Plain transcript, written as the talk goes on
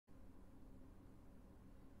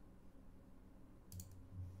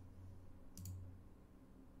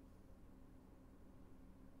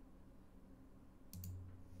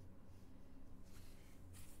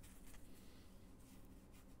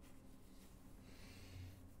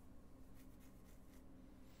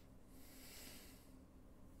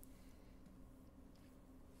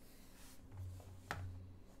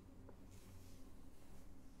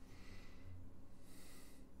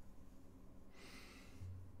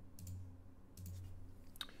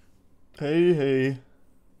Hey, hey.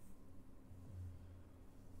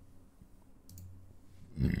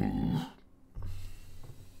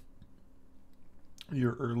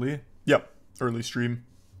 You're early? Yep, early stream.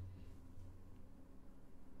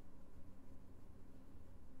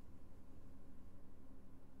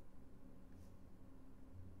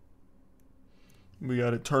 We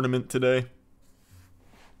got a tournament today.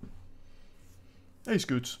 Hey,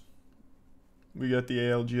 Scoots. We got the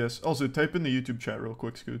ALGS. Also, type in the YouTube chat real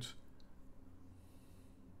quick, Scoots.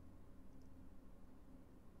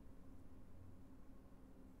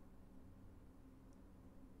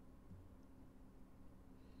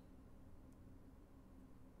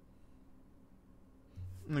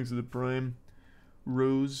 Thanks to the Prime.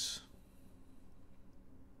 Rose.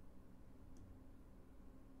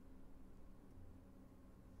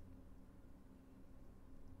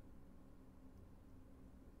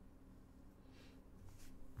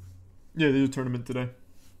 Yeah, there's a tournament today.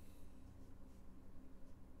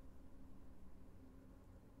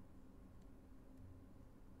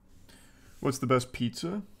 What's the best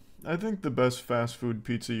pizza? I think the best fast food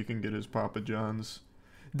pizza you can get is Papa John's.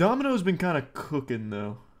 Domino's been kind of cooking,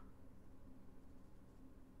 though.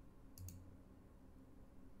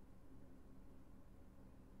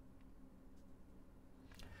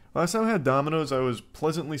 Last time I had Domino's, I was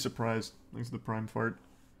pleasantly surprised. Thanks to the Prime Fart.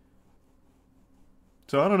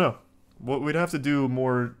 So I don't know. What we'd have to do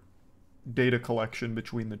more data collection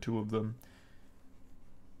between the two of them.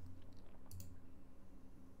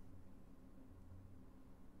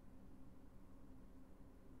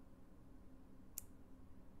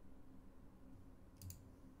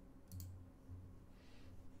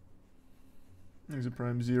 There's a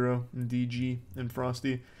Prime Zero and DG and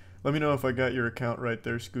Frosty. Let me know if I got your account right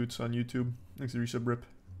there, Scoots, on YouTube. Thanks to resub rip.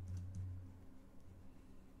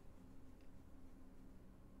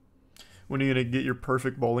 When are you gonna get your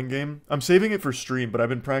perfect bowling game? I'm saving it for stream, but I've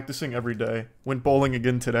been practicing every day. Went bowling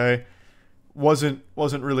again today. Wasn't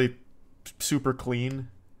really super clean.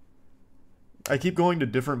 I keep going to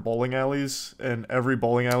different bowling alleys, and every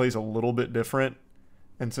bowling alley is a little bit different.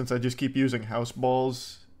 And since I just keep using house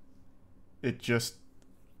balls, it just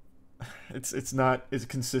it's not as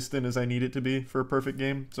consistent as I need it to be for a perfect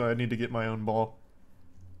game. So I need to get my own ball.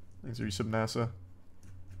 Thanks for resub NASA.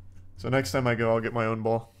 So next time I go, I'll get my own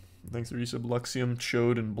ball. Thanks for resub Luxium,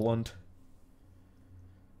 Chode, and Blunt.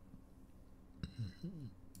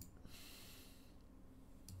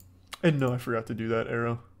 And no, I forgot to do that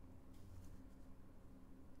arrow.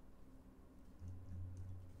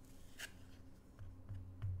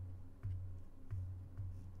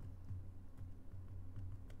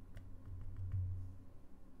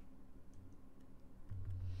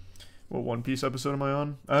 What One Piece episode am I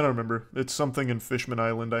on? I don't remember. It's something in Fishman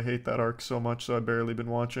Island. I hate that arc so much, so I've barely been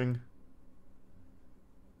watching.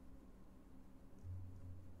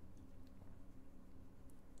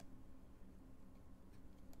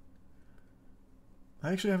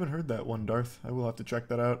 I actually haven't heard that one, Darth. I will have to check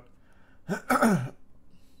that out.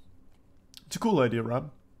 It's a cool idea,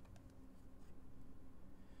 Rob.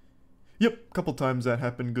 Yep, couple times that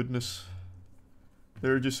happened, goodness.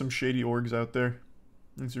 There are just some shady orgs out there.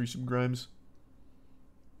 Thanks for some Grimes.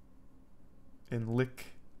 And Lick.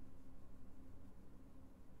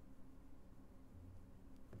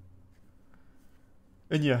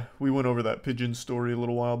 And yeah, we went over that pigeon story a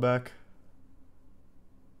little while back.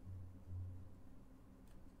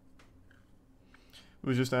 I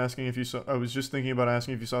was just asking if you saw. I was just thinking about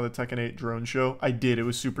asking if you saw the Tekken 8 drone show. I did. It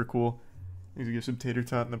was super cool. Thanks to give some Tater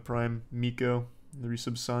Tot in the Prime Miko, the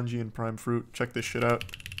resub Sanji and Prime Fruit. Check this shit out.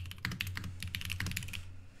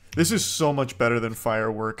 This is so much better than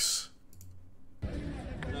Fireworks.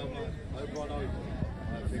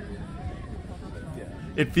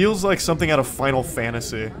 It feels like something out of Final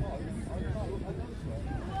Fantasy.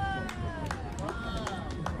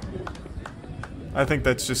 I think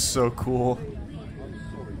that's just so cool.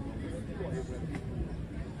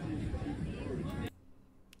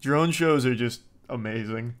 Drone shows are just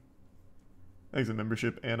amazing. Thanks for the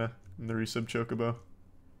membership, Anna, and the resub Chocobo.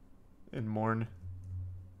 And Morn.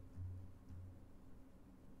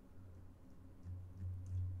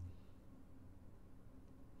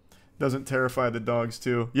 Doesn't terrify the dogs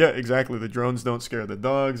too. Yeah, exactly. The drones don't scare the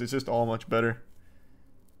dogs. It's just all much better.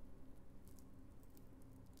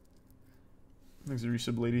 Thanks,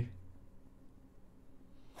 resub lady.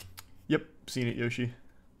 Yep, seen it, Yoshi.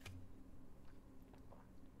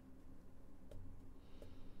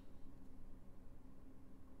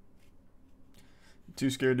 Too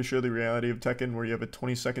scared to show the reality of Tekken, where you have a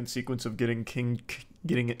 20-second sequence of getting king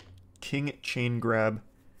chain grab.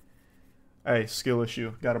 Hey, skill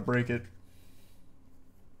issue. Gotta break it.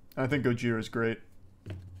 I think Gojira is great.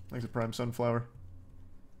 Like the Prime Sunflower.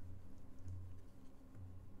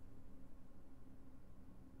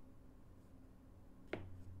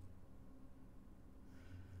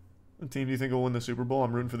 What team do you think will win the Super Bowl?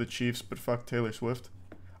 I'm rooting for the Chiefs, but fuck Taylor Swift.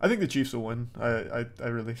 I think the Chiefs will win. I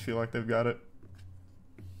really feel like they've got it.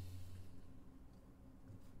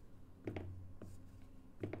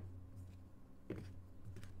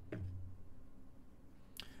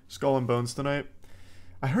 Skull and Bones tonight.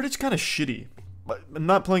 I heard it's kind of shitty. I'm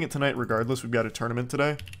not playing it tonight regardless. We've got a tournament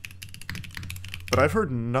today. But I've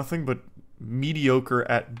heard nothing but mediocre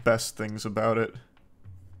at best things about it.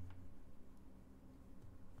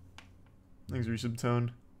 Thanks, Resubtone.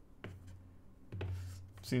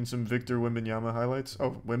 Seen some Victor Wembanyama highlights.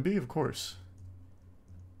 Oh, Wemby? Of course.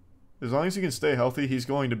 As long as he can stay healthy, he's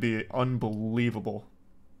going to be unbelievable.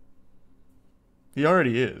 He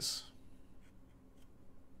already is.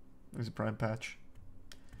 There's a Prime patch.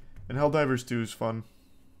 And Helldivers 2 is fun.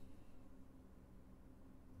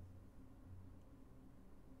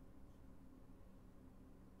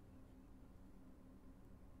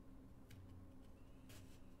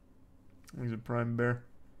 There's a Prime Bear.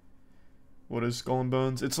 What is Skull and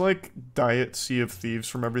Bones? It's like Diet Sea of Thieves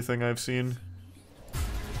from everything I've seen.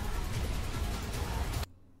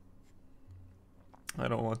 I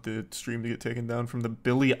don't want the stream to get taken down from the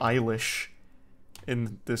Billie Eilish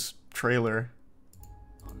in this trailer.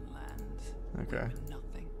 On land. Okay.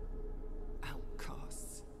 Nothing.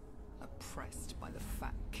 Outcasts. Oppressed by the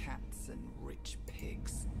fat cats and rich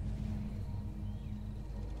pigs.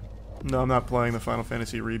 No, I'm not playing the Final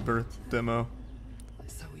Fantasy Rebirth demo.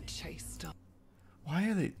 So we chased up. Why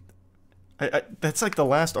are they... that's like the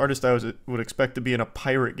last artist I would expect to be in a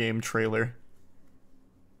pirate game trailer.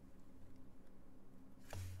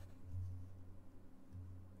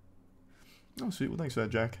 Oh, sweet. Well, thanks for that,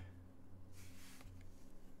 Jack.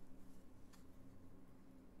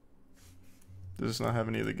 Does this not have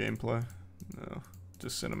any of the gameplay? No.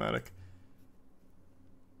 Just cinematic.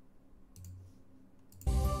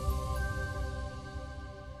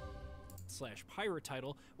 /pirate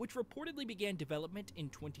title, which reportedly began development in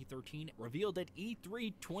 2013, revealed at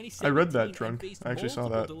E3 2017. I read that, Drunk. And faced I actually saw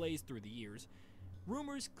multiple that. delays through the years.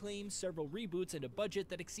 Rumors claim several reboots and a budget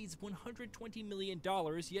that exceeds $120 million,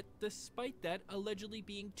 yet despite that allegedly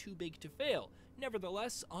being too big to fail.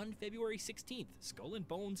 Nevertheless, on February 16th, Skull and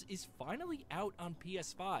Bones is finally out on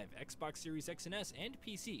PS5, Xbox Series X and S, and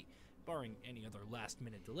PC, barring any other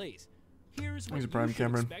last-minute delays. Here's what you Prime, should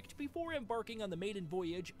Cameron. expect before embarking on the maiden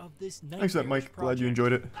voyage of this Thanks for that, nightmarish Mike. Glad you project.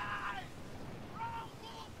 enjoyed it.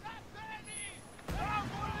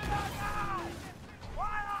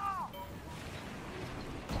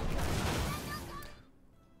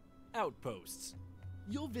 Outposts.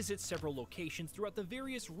 You'll visit several locations throughout the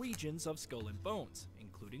various regions of Skull and Bones,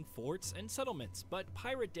 including forts and settlements, but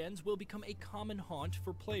pirate dens will become a common haunt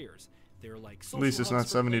for players. They're like social At least it's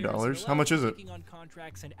hubs not for players $70. that How much allow is you it? taking on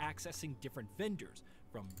contracts and accessing different vendors,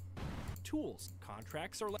 from tools,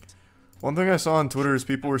 contracts, or like One thing I saw on Twitter is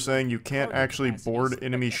people were saying you can't actually board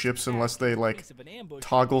enemy ships unless they, like,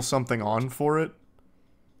 toggle something on for it.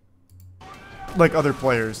 Like other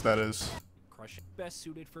players, that is. crushing best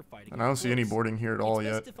suited for fighting. And I don't see any close. boarding here at all It's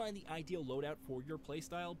yet. best to find the ideal loadout for your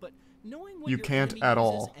playstyle, but knowing what You your can't enemy at uses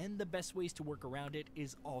all. and the best ways to work around it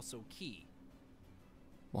is also key.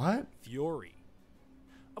 What? Fury.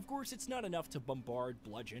 Of course, it's not enough to bombard,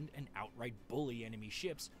 bludgeon, and outright bully enemy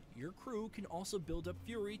ships. Your crew can also build up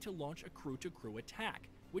Fury to launch a crew-to-crew attack,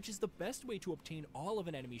 which is the best way to obtain all of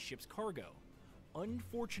an enemy ship's cargo.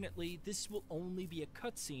 Unfortunately, this will only be a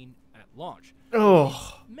cutscene at launch.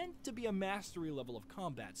 Oh. It's meant to be a mastery level of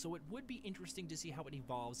combat, so it would be interesting to see how it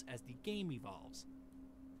evolves as the game evolves.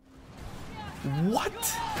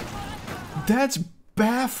 What? That's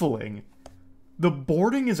baffling. The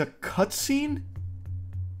boarding is a cutscene?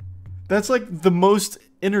 That's like the most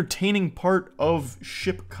entertaining part of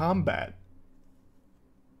ship combat.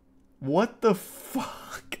 What the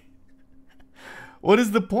fuck? What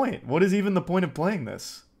is the point? What is even the point of playing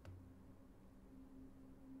this?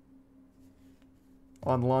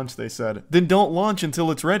 On launch, they said. Then don't launch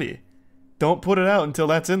until it's ready. Don't put it out until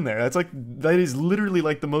that's in there. That is literally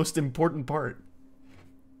like the most important part.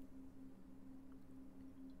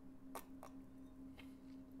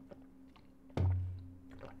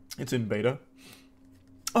 It's in beta.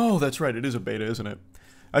 Oh, that's right. It is a beta, isn't it?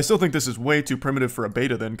 I still think this is way too primitive for a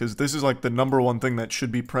beta then, because this is like the #1 thing that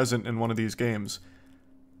should be present in one of these games.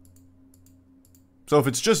 So if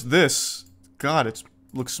it's just this, God, it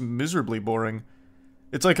looks miserably boring.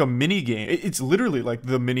 It's like a mini game. It's literally like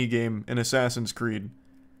the mini game in Assassin's Creed.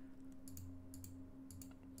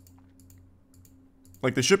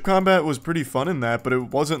 Like, the ship combat was pretty fun in that, but it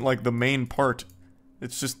wasn't, like, the main part.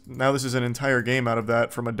 It's just, now this is an entire game out of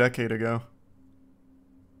that from a decade ago.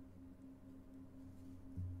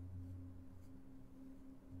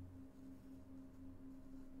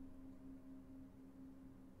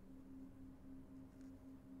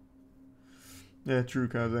 Yeah, true,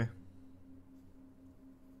 Kaze.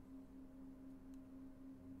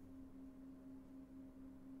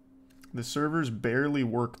 The servers barely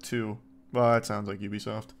work too. Well, that sounds like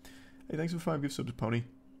Ubisoft. Hey, thanks for 5 gift subs, Pony.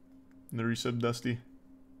 And the resub, Dusty.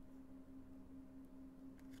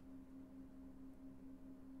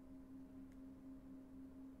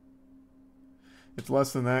 It's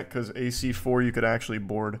less than that because AC4 you could actually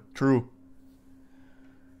board. True.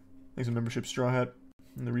 Thanks for membership, Straw Hat.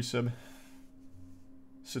 And the resub.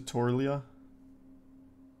 Satorlia.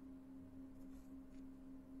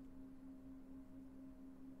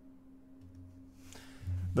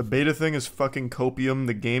 The beta thing is fucking copium.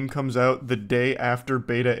 The game comes out the day after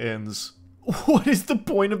beta ends. What is the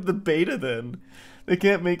point of the beta then? They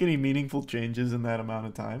can't make any meaningful changes in that amount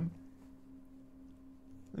of time.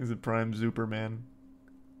 There's a Prime Superman.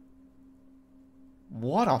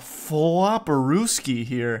 What a flopperooski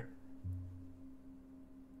here.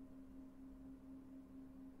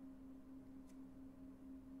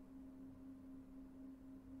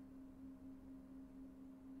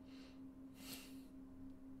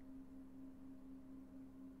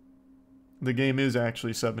 The game is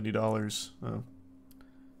actually $70. Oh.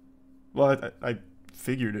 Well, I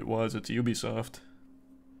figured it was. It's Ubisoft.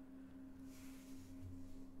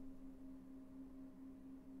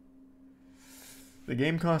 The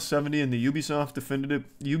game cost 70 and the Ubisoft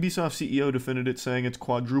CEO defended it saying it's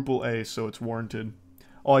quadruple A, so it's warranted.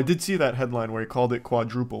 Oh, I did see that headline where he called it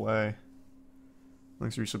quadruple A.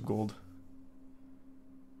 Thanks for your sub gold.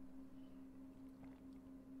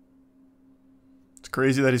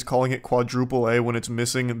 Crazy that he's calling it quadruple A when it's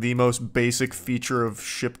missing the most basic feature of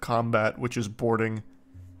ship combat, which is boarding.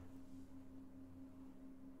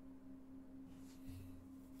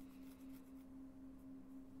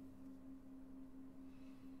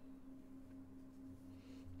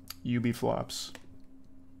 UB flops.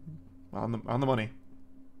 On the money.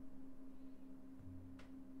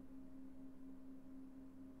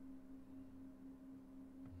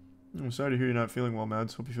 I'm sorry to hear you're not feeling well,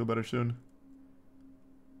 Mads. Hope you feel better soon.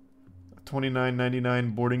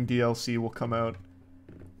 $29.99 boarding DLC will come out.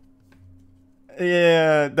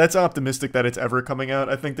 Yeah, that's optimistic that it's ever coming out.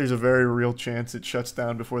 I think there's a very real chance it shuts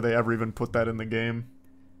down before they ever even put that in the game.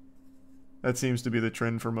 That seems to be the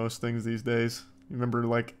trend for most things these days. You remember,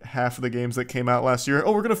 like, half of the games that came out last year?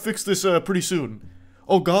 Oh, we're gonna fix this pretty soon.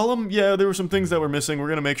 Oh, Gollum? Yeah, there were some things that were missing. We're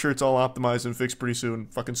gonna make sure it's all optimized and fixed pretty soon.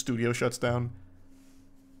 Fucking studio shuts down.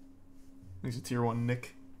 Thanks to Tier 1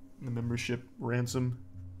 Nick. And the membership ransom.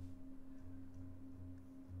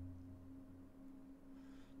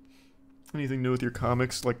 Anything new with your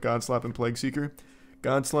comics like Godslap and Plagueseeker?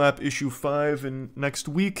 Godslap issue 5 in next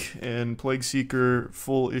week, and Plagueseeker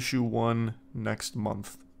full issue 1 next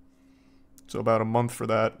month. So about a month for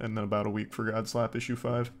that, and then about a week for Godslap issue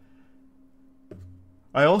 5.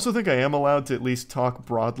 I also think I am allowed to at least talk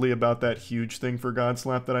broadly about that huge thing for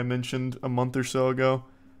Godslap that I mentioned a month or so ago,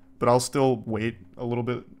 but I'll still wait a little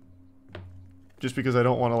bit, just because I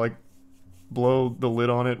don't want to, like, blow the lid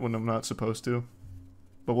on it when I'm not supposed to.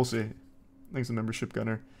 But we'll see. Thanks to membership,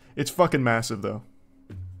 Gunner. It's fucking massive, though.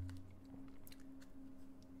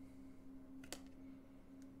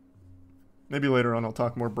 Maybe later on I'll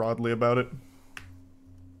talk more broadly about it.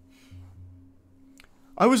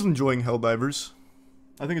 I was enjoying Helldivers.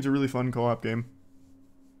 I think it's a really fun co-op game.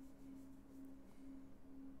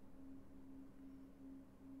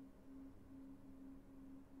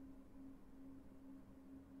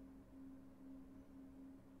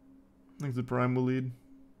 I think the Prime will lead.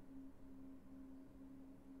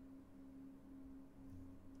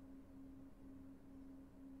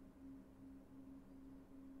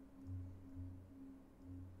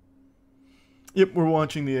 Yep, we're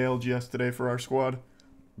watching the ALGS today for our squad.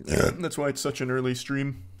 That's why it's such an early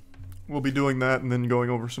stream. We'll be doing that and then going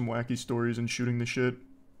over some wacky stories and shooting the shit.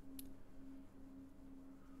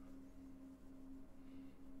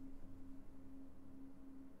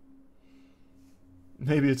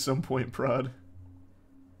 Maybe at some point, Prod.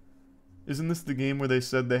 Isn't this the game where they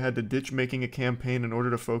said they had to ditch making a campaign in order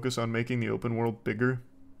to focus on making the open world bigger?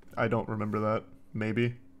 I don't remember that.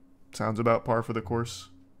 Maybe. Sounds about par for the course.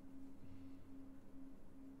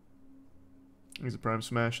 He's a Prime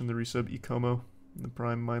Smash and the resub Ecomo. And the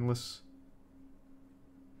Prime Mindless.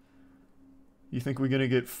 You think we're gonna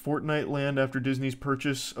get Fortnite land after Disney's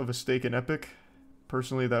purchase of a stake in Epic?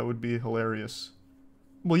 Personally, that would be hilarious.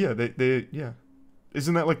 Well, yeah, yeah.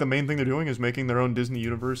 Isn't that like the main thing they're doing is making their own Disney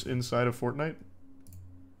universe inside of Fortnite?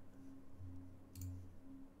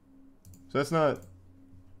 So that's not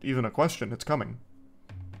even a question. It's coming.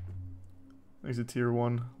 There's a tier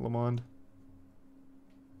 1 Lamond.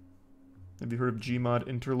 Have you heard of Gmod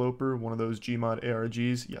Interloper? One of those Gmod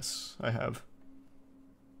ARGs? Yes, I have.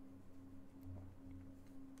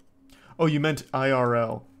 Oh, you meant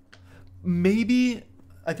IRL. Maybe.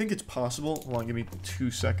 I think it's possible. Hold on, give me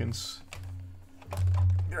 2 seconds.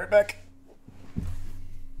 Be right back.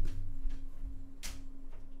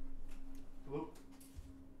 Hello?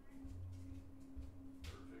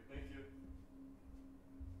 Perfect, thank you.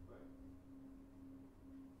 Bye.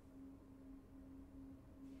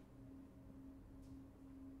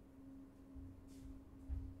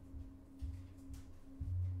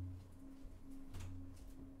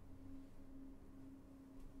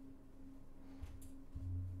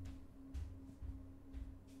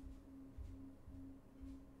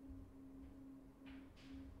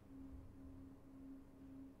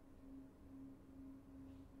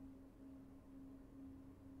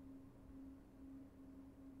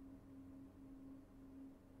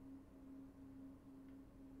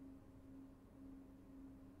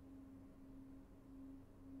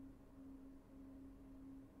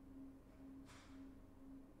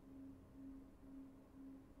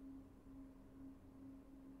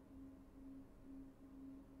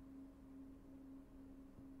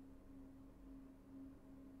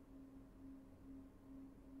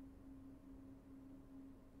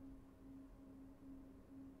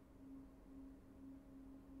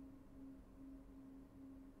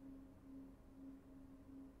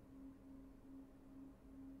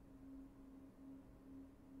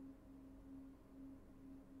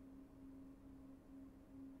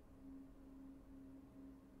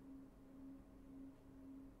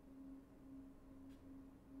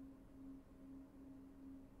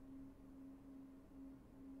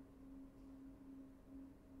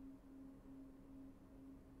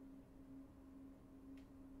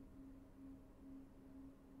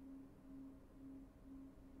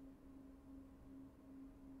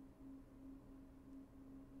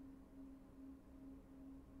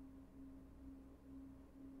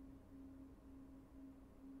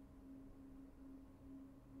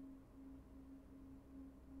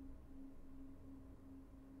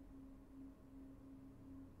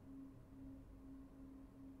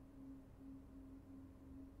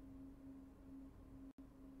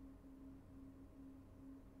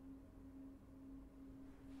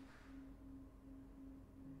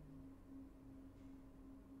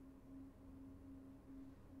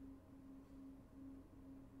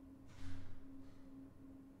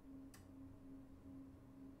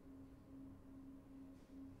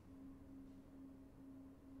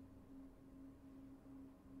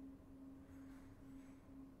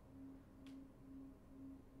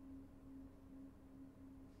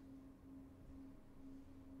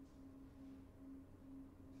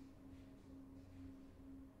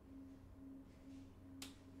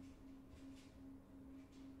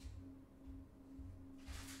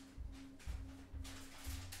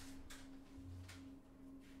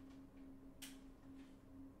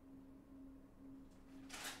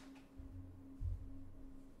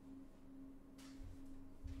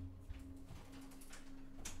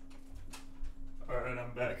 Alright,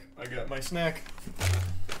 I'm back. I got my snack.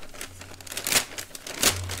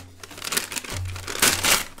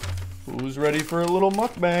 Who's ready for a little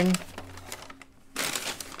mukbang?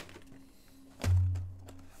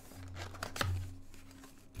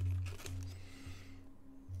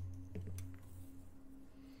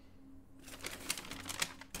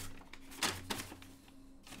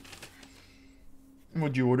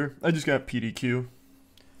 What'd you order? I just got PDQ.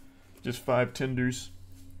 Just 5 tenders.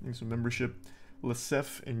 And some membership.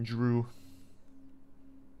 Lasef and Drew.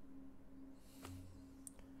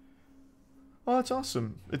 Oh, that's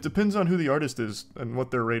awesome. It depends on who the artist is and what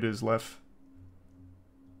their rate is, Lef.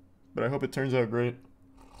 But I hope it turns out great.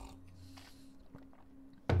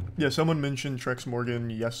 Yeah, someone mentioned Trex Morgan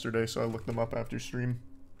yesterday, so I looked them up after stream.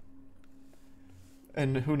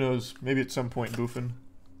 And who knows, maybe at some point Boofin.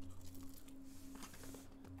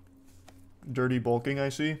 Dirty bulking, I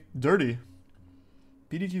see. Dirty.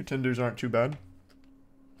 PDQ tenders aren't too bad.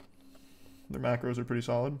 Their macros are pretty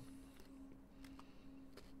solid.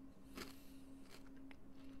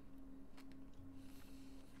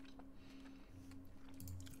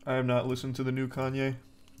 I have not listened to the new Kanye.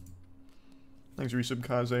 Thanks, Resub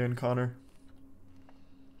Kaze and Connor.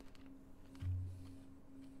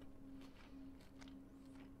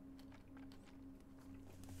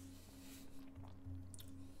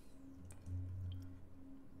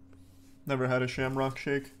 Never had a Shamrock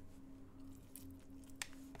Shake.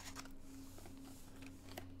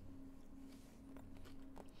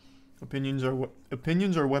 Opinions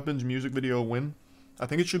are weapons music video win. I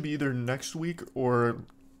think it should be either next week or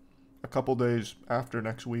a couple days after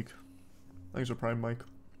next week. Thanks for Prime Mike.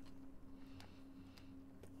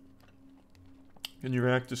 Can you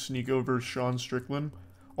react to Sneeko versus Sean Strickland?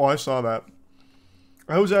 Oh, I saw that.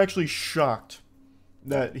 I was actually shocked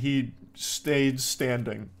that he stayed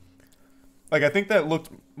standing. Like, I think that looked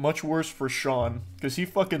much worse for Sean, because he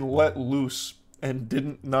fucking let loose and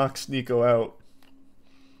didn't knock Sneeko out.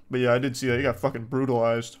 But yeah, I did see that. He got fucking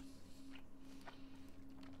brutalized.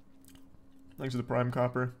 Thanks to the Prime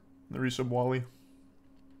Copper. The resub Wally.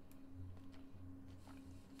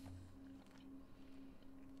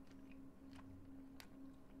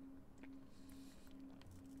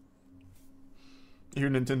 You hear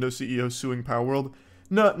Nintendo CEO suing Power World?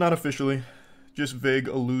 Not officially. Just vague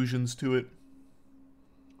allusions to it.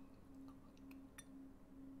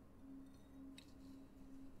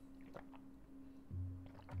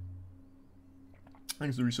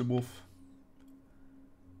 Thanks to Resub Wolf.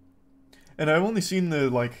 And I've only seen the,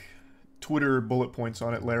 like, Twitter bullet points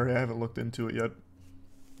on it, Larry. I haven't looked into it yet.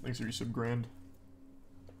 Thanks to Resub Grand.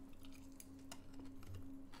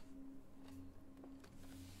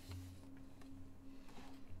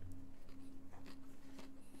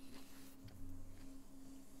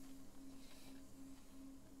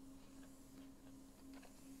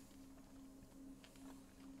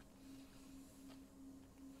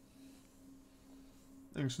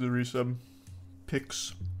 Thanks to the resub.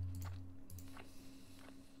 Picks.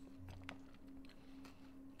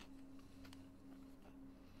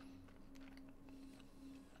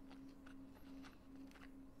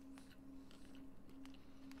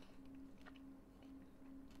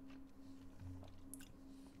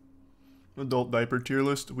 Adult diaper tier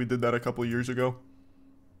list. We did that a couple years ago.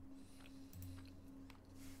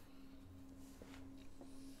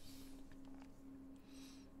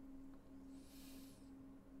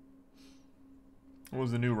 What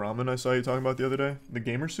was the new ramen I saw you talking about the other day? The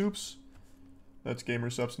Gamer Soups? That's Gamer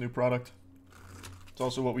Sup's new product. It's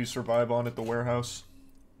also what we survive on at the warehouse.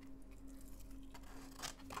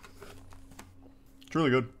 It's really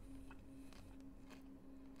good.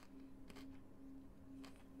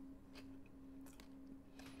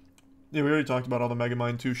 Yeah, we already talked about all the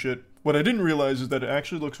Megamind 2 shit. What I didn't realize is that it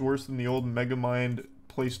actually looks worse than the old Megamind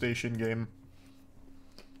PlayStation game.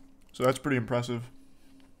 So that's pretty impressive.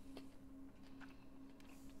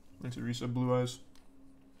 Thanks to Resub Blue Eyes.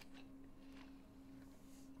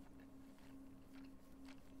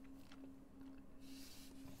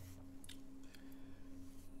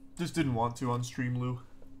 Just didn't want to on stream, Lou.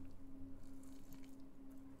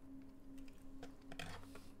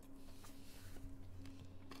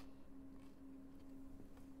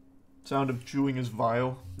 Sound of chewing is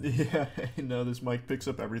vile. Yeah, I know this mic picks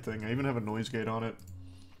up everything. I even have a noise gate on it.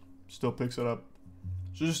 Still picks it up.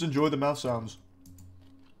 So just enjoy the mouth sounds.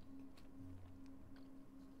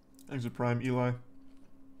 Exit Prime, Eli.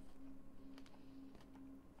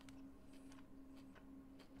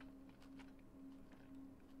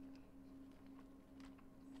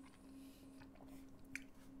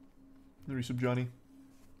 The resub Johnny.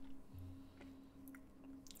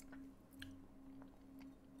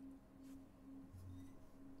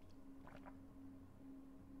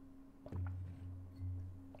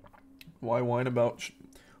 Why whine about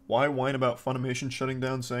Funimation shutting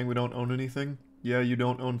down, saying we don't own anything? Yeah, you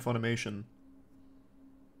don't own Funimation.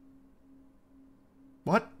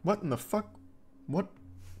 What? What in the fuck? What?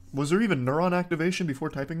 Was there even neuron activation before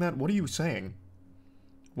typing that? What are you saying?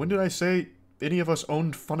 When did I say any of us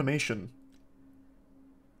owned Funimation?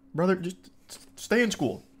 Brother, just stay in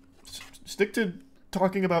school. Stick to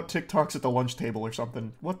talking about TikToks at the lunch table or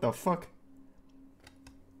something. What the fuck?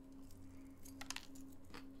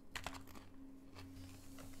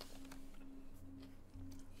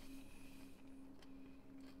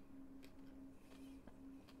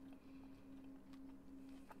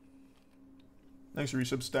 Thanks for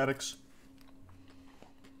resub statics.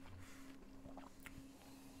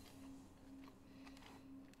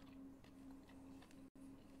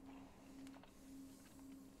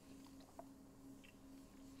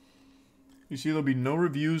 You see there'll be no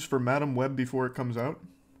reviews for Madam Web before it comes out?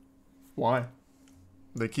 Why? Are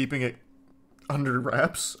they keeping it under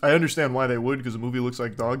wraps? I understand why they would, because the movie looks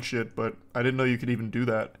like dog shit, but I didn't know you could even do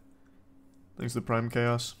that. Thanks to the Prime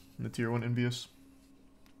Chaos and the Tier 1 Envious.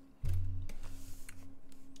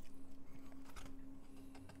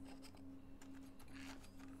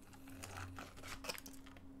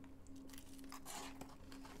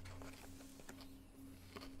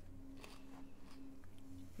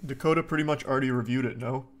 Dakota pretty much already reviewed it,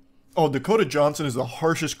 no? Oh, Dakota Johnson is the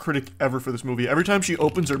harshest critic ever for this movie. Every time she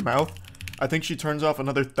opens her mouth, I think she turns off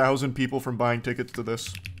another 1,000 people from buying tickets to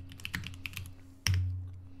this.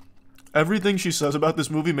 Everything she says about this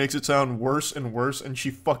movie makes it sound worse and worse, and she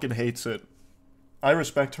fucking hates it. I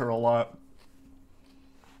respect her a lot.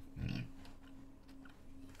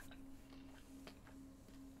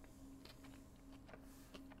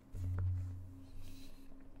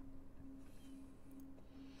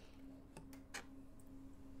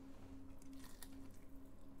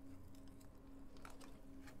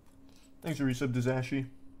 Thanks for resub, Dizashi.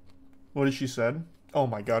 What has she said? Oh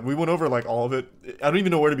my god, we went over like all of it. I don't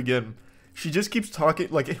even know where to begin. She just keeps talking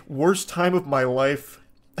like worst time of my life.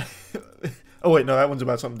 Oh wait, no, that one's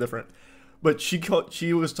about something different. But she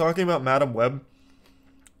was talking about Madam Web,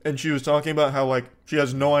 and she was talking about how like she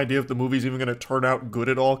has no idea if the movie's even gonna turn out good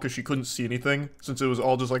at all because she couldn't see anything since it was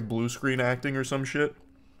all just like blue screen acting or some shit.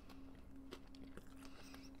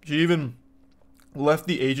 She even left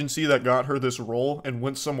the agency that got her this role and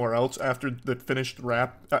went somewhere else after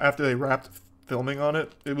after they wrapped filming on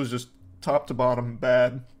it. It was just top to bottom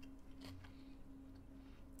bad.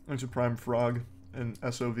 Thanks to Prime Frog and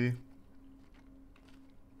SOV.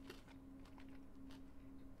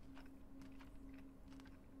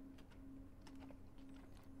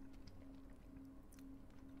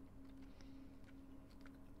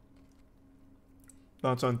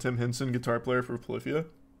 Thoughts on Tim Henson, guitar player for Polyphia?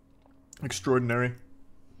 Extraordinary.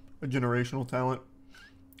 A generational talent.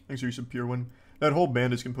 Thanks for your pure one. That whole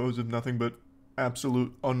band is composed of nothing but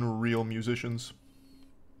absolute unreal musicians.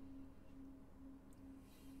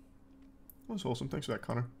 That was wholesome. Thanks for that,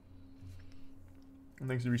 Connor. And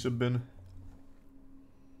thanks to resub Ben.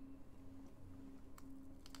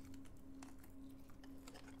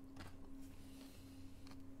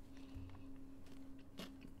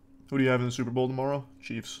 Who do you have in the Super Bowl tomorrow?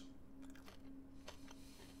 Chiefs.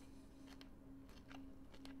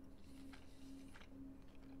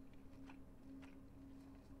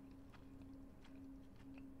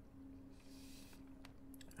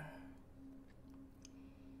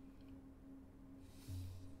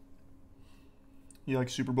 You like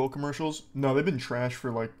Super Bowl commercials? No, they've been trash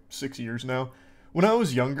for like 6 years now. When I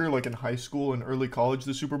was younger, like in high school and early college,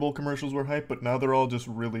 the Super Bowl commercials were hype, but now they're all just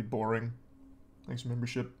really boring. Thanks for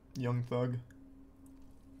membership, Young Thug.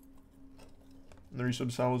 And the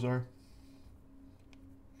resub Salazar.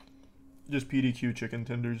 Just PDQ chicken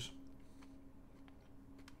tenders.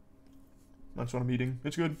 That's what I'm eating.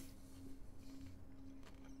 It's good.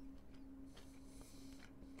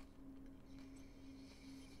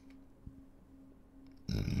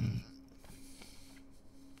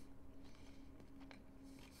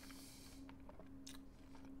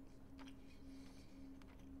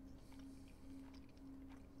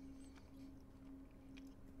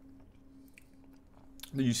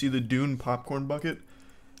 Did you see the Dune popcorn bucket?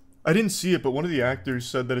 I didn't see it, but one of the actors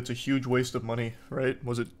said that it's a huge waste of money, right?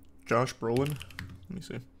 Was it Josh Brolin? Let me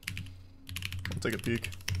see. I'll take a peek.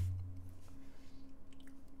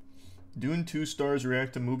 Dune 2 stars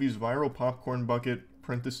react to movie's viral popcorn bucket,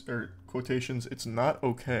 quotations, it's not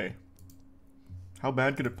okay. How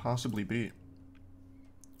bad could it possibly be?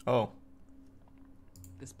 Oh.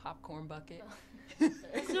 This popcorn bucket.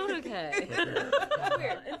 It's not okay.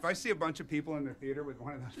 Weird. If I see a bunch of people in the theater with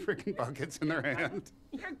one of those freaking buckets in their hand,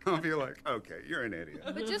 I'll be like, okay, you're an idiot.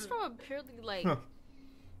 But just from a purely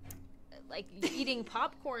like eating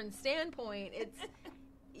popcorn standpoint, it's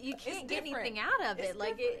you can't get anything out of it.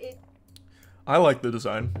 Like it. I like the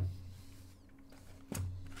design.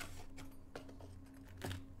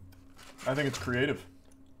 I think it's creative.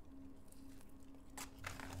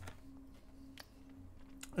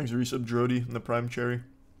 Thanks for resub Drody and the Prime Cherry.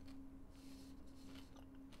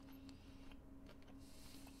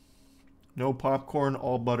 No popcorn,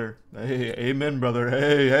 all butter. Hey, amen, brother.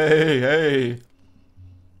 Hey, hey, hey.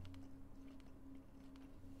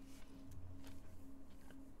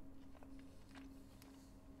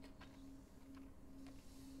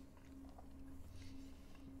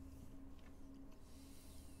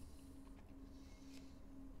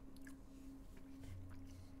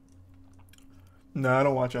 No, I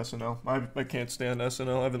don't watch SNL. I can't stand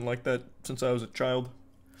SNL. I haven't liked that since I was a child.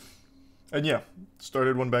 And yeah,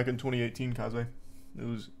 started one back in 2018, Kaze. It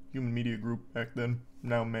was Human Media Group back then.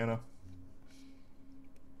 Now Mana.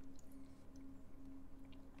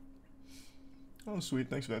 Oh, sweet.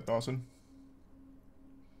 Thanks for that, Dawson.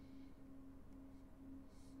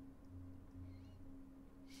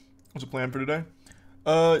 What's the plan for today?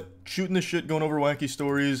 Shooting the shit, going over wacky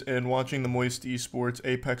stories, and watching the Moist Esports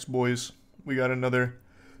Apex Boys. We got another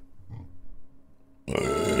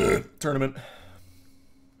tournament.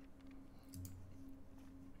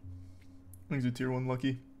 He's a tier 1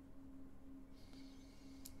 lucky.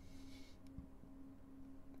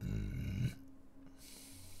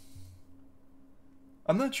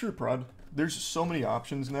 I'm not sure, Prod. There's so many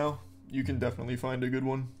options now. You can definitely find a good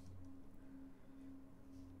one.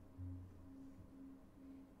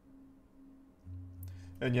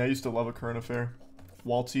 And yeah, I used to love A Current Affair.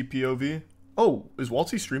 Waltzy POV. Oh, is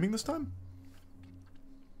Waltzy streaming this time?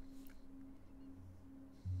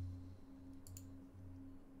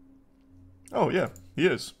 Oh, yeah, he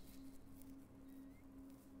is.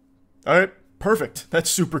 Alright, perfect. That's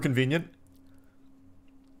super convenient.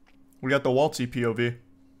 We got the Waltzy POV.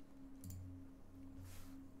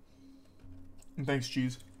 And thanks,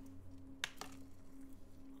 Cheese.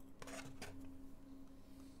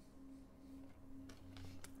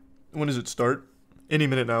 When does it start? Any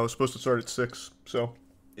minute now. It's supposed to start at 6, so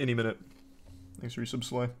any minute. Thanks for your resub,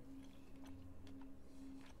 Sly.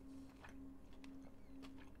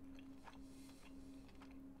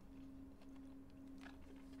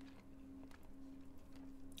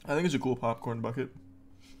 I think it's a cool popcorn bucket.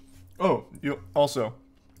 Oh, also,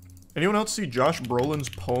 anyone else see Josh Brolin's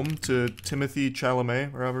poem to Timothy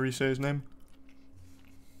Chalamet, or however you say his name?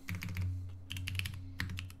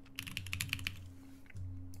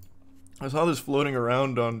 I saw this floating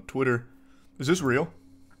around on Twitter. Is this real?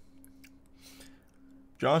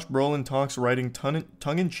 Josh Brolin talks writing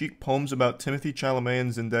tongue-in-cheek poems about Timothy Chalamet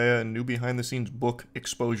and Zendaya in new behind-the-scenes book,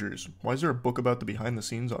 Exposures. Why is there a book about the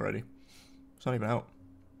behind-the-scenes already? It's not even out.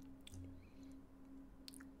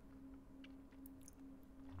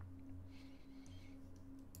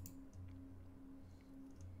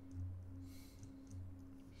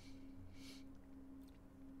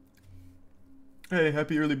 Hey,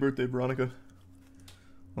 happy early birthday, Veronica.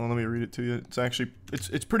 Well, let me read it to you. It's actually,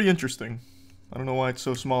 it's pretty interesting. I don't know why it's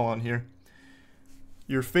so small on here.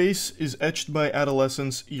 Your face is etched by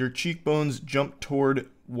adolescence. Your cheekbones jump toward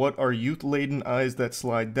what are youth-laden eyes that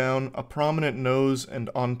slide down, a prominent nose, and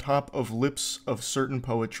on top of lips of certain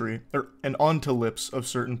poetry, and onto lips of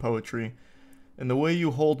certain poetry. And the way you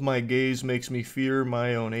hold my gaze makes me fear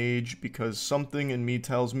my own age, because something in me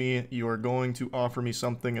tells me you are going to offer me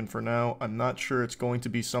something, and for now, I'm not sure it's going to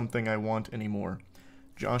be something I want anymore.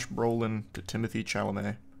 Josh Brolin to Timothy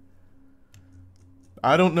Chalamet.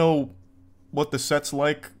 I don't know what the set's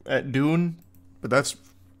like at Dune, but that's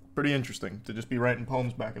pretty interesting, to just be writing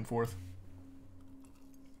poems back and forth.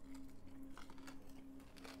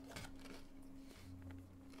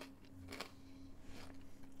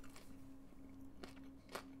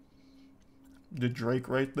 Did Drake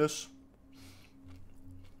write this?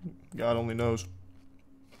 God only knows.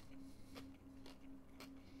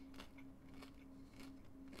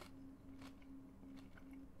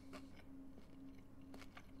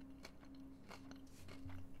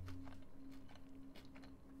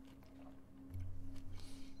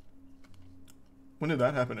 When did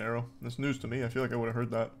that happen, Arrow? That's news to me. I feel like I would have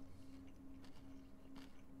heard that.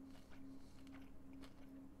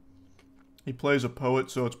 He plays a poet,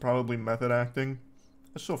 so it's probably method acting.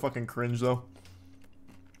 That's so fucking cringe, though.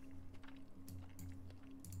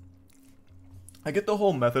 I get the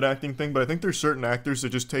whole method acting thing, but I think there's certain actors that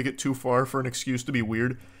just take it too far for an excuse to be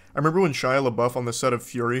weird. I remember when Shia LaBeouf on the set of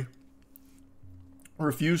Fury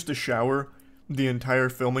refused to shower the entire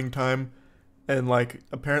filming time and, like,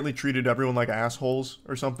 apparently treated everyone like assholes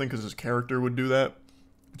or something because his character would do that.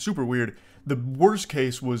 It's super weird. The worst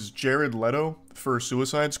case was Jared Leto for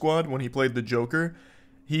Suicide Squad when he played the Joker.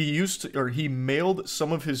 He mailed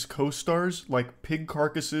some of his co-stars like pig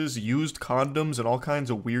carcasses, used condoms, and all kinds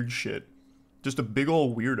of weird shit. Just a big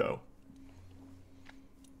ol' weirdo.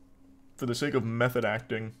 For the sake of method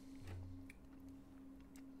acting.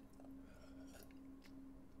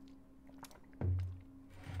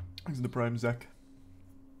 This is the Prime Zek.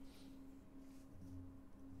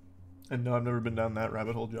 And no, I've never been down that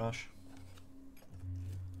rabbit hole, Josh.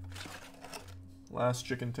 Last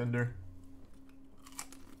chicken tender.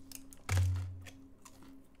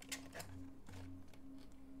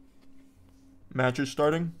 Match is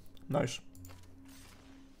starting. Nice.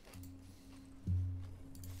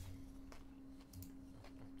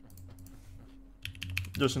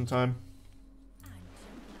 Just in time.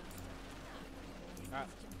 Alright,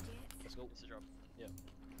 let's go. It's a drop. Yeah.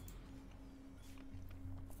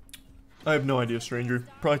 I have no idea, stranger.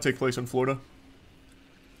 Probably take place in Florida.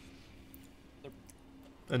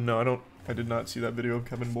 And no, I did not see that video of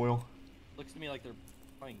Kevin Boyle. Looks to me like they're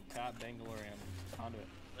playing Cat, Bangalore, and Conduit.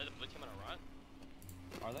 Are they the blue team on our right?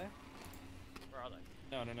 Are they? Where are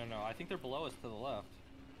they? No. I think they're below us to the left.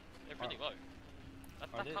 They're really low. That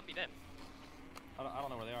they? can't be them. I don't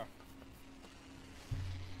know where they are.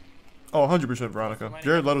 Oh, 100% Veronica.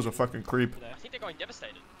 Jared Leto's a fucking creep. I think they're going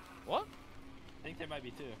devastated. What? I think they might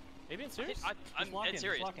be too. Are you being serious? I'm Just lock dead in,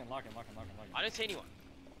 serious. Just lock in. I don't see anyone.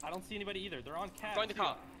 I don't see anybody either. They're on cat. I'm going to too.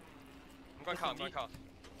 car. I'm going car. I'm Listen, going car.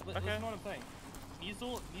 Listen to what I'm saying.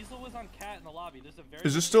 Niesel was on cat in the lobby. There's a very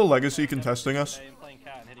Is this still Legacy contesting us? today and playing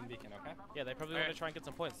cat and hitting beacon, okay? Yeah, they probably want to try and get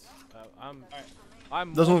some points. Alright.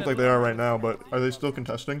 I'm. Doesn't more look like than- they are right now, but are they still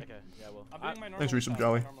contesting? Okay. Yeah. Well. I'm doing my normal Thanks, Reese and stuff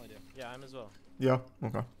Jolly. I normally do. Yeah, I'm as well. Yeah.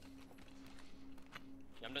 Okay.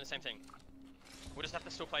 Yeah, I'm doing the same thing. We'll just have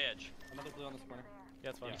to still play edge. Another blue on this corner.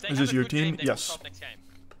 Yeah, it's fine. Yeah. If they Is have this a your good team? game, they will Yes. solve next game.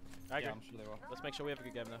 I agree. Yeah, I'm sure they will. Let's make sure we have a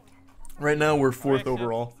good game though. Right now we're 4th Alright,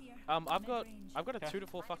 overall. I've got a Okay. 2 to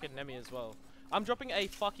 4 fucking Nemi as well. I'm dropping a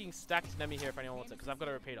fucking stacked Nemi here if anyone wants it, because I've got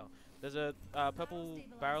a repeater. There's a purple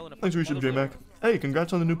barrel and a. Thanks, Reese and another blue. J-Mac. Hey,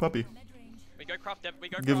 congrats on the new puppy. We go craft. We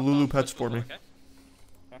go. Give craft, Lulu first pets for level, me.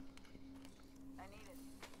 Okay?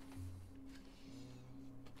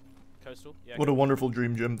 Coastal. Yeah. What a wonderful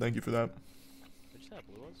dream, Jim. Thank you for that. Did you say that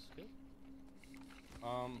blue was good?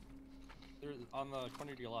 They're on the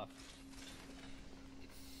corner to your left.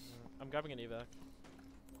 I'm grabbing an evac.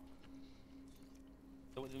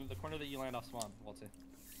 The corner that you land off spawn, Waltzy.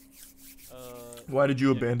 Why did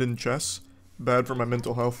you abandon chess? Bad for my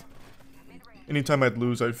mental health. Anytime I'd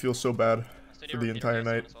lose, I'd feel so bad Still need for a the repeater entire for this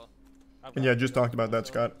night. one as well. And yeah, just talked about that,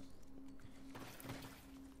 Scott.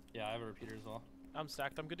 Yeah, I have a repeater as well. I'm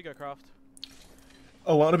stacked. I'm good to go craft.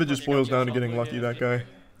 A lot of it just You got boils down to yourself getting blue, lucky, yeah, that guy.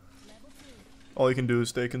 All he can do is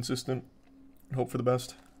stay consistent and hope for the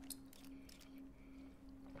best.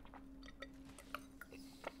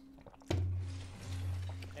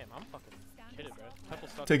 Damn, I'm fucking kidding, bro. Purple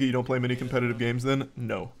stuff. Take it you don't play many competitive games then?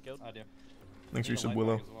 No. I do. Thanks, Need a Reese and light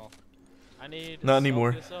Willow. bag as well. I need. Not a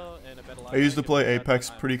anymore. Self-Disser and a better I used to light play bag, and Apex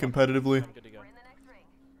I'm pretty fine. competitively. I'm good to go.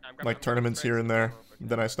 I'm grabbing Like a tournaments here and there.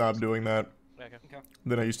 Then I stopped doing that. Yeah, okay. Okay.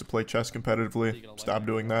 Then I used to play chess competitively. Stopped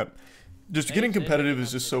doing that. Just Same, getting same, competitive same,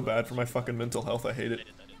 is just same. so bad for my fucking mental health. I hate it.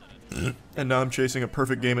 And now I'm chasing a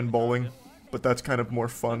perfect game in bowling, but that's kind of more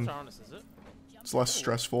fun. That's honest, is it? It's less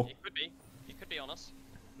stressful. It could be. It could be honest.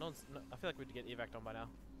 No, I feel like we'd get evac on by now.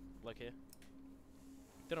 Like here.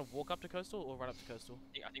 Did I walk up to coastal or run up to coastal?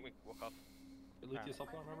 I think we walk up. Loot yourself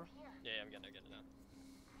out, remember? Yeah, I'm getting it now.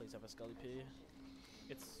 Please have a Scully P.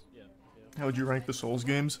 It's yeah. How would you rank the Souls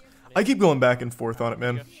games? I keep going back and forth on it,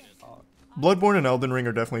 man. Bloodborne and Elden Ring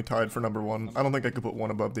are definitely tied for #1. I don't think I could put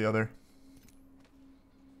one above the other.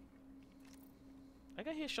 I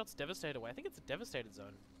got here shots devastated away. I think it's a devastated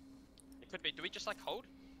zone. It could be. Do we just like hold?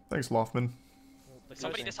 Thanks, Loftman. Like,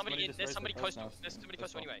 Somebody, seriously, there's somebody, just there's raised somebody the coastal. post now. There's somebody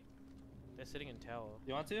That's coastal all. anyway. they're sitting in tower.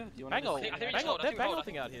 You want to? Do you want Bangle, I think we Bangle, just they're hold,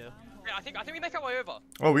 Bangle out here. Yeah, I think we make our way over.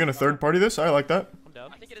 Oh, we're gonna third party this? I like that. I'm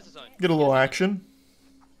down. I think it is a zone. Get a little action.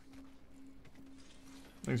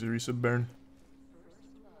 Thanks, Arisa Baron.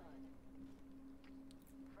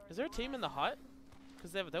 Is there a team in the height?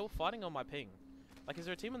 Because they were fighting on my ping. Like, is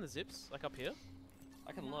there a team in the zips? Like up here?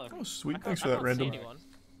 I can look. Oh, sweet. I can't- Thanks for I that, can't see random. anyone.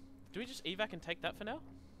 Do we just evac and take that for now?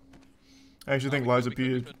 I actually think we could, Liza we P.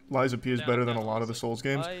 could, we could. Liza P is Down, better than a down, lot of the honestly. Souls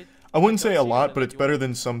games. I I wouldn't say a don't see lot, that but it's you better want-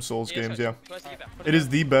 than some Souls games, yeah. Where's the evac? It is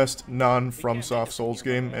the best non-FromSoft Souls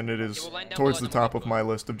game, and it is will land down towards below the the top window. of my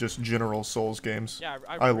list of just general Souls games. Yeah,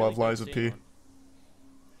 I really love don't Liza see P. anyone.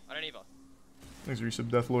 I don't either. Thanks, Resub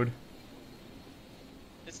Deathlord.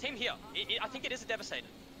 There's a team here. I think it is a devastated.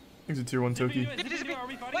 Thanks, a tier 1 Toki. Zippy, Zippy, Zippy, are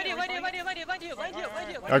we fighting? Land here, Are we land here, fighting? land here, land here, land here, land here, land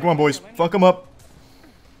here. Alright, come on, boys. Fuck them up.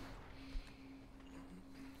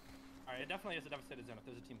 Alright, it definitely is a devastated zone if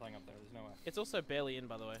there's a team playing up there. There's no way. It's also barely in,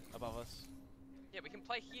 by the way, above us. Yeah, we can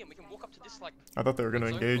play here and we can walk up to this like. I thought they were going to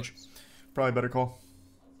zone engage. close. Probably better call.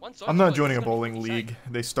 One zone I'm not close, joining a it's gonna be bowling insane. league.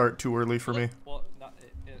 They start too early for me. Well, not,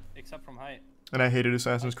 except from height. And I hated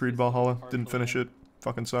Assassin's Creed Valhalla. Hard Didn't to finish win. it.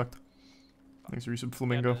 Fucking sucked. Thanks, Resub Yeah,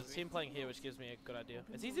 Flamingo. there's a team playing here, which gives me a good idea.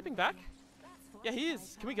 Is he zipping back? Yeah, he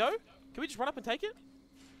is. Can we go? Can we just run up and take it?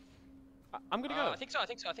 I'm gonna go. I think so, I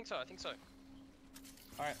think so, I think so, I think so.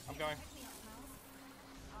 Alright, I'm going.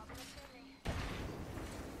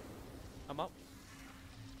 I'm up.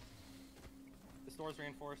 This door's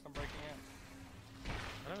reinforced. I'm breaking it.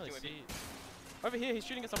 I don't really Do it, see. Over here, he's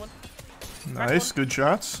shooting at someone. Nice, good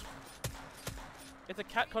shots. It's a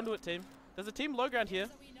cat conduit team. There's a team low ground here.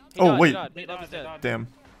 He Oh, died, wait. He died. They He died, died, was they dead. died. Damn.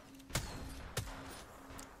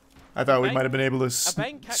 I thought we bang- might have been able to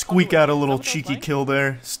bang cat squeak conduit. out a Is little that what they're cheeky playing? kill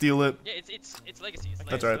there, steal it. Yeah, it's legacy. It's Okay,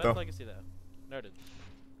 That's so alright, though. Legacy there. Noted.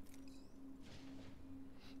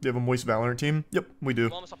 Do you have a Moist Valorant team? Yep, we do.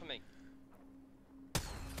 Almost up on me.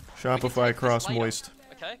 Shopify take this cross later. Moist.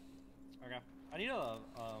 Okay. Okay. I need a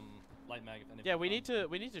light mag. If Yeah, we need to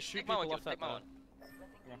shoot Take my one, people dude. off that Take my bar.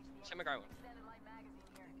 one. Take my guy one.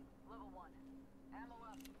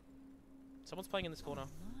 Someone's playing in this corner.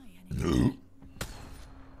 Evac.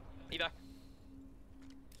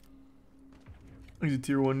 He's a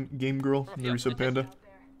tier 1 game girl. Yeah, Resub Panda.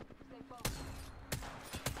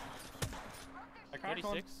 I cracked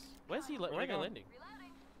one. 36. Where's he? Where are they landing?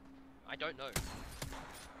 I don't know.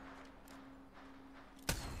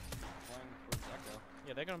 Flying towards Echo.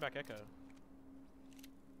 Yeah, they're going back Echo.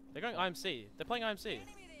 They're going IMC. They're playing IMC.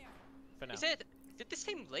 For now. Did this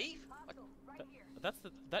team leave?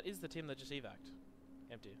 That is the team that just evac'd.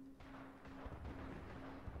 Empty.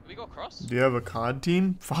 Did we go across? Do you have a COD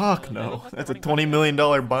team? Fuck they no. look like That's they're a running $20 back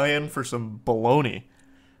million buy-in for some baloney.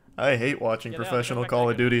 I hate watching Yeah, they are. They're professional going back Call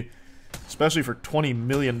of Echo. Duty. Especially for $20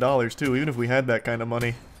 million too. Even if we had that kind of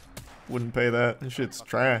money, wouldn't pay that. This shit's Fuck,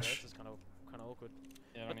 trash. This is kind of awkward.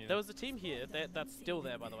 Yeah, I But don't there was a team here that's still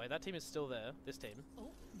there, by the way. That team is still there. This team.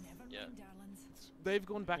 Yeah. They've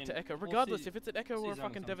gone back mean, to Echo. we'll Regardless, see- if it's an Echo see or a zone in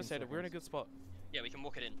fucking 17 Devastator, we're in a seconds. good spot. Yeah, we can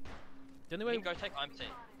walk it in. The only We way, can go take IMT.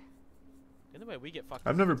 the only way we get fucked.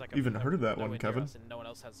 I've is never if it's like even heard of that nowhere one, near Kevin. us and no one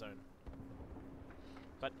else has zone.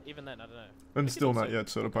 But even then, I don't know. And We could still not also yet,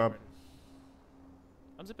 Soda walk over Pop. and-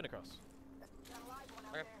 I'm zipping across.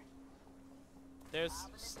 Okay.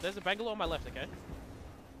 There's a Bangalore on my left, okay?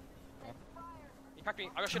 You cracked me.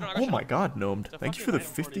 I got shit on. I got Oh shit my on. god, Gnomed. It's a Thank you fucking for the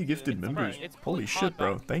item 50 42. gifted It's members. hard- it's Holy really shit, hard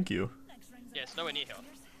bro. back. Thank you. Yeah, it's nowhere near here.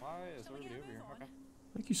 Why is everybody over here? Okay.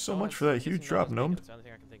 Thank you so No much one's- for that I'm guessing huge no drop, one's making Gnomed. it. It's the only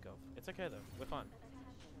thing I can think of. It's okay though. We're fine.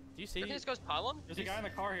 Do you see? You reckon this goes pylon? There's a guy in the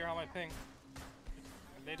car here on my ping.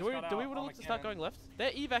 They Do we just got do we out want on to the start cannon. going left?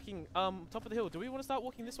 They're evacing top of the hill. Do we want to start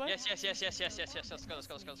walking this way? Yes, yes, yes, yes, yes, yes, yes. Let's go, let's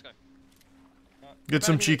go, let's go, let's go. Get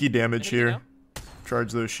some Anything- cheeky damage anything here. now?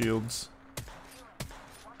 Charge those shields.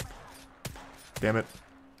 Damn it.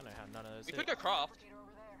 I don't know how none of those. We hit. could go craft.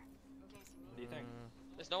 What do you think?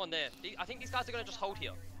 There's no one there. I think these guys are gonna just hold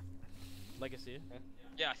here. Legacy.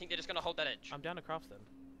 Yeah, I think they're just gonna hold that edge. I'm down to craft then.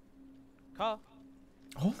 Car.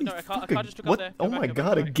 Holy No, a car fucking... just took up What? there. Oh Go back, my go back,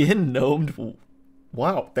 god, go back. again, Gnomed.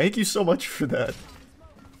 Wow. Thank you so much for that.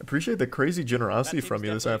 Appreciate the crazy generosity That from team's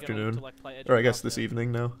you this definitely gonna look afternoon. to, like, play edge Or I and guess craft this there.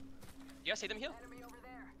 evening now. You guys see them here?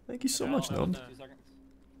 Thank you so Yeah, much, I'll- Gnomed. 2 seconds.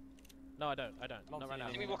 No, I don't. Don't Not right see now.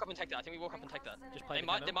 I think we walk up and take that. I think we walk up and take that. Just play They the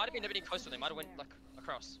might cannon. have been nobody coastal. They might have went like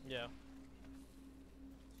across. Yeah.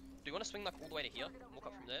 Do you want to swing like all the way to here? And walk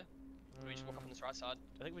up from there? Or do we just walk up on this right side?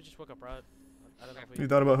 I think we just woke up right. I don't know if You we.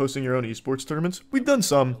 thought about hosting your own esports tournaments? We've done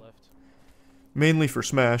some. Left. Mainly for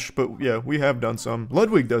Smash, but yeah, we have done some.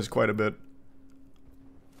 Ludwig does quite a bit.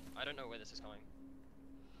 I don't know where this is going.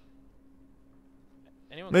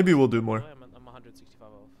 Anyone Maybe close? we'll do more. I'm 165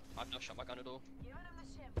 off. I've not shot my gun at all.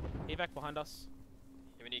 Evac behind us.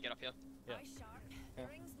 Yeah, we need to get up here. Yeah. Yeah.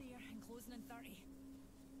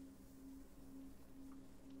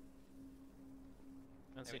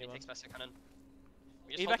 Don't see Yeah, we need to anyone. take space cannon.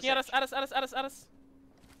 We just hold Evacing this at us, edge. at us, at us, at us, at us.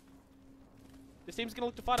 This team's gonna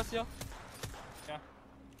look to fight us here. Yeah.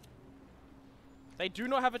 They do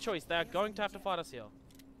not have a choice. They are going to have to fight us here.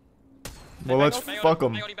 Well, bang let's on- fuck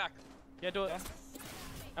Bang them. on him back. Yeah, do it. Yeah.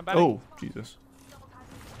 I'm batting. Oh, Jesus.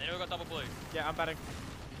 They never got double blue. Yeah, I'm batting.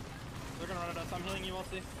 They're gonna run at us. I'm healing you,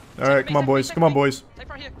 Waltzy. Alright, come on, boys. Come on, boys. Take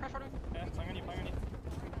right here. Crash right here. Yeah, playing on you, playing on you.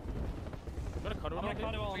 Got a cuddle I'm on gonna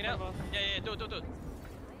cut it all Swing in it front out. of us. Yeah, yeah, do it, do it, do it.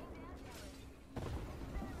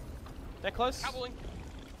 They're close. Catballing.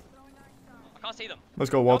 I can't see them. Let's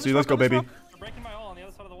go, On this Waltzy. Let's rock, go, on this baby. rock. They're breaking my ult on the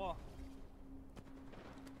other side of the wall.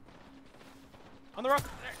 On the rock.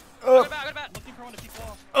 I got a bat, I got a bat. Looking for one to peek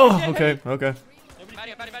wall. Oh, Yeah, okay, okay. Nobody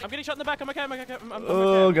Batty, batty, batty. I'm getting shot in the back. I'm okay. I'm okay. I'm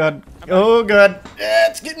Oh, okay. God. I'm back. Oh, God. Yeah,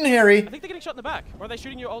 it's getting hairy. I think they're getting shot in the back. Or are they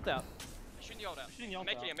shooting your ult out? Shooting the ult out. Shooting the ult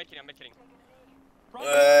I'm out. kidding, I'm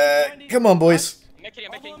kidding. Come on, boys. I'm kidding,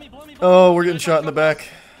 I'm Blow me, kidding. blow me, blow me. Oh, we're getting shot in the back.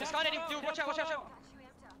 This guy didn't do. Watch out, watch out, watch out.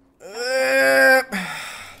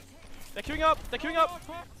 They're queuing up. They're queuing up.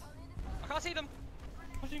 I can't see them.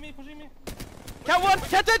 Pushing me, pushing me. Count one.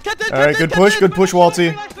 Count dead. Count dead. Alright, good push, good push,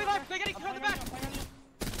 Waltzy. They're getting shot in the back.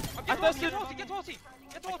 I thirsted. Get Walty, get Walty.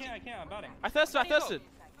 Get I Walty. can't, I'm batting. I thirsted. I thirsted.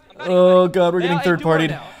 I'm batting. Oh, God, we're They getting are third A2 right partied.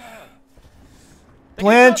 now. They're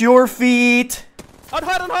Plant getting your feet. shot. On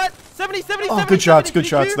height, on height. 70, 70, Oh, 70. good shots, 70. good Can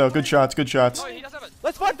shots, you? though. Good shots, good shots. Oh, he does have it.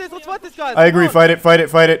 Let's fight this. Let's fight this, guys. I agree. Come on. Fight it, fight it,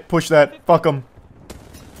 fight it. Push that. Fuck them.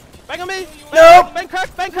 Bang on me. Nope. Bang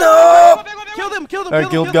crack. Bang crack. No. Kill them. Kill them. Alright,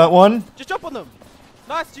 kill Guild them. got one. Just jump on them.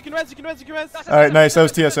 Nice. You can res. You can res. You can res. Alright, nice. That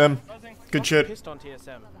was TSM. Buzzing. Good shit. Pissed on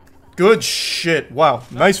TSM. Good shit. Wow.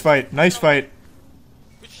 Nice fight. Nice fight.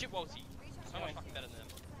 Good shit, Walty. So much fucking better than them.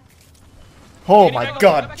 Oh my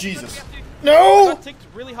god. Jesus. No. Got ticked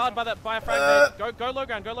really hard by that by a frag nade. Go low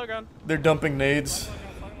ground. Go low ground. They're dumping nades.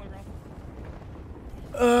 Sliding on the ground,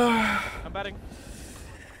 sliding on the ground.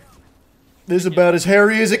 This is about as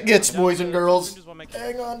hairy as it gets, Yeah, boys and the girls. syringes won't make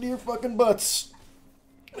Hang on to your fucking butts.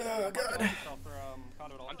 Oh, God.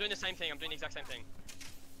 I'm doing the same thing. I'm doing the exact same thing.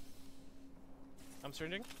 I'm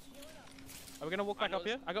syringing. Are we gonna walk back up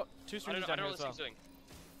here? I got 2 I don't syringes know, I down don't know here what as this well. thing's doing.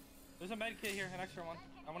 There's a med kit here, an extra one.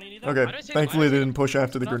 I want to need that. Okay, don't see thankfully him. they didn't push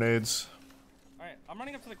after the No. grenades. Alright, I'm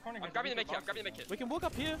running up to the corner here. I'm grabbing the med kit. I'm grabbing the med kit. We can walk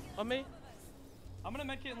up here on me. I'm gonna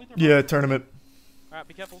med kit and Luther. Yeah, tournament. Alright,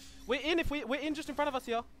 be careful. We're in if we're in just in front of us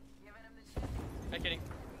here. Med kitting.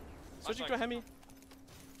 Switching to a hemi.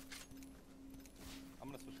 I'm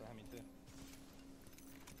gonna switch to Hemi too.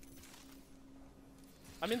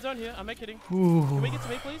 I'm in zone here. I'm hitting. Ooh. Can we get to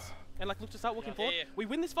me, please? And like look to start walking forward. Yeah. We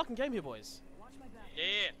win this fucking game here, boys.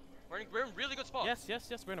 Yeah. We're in really good spot. Yes.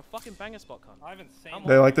 We're in a fucking banger spot, cunt. I have insane.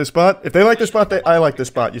 They like this spot? If they like this spot, I like this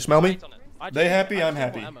spot. You smell me? Wait on it. They happy, I I'm just need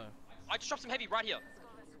happy. more ammo. I just dropped some heavy right here.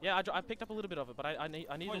 Yeah, I picked up a little bit of it, but I need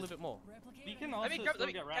a little bit more. Beacon also Let me grab. still Let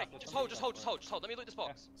me. get Okay, wrapped. just hold. Let me loot this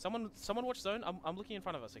box. Someone watch zone. I'm looking in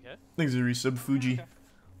front of us. Okay. Things are resub Fuji.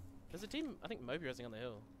 There's a team. I think Moby resing on the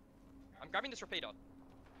hill. I'm grabbing this repeater.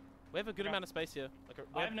 We have a good Okay. amount of space here. Like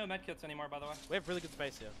I have no med kits anymore, by the way. we have really good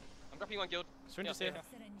space here. I'm dropping one guild. Syringes Yeah, here.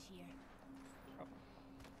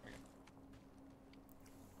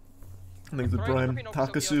 I think the Throwing Prime repeater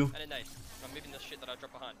over Takasu. Sylvia, and a nade. I'm moving this shit that I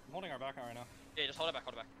dropped behind. I'm holding our back out right now. Yeah, just hold it back.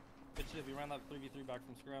 Good shit, we ran that 3v3 back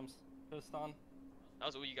from scrims. Pissed on. That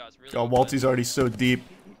was all you guys. Really. Oh, well Waltzy's already so deep.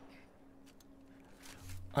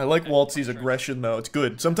 I like Waltzy's aggression though. It's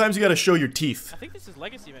good. Sometimes you gotta show your teeth. I think this is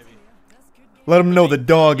legacy, maybe. Let them know the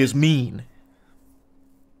dog is mean.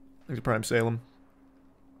 There's Prime Salem.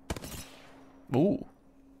 Ooh.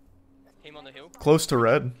 Team on the hill. Close to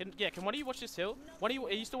red. Can one of you watch this hill? One of you,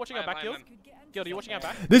 are you still watching our I back, am, Guild? I am. Guild, are you watching our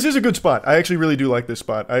back? This is a good spot. I actually really do like this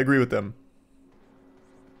spot. I agree with them.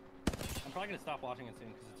 I'm probably gonna stop watching it soon.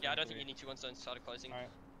 Cause it's Yeah, I don't think you need to once zones started closing. Alright,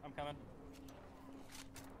 I'm coming.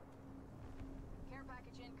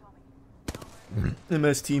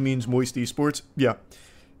 MST means Moist Esports. Yeah.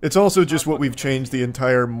 It's also just what we've changed the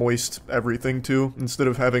entire Moist everything to. Instead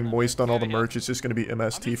of having Moist on all the merch, it's just going to be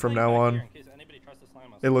MST from now on.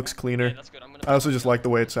 It looks Yeah, cleaner. that's good. I'm gonna. I also just like the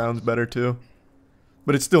way it sounds better too.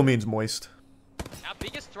 But it still means Moist. Our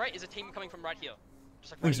biggest threat is a team coming from right here.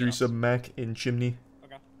 Just like Thanks right to resub Mac in Chimney.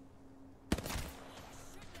 Okay.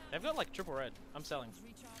 They've got like triple red. I'm selling.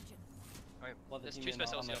 Alright, What, the there's team two in, space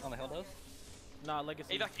cells here. on the hill does? Nah,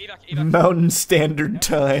 legacy. Evac. Mountain Standard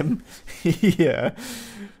Time. Yeah.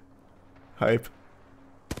 Hype.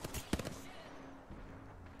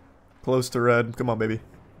 Close to red. Come on, baby.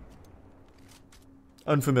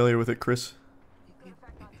 Unfamiliar with it, Chris.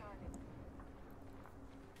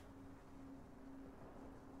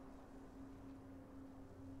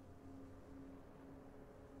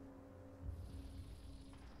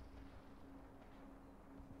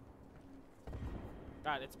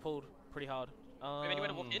 Right, it's pulled pretty hard. anywhere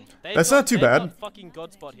to walk in? That's not too bad. Got fucking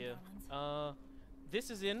God spot here. This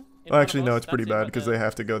is in. Oh, actually, no, it's pretty bad because they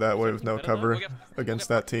have to go that way with no cover against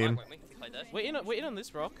that team. We're in on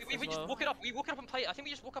this rock. We just walk it up. We walk it up and play. I think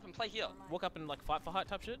we just walk up and play here. Walk up and like fight for height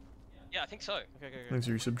type shit. Yeah, I think so. Okay. Thanks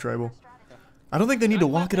for your sub tribal. I don't think they need to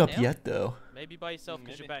walk it up yet, though. Maybe by yourself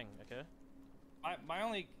because you bang. Okay. My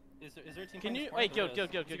only is there a team? Can you playing this wait,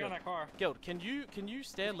 part? Guild, on that car. Guild, can you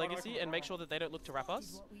stand legacy and make sure that they don't look to wrap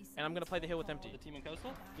us? And I'm gonna play the hill with empty. The team in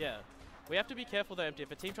coastal. Yeah. We have to be careful though, empty.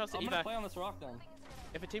 If a team tries to I'm gonna evac, play on this rock then.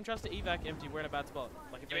 if a team tries to evac empty, we're in a bad spot.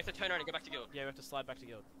 Like if Yeah, we have to turn around and go back to guild. yeah, we have to slide back to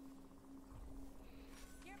guild.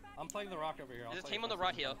 I'm playing the rock over here. There's a team on the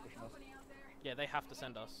right here. Yeah, they have to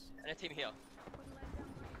send us. And a team here.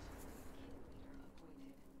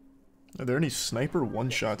 Are there any sniper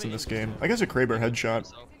one-shots in this game? I guess a Kraber headshot.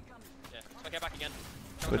 So, yeah, so get back again.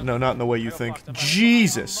 But no, not in the way you I got think. fucked up.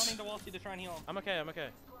 Jesus! I'm running to Walsy to try and heal him. I'm okay. I'm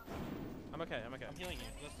healing you,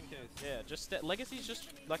 just in case. Yeah, just legacy's just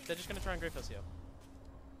like they're just gonna try and grief us here.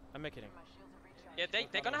 I'm kidding. Yeah,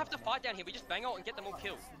 they're gonna have to fight down here. We just bang out and get them all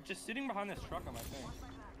killed. Just sitting behind this truck on my thing.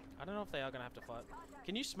 I don't know if they are gonna have to fight.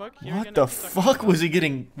 Can you smoke here What again? the Empty, so I can- fuck was he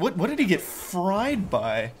getting? What did he get fried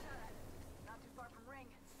by?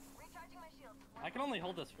 I can only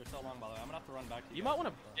hold this for so long, by the way. I'm gonna have to run back to You might want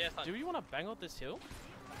to. Yeah, it's fine. Do you want to bang out this hill?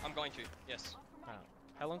 I'm going to. Yes.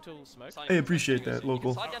 How long till smoke? Sliding Hey, from appreciate here, that, so you can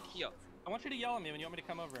local. slide down to here. I want you to yell at me when you want me to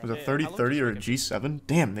come over. Was it Yeah, 30 how long 30 does or a it G7?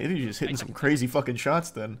 Damn, they're just hitting some crazy fucking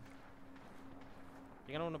shots then.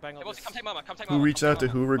 You're gonna want to bang out Hey, this. come take mama. Come take Who mama. reached come out to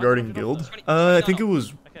take who mama. regarding guild? I think it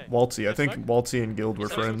was Waltzy. I think Waltzy and guild were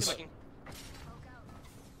It's looking, friends. it's looking.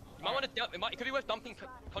 You might want to dump. It could be worth dumping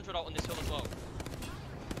Contra Dot on this hill as well.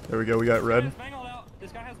 There we go, we got red.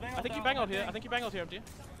 This guy has bang I think you bang out here. I think you bang out here, empty.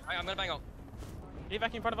 Alright, I'm gonna bang out.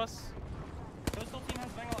 Evac in front of us. Coastal team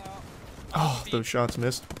has bang out. those shots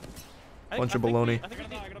missed. Bunch of I think baloney. I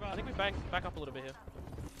think we back up a little bit here.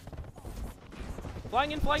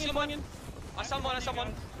 Flying in, flying in, flying in. I saw one, I saw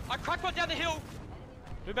one. I cracked one down the hill.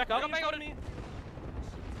 Move back I up. got bang on me.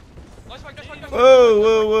 No smoke, no smoke, no smoke. Whoa,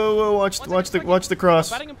 whoa, whoa, whoa! Watch the cross.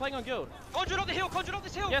 Batting and playing on guild. Conjured up the hill, conjured up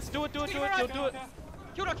this hill. Yes, do it.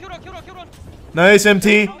 Killed one, killed one, killed one, killed one. Nice,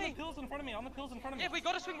 MT. On the pills in front of me. On the pills in front of me. Yeah, we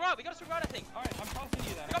gotta swing right, I think. Alright, I'm tossing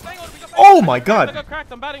you then. We got bang on, we got bang on. Oh my I God! got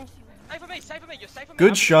cracked. I'm batting. Save for me, you're safe for me.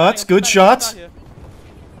 Good shots, good shots.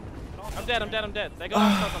 I'm dead. They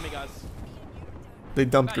got shots on me, guys. They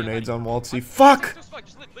dumped grenades on Waltzy. Fuck! Just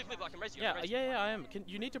live, I can raise you. Yeah, I am.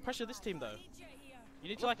 You need to pressure this team though. You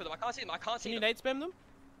need to like. I can't see them, I can't see Can you them. nade spam them?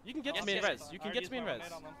 You can get to me in res. You can get to me in res.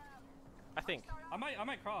 I think. I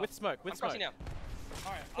might cross. With smoke. I'm crossing now.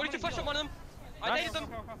 Alright. 42 flash on one of them. I Nice. naded them.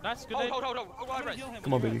 Nice, good Hold, nade. hold, wide res.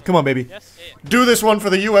 Come on, baby. Come on, baby. Yes. Do this one for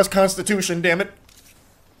the U.S. Constitution, damn it!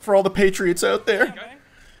 For all the patriots out there.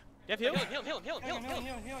 You have heal? Heal him.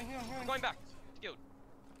 I'm going back. Skilled.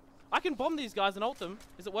 I can bomb these guys and ult them.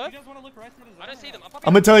 Is it worth? You guys want to look right for the I don't see them. I'm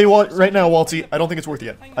gonna tell you what, right now, Waltzy. I don't think it's worth it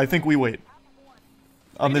yet. I think we wait.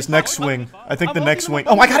 On this next swing. I think the next swing.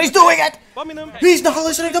 Oh my God, he's doing it! Bombing them. He's not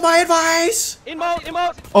listening to my advice! In mode.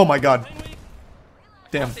 Oh my God.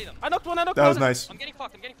 Damn. I see them. I knocked one. That was nice. I'm getting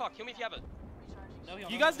fucked. Kill me if you have it.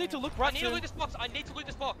 You guys need to look I right need to soon. loot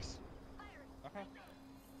this box. Okay.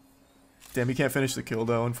 Damn, he can't finish the kill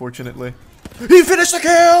though, unfortunately. He finished the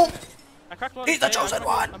kill! I cracked one. He's the Yeah, chosen I'm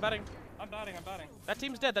one! I'm batting. I'm batting. That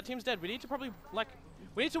team's dead. We need to probably like.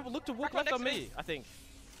 We need to look to walk Crack left one on next to me. I think.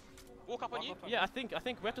 Walk up on you. Yeah, I think we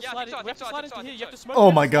have to Yeah, I slide. think so, We have to I slide think into so, here. I You have to think smoke. Oh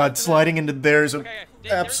them, my God, slide sliding into there is an Okay.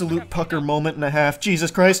 absolute pucker moment and a half.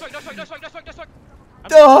 Jesus Christ. No smoke.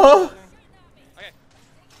 Oh! Okay.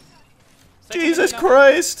 Jesus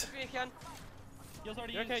Christ! If you can. Heal's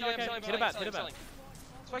already You're okay, used. you're okay. Selling, Hit it back.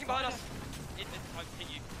 Smoking behind us. I hit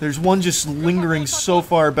you. There's one just lingering so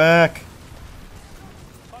far back.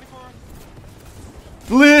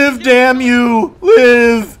 24. Live, damn you!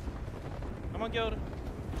 Live! I'm on guild.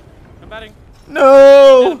 I'm batting. I'm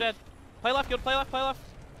No! dead. Play left, guild. Play left.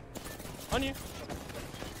 On you.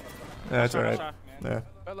 That's alright. Sorry. Yeah.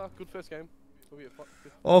 Good first game.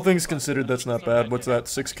 All things considered, that's not bad. What's that?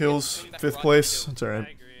 6 kills? 5th place? That's I alright.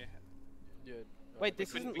 agree. Yeah. Wait,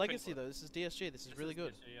 this couldn't- isn't we couldn't- Legacy though. This is DSG. This is really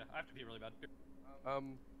good. Yeah, I have to be really bad.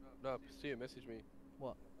 No, Sia messaged me.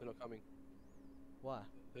 What? They're not coming. Why?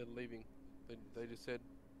 They're leaving. They just said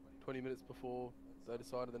 20 minutes before they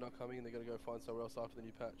decided they're not coming and they're gonna go find somewhere else after the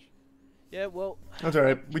new patch. Yeah, well. That's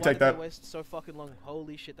alright. We why take did they that. waste so fucking long?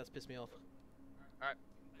 Holy shit, that's pissed me off. Alright.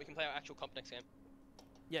 We can play our actual comp next game.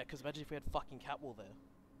 Yeah, because imagine if we had fucking Catwall there.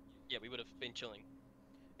 Yeah, we would have been chilling.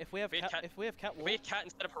 If we have We had Cat- if we have Catwall, If we had Cat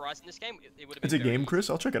instead of Horizon this game, it would have been It's a very game, easy. Chris?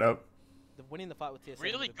 I'll check it out. the winning the fight with TSM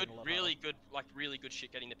Really would've been good, a lot really harder. good, really good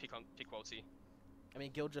shit getting the pick Waltzy. I mean,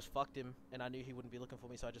 Guild just fucked him, and I knew he wouldn't be looking for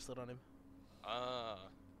me, so I just slid on him.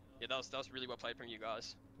 Yeah, that was really well played from you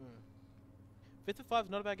guys. 5th of 5 is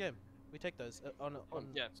not a bad game. We take those. On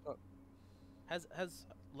Yeah. It's not. Has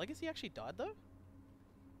Legacy actually died though?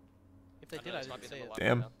 If they I did, know I this might didn't be see them it. alive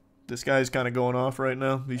Damn. now. This guy's kind of going off right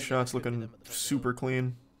now. These Yeah, shots it could be looking them at the top of the super hill.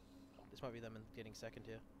 clean. This might be them in getting second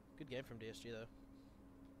here. Good game from DSG though.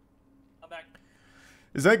 I'm back.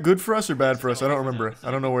 Is that good for us or bad for us? I don't remember.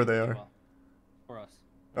 I don't know where they are. For us.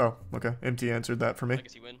 Oh, okay. MT answered that for me.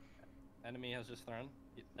 Legacy win. Enemy has just thrown.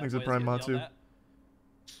 Thanks to Prime Matsu.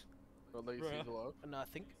 Got Legacy's alive. No, I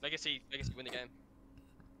think. Legacy win the game.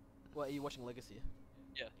 What are you watching Legacy?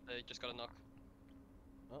 Yeah, they just got a knock.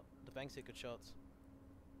 Oh, the Banks hit good shots.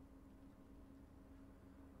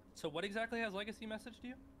 So what exactly has Legacy messaged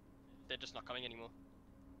you? They're just not coming anymore.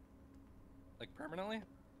 Like permanently?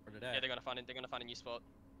 Or today? Yeah, they're gonna find a new spot.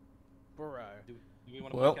 Bro. Do we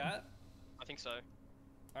want to Well. pick Cat? I think so.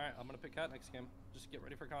 Alright, I'm gonna pick Cat next game. Just get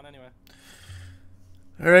ready for Con anyway.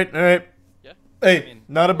 Alright, alright. Yeah. Hey, I mean,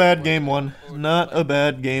 not a bad or- game one. or- Not a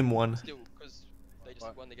bad game one. Still, because they just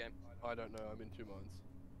Right. won the game. I don't know. I'm in two minds.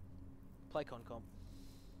 Play Concom.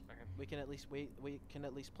 Okay. We can at least play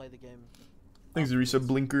the game. Thanks, Arisa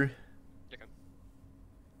Blinker. Okay.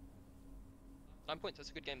 9 points. That's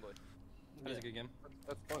a good game, boy. That is a good game.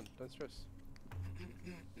 That's fun. Don't stress.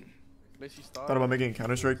 Messi start. Thought about making a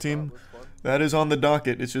Counter-Strike team. That's fun. That is on the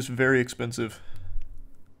docket. It's just very expensive.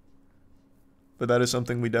 But that is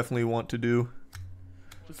something we definitely want to do.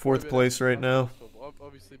 Just Fourth maybe place that's right now.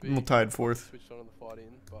 Obviously, We'll tied fourth. Switched on the fight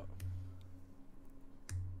in, but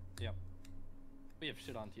We have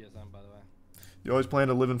shit on TSM, by the way. You always plan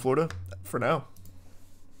to live in Florida? For now.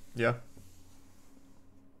 Yeah.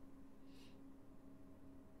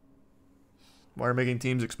 Why are making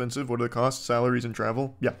teams expensive? What are the costs, salaries, and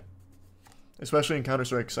travel? Yeah. Especially in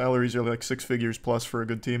Counter-Strike, salaries are like 6 figures plus for a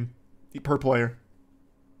good team. Per player.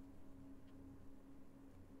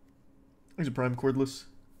 There's a Prime Cordless.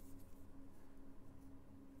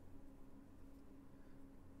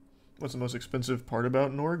 What's the most expensive part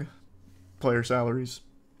about Norg? Player salaries.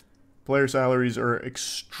 Player salaries are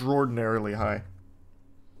extraordinarily high.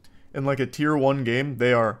 In like a tier 1 game,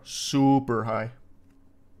 they are super high.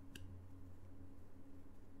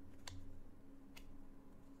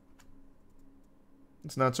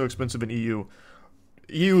 It's not so expensive in EU.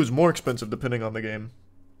 EU is more expensive depending on the game.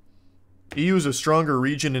 EU is a stronger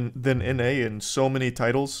region than NA in so many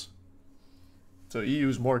titles. So EU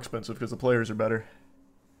is more expensive because the players are better.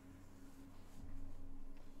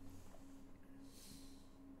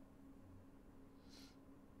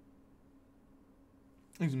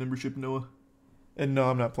 Thanks, membership, Noah. And no,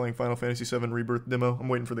 I'm not playing Final Fantasy VII Rebirth demo. I'm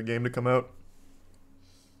waiting for the game to come out.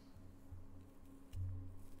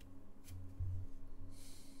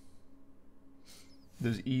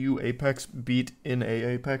 Does EU Apex beat NA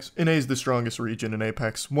Apex? NA is the strongest region in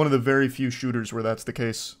Apex. One of the very few shooters where that's the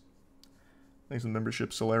case. Thanks for the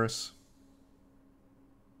membership, Solaris.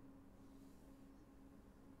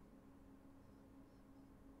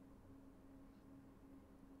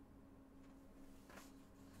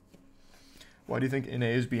 Why do you think NA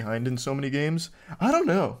is behind in so many games? I don't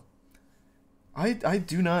know. I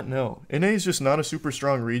do not know. NA is just not a super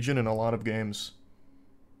strong region in a lot of games.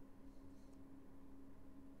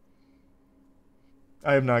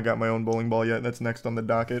 I have not got my own bowling ball yet. That's next on the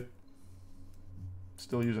docket.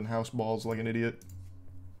 Still using house balls like an idiot.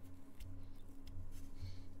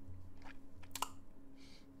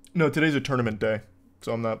 No, today's a tournament day,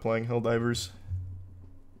 so I'm not playing Helldivers.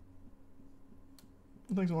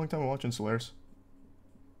 Thanks a long time for watching, Solaris.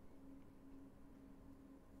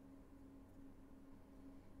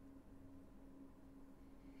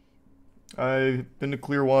 I've been to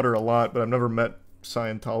Clearwater a lot, but I've never met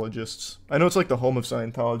Scientologists. I know it's like the home of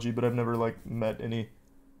Scientology, but I've never like met any.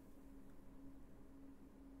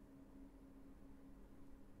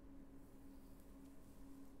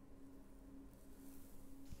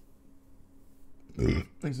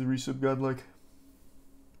 Thanks to the resub godlike.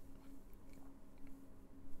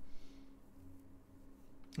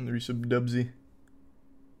 And the resub Dubsy.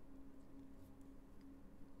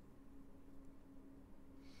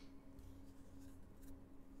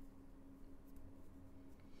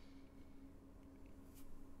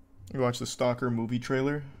 You watched the Stalker movie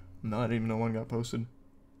trailer? No, I didn't even know one got posted.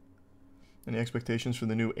 Any expectations for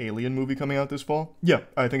the new Alien movie coming out this fall? Yeah,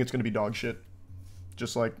 I think it's going to be dog shit.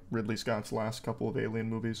 Just like Ridley Scott's last couple of Alien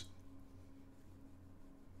movies.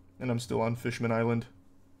 And I'm still on Fishman Island.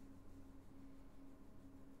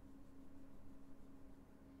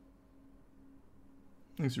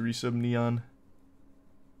 Thanks, resub Neon.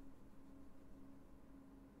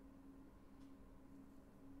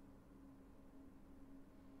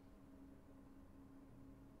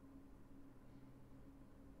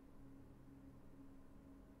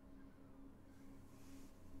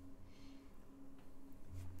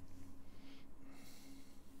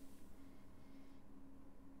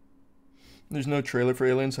 There's no trailer for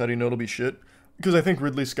Aliens. How do you know it'll be shit? Because I think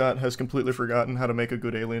Ridley Scott has completely forgotten how to make a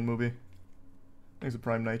good Alien movie. Thanks to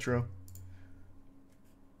Prime Nitro.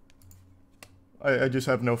 I just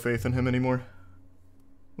have no faith in him anymore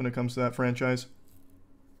when it comes to that franchise.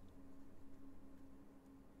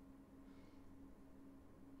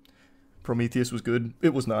 Prometheus was good.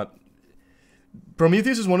 It was not.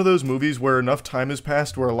 Prometheus is one of those movies where enough time has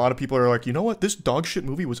passed where a lot of people are like, you know what, this dog shit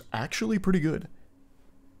movie was actually pretty good.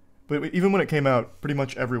 But even when it came out, pretty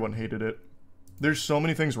much everyone hated it. There's so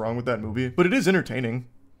many things wrong with that movie, but it is entertaining.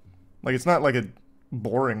 Like, it's not like a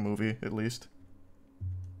boring movie, at least.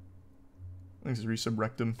 Thanks to resub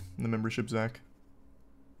Rectum in the membership, Zach.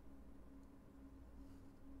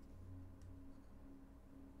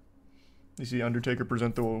 You see Undertaker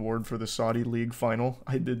present the award for the Saudi League final?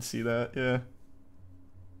 I did see that, yeah.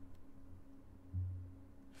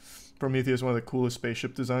 Prometheus, one of the coolest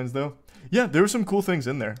spaceship designs, though. Yeah, there were some cool things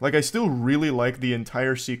in there. Like, I still really like the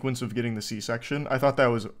entire sequence of getting the C-section. I thought that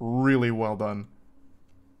was really well done.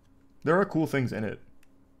 There are cool things in it.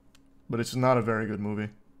 But it's not a very good movie.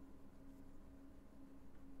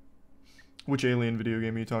 Which Alien video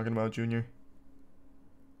game are you talking about, Junior?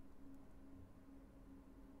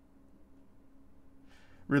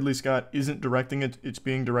 Ridley Scott isn't directing it. It's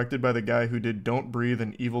being directed by the guy who did Don't Breathe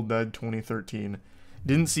and Evil Dead 2013.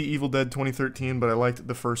 Didn't see Evil Dead 2013, but I liked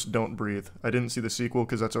the first Don't Breathe. I didn't see the sequel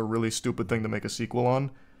because that's a really stupid thing to make a sequel on.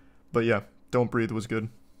 But yeah, Don't Breathe was good.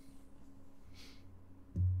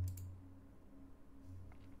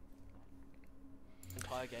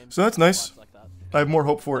 So that's nice. I have more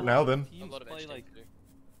hope for it now then. Teams A lot of play HDs like too.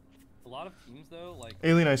 a lot of teams though, like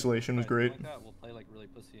Alien Isolation was great. Like that, will play like really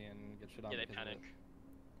pussy and get shit on. Yeah, they panic.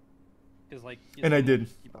 Because like. And I did.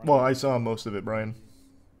 Well, I saw most of it, Brian.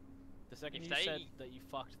 The second If you they- said that you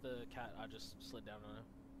fucked the cat, I just slid down on it.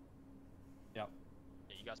 Yeah.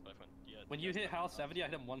 Yeah, you guys both went. Yeah, When you hit health 70, I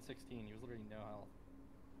hit him 116. He was literally no health.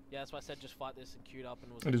 Yeah, that's why I said just fight this and queued up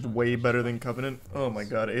and was. It is way better than Covenant. Oh my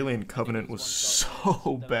god, Alien Covenant was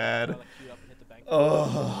so bad.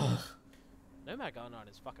 Ugh. Nomad Garnard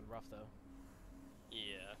is fucking rough though.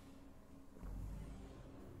 Yeah.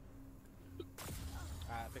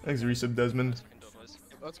 Thanks, Resub Desmond. Fucking door, boys.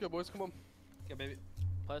 Let's go, boys. Come on. Yeah, baby.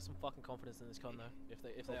 Play some fucking confidence in this con though, if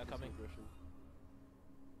they are coming.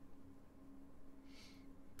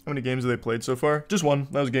 How many games have they played so far? Just one.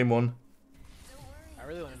 That was game 1. I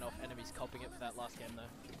really want to know if enemies copying it for that last game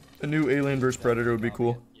though. A new Alien vs Predator would be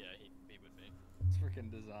cool. Yeah, he would be. It's freaking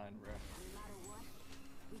design, bro.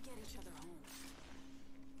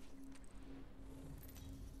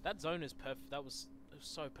 That zone is perfect. That was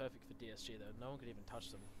so perfect for DSG though. No one could even touch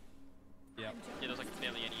them. Yeah. Yeah, there was like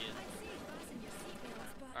barely any in.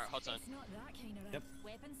 Alright, hot zone. Yep.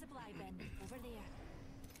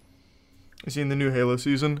 You seen the new Halo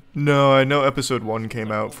season? No, I know episode 1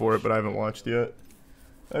 came out for it, but I haven't watched yet.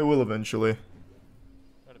 I will eventually. You know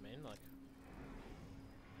what I mean? Like.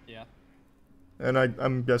 Yeah. And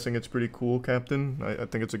I'm guessing it's pretty cool, Captain. I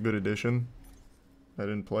think it's a good addition. I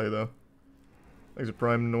didn't play though. Thanks a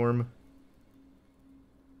Prime Norm.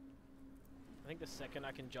 I think the second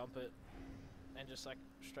I can jump it and just like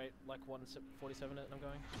straight like 147 it, I'm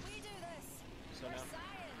going. So now.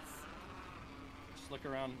 Just look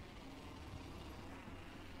around.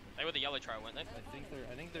 They were the yellow trial, weren't they? I think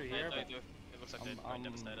they're here. But it looks like they're going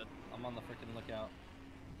devastated. I'm on the freaking lookout.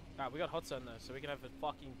 Alright, we got hot zone though, so we can have a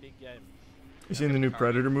fucking big game. You seen the new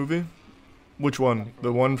Predator movie? Which one?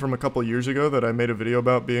 The one from a couple years ago that I made a video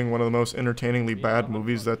about being one of the most entertainingly bad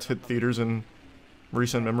movies that's hit theaters in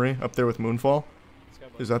recent memory, up there with Moonfall?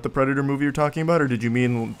 Is that the Predator movie you're talking about, or did you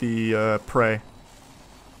mean the Prey?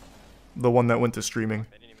 The one that went to streaming.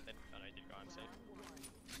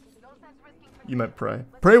 You meant Prey.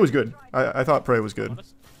 Prey was good. I thought Prey was good.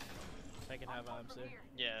 They can have IMC.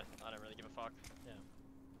 Yeah, I don't really give a fuck. Yeah.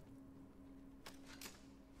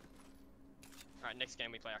 Alright, next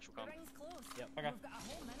game we play actual comp. Yep. Okay.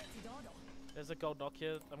 There's a gold knock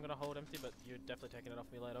here. I'm gonna hold empty, but you're definitely taking it off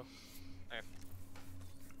me later. Okay.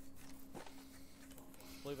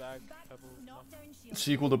 Blue bag, purple. knock.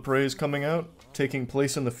 Sequel to Prey is coming out, taking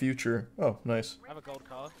place in the future. Oh, nice. I have a gold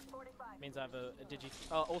card. Means I have a digi.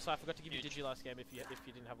 Oh, also I forgot to give you digi last game if you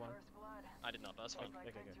didn't have one. I did not, but that's fine.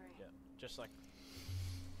 Okay, good. Yeah, just like.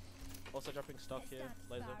 Also dropping stock here,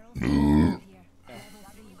 laser.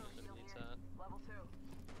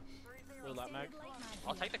 Blue light mag.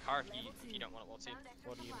 I'll take the car if you don't want it, Waltzy.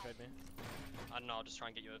 What are you gonna trade me? I don't know, I'll just try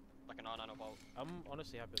and get you like a 9 or bolt. I'm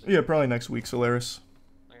honestly happy with it. Yeah, probably next week, Solaris.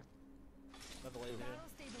 Another laser here.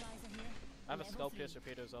 I have a skull pierce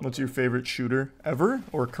repeater as well. What's your favorite shooter ever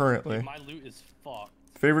or currently? My loot is fucked.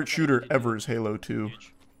 Favorite shooter ever is Halo 2.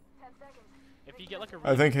 If you get like a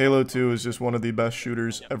I think Halo 2 is just one of the best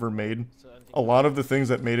shooters ever made. A lot of the things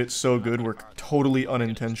that made it so good were totally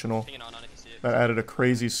unintentional. That added a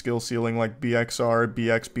crazy skill ceiling like BXR,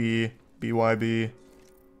 BXB, BYB.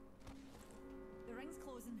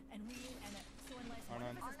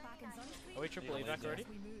 Are we triple evac already?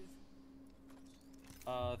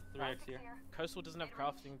 3x here. Coastal doesn't have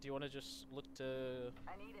crafting. Do you want to just look to?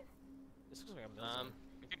 This looks like I'm done.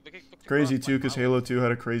 Crazy too, because Halo 2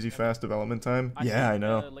 had a crazy fast development time. Yeah, I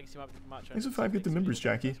know. Thanks for 5 get the members,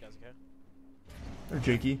 Jackie. Or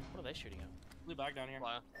Jakey. What are they shooting at? Blue bag down here.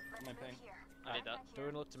 Flyer. My ping. I need that. Do we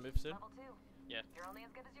want to look to move soon? Yeah. I'm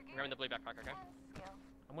grabbing the blue backpack, okay?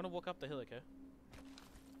 I'm gonna walk up the hill, okay?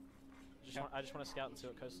 I just want to scout and see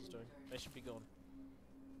what Coastal's doing. They should be gone.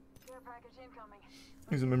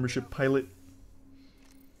 He's a membership pilot.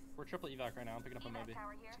 We're triple evac right now. I'm picking up a maybe.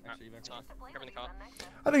 Extra evac. Grabbing the car.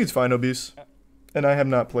 I think it's fine, Obese. And I have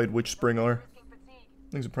not played Witch Springer.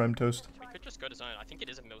 Thanks a Prime Toast. We could just go to zone. I think it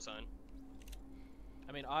is a mill zone.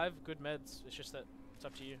 I mean, I have good meds. It's just that it's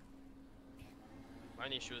up to you. My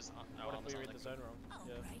only issue is what if we read the zone wrong?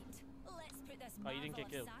 Yeah. Oh, you didn't get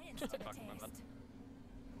killed. Fuck, my bad.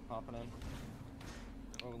 Hopping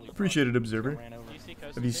in. Appreciate it, Observer. Do you see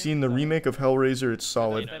Coastal Have you here? seen the remake of Hellraiser? It's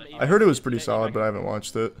solid. I heard it was pretty solid, but I haven't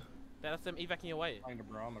watched it. That's them evacing away. Flying the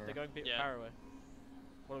barometer. They're going a bit far away.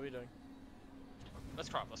 What are we doing? Let's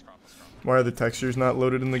crop. Why are the textures not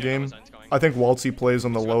loaded in the game? I think Waltzy plays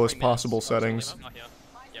on the lowest possible settings.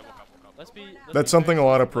 That's something a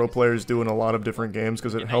lot of pro players do in a lot of different games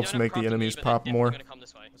because it helps make the enemies pop more. That's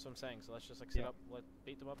what I'm saying. So let's just like sit up,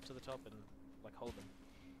 beat them up to the top, and like hold them.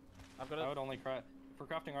 I would only craft for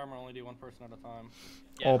crafting armor. Only do one person at a time.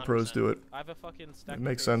 Yeah, All 100%. pros do it. I have a fucking stack. It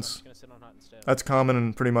makes of trees, sense. I'm just gonna sit on hut instead. That's common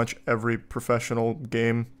in pretty much every professional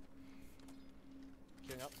game.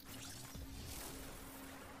 Queuing up.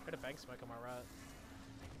 Got a bank smoke on my right.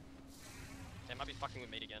 They might be fucking with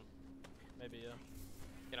me again. Maybe yeah.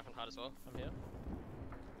 Get up on hard as well. I'm here.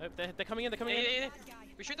 Oh, they're coming in. They're coming in. Yeah.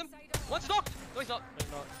 We shoot them. One's knocked. No, he's not. No,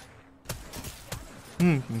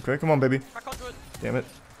 he's not. Okay, come on, baby. Crack onto it. Damn it.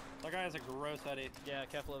 That guy has a gross heady. Yeah,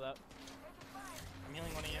 careful of that. I'm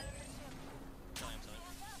healing one of you.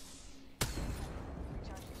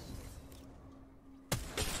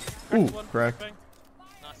 Ooh, One. cracked. Bang.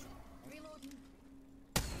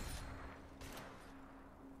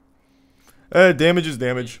 Nice. Damage is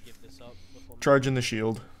damage. Give this up before Charging the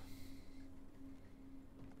shield.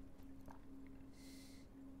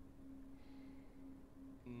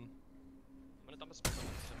 I'm gonna dump a smoke on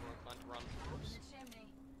them because I'm more inclined to run.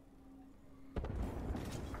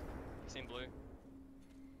 He's in blue.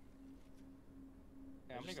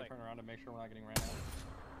 Yeah, I'm gonna Just go like- turn around to make sure we're not getting ran out.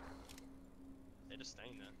 They're just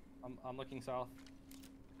staying there. I'm looking south.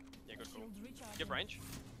 Yeah, good call. You have range?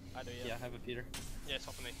 I do, Yeah, yeah. I have a Peter. Yeah, it's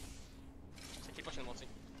top for me. So keep pushing them, Monty.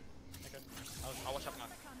 Okay. I'll watch out now.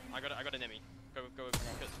 I got an enemy. Go, kill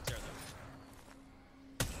zero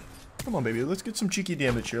there. Come on, baby. Let's get some cheeky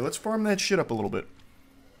damage here. Let's farm that shit up a little bit.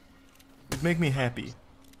 It'd make me happy.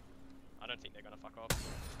 I don't think they're gonna fuck off.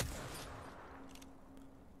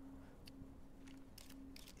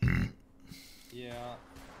 Yeah.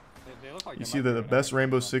 They look like You they see might that be the gonna best actually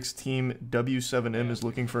Rainbow go. Six team, W7M, is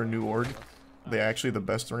looking for a new org. They actually the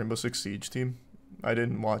best Rainbow Six Siege team. I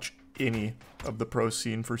didn't watch any of the pro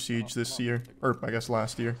scene for Siege this year. Or, I guess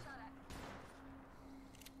last year.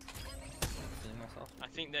 Healing myself. I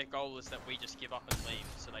think their goal is that we just give up and leave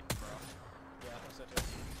so they can grow up. Yeah, I think so too.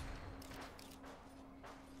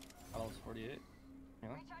 I was 48.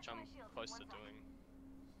 Really? Which I'm close to doing.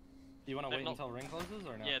 Do you want to They've wait not- until ring closes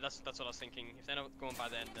or no? Yeah, that's what I was thinking. If they're not going by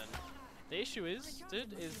then, The issue is,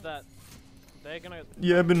 dude, is that they're gonna.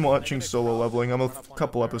 Yeah, I've been watching they're gonna solo craft leveling. I'm a run up on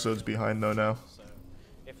couple our episodes barrier. behind though now. So,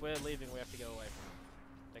 if we're leaving, we have to go away from them.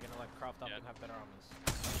 They're gonna like craft up Yeah. and have better armors.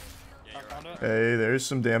 yeah, you're Found right. it. Hey, there's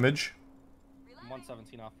some damage. I'm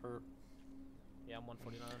 117 off per. Yeah, I'm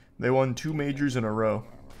 149. They won 2 majors in a row.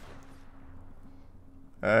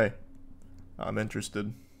 Hey, I'm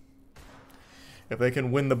interested. If they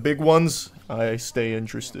can win the big ones, I stay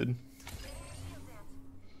interested. Did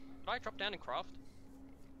I drop down and craft?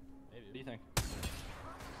 What do you think?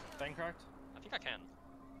 Bang cracked? I think I can,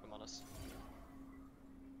 if I'm honest.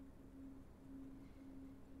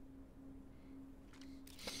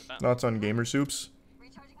 Thoughts on Gamer Soups?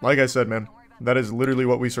 Like I said, man, that is literally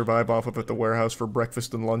what we survive off of at the warehouse for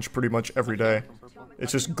breakfast and lunch pretty much every day.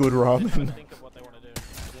 It's just good Trying to ramen. think of what they want to do.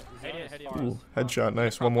 Zone Head is here, far head Ooh, as- headshot,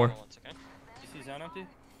 nice. One more. Once, okay? You see zone empty?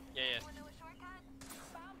 Yeah.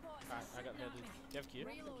 Alright, I got headed. Do you have Q?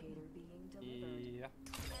 Yeah.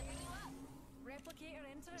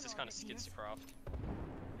 This is kind of skids to craft.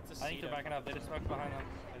 It's a I think they're Cedo. backing up. They just smoked behind them.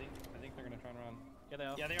 I think they're gonna try and run. Yeah, they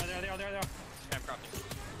are. Yeah, they are. Okay, I'm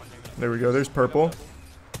crafting. There we go, there's purple.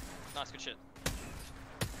 Nice, good shit.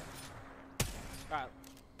 Alright,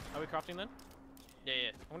 are we crafting then? Yeah.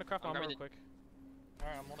 I'm gonna craft I'm armor grabbing real quick.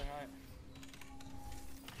 Alright, I'm holding high.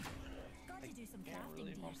 I can't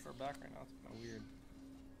really hold for back right now. It's kind of weird.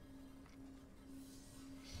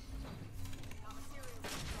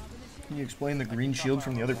 Can you explain the green shield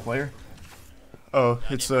from the other player? Oh,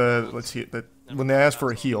 it's let's see that when they ask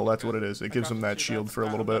for a heal, that's what it is. It gives them that shield for a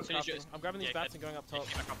little bit. I'm grabbing these Yeah, bats and going up top.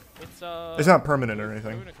 Yeah, back up. It's It's not permanent or We're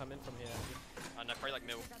anything. gonna come in from here. I know, probably like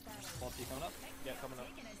mill. Multi coming up. Yeah, coming up.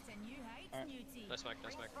 No smoke, no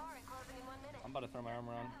smoke. I'm about to throw my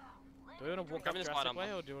armor on. Do we wanna walk up Grabbing this Jurassic light way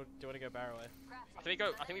armor. or do you wanna go barrow way? I think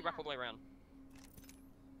we wrap all the way around.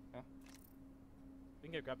 We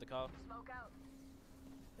can go grab the car.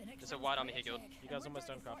 There's a wide army here, guild. You guys almost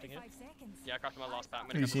done crafting here? Yeah, I crafted my last bat.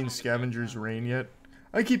 Have you seen Scavenger's Reign yet?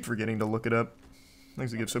 I keep forgetting to look it up.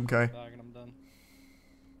 Thanks to give some Kai. Bag and I'm done.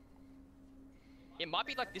 It might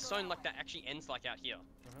be like this zone, like that actually ends like out here.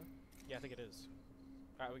 Yeah, I think it is.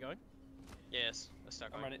 Alright, we going? Yes, let's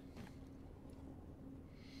start I'm going. ready.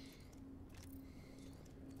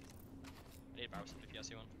 I need a barrel if you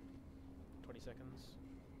see one. 20 seconds.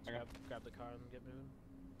 Okay. Grab the car and get moving.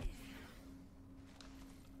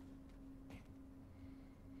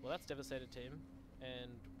 Well, that's Devastated team, and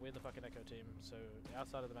we're the fucking Echo team, so our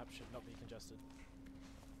side of the map should not be congested.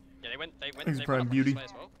 Yeah, they went. He's They Prime went up Beauty. this way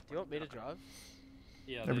as well. Do you want me to drive?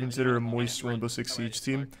 Yeah. Never they- consider a they- moist they- Rainbow Six they- Siege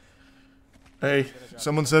they- team. Hey,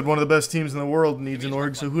 someone said one of the best teams in the world needs an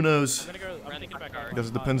org, so who knows? I'm gonna go. I'm thinking back out. Because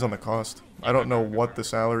it depends on the cost. I don't know what the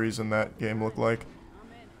salaries in that game look like.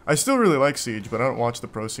 I still really like Siege, but I don't watch the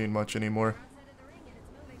pro scene much anymore.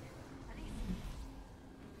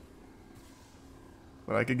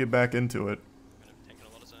 But I could get back into it. I'm gonna take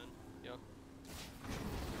a lot of zone. Yeah.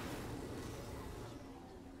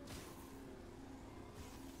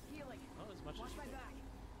 Not as much as you think.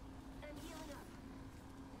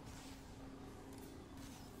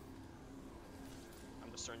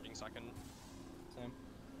 I'm just syringing so I can. Same.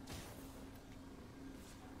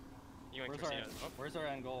 You going Where's for our, Cena? Oh, where's our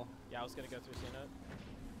end goal? Yeah, I was gonna go through CNO.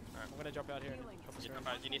 Alright. I'm gonna jump out here and drop a you,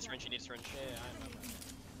 syringe. you need syringe. You need syringe. Yeah, I know.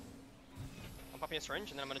 I'm popping a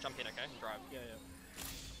syringe and then I'm gonna jump in. Okay, and drive. Yeah, yeah.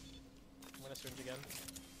 I'm gonna syringe again,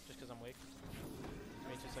 just because I'm weak. Give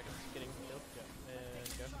me 2 seconds. Getting killed. Yeah, and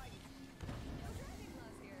go. I'm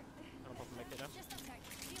gonna pop a mech now.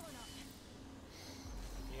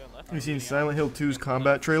 You going left? You seen Silent Hill 2's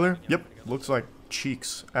combat trailer? Yep, looks like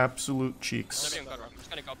cheeks. Absolute cheeks. Nobody on God, I'm just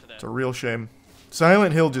gonna go up to there. It's a real shame.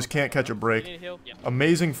 Silent Hill just can't catch a You break. need a heal? Yeah.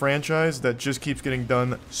 Amazing franchise that just keeps getting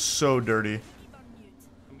done so dirty.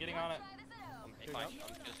 I'm getting on it. Hey, fine. I'm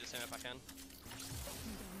gonna do the same if I can.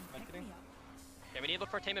 Marketing. Okay, we need to look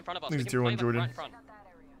for a team in front of us. He's We a can tier play 1 like Jordan. right in front.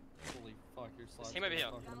 Holy fuck, you're slap. team over here.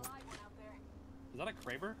 Is that a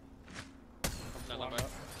Kraber? No, Wow. Lambo.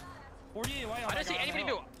 48 white. I don't see anybody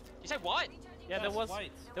do it. You said what? Yeah, there was.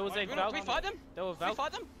 There was a Do Val. we fight them? There was Do we Val.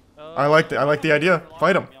 fight them? I like the idea.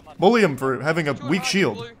 Fight him. Bully him for having a weak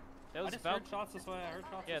shield. There I was just Val. heard shots this way. I heard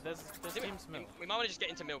shots. Yeah, this there's We- teams mill. We might want to just get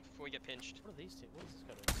into milk before we get pinched. What are these two? What is this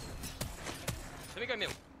guy doing? Let me go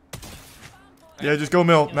milk. Yeah, just go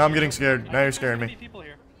mill. Now I'm getting scared. Now you're scaring me. People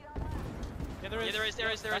here. Yeah, there is. Yeah, there is,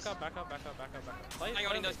 there is, there back is. Up, back up, back up, back up, back up. Play, Bang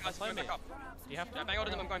play on those me, guys. play Going me. back up. Do you have to? Yeah, bang on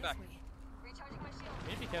them. I'm going back. You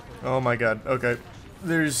need to be careful. Oh my god. Okay.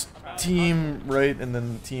 There's team right and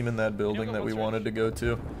then team in that building that we wanted to go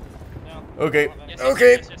to. No. Okay. Yes, yes,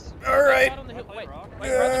 Okay. yes, yes. Alright. Right on the hill. Wait, Rock. wait,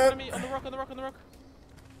 right in front of me. On the rock, on the rock, on the rock.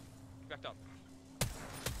 Backed up.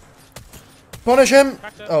 Punish him!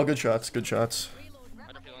 Cracked it. Oh, good shots. Good shots.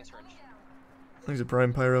 I don't feel on syringe. He's a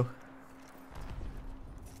prime pyro.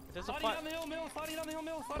 If there's a Sliding fight. down the hill, mill. Sliding down the hill,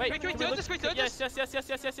 mill. Wait, Can we do this? Can we do yes, this? yes, yes,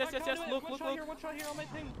 yes, yes, yes, yes, yes, yes. Look, look, One shot look. here, one shot here on my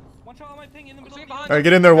ping. One shot on my ping in the middle. swinging of the behind. Alright,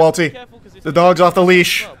 get in there, Walty. Careful, 'cause it's The dog's off the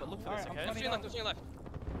leash. well, but look for this, Alright, I'm okay? I'm swinging left. I'm swinging left.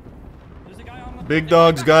 There's a guy on the Big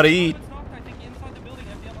dog's gotta eat. It's knocked, I think, inside the building,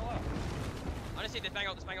 empty on the left. I don't see this. Bang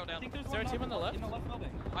out. This bang out I down. think there's Is there a one team on the left? in the left building.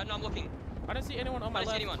 I know. I'm looking. I don't see anyone on my I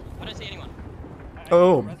don't see left. anyone. I don't see anyone.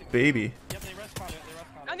 Oh, baby. Yep, they respawned it. They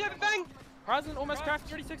respawned it. And the open bang. Horizon almost cracked.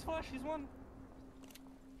 36 flash. He's one.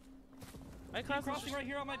 Hey, He's Horizon's crossing just, right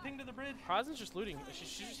here on my ping to the bridge. Horizon's just looting. She's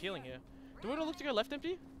just healing here. Do we want to look to go left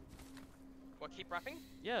empty? What? Keep wrapping?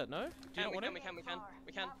 Yeah, no? Do you Can not we want can it? we can.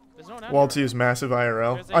 We can. There's no one out Walty here. is massive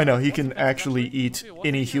IRL. I know, he can actually eat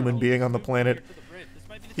any human being on the planet.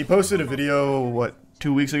 He posted a video, what,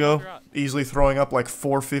 2 weeks ago? Easily throwing up like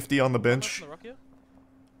 450 on the bench. On the rock here?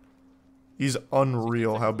 He's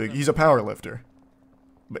unreal how big. He's a power lifter.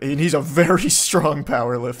 And he's a very strong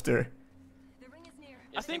power lifter.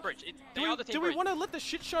 Yes, team think- bridge. They are the team Do we bridge. want to let the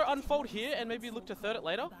shit show unfold here and maybe look to third it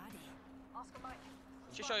later?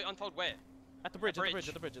 Should show you unfold where? At the bridge, at the bridge. bridge,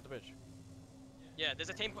 at the bridge, at the bridge. Yeah, there's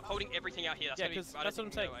a team holding everything out here. That's Yeah, gonna be- because I don't that's what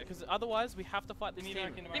I'm think saying. we can get away. Because otherwise we have to fight this team.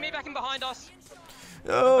 They may back in behind us.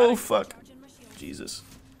 Oh, fuck. Jesus.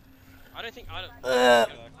 I don't think. I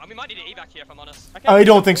don't. We might need an evac here if I'm honest. Okay, I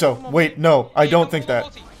don't think so. Wait, no, I Yeah, don't go think full that.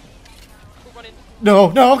 multi. Full run in. No,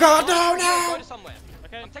 no, God, no, Go no! to somewhere.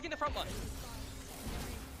 Okay. I'm taking the front line.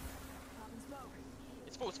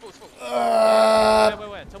 It's full. It's full. It's full.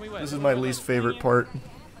 Wait. Tell me where. This is my least favorite part.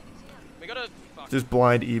 We gotta. Fuck. Just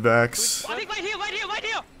blind evacs. I think right here. Right here. Right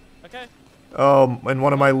here. Okay, And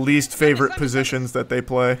one of my least favorite positions that they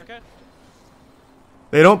play. okay.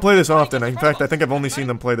 They don't play this often. In fact, I think I've only seen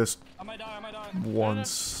them play this I might die. I might die.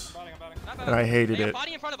 once. I'm batting. And I hated They are it.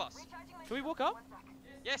 fighting in front of us. Can we walk up?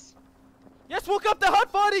 Yes. Yes, walk up. They're hard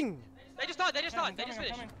fighting. They just died. They just died. They Coming, just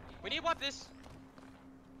finished. coming. We need to wipe this.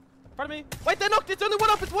 In front of me. Wait, they're knocked. It's only one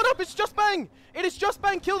up. It's one up. It's just bang. It is just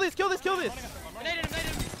bang. Kill this. Kill this. Kill this. Naded him. Naded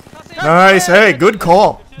him. Can't see him. Nice. Hey, good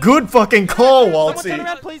call. Good fucking call, Someone turn Waltzy.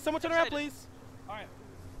 around, please. Someone turn around, please. Alright.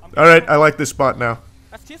 Alright, I like this spot now.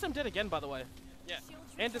 That's TSM dead again, by the way. Yeah.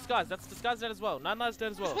 And Disguise. That's Disguise dead as well. Nana's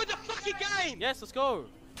dead as well. Win the fucking game. Yes, let's go.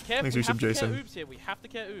 Careful. Thanks, We Resub have to care Jason. Oobs here. We have to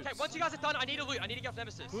care Oobs. Okay, once you guys are done, I need to loot. I need to get off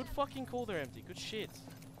Nemesis. Good fucking call there, Empty. Good shit.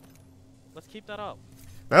 Let's keep that up.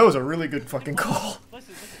 That was a really good fucking call.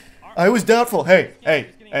 Listen. I was doubtful. Hey,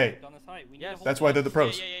 hey, Getting hey. moved on this height. We need Yes. to hold That's it why up. they're the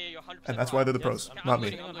pros. Yeah, you're 100% And that's why they're the Yes. pros, Okay, not I'm me.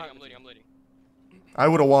 looting, I'm looting. I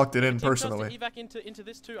would have walked it in Team tries to personally. evac into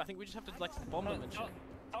this too. I think we just have to like bomb them and shit.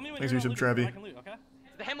 Tell me when Thanks you're for not some looting, Trevi. I can loot, okay?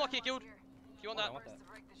 The Hemlock here, guild. If you want I that. want that.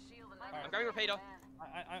 I'm grabbing repeater.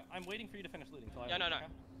 I'm waiting for you to finish looting. Till I Yeah, loot, no. okay?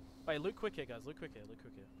 Wait, loot quick here, guys. Loot quick here.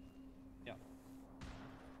 Yeah.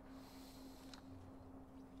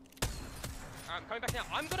 Alright, I'm coming back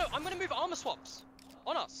now. I'm gonna move armor swaps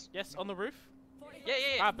on us. Yes, on the roof. Yeah.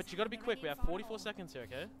 Ah, but you gotta be quick. We have 44 seconds here,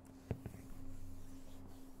 okay?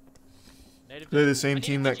 Native They're the Dead. same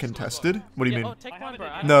team that contested? What do you Yeah, mean? oh, take I mine, have bro. it.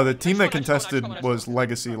 I No, have the it. team that I just want contested it. was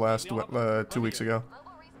Legacy last 2 weeks ago.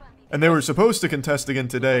 And they were supposed to contest again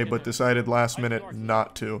today, but decided last minute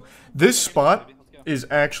not to. This spot is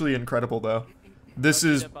actually incredible, though. This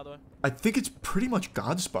is, Dead, by the way. I think it's pretty much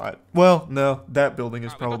God's spot. Well, no, that building is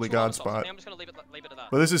Alright, we've got probably 2 armor God's swaps. I spot. think I'm just gonna leave it at that.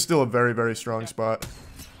 But this is still a very, very strong spot.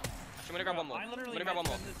 I'm gonna grab one more. I I'm literally gonna grab one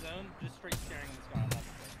more. in this zone, just straight staring in the sky.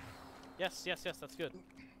 That's the thing. Yes, that's good.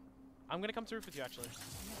 I'm gonna come to roof with you, actually.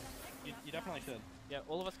 You definitely should. Yeah,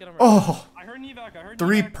 all of us get on roof. Oh, I heard an evac.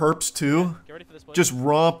 3 evac. perps too. Get ready for this, boys. Just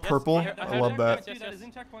raw Yes, purple. I I heard love it. that. Yes, That is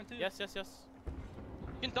in checkpoint too. Yes. You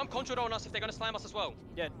can dump Contra on us if they're gonna slam us as well.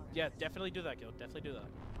 Yeah, definitely do that, Guild. Definitely do that.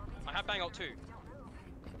 I have bang ult too.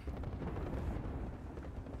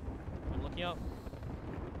 I'm looking up.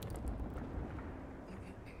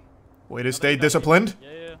 Way to stay disciplined.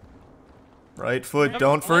 Yeah. Right foot, Coming,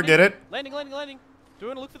 don't forget it. Landing. Do we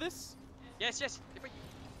want to look for this? Yes. If we...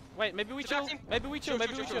 Wait, maybe we Is chill. that team? Maybe we chill.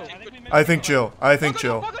 Chill. I think chill. I think Bugger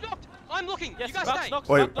chill. knocked, bugger knocked. I'm looking. Yes, You guys Knox, stay. Knox,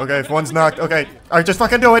 Wait, Knox, Knox, okay, I'm if gonna one's come knocked, with you, okay. Alright, just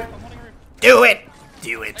fucking do it. Do it.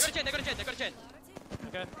 Do They it. got a gen.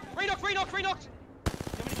 Okay. Re-knocked.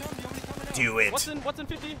 Do it. What's in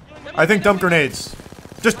 50? I think dump grenades.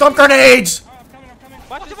 Just dump grenades!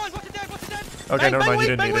 Watch What's this. it dead? What's it dead? Okay, never mind, you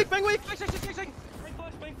didn't need it. Bang weak. Sing.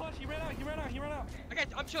 Bang flash. He ran out. Okay,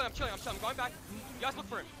 I'm chilling. I'm going back. You guys look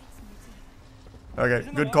for him. Okay,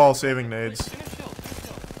 good call saving nades. Finish chill.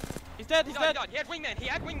 He's dead. He died. He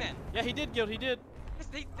had wingman. Yeah, he did, Guild. He did.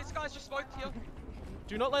 This guy's just smoked here.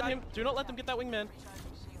 Do not let them get that wingman.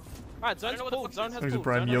 Alright, zone's know what the pulled. fuck Zone this has There's a pulled.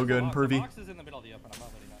 prime Zone has yoga and The pervy. box is in the middle of the open. I'm not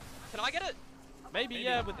letting that. Can I get it? Maybe,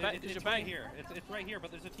 yeah, with that, It's your right bang. here. It's right here, but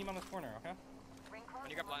there's a team on this corner. Okay. When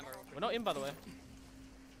you grab Limo. We're not in, by the way.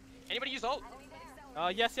 Anybody use ult?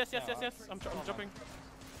 Yes. I'm jumping.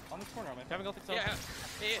 On this corner, man. Having ult Yeah.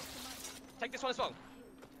 itself. Take this one as well.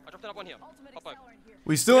 I dropped another one here. Pop both.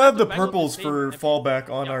 We still have the Bang on purples the for team. fallback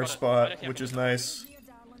on Yeah, our got it. spot, Okay, which okay. is nice.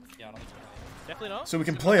 Yeah, I don't think so. Definitely not. So we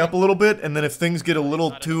can play up a little bit, and then if things get a little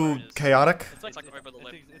too chaotic, It's It's like over the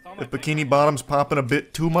lip. It's on my if Bikini Bottom's popping a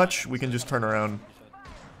bit too much, we can just turn around.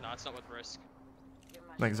 No, it's not worth the risk.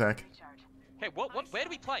 Like Zach. Okay, where do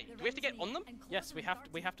we play? Do we have to get on them? Yes, we have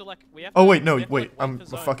to like Oh to- wait, no, we have to, wait, like, I'm for a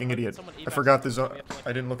zone. fucking Like, idiot. someone I evac forgot the us, zone. we have to, like-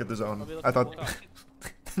 I didn't look at the zone. Probably look I at thought.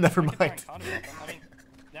 the Never We can try mind. and counter them. I mean,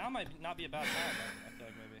 now might not be a bad time. I feel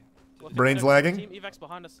like maybe. Well, Brains team lagging? Team evacs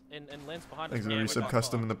behind us and lands behind us. Thanks for the Yeah, resub we're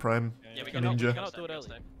custom in the prime. Yeah, we Yeah, got Ninja. We cannot do it early.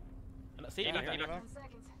 And see, Yeah, evac. yeah,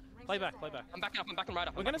 Play back. I'm backing up. I'm backing right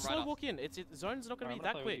up. We're gonna slow walk in. Zone's not gonna be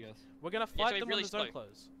that quick. We're gonna Yeah, fight so them really when the zone slow.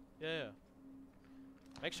 close. Yeah.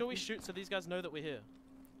 Make sure we shoot so these guys know that we're here.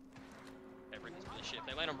 Everything's really shit. If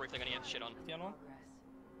they land on roof, they're gonna get shit on. See on one?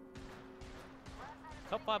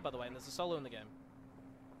 Top 5, by the way, and there's a solo in the game.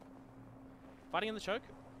 Fighting in the choke.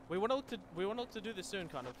 We want to look to do this soon,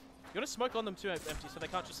 kind of. You want to smoke on them too, empty, so they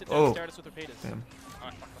can't just sit there Oh. and stare at us with repeaters. Damn.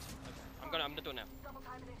 Alright, fuck this. I'm gonna do it now.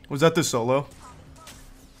 Was that the solo?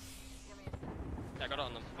 Yeah, I got it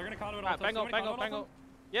on them. They're gonna conduit Alright, bang on.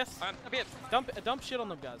 Yes. Up here. Dump shit on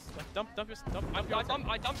them, guys. Like dump your.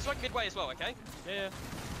 I dumped smoke midway as well, okay? Yeah.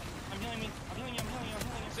 I'm healing you.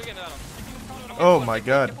 Still getting that on. Oh my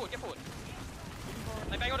god. Get forward.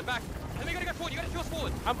 They bang on it back. Then we gotta go forward. You gotta force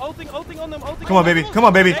forward. I'm ulting on them. Come on, baby. Come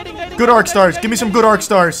on, baby. Good arc stars. Give me some good arc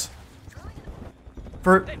stars.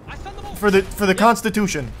 For I stunned them all. for the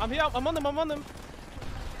Constitution. I'm here. I'm on them.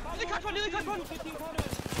 Nearly cracked one.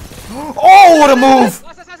 Oh, what a move!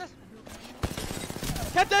 Nice.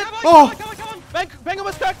 Cat dead. Oh. Come on. Bang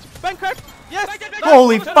almost cracked. Bang cracked. Yes.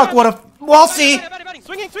 Holy fuck! What a we'll see. Batting.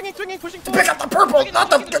 Swinging, pushing Pick forward. up the purple, not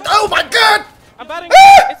the. Oh my god! I'm batting.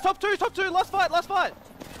 Ah! It's top two. Last fight.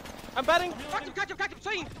 I'm batting. Cracked him.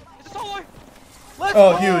 Swinging. It's a solo. Let's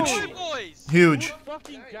Oh, go. huge. Good boys. Huge. Good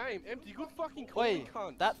fucking game. Empty. Good fucking call. Wait,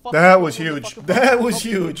 cunt. that fucking. That was fucking huge. fucking That fucking was top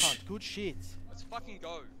huge. cunt. Good shit. Let's fucking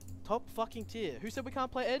go. Top fucking tier. Who said we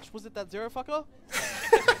can't play Edge? Was it that Zero fucker?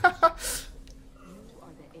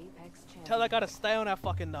 Tell that guy to stay on our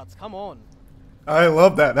fucking nuts. Come on. I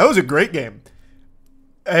love that. That was a great game.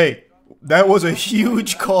 Hey, that was a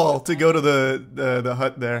huge call to go to the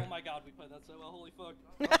hut there. Oh my god, we played that so well. Holy fuck.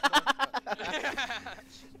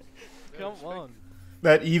 Come on.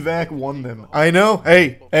 That evac won them. I know.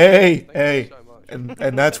 Hey.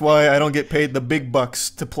 And that's why I don't get paid the big bucks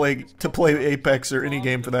to play Apex or any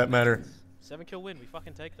game for that matter. 7-kill win. We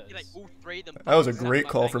fucking take those. Like, all three of them That was a great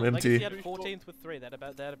call from Like, MT. if you had 14th with 3, they had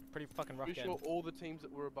a pretty fucking rough Pretty game. sure all the teams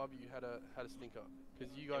that were above you had a stinker.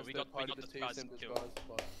 Because you guys we third got party the the guys TSM killed. disguise.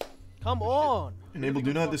 But Come on! Enable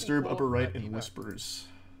do not fucking disturb ball upper right that in evac. whispers.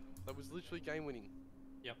 that was literally game winning.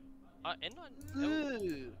 Yep.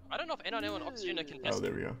 N9. I don't know if N9L and Oxygen are Oh, contested.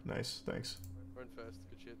 there we go. Nice. Thanks. Run first.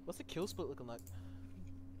 Good shit. What's the kill split looking like?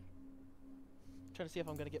 Trying to see if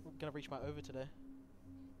I'm gonna reach my over today.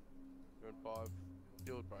 Run 5.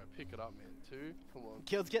 Guild, bro. Pick it up, man. 2. Come on.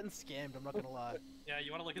 Guild's getting scammed, I'm not gonna lie. Yeah,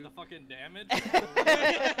 you wanna look at the fucking damage?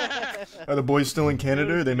 Are the boys still in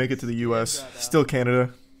Canada or they make it to the US? Still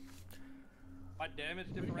Canada. My damage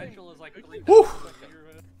differential is like 3 Woo! times.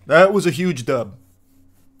 That was a huge dub.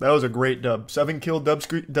 That was a great dub. 7-kill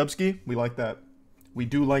Dubski. We like that. We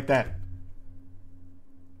do like that.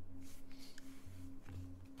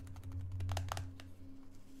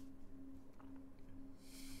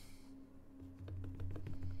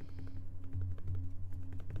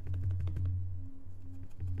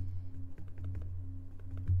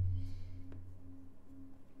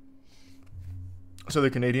 So they're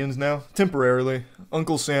Canadians now? Temporarily.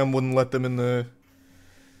 Uncle Sam wouldn't let them in the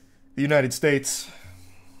United States.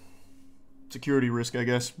 Security risk, I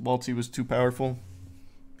guess. Waltzy was too powerful.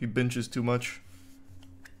 He benches too much.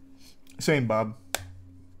 Same, Bob.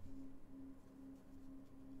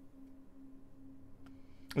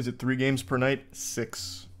 Is it 3 games per night?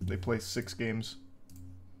 6. They play 6 games.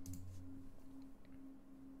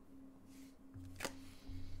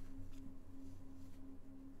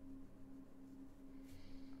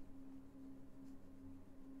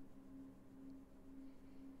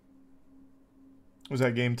 Was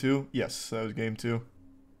that game 2? Yes, that was game 2.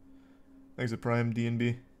 Thanks to Prime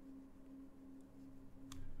DNB.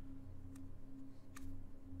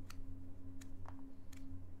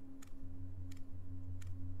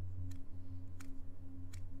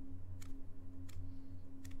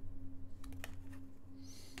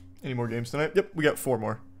 Any more games tonight? Yep, we got 4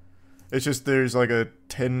 more. It's just there's like a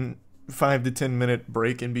 5 to 10 minute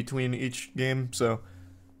break in between each game, so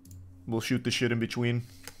we'll shoot the shit in between.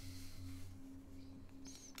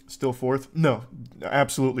 Still 4th? No,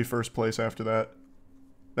 absolutely first place after that.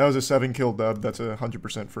 That was a 7-kill dub. That's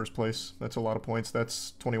 100% first place. That's a lot of points.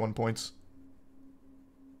 That's 21 points.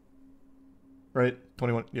 Right?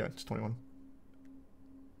 21. Yeah, it's 21.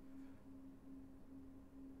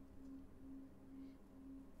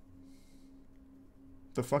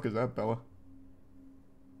 The fuck is that, Bella?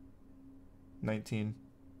 19.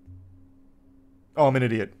 Oh, I'm an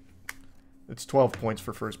idiot. It's 12 points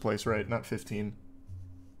for first place, right? Not 15.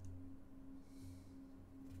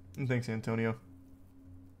 And thanks, Antonio.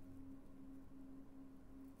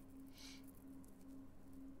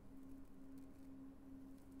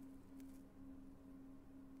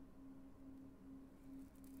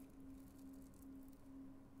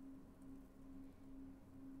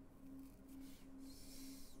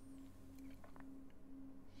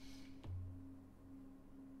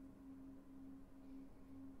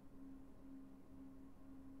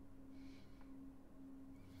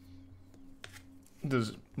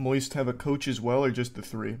 Does Moist have a coach as well, or just the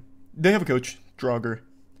 3? They have a coach, Draugr.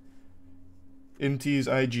 MT's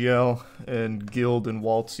IGL and Guild and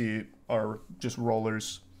Waltzy are just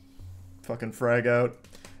rollers. Fucking frag out.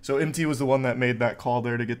 So MT was the one that made that call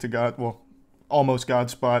there to get to God, well, almost God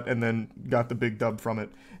spot, and then got the big dub from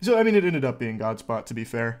it. So, I mean, it ended up being God spot, to be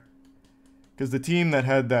fair. Because the team that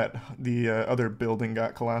had the other building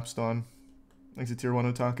got collapsed on. Thanks to Tier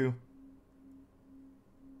 1 Otaku.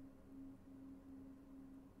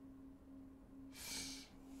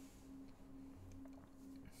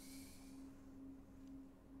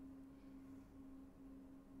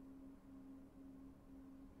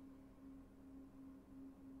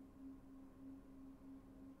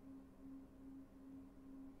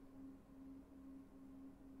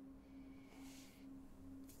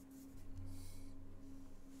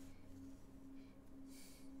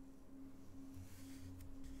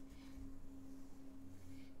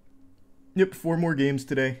 Yep, 4 more games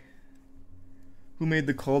today. Who made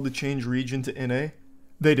the call to change region to NA?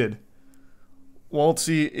 They did.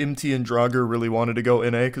 Waltzy, MT, and Draugr really wanted to go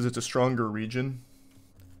NA because it's a stronger region.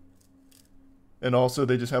 And also,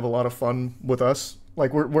 they just have a lot of fun with us.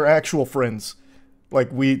 Like, we're actual friends. Like,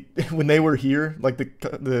 when they were here, like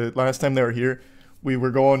the last time they were here, we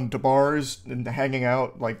were going to bars and hanging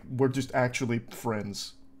out. Like, we're just actually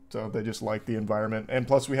friends. So they just like the environment. And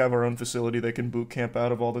plus we have our own facility they can boot camp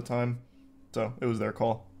out of all the time. So it was their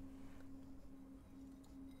call.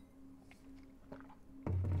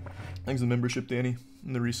 Thanks for the membership, Danny,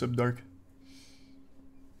 and the resub, Dark.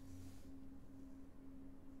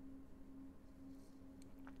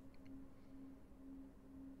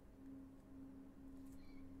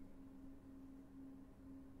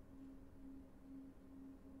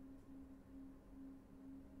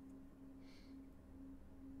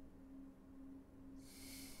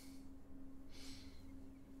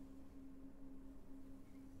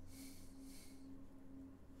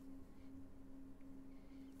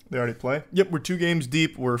 They already play? Yep, we're 2 games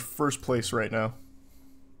deep. We're first place right now.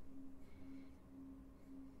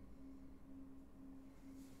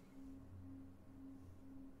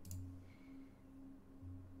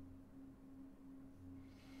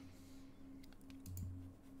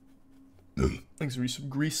 Thanks, Resub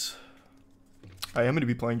Grease. I am going to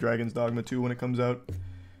be playing Dragon's Dogma 2 when it comes out.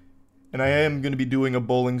 And I am going to be doing a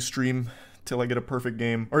bowling stream till I get a perfect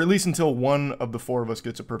game. Or at least until one of the 4 of us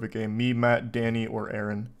gets a perfect game. Me, Matt, Danny, or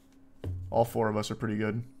Aaron. All 4 of us are pretty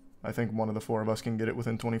good. I think one of the 4 of us can get it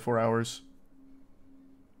within 24 hours.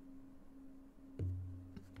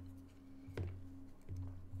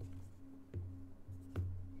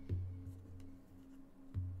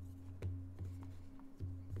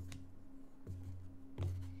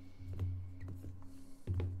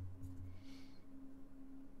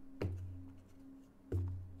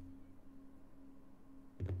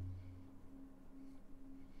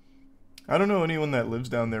 I don't know anyone that lives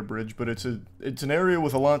down there, Bridge, but it's an area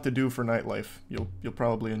with a lot to do for nightlife. You'll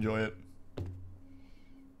probably enjoy it.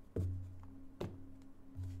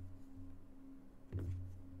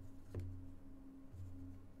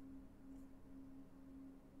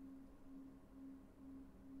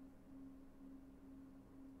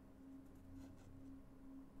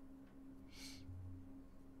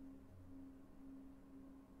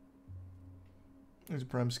 There's a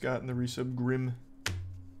Prime Scott and the resub Grim.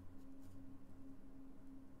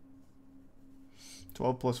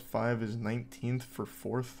 12 plus 5 is 19th for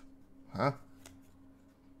 4th? Huh?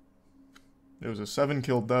 It was a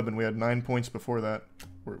 7-kill dub and we had 9 points before that.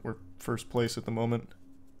 We're first place at the moment.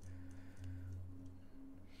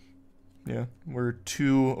 Yeah, we're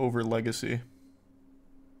 2 over Legacy.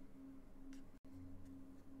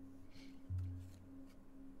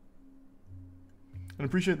 And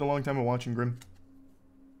appreciate the long time of watching, Grim.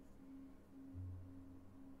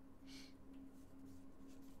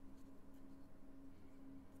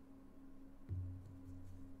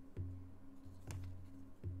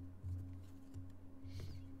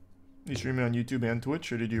 You streaming on YouTube and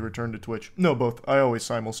Twitch, or did you return to Twitch? No, both. I always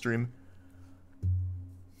simul stream.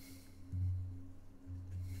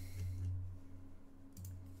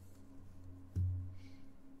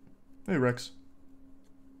 Hey, Rex.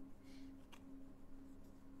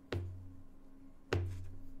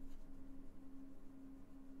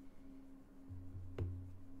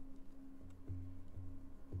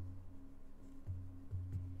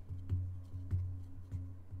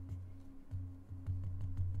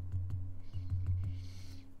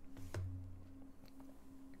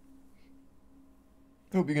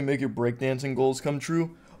 Hope you can make your breakdancing goals come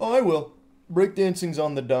true. Oh, I will. Breakdancing's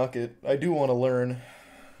on the docket. I do want to learn.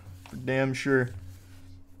 For damn sure.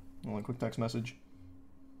 Hold on, quick text message.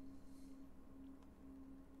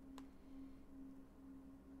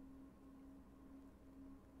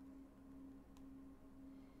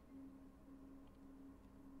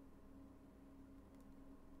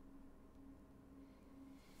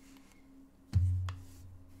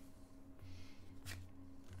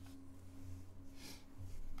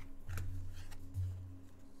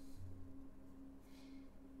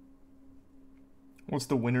 What's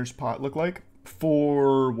the winner's pot look like?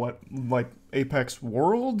 For what? Like Apex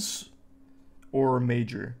Worlds? Or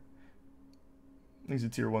Major? I think it's a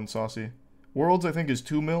tier 1 saucy. Worlds I think is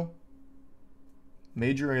 2 mil.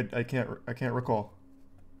 Major I can't recall.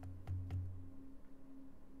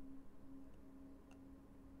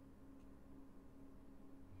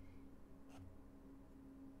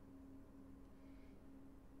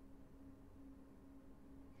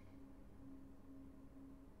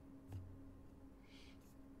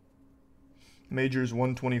 Major's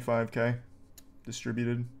 125k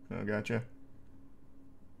distributed. Oh, gotcha.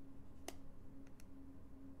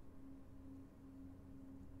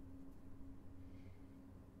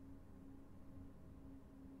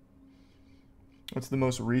 What's the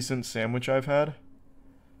most recent sandwich I've had?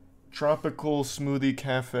 Tropical Smoothie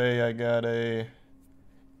Cafe. I got a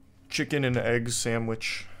chicken and eggs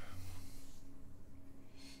sandwich.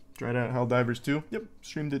 Tried out Helldivers 2. Yep,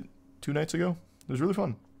 streamed it 2 nights ago. It was really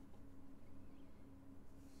fun.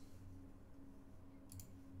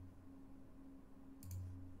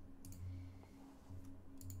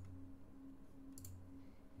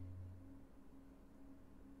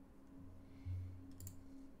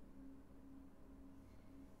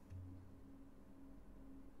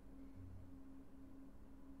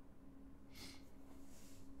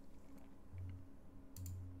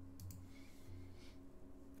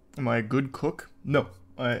 Am I a good cook? No,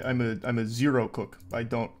 I'm a zero cook. I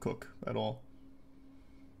don't cook at all.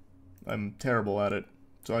 I'm terrible at it,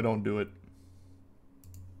 so I don't do it.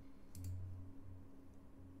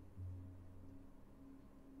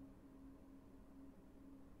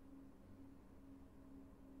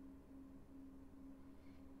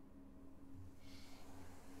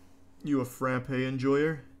 You a frappe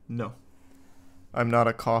enjoyer? No. I'm not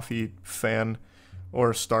a coffee fan.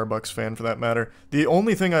 Or a Starbucks fan, for that matter. The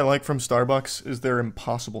only thing I like from Starbucks is their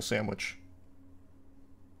Impossible sandwich.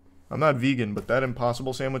 I'm not vegan, but that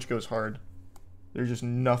Impossible sandwich goes hard. There's just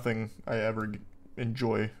nothing I ever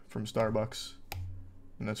enjoy from Starbucks.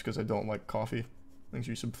 And that's because I don't like coffee. Things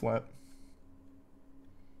are sub flat.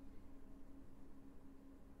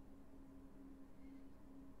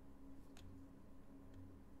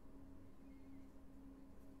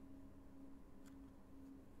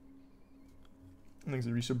 I think it's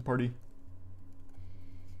a resub party.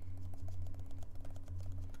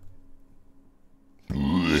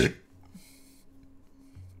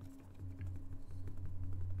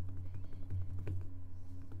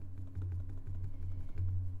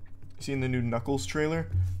 Seen the new Knuckles trailer?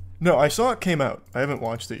 No, I saw it came out. I haven't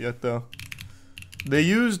watched it yet though. They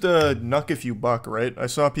used Knuck If You Buck, right? I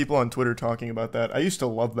saw people on Twitter talking about that. I used to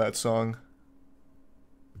love that song.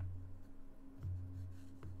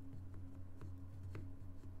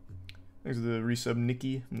 There's the resub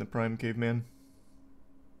Nikki and the Prime Caveman.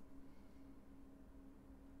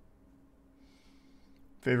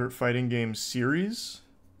 Favorite fighting game series?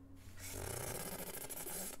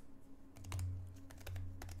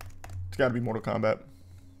 It's gotta be Mortal Kombat.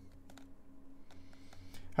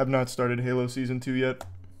 Have not started Halo Season 2 yet.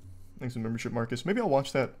 Thanks for the membership, Marcus. Maybe I'll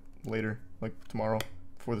watch that later, like tomorrow,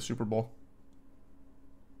 before the Super Bowl.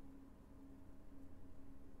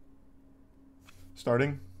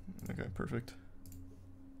 Starting? Okay, perfect.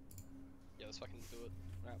 Yeah, let's fucking do it.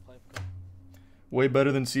 Alright, play. Way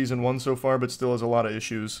better than Season 1 so far, but still has a lot of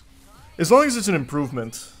issues. As long as it's an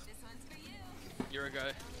improvement. Year ago,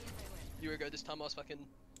 this time I was fucking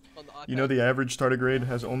on the iPad. You know the average tardigrade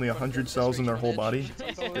has only 100 cells in their whole body?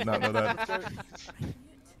 Did not know that.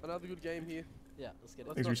 Another good game here. Yeah, let's get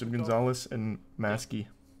it. Thanks for Gonzalez and Maskey.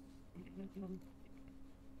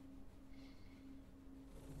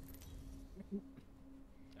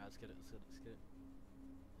 Let's get it, let's get it.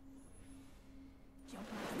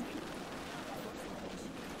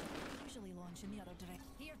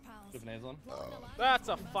 That's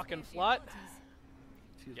a fucking flat.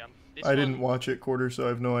 Yeah, I didn't watch it quarter, so I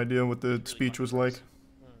have no idea what the speech was like.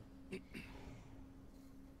 It's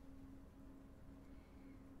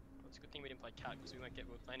a good thing we didn't play cat because we were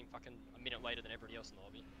landing fucking a minute later than everybody else in the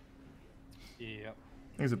lobby. Yeah.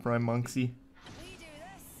 There's a Prime Monksy.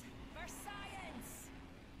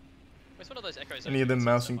 Where's one of those echoes? Any of them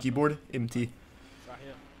mouse and keyboard? MT. Right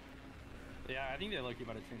here. Yeah, I think they're lucky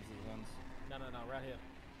about to change the zones. No, right here.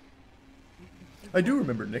 I do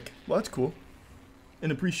remember Nick. Well, that's cool.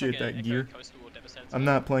 And appreciate that gear. I'm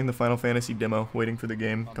not playing the Final Fantasy demo, waiting for the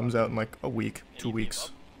game. Comes out in like a week, 2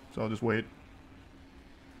 weeks. So I'll just wait.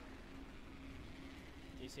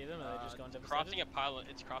 Do you see them? Are they just going crafting a pylon.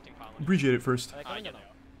 It's crafting pylon. Appreciate it first. Are they coming Yeah, or not?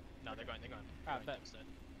 no, they're going. Alright, bet.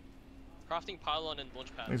 Crafting pylon and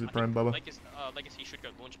launchpad. Thanks for I Prime think Bubba. Legacy should go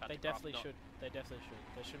launchpad. They to craft, definitely not- should. They definitely should.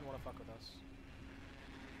 They shouldn't want to fuck with us.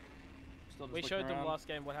 Still just We looking showed them around. last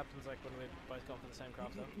game what happens like when we're both going for the same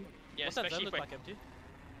craft though. Yeah, What's that especially zone if look we're like, empty?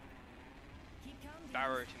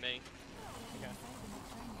 Barrow to me. Okay.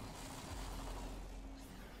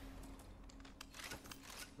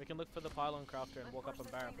 We can look for the pylon crafter and walk up on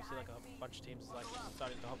Barrow. If we see like a bunch of teams like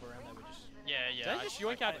starting to hop around there, we just... Yeah. Is that just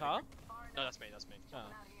yoink out car? No, that's me. Oh.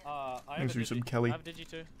 I have Thanks a for digi. some Kelly. I have Digi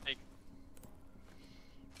too. Hey.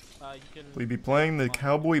 You can... Will you be playing the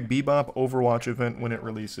Cowboy Bebop Overwatch event when it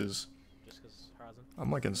releases? Just because Horizon. I'm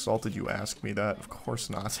like insulted you asked me that. Of course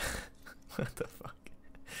not. What the fuck?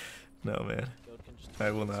 No, man. Guild can just... I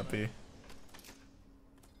will not be.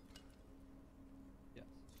 Yes.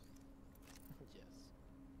 Yes.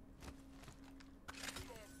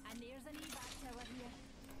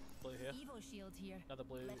 Blue here. Another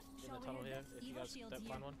blue in the tunnel here. If you guys don't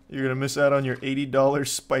find one. You're gonna miss out on your $80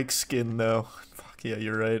 spike skin, though. Fuck. Yeah,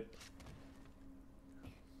 you're right.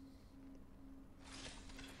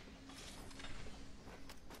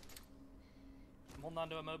 I'm holding on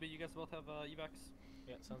to a Moby. You guys both have evacs.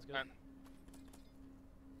 Yeah, sounds good. Alright.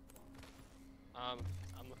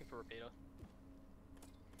 I'm looking for repeater.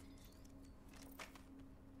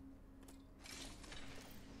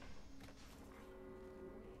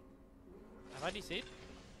 Have I DC'd?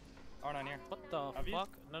 R9 here. What the Have you? fuck?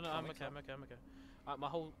 No, I I'm think okay, so. I'm okay. My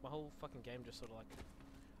whole fucking game just sort of like.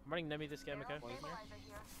 I'm running Nemi this game, okay?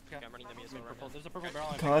 Okay, I'm running them as well right now. There's a purple barrel.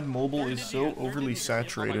 on COD me. Mobile is so overly Oh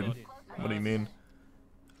saturated. my What do you mean?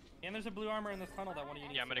 And there's a blue armor in this tunnel that one of you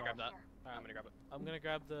needs Yeah, I'm gonna to grab grab. that. I'm gonna grab it. I'm gonna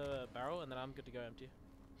grab the barrel and then I'm good to go empty.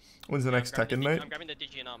 When's the next Tekken night? I'm grabbing the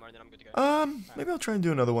Digi and armor and then I'm good to go. Maybe I'll try and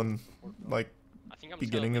do another one, like, I think I'm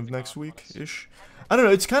beginning still of good to next go, week-ish. I don't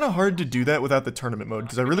know, it's kind of hard to do that without the tournament mode,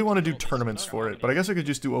 because I really want to do tournaments for it, but I guess I could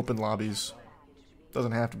just do open lobbies.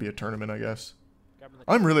 Doesn't have to be a tournament, I guess.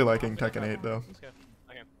 I'm really liking Tekken 8, though. Let's go.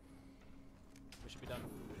 Okay. We should be done.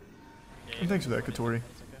 And thanks for that, Katori.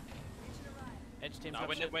 It's okay. Edge team. No,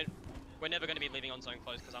 trap shit. we're never gonna be leaving on zone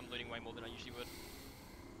close because I'm looting way more than I usually would.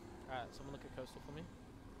 Alright, someone look at coastal for me.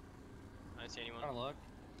 I don't see anyone. Trying to look.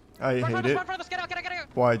 I hate it. Run, us, get out, get out, get out!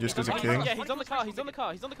 Why, just as a king? Yeah, he's on the car. He's on the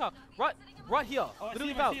car. He's on the car. Right here. Oh, I see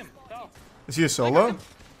Literally him, I valve. see him. Valve. Is he a solo?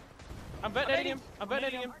 I'm vetonating him. I'm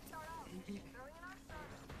vetonating him.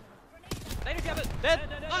 They don't have it! Dead.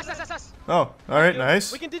 Nice! Oh, alright,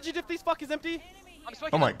 nice. We can digidip these fuckers empty. I'm just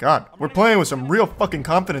Oh my god, we're playing with some real fucking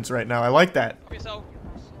confidence right now. I like that. Okay, so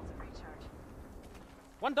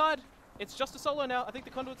One died. It's just a solo now. I think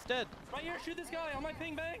the conduit's dead. Right here, shoot this guy on my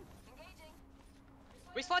ping, bang.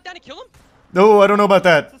 we slide down and kill him? No, I don't know about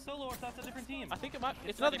that. That's a solo or if that's a different team. I think it might.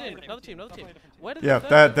 It's another team. Another team. Where did Yeah, the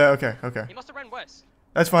that, okay, okay. He must have ran west.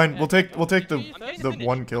 That's fine. We'll take I'm getting the finish.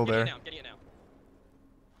 one kill I'm getting there. it now, I'm getting it now.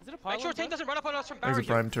 Is it a pylon? Make sure a team doesn't run up on us from There's a barrier.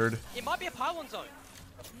 prime turd. It might be a pylon zone.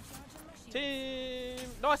 Team.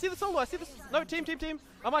 No, I see the solo. I see this. No, team.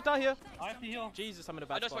 I might die here. I have to heal. Jesus, I'm in a Oh,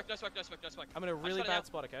 bad no spot. smoke, no smoke. I'm in a really bad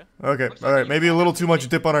spot. Okay. Okay, alright, maybe a little too much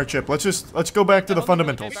dip on our chip. Let's go back to the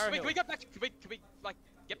fundamentals. Can we go back? Can we like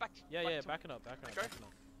get back? Yeah, back yeah, to- backing up. Okay.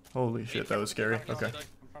 Holy shit, that was scary. Okay. I'm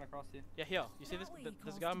trying to cross you. Yeah, here. You see this?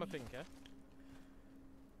 There's a guy on my ping, okay?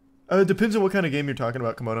 It depends on what kind of game you're talking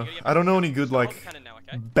about, Komodo. I don't know any good, Hold the like, cannon now,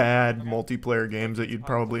 okay? bad multiplayer games that you'd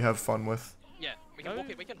probably have fun with. Yeah, we can walk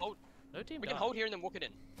it. We can hold. No team We can died. hold here and then walk it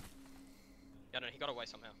in. Yeah, no, he got away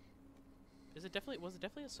somehow. Was it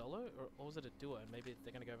definitely a solo, or was it a duo? And maybe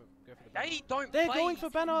they're gonna go for the banner. They don't They're play. going for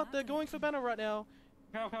banner. They're going for banner right now.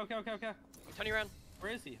 Okay. I'm turning around.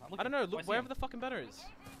 Where is he? I'm I don't know. looking. Look wherever the fucking banner is.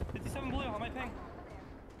 57 blue on my ping.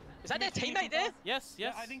 Is that their teammate there? Yes.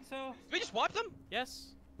 Yeah, I think so. Did we just wipe them? Yes.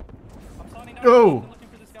 I'm sliding down. Go. I'm looking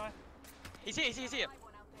for this guy. He's here.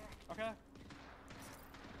 Okay.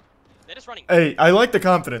 They're just running. Hey, I like the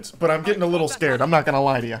confidence, but I'm getting a little scared. I'm not gonna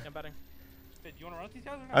lie to you. I'm batting. Hey, do you want to run with these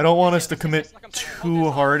guys or not? I don't want us to commit too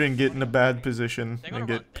hard and get in a bad position and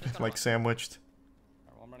get, like, sandwiched.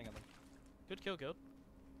 Alright, well, I'm running at them. Good kill, Guild.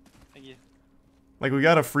 Thank you. Like, we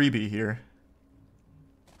got a freebie here.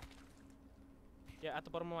 Yeah, at the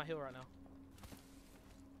bottom of my hill right now.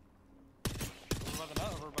 Over by the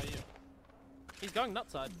nut or over by you? He's going nut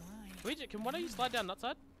side. Can one of you slide down nut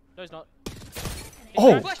side? No, he's not.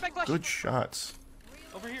 Oh, Flash. good shots.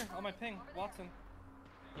 Over here on my ping, Watson.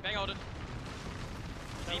 You bang holded.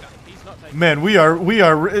 He's not taking. Man, we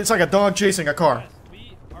are, it's like a dog chasing a car. Guys,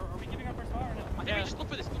 are we giving up our spot or no? I think we just look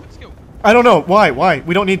for this. Look at the skill. I don't know. Why?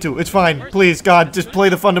 We don't need to. It's fine. Please, God, just play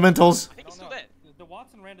the fundamentals. I think he's I still don't there. know. The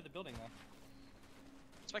Watson ran to the building though.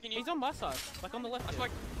 Smoking you. He's on my side, like on the left. I here.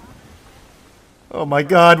 smoke. Oh my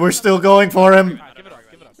God, we're still going for him. Alright, give it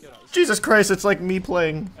up. Jesus Christ, it's like me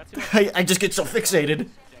playing. I just get so fixated.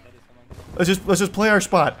 Let's just play our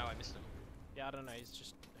spot. Oh, I missed him. Yeah, I don't know. He's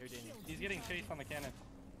just Houdini. He's getting chased on the cannon.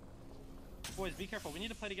 Boys, be careful. We need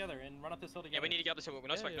to play together and run up this hill together. Yeah, we need to get up this hill.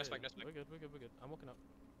 No smoke. We're good. I'm walking up.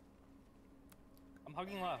 I'm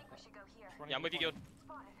hugging left. Yeah, I'm with you, Guild.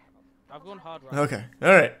 I've gone hard right. Okay,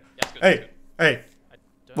 alright. Yeah, it's good. Hey, I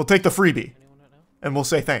don't we'll take the freebie. anyone right now. And we'll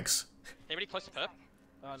say thanks. Anybody close to perp?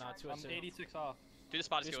 Oh no, two I'm 86 off. Do the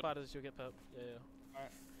spider Two skill. spiders, you'll get perp. Yeah.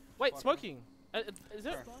 Alright. Wait, Watch smoking. Is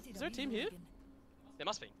there a team here? There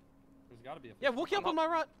must be. There's gotta be a Yeah, walking up on my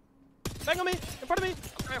right. Bang on me, in front of me.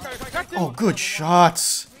 Okay. Cracked him. Oh, good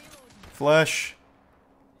shots. Flesh.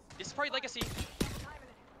 This is probably legacy.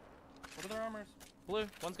 What are their armors? Blue.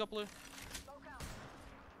 One's got blue. Do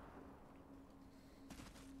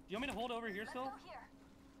you want me to hold over here still?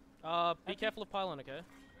 Be careful of pylon, okay?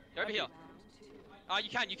 They're over here. You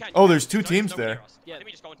can. Oh, there's two Don't- teams don't near there. us. Yeah, Let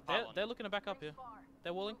me just go into They're pylon. they're looking to back up here.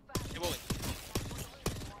 They're walling. They're walling.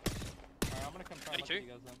 I'm gonna come try and look at you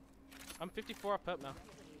guys then. I'm 54 up now.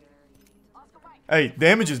 Hey,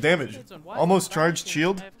 damage is damage. Why Almost is charged Falcon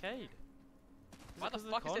shield. AFK'd? Why the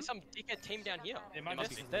fuck is there some dickhead team down here? It might must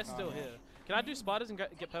be. They're still here. Can I do spiders and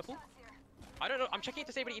get purple? I don't know. I'm checking if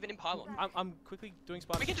there's anybody even in pylon. I'm quickly doing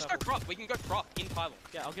spiders. We can just go crop. We can go crop in pylon.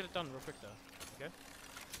 Yeah, I'll get it done real quick though. Okay.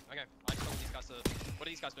 Okay. I just want these guys to. What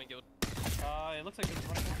are these guys doing, guild? It looks like they're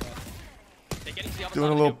running this way. They're getting to the other Doing side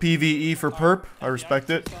a of little the PVE for perp. I respect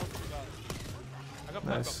it. I got purple.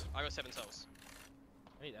 Nice. I got 7 cells.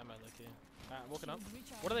 I need ammo like here. Alright, I'm walking up.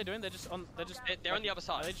 What are they doing? They're just on. They're just. They're on the other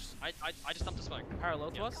side. They just I just dumped a smoke.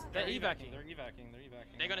 parallel to us. They're evacing. They're evacing. They're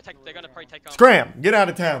evacing. They're gonna take. They're gonna probably take. Scram! Get out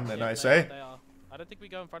of town then, Yeah, I they say. are, they are. I don't think we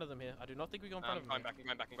go in front of them here. I do not think we go in front I'm of going them. back. I'm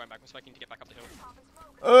going back. I'm going back. I'm smoking to get back up the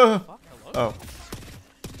hill. Fuck, hello? Oh.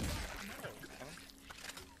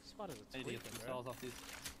 Spiders are I need to get tweaking, some bro. cells off these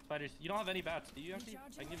spiders. You don't have any bats, do you? Actually,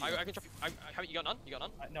 I can give you. I can drop. Have you got none? You got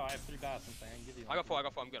none? No, I have 3 bats. I'm saying I can give you. I got 4. I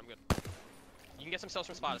got 4. I'm good. I'm good. You can get some cells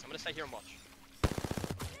from spiders. I'm gonna stay here and watch.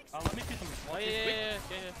 Let me shoot some. Oh yeah.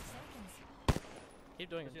 Keep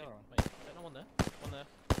doing it. Where's the other one? Wait, is no one there? One there.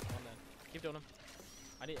 One there. Keep doing them.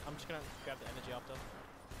 I'm just gonna grab the energy after.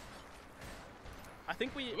 I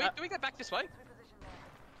think we. Do we go back this way?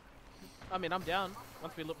 I mean, I'm down.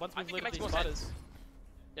 Once we look. Once I we've think it looted makes these more spiders. sense.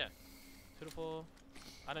 Yeah. 2 to 4.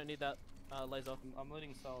 I don't need that laser. I'm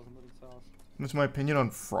looting cells. What's my opinion on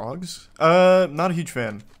frogs? Not a huge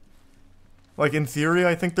fan. Like, in theory,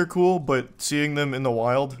 I think they're cool, but seeing them in the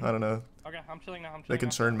wild, I don't know. Okay, I'm chilling now. They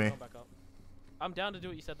concern me. Going back up. I'm down to do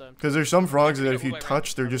what you said though. Because there's some frogs that if you all the way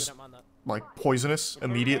touch, they're I really just, don't mind that. like, poisonous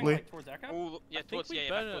immediately. Like, towards Echo? Ooh, yeah, I think towards we yeah,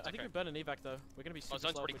 burn. back towards I think we Echo. burn an evac though. We're gonna be super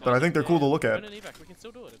zone's slow. pretty if we But I don't. think they're cool to look at. Burn an evac. We can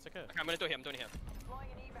still do it. It's okay. Okay, I'm gonna do it here. I'm doing it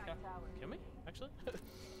here. Can we? Actually.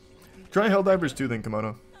 Try Helldivers 2 then,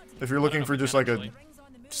 Kimono. If you're looking for just like a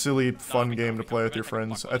silly, fun game to play with your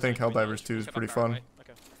friends, I think Helldivers 2 is pretty fun.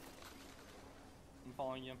 Okay. I'm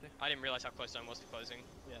following you, empty. I didn't realize how close zone was to closing.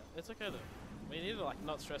 Yeah, it's okay though. We need to like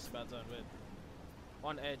not stress about zone. We're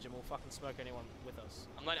on edge and we'll fucking smoke anyone with us.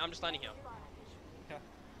 I'm just landing here. Okay.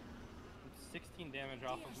 I'm 16 damage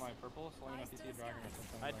off of my purple, so let me know if you see a dragon or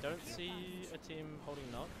something. I don't see a team holding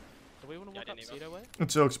knock. Do we want to walk up Cedo way?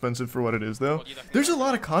 It's so expensive for what it is, though. Well, you don't- There's a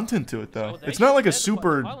lot of content to it, though. Well, It's not like a they're the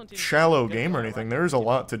super Pylon team shallow get game or going, anything. right? There is a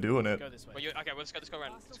lot to do in it. Go this way. Well, okay, let's go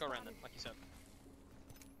around. Let's go around then, like you said.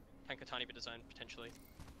 Tank a tiny bit of zone potentially.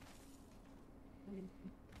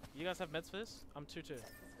 You guys have meds for this? I'm 2-2.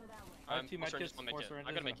 I have 2 four syringes, medkits, 1 4 medkit. I syringes,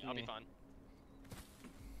 gotta and make a it. I'll be Fumi. fine.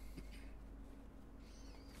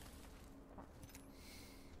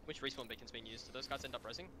 Which respawn beacon's being used? Do those guys end up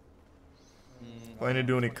resing? Plan to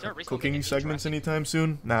do any there a respawn cooking beacon segments tracking? anytime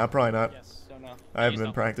soon? Nah, probably not. Yes. Don't know. I haven't been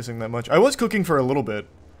yourself. practicing that much. I was cooking for a little bit.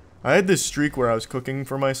 I had this streak where I was cooking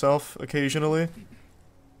for myself occasionally,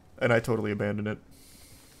 and I totally abandoned it.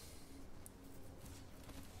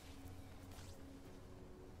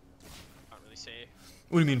 Can't really see.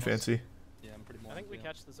 What do you mean fancy? Yeah, I'm pretty I blind. think we yeah.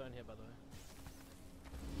 catch the zone here, by the way.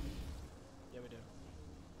 Yeah, we do.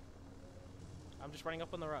 I'm just running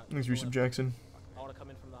up on the right. Thanks, to the Yusuf left. Jackson. I want to come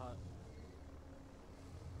in from the heart.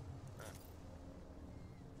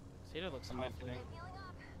 Cedo looks I'm not awfully. kidding.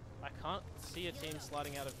 I can't see a team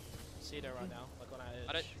sliding out of Cedo right now, like on our edge.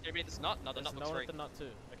 I don't. Anybody that's not? No, the There's nut no looks one free. at the nut too.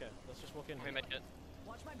 Okay, let's just walk in. We made it.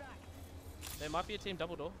 There might be a team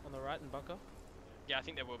double door on the right in bunker. Yeah, I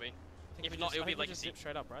think there will be. I think If we not, just- it'll I be think we just Legacy. zip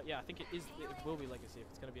straight up, right? Yeah, I think it is. It will be legacy if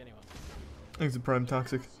it's gonna be anyone. Thanks to Prime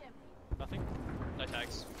Toxic. Nothing. No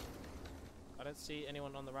tags. I don't see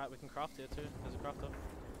anyone on the right. We can craft here too. There's a crafter.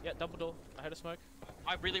 Yeah, double door. I heard a smoke.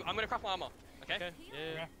 I'm gonna craft my armor. Okay. Okay.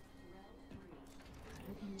 Yeah.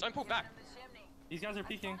 Don't pull back. These guys are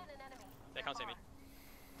peeking. They can't see me.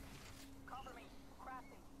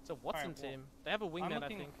 It's a Watson Alright, well, team. They have a wingman, I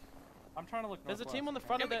looking think. I'm trying to look. There's a team on the northwest,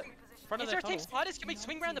 front of Can their front Is of there their a team tunnel. spiders? Can we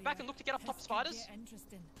swing around the back and look to get up top spiders?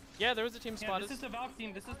 Yeah, there is a team Yeah, spiders. this is the Valk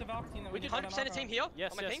team. This is the Valk team that We we can need to 100% a knock team out. here.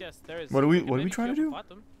 Yes, on my yes, ping? yes. There is. What are we can What are we maybe trying to feel do? Fight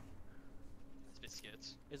them. It's a bit scared.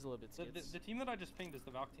 Is a little bit scared. The team that I just pinged is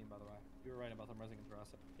the Valk team, by the way. You were right about them resing in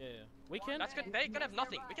Jurassic. Yeah, yeah. We can. That's good. They're gonna have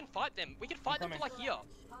nothing. We can fight them. We can fight them coming. for like here.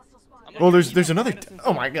 I'm Oh, looking- there's another.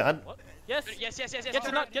 Oh my God. What? Yes. Yes. Get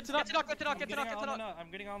to nut. Get to nut. Get to knock. Get to knock. Get to knock. Get to knock.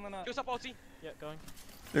 I'm getting on the nut. Do us up, ulti. Yeah, going.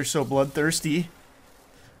 They're so bloodthirsty.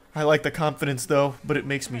 I like the confidence though, but it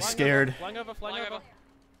makes me Flying scared. Over, flying over. Flying Flying over. over.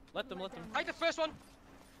 Let them. Let them. Take the first one.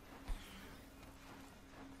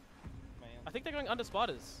 Man. I think they're going under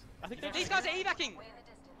spiders. I think they're. These guys are evacing.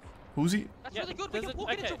 Who's he? That's Yeah, really good. We there's can a-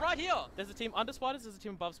 walk it into okay. right here. There's a team under spiders. There's a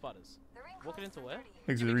team above spiders. Walk it into where?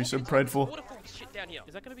 Thanks Yeah, to we the walk resub into Prideful. waterfall shit down here.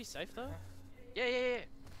 Is that gonna be safe though? Yeah.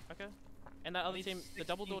 Okay. And that other Least team, the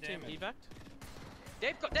double door 16 team, damage.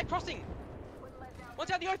 evac. They're crossing. One's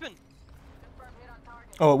out in the open.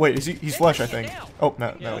 Oh wait, is he? He's flesh, I think. Now. Oh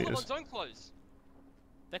no, Yeah, no, All he of is. on zone close.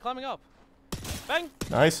 They're climbing up. Bang!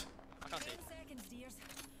 Nice. I can't see.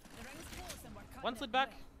 One slid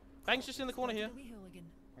back. Bang's just in the corner here.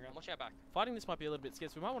 I'm watching out back. Fighting this might be a little bit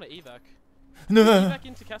scarce. We might want to evac. No. Evac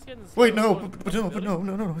into Cascade and Wait, no, but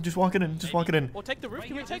no. Just walk it in. Just walk it in. Or take the roof.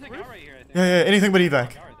 Can we take roof? Yeah, anything but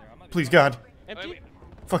evac. Please, God. Empty?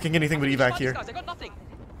 Fucking anything but evac here. Guys, I got nothing.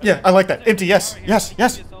 Yeah, I like that. Empty, yes.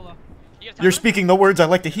 You're speaking the words I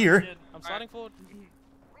like to hear. I'm sliding forward.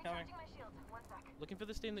 Looking for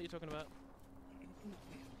this team that you're talking about.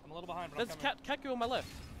 I'm a little behind, but I'm There's coming. cat girl on my left.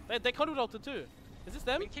 They conduit ulted too. Is this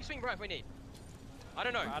them? We can keep swinging right if we need. I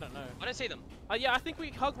don't know. I don't know. I don't see them. Yeah, I think we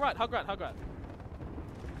hug right.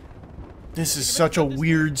 This is such a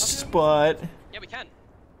weird spot. Yeah, we can.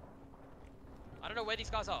 I don't know where these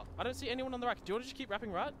guys are. I don't see anyone on the right. Do you want to just keep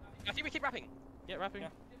rapping right? I think we keep rapping. Yeah, rapping. Yeah.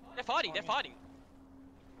 They're fighting.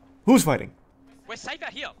 Who's fighting? We're safe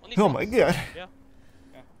out here on these Oh rocks. my God. Yeah.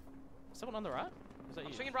 Someone on the right? Is that I'm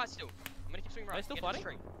you? swinging right still. I'm gonna keep swinging right. Are they still Get to the fighting?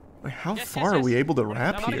 string. Wait, how Yes, far are we yes. able to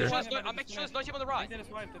rap I'm making here? sure there's no team on the I right.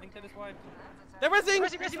 think they just wiped. They're rezzing!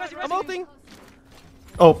 Resi. I'm ulting!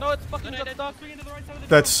 Oh, No, it's fucking No, stuck. Swing into the right side of the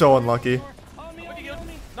that's so unlucky. On me, on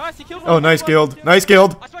me. Nice, he killed one. Oh, nice guild. Nice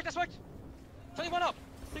guild. I smoked. Turning one up.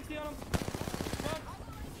 60 on him.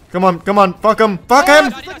 Come on. Fuck him. Fuck Oh, him.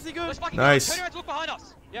 nice. Legacy good. Let's fucking Nice. go. Turn around to look behind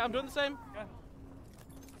us. Yeah, I'm doing the same.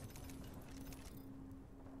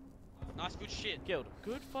 Nice, good shit. Guild,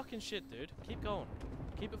 good fucking shit, dude. Keep going.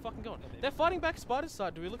 Keep it fucking going. They're fighting back Spider's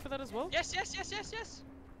side. Do we look for that as well? Yes.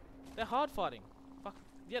 They're hard fighting. Fuck.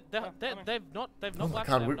 Yeah, they've not Oh my wiped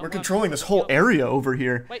God, them, we're not wiped controlling them. this whole Yep. area over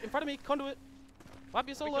here. Wait, in front of me, conduit. Wipe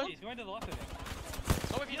your solo. He's going to the left of me.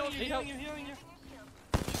 Oh, if you don't Need help. Healing you.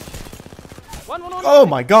 One. Oh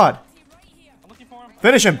my God. I'm looking for him.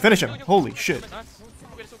 Finish him. Holy shit. Nice.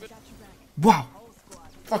 It's all good. Wow.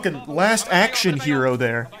 Fucking last action hero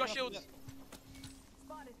there. You got shields.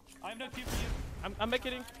 I have no Q for you. I'm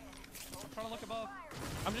making. I'm trying to look above.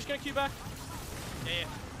 I'm just gonna queue back. Yeah.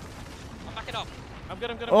 I'm backing up. I'm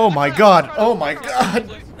good. Oh my God. Oh my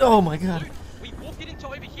God. Oh my God. We walked it into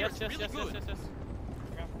over here. Yes, It's yes, really yes, good. yes, yes, yes.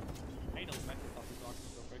 Okay. I need to let myself these rocks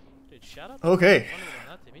real quick. Dude, shout out. Okay. To Conduit on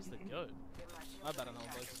that team. He's the goat. I bet I know him,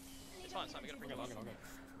 boys. It's fine. We gotta bring it along.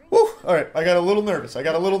 Woo. All right. I got a little nervous.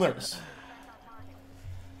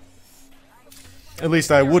 At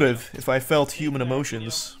least I would have if I felt human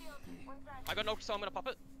emotions. I got knocked, so I'm gonna pop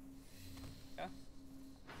it.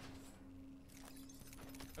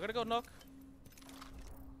 I gotta go knock. Do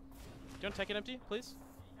you want to take it empty, please?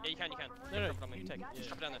 Yeah, you can. No, Drop it on me. you take it. Just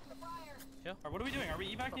drop it down there. Alright, what are we doing? Are we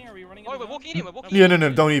evacing? Are we running? Oh, into we're the walking in. We're walking Yeah, in. no.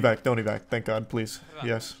 Don't evac. Thank God, please.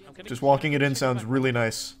 Yes. Just walking it in sounds really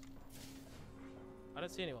nice. I don't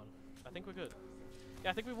see anyone. I think we're good. Yeah,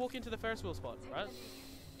 I think we walk into the Ferris wheel spot, right?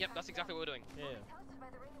 Yep, that's exactly what we're doing. Yeah.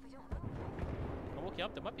 I'm walking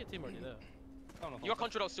up. There might be a team already there. You got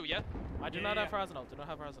control still, yeah? I do not have Horizon ult.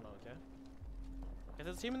 Okay? Okay,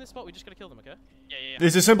 there's a team in this spot. We just gotta kill them, okay? Yeah.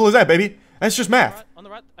 It's as simple as that, baby. That's just math. On the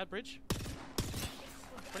right, at bridge.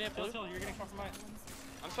 28 blue. Hill, you're getting compromised.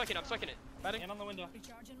 I'm striking it. Batting. And on the window.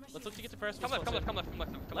 Let's look to get to Ferris wheel Come spot.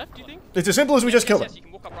 left. Left, do you think? It's as simple as we just kill Yes, them. you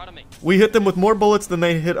can walk up right on me. We hit them with more bullets than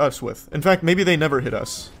they hit us with. In fact, maybe they never hit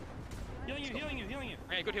us. Healing you.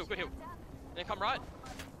 Okay, good heal. Then come right.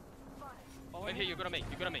 Over here, you're good on me.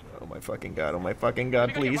 Oh my fucking God, We please. gotta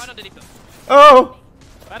get right underneath them. Oh!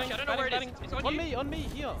 Batting, I don't know where it is. batting. It's on you. On me,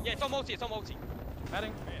 here. Yeah, it's on multi.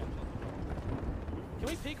 Batting. Can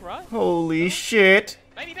we peek right? Holy shit.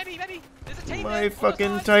 Baby. There's a team My there.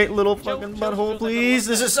 fucking tight little fucking butthole, please.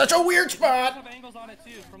 This is such a weird I spot. have angles on it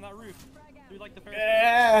too from that roof. Do we like the Ferris?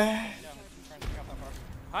 Yeah. Yeah, I'm trying to pick up that far.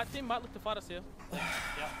 Hard team might look to fight us here. Yeah.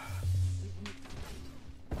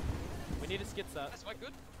 We need to skits that. That's quite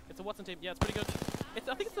good. It's a Watson team. Yeah, it's pretty good.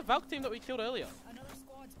 I think it's the Valk team that we killed earlier.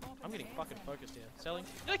 I'm getting fucking focused here. Selling.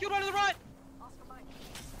 No, killed right to the right.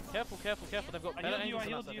 Careful. They've got I better healed you, angles I than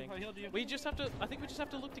us, healed I you, think. I healed you. We just have to. I think we just have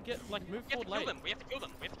to look to get move We have to forward kill late. them. We have to kill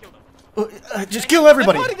them. Just kill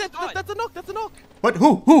everybody. They're fighting, that's a knock. That's a knock. What?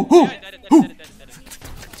 Who? Dead.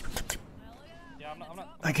 Yeah, I'm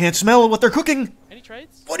not. I can't smell what they're cooking. Any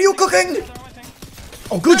trades? What are you cooking? Throw my thing.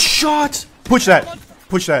 Oh, good shot. Push that.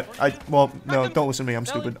 Well, no, don't listen to me. I'm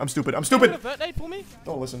stupid. Can you get a vert nade for me?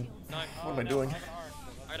 Don't listen. No. What am I doing?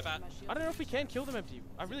 I got a bat. I don't know if we can kill them empty.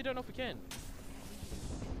 I really don't know if we can.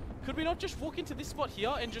 Could we not just walk into this spot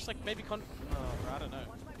here and just like maybe I don't know.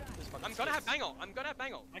 I'm gonna have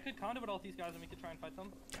Bangle. I could conduit all these guys and we could try and fight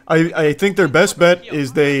them. I think their best bet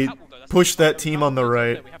is they push that team on the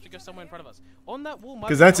right. We have to go somewhere in front of us. On that wall,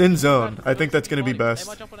 'Cause that's in zone. I think that's gonna be They best.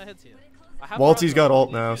 might jump on our heads here. Walty's got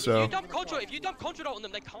ult now, If so you dump Contra ult on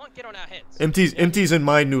them, they can't get on our heads. Empty's in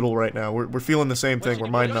mind noodle right now. We're feeling the same thing. We're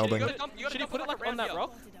mind melding. Should he put it like on that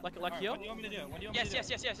rock? Like here? What do you want me to do?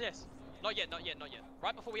 Yes. Not yet.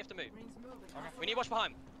 Right before we have to move. We need to watch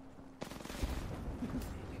behind.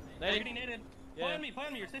 They're getting naded. Play on me,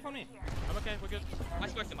 you're safe on me. I'm okay, we're good. I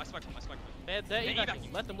smoked them. They're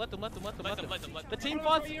evacing. Let them. Let them. The team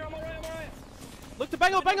fights. Look to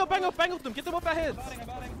bang off them. Get them off our heads.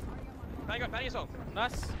 Bang as well.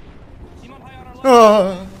 Nice. Team up high on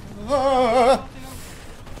our left.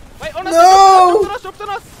 Wait, on us! No! Dropped on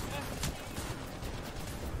us!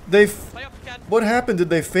 What happened? Did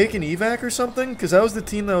they fake an evac or something? Because that was the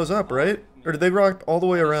team that was up, right? Or did they rock all the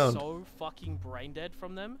way around? So fucking brain dead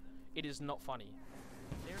from them. It is not funny.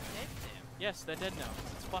 They're dead now. Yes, they're dead now.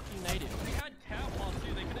 It's fucking native. We had cow paws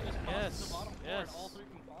too. They could have just passed the bottom floor and all three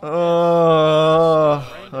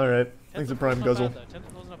can Alright. Thanks for Prime Guzzle.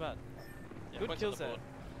 10th wasn't bad. Good kills there.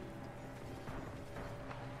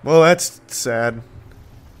 Well, that's sad.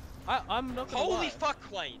 I'm not gonna Holy lie. fuck,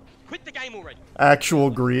 Wayne. Quit the game already. Actual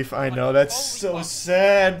grief. I know. That's so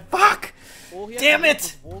sad. Fuck! Damn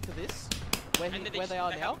it! Where they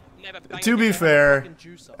are now? To be fair,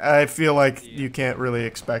 I feel like you can't really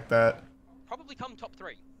expect that. Probably come top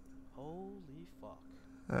 3. Holy fuck.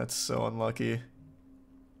 That's so unlucky.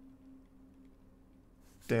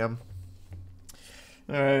 Damn.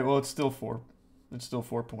 Alright, well, it's still 4. It's still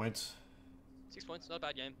 4 points. 6 points, not a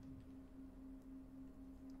bad game.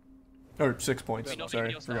 Or 6 points, Not sorry.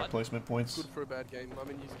 big deal, Forgot placement points. Good for a bad game. I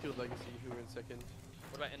mean, you killed Legacy, who were in second.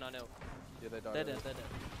 What about NIL? Yeah, they died. They're early. dead.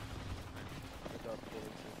 They died before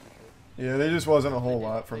Legacy, for sure. Yeah, there just wasn't a whole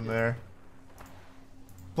lot from there.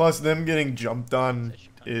 Plus, them getting jumped on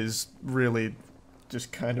is really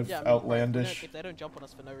just kind of outlandish. If they don't jump on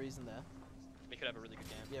us for no reason there. We could have a really good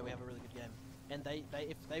game. Yeah, we have a really good game. And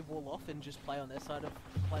if they wall off and just play on their side of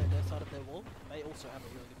their wall, they also have a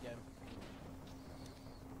really good game.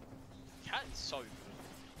 Cat is so good.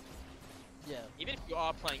 Yeah. Even if you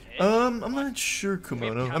are playing Edge. I'm not sure,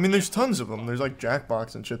 Kumono. I mean, there's tons of them. There's like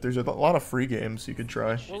Jackbox and shit. There's a lot of free games you could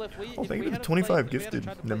try. Well, Oh, thank you for the 25 gifted,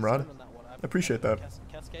 Nimrod. I appreciate that.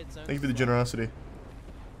 Thank you for the generosity.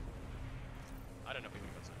 I don't know if we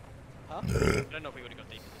would have got some. I don't know if we would have got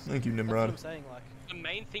deep in this. Thank you, That's what Nimrod. I'm saying, like. The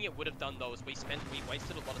main thing it would have done though is we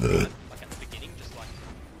wasted a lot of time like at the beginning, just like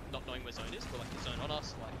not knowing where zone is, but like the zone on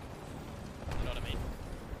us, like you know what I mean?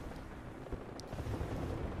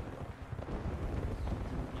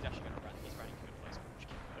 He's actually gonna run. He's running good place, which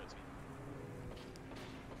hurts me.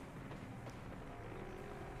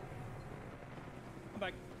 I'm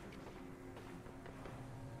back.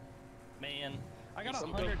 Man, I got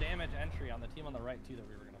 100 damage entry on the team on the right too that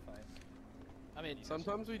we were gonna fight. I mean,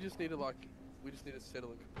 sometimes we just need to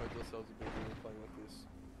settle and compose ourselves a bit when we're playing like this.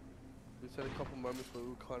 We've had a couple moments where we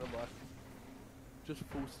were kind of like just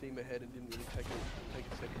full steam ahead and didn't really take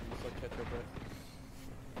a second to just like catch our breath.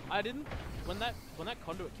 I didn't. When that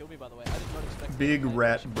conduit killed me, by the way, I did not expect. Big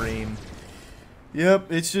rat brain.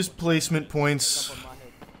 Yep, it's just placement points.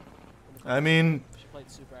 I mean,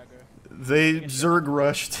 they Zerg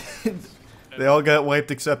rushed. They all got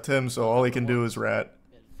wiped except him, so all he can do is rat.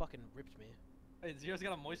 It fucking ripped me. Hey, Zero's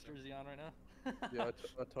got a moisture Z on right now. Yeah,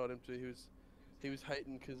 I told him to. He was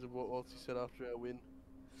hating because of what Walty said after our win.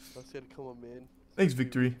 I said, "Come on, man." Thanks,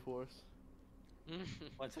 Victory. For us.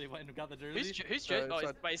 What, so you went and got the jersey? Whose jersey? Oh,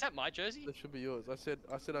 wait, is that my jersey? That should be yours. I said,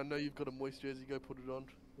 I know you've got a moist jersey. Go put it on.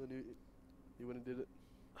 And he went and did it.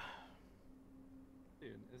 Dude,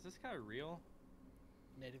 is this guy real?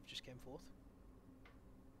 Native just came forth.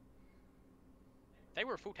 They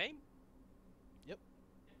were a full team. Yep.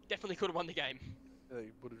 Definitely could have won the game. They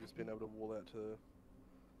would have just been able to wall out to.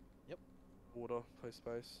 Yep. Water, play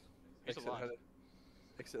space. Who's alive?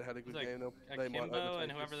 Exit had a good Like game. They might Kimbo overtake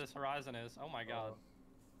and whoever us. this Horizon is. Oh my god.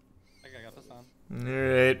 I think I got this on.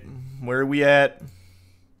 Alright, where are we at?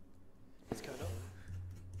 It's code up.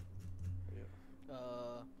 Yeah.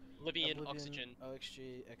 Oblivion, Oxygen.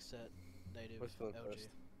 OXG, Exet, Native, We're still in LG. first.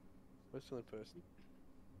 We're still in first.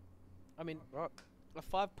 I mean, Right. a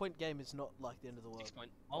 5-point game is not like the end of the world. 6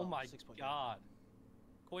 point. Oh my 6-point game. god.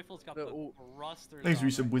 Koifel's got They're the all- thrusters Thanks, on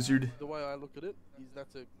Resub right Wizard. now. The way I look at it is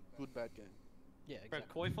that's a good bad game. Yeah, Bro,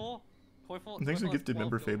 exactly. Koifel Thanks for has gifted 12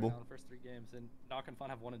 member kills right Fable. now in the first 3 games, and Knock and Fun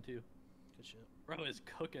have 1 and 2. Good shit. Bro is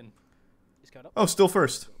cooking. He's code up. Oh, still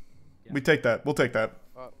first. Yeah. We take that. We'll take that.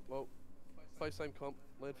 Alright, well, play same comp,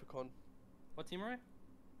 land for con. What team are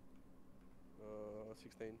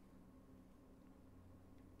 16.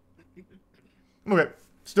 Okay,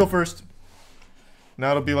 still first.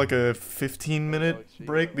 Now it'll be like a 15-minute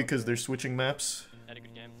break because they're switching maps. Had a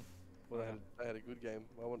good game. Well, they had a good game.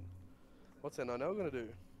 What's that Nano gonna do?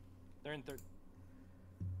 They're in third.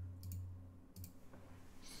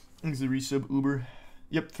 Thanks the resub Uber.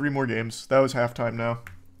 Yep, 3 more games. That was halftime now.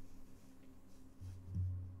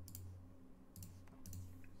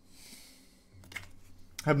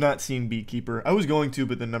 Have not seen Beekeeper. I was going to,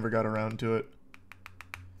 but then never got around to it.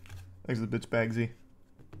 Thanks the bits, Bagsy.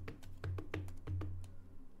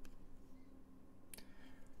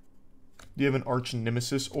 Do you have an arch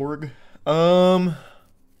nemesis org? Not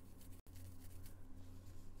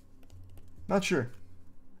sure.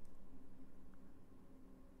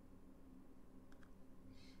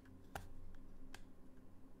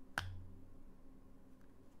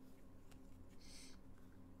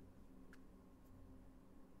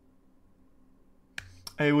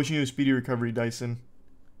 Hey, wishing you a speedy recovery, Dyson.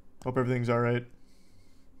 Hope everything's alright.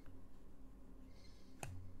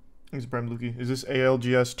 Thanks, Prime Lukey. Is this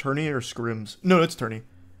ALGS Tourney or Scrims? No, it's Tourney.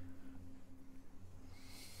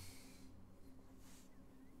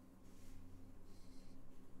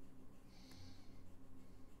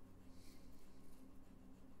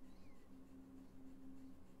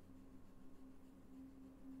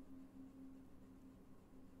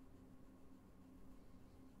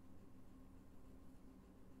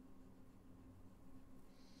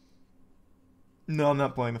 No, I'm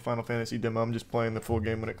not playing the Final Fantasy demo. I'm just playing the full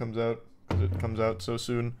game when it comes out. Because it comes out so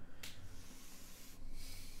soon.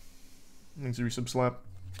 Thanks, resub slap.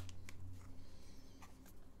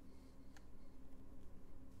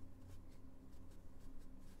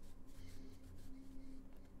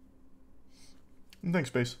 And thanks,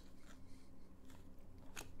 Space.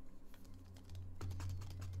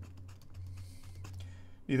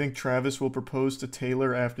 Do you think Travis will propose to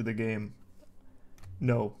Taylor after the game?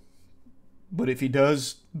 No. But if he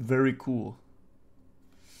does, very cool.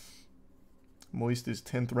 Moist is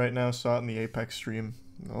 10th right now. Saw it in the Apex stream.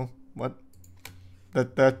 No? What?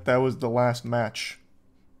 That was the last match.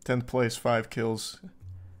 10th place, 5 kills.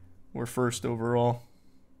 We're first overall.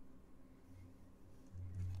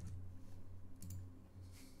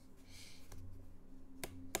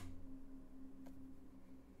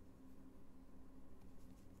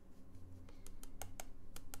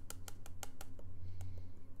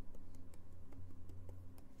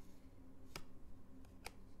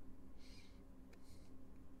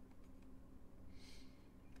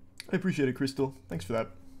 I appreciate it, Crystal. Thanks for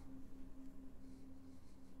that.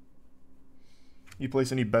 You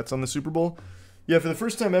place any bets on the Super Bowl? Yeah, for the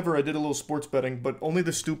first time ever, I did a little sports betting, but only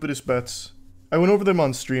the stupidest bets. I went over them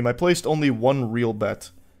on stream. I placed only one real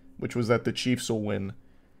bet, which was that the Chiefs will win.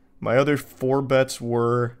 My other 4 bets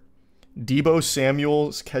were Deebo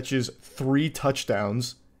Samuel catches 3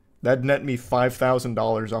 touchdowns. That'd net me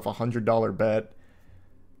 $5,000 off a $100 bet.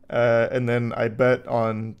 And then I bet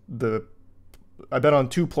on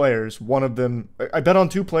 2 players. I bet on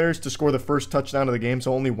 2 players to score the first touchdown of the game,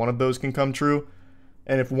 so only one of those can come true.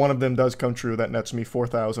 And if one of them does come true, that nets me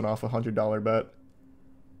 $4,000 off a $100 bet.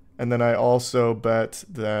 And then I also bet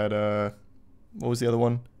that, what was the other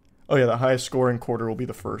one? Oh yeah, the highest scoring quarter will be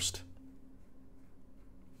the first.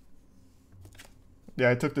 Yeah,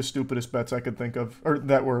 I took the stupidest bets I could think of, or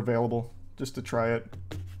that were available, just to try it.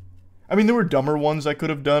 I mean, there were dumber ones I could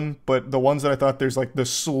have done, but the ones that I thought there's like the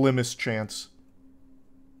slimmest chance.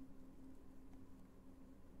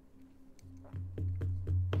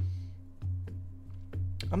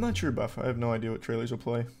 I'm not sure, Buff. I have no idea what trailers will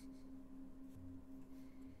play.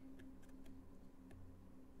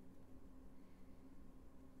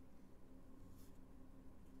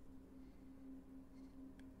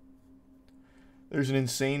 There's an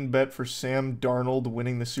insane bet for Sam Darnold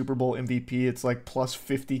winning the Super Bowl MVP. It's like plus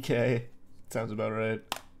 50K. Sounds about right.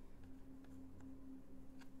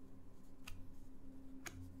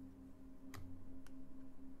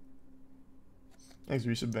 Thanks,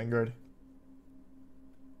 Resub Vanguard.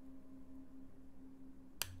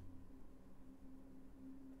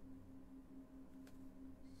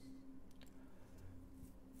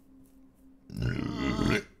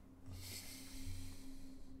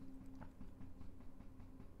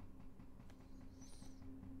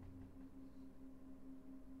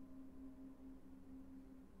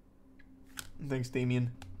 Thanks,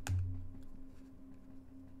 Damien.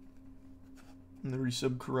 And the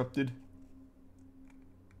resub corrupted.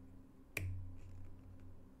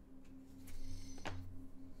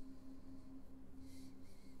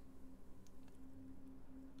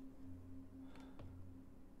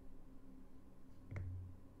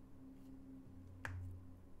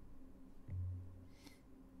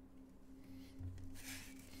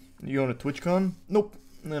 You going to TwitchCon? Nope.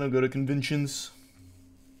 I don't go to conventions.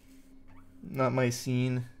 Not my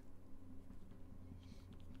scene.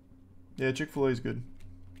 Yeah, Chick-fil-A is good.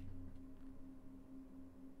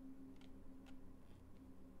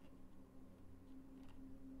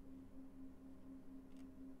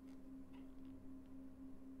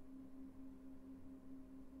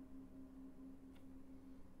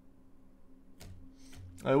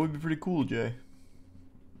 That would be pretty cool, Jay.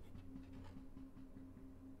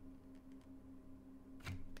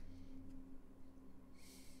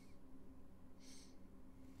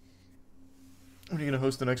 When are you gonna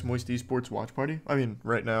host the next Moist Esports watch party? I mean,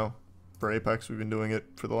 right now, for Apex, we've been doing it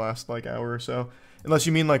for the last, like, hour or so. Unless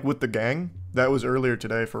you mean, like, with the gang. That was earlier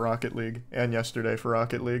today for Rocket League, and yesterday for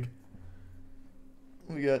Rocket League.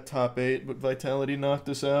 We got top 8, but Vitality knocked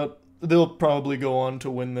us out. They'll probably go on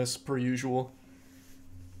to win this per usual.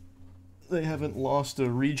 They haven't lost a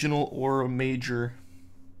regional or a major.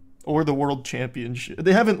 Or the world championship.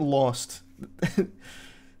 They haven't lost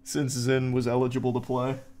since Zen was eligible to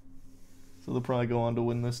play. So they'll probably go on to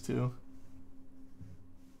win this too.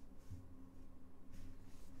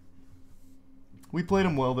 We played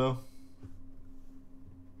them well though.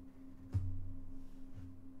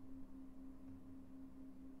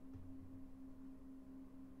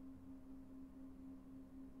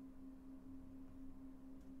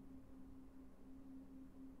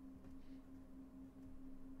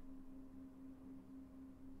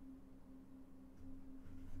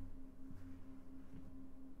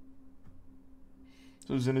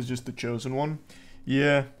 So Zen is just the chosen one?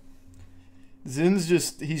 Yeah. Zen's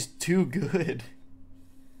just, he's too good.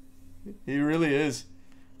 He really is.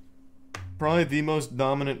 Probably the most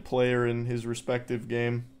dominant player in his respective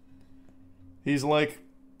game. He's like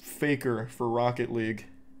Faker for Rocket League.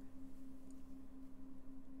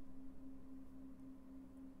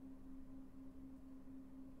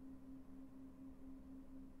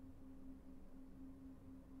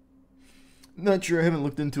 Not sure, I haven't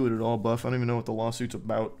looked into it at all, Buff. I don't even know what the lawsuit's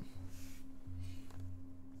about.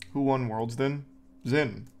 Who won Worlds then?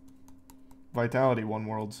 Zen. Vitality won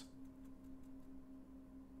Worlds.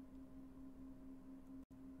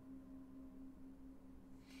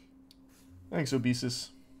 Thanks, Obesis.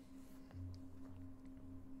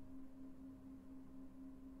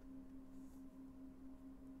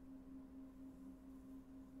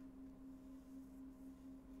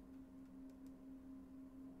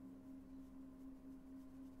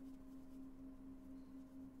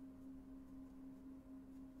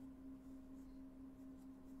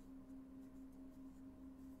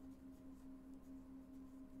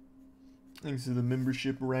 Thanks to the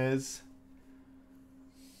membership, Raz.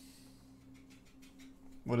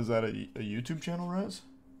 What is that, a YouTube channel, Raz?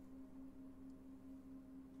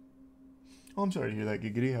 Oh, I'm sorry to hear that,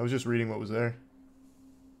 Giggity. I was just reading what was there.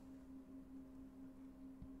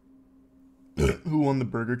 Who won the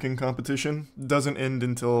Burger King competition? Doesn't end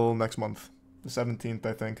until next month. The 17th,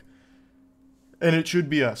 I think. And it should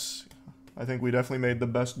be us. I think we definitely made the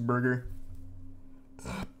best burger.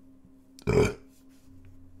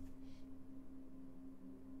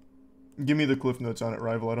 Give me the cliff notes on it,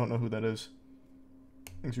 Rival. I don't know who that is.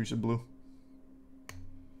 Thanks, Risa Blue.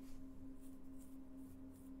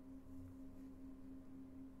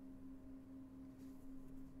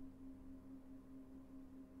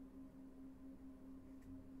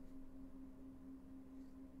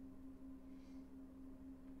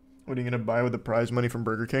 What are you going to buy with the prize money from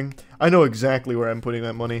Burger King? I know exactly where I'm putting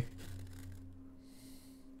that money.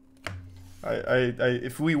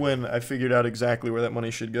 If we win, I figured out exactly where that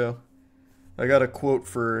money should go. I got a quote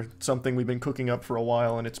for something we've been cooking up for a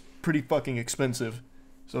while, and it's pretty fucking expensive.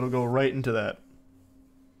 So it'll go right into that.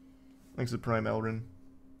 Thanks to Prime Elrin.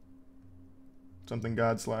 Something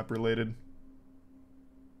Godslap related.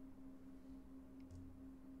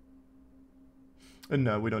 And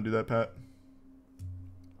no, we don't do that, Pat.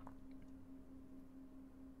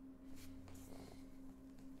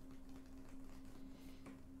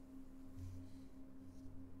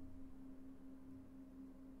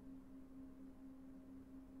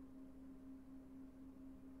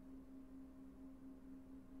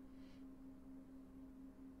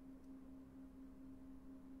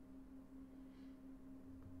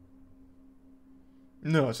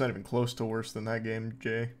 No, it's not even close to worse than that game,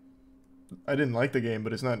 Jay. I didn't like the game,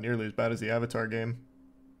 but it's not nearly as bad as the Avatar game.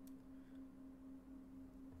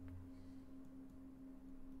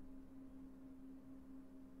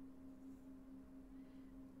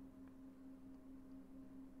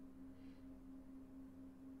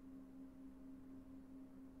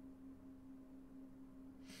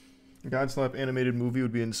 Godslap animated movie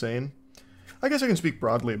would be insane. I guess I can speak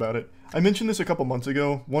broadly about it. I mentioned this a couple months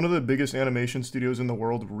ago. One of the biggest animation studios in the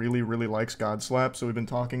world really, really likes Godslap, so we've been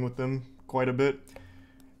talking with them quite a bit.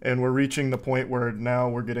 And we're reaching the point where now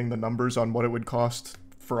we're getting the numbers on what it would cost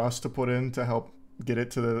for us to put in to help get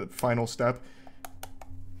it to the final step.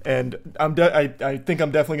 And I think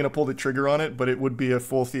I'm definitely going to pull the trigger on it, but it would be a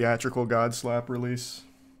full theatrical Godslap release.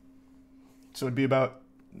 So it'd be about,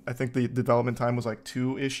 I think the development time was like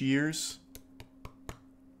 2-ish years.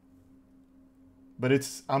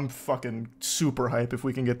 But I'm fucking super hype if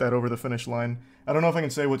we can get that over the finish line. I don't know if I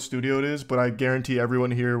can say what studio it is, but I guarantee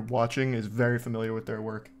everyone here watching is very familiar with their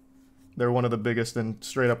work. They're one of the biggest and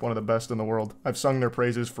straight up one of the best in the world. I've sung their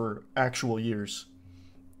praises for actual years.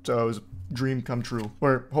 So it was a dream come true.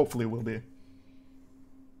 Or hopefully will be.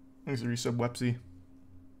 Thanks for resub, Wepsy.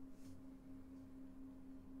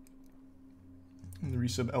 And the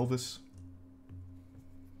resub, Elvis.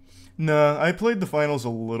 Nah, I played the finals a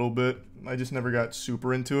little bit. I just never got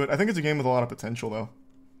super into it. I think it's a game with a lot of potential, though.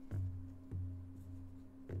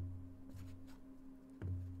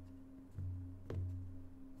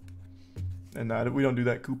 And we don't do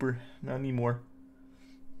that, Cooper. Not anymore.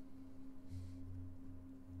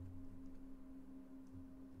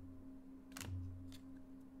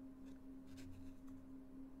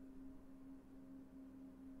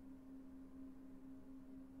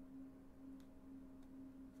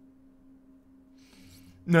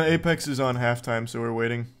 No, Apex is on halftime, so we're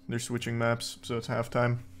waiting. They're switching maps, so it's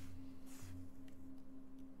halftime.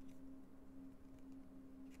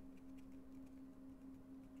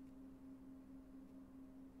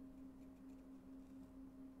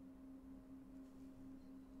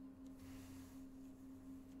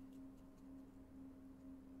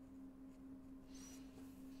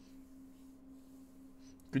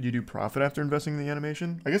 Could you do profit after investing in the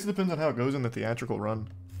animation? I guess it depends on how it goes in the theatrical run.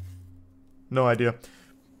 No idea.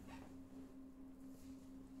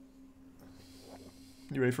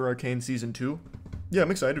 You ready for Arcane Season 2? Yeah,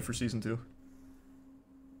 I'm excited for Season 2.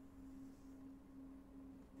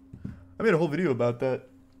 I made a whole video about that.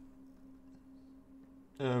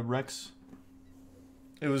 Rex.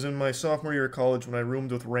 It was in my sophomore year of college when I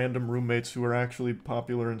roomed with random roommates who were actually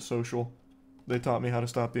popular and social. They taught me how to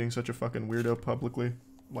stop being such a fucking weirdo publicly.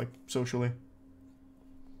 Like, socially.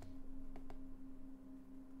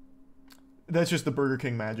 That's just the Burger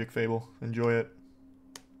King magic, Fable. Enjoy it.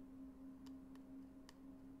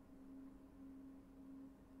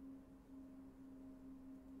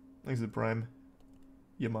 Thanks to the Prime.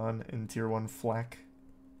 Yaman and Tier 1 Flack.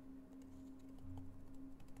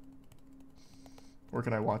 Where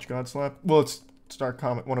can I watch Godslap? Well, it's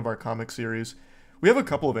one of our comic series. We have a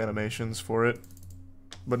couple of animations for it,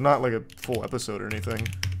 but not like a full episode or anything.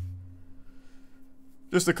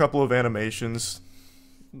 Just a couple of animations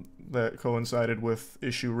that coincided with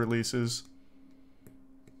issue releases.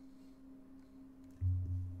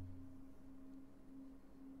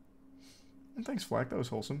 And thanks, Flack. That was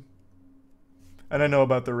wholesome. And I know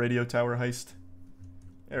about the radio tower heist.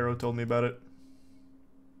 Arrow told me about it.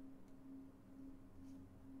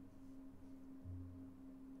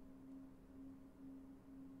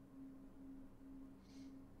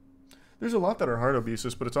 There's a lot that are hard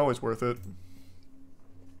abuses, but it's always worth it.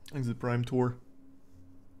 Thanks to the Prime Tour.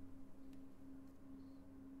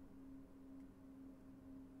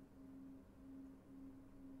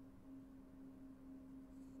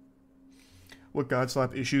 What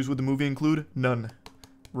Godslap issues would the movie include? None.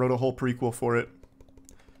 Wrote a whole prequel for it.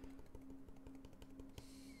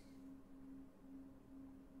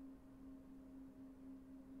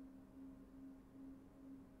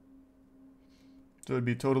 So it'd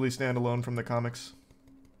be totally standalone from the comics.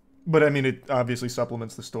 But I mean, it obviously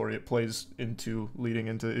supplements the story. It plays into, leading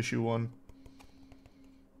into issue 1.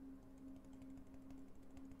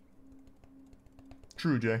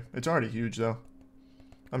 True, Jay. It's already huge, though.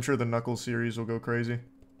 I'm sure the Knuckles series will go crazy.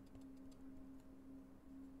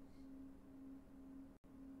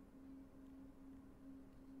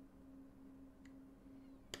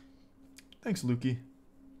 Thanks, Lukey.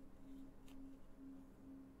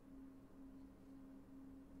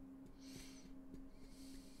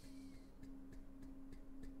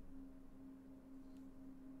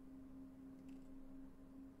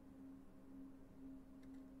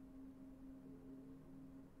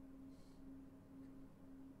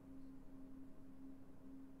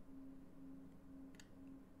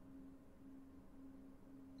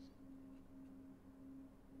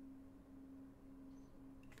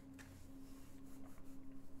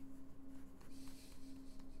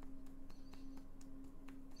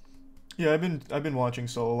 Yeah, I've been watching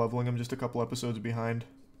Solo Leveling. I'm just a couple episodes behind.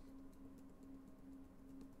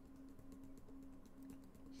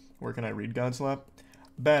 Where can I read Godslap?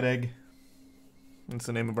 Bad Egg. That's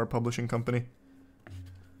the name of our publishing company.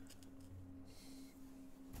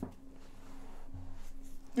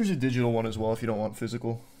 There's a digital one as well if you don't want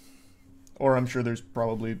physical. Or I'm sure there's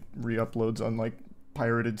probably re-uploads on like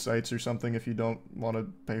pirated sites or something if you don't want to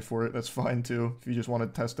pay for it. That's fine too, if you just want to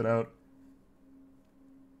test it out.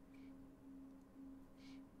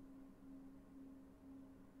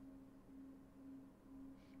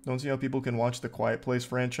 Don't see how people can watch the Quiet Place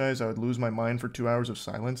franchise. I would lose my mind for 2 hours of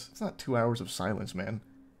silence. It's not 2 hours of silence, man.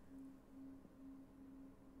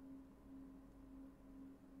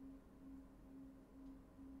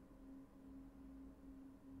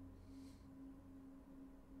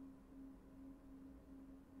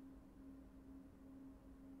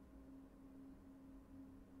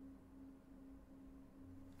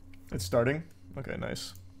 It's starting? Okay,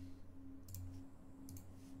 nice.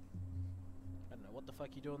 I don't know what the fuck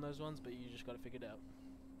you do on those ones, but you just got to figure it out.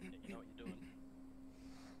 Yeah, you know what you're doing.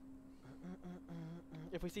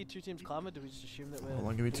 If we see two teams climber, do we just assume that we're... Hold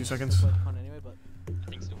on, give me 2 we're seconds. still playing anyway, but... I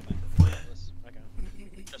think still play regardless.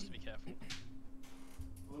 Okay. Just to be careful.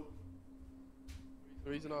 The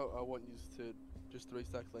reason I want you to just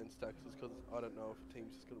 3-stack lane stacks is because I don't know if a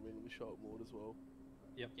team's just gonna randomly show up Maud as well.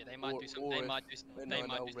 Yeah, they might do some. They might do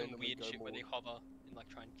some weird shit where they Maud. hover and like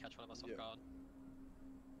try and catch one of us Yeah. off guard.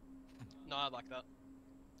 No, I like that.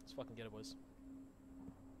 Let's fucking get it, boys.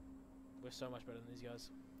 We're so much better than these guys.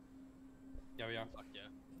 Yeah, we are. Fuck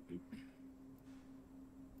yeah.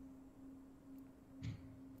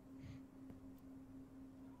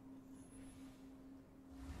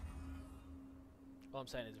 All I'm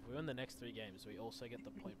saying is, if we win the next 3 games, we also get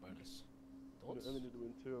the point bonus. Thoughts? And we need to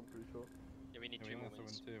win 2, I'm pretty sure. Yeah, we need Yeah, 2 we more have to win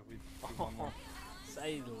wins. too. We've won more.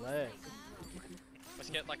 Say less. Let's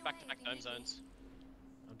get like back-to-back dome zones.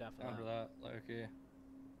 I'm down for Down for that. Like, okay.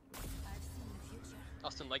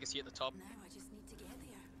 Austin Legacy at the top.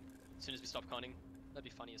 As soon as we stop conning, that'd be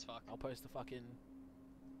funny as fuck. I'll post the fucking...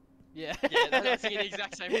 Yeah. Yeah, that's the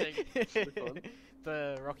exact same thing.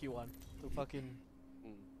 The Rocky one. The fucking...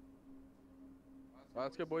 Alright,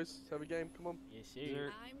 let's go, boys. Let's have a game. Come on. Yes,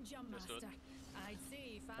 sir. I'm Jump Let's do it. Master. I'd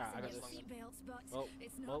say Alright, I fasten got your this. seatbelts, but Well,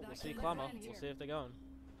 it's not well, that we'll see kind of Clamor. land We'll here. see if they're going.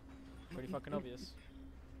 Pretty fucking obvious.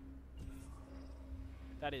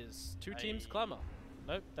 That is 2 teams Clamor.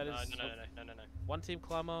 Nope, that is... No. 1 team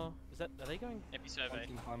Clamor. Is that... Are they going... Epi One survey.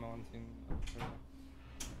 team climber, one team.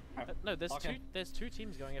 No, there's Okay. there's 2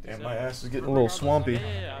 teams going epi Damn, survey. my ass is getting a little swampy.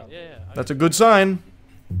 Yeah. That's a good sign.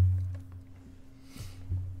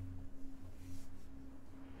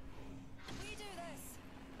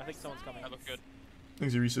 I think someone's coming. That look good.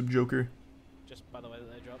 Thanks, a resub Joker. Just by the way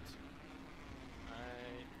that they dropped.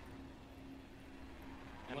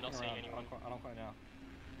 I'm not seeing anyone. I don't quite know.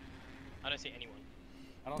 I don't see anyone.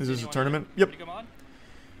 I don't Is see this a anyone tournament? either. Yep. Pretty good mod?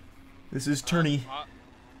 This is tourney.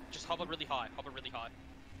 Just hover really high. Hover really high.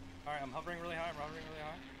 Alright, I'm hovering really high. I'm hovering really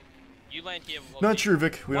high. You land here. we'll Not see. sure,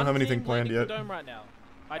 Vic. We don't have One anything team planned landing yet. the dome right now.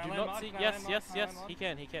 I Can do I not land see. mod? Can I Yes, land mod? yes, Can I yes. land mod? He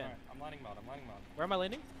can. Alright, I'm landing mod. I'm landing mod. Where am I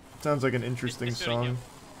landing? Sounds like an interesting It's sitting here. song.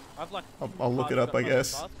 I've like. I'll look it up, I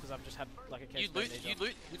guess. Because I've just had like a case You of loot.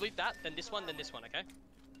 amnesia. You loot that. Then this one. Okay.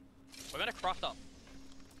 We're gonna craft up.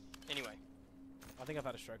 Anyway. I think I've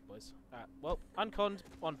had a stroke, boys. Alright, well, unconned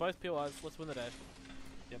on both POIs. Let's win the day.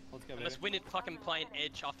 Yep, let's go, And baby. let's win it fucking playing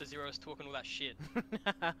Edge after Zero's talking all that shit.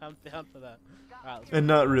 I'm down for that. Alright, let's And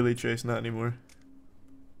not really, Chase. Not anymore.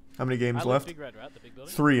 How many games I live left? Big Red, right? The big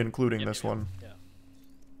building? 3, including Yep, this yep, one. Yeah.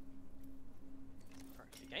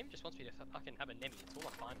 The game just wants me to fucking have a Nemi. It's all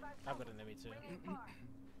I find. I've got an enemy too.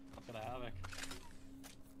 I've got a Havoc.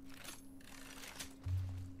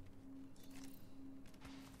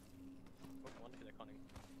 I wonder who they're conning.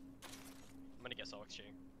 I'm gonna guess OXG.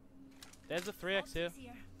 There's a 3x here.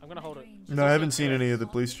 I'm gonna hold it. No, I haven't seen any of the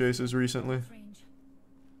police chases recently.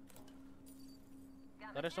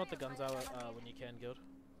 Let us know what the guns are when you can, Guild.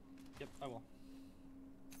 Yep, I will.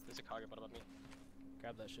 There's a cargo bot above me.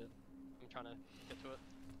 Grab that shit. I'm trying to get to it.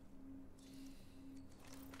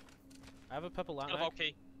 I have a purple light Got a mag. vault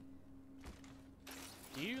key.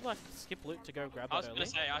 Do you like skip loot to go grab I was that gonna early?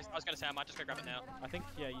 say. I was gonna say I might just go grab it now. I think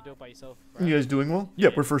yeah, you do it by yourself. You guys doing well?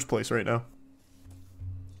 Yep, we're first place right now.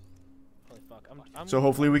 Holy fuck! I'm So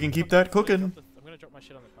hopefully we can keep that cooking. I'm gonna drop my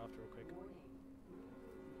shit on the craft real quick.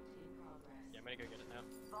 Yeah, I'm gonna go get it now.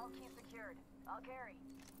 Vault key secured. I'll carry.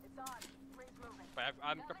 It's on. Please move it. Wait,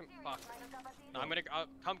 I'm grabbing. Fuck. No, I'm gonna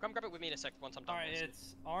come grab it with me in a sec once I'm done. Alright, with this.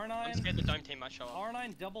 it's R9. I'm scared the dome team might show up.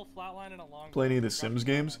 R9 double flatline and a long. Play any of the Drop Sims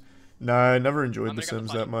the games? flatline. Nah, I never enjoyed I'm the gonna go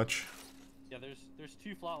Sims the that fight. much. Yeah, there's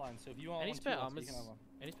 2 flatlines, so if you want Any one, spare you armors? can have one.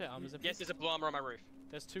 Any spare armors? Yes, there's a blue armor on my roof.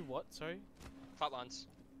 There's 2 what? Sorry. Flatlines.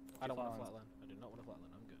 I don't want a flatlines. flatline. I do not want a flatline.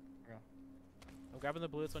 I'm good. Okay. I'm grabbing the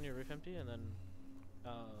bullets on your roof empty, and then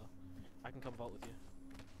I can come vault with you.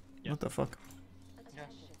 Yeah. What the fuck? Yeah,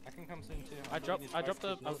 I can come soon too. I dropped a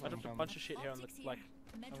I bunch of shit here on the like.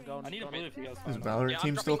 I'm going. I need a going- blue if you guys Is find one. Valorant Yeah,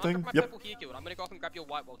 team still I'm dropping thing? my Yep. purple here, Guild. I'm gonna go up and grab your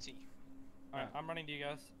white Vault T. Alright, I'm running to you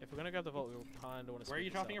guys. If we're gonna grab the vault, we'll kind of want to. Where are you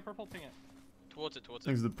dropping your purple? Ping it. Towards it.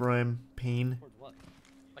 Thanks the Prime Pain. Towards what?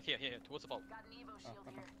 Like here, towards the bolt.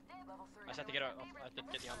 I just have to get I have to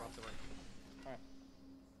get the armor off the room. Alright.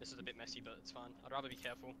 This is a bit messy, but it's fine. I'd rather be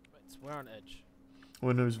careful. Wait, we're on edge.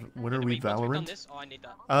 When are we Once we've done Valorant? this, oh, I need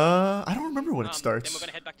that. I don't remember when it Then starts. we're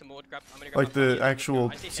gonna head back to Maud. I'm gonna grab Like my the fucking- actual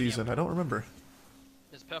I see heavy season. armor. I don't remember.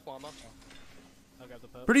 There's purple armor. I'll grab the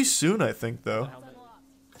purple. Pretty soon, I think, though. Helmet.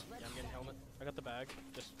 Yeah, I'm getting helmet. I got the bag.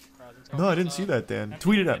 Just horizons. No, I didn't see that, Dan.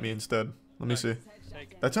 Tweet it at me instead. Let me see.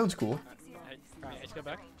 That sounds cool. Alright, let's go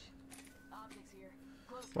back.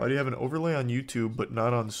 Why do you have an overlay on YouTube but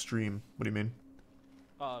not on stream? What do you mean?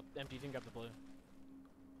 Empty. You didn't grab the blue.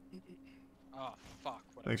 Oh, fuck.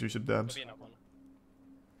 Thanks for your dabs. Maybe another one.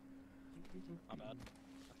 My bad.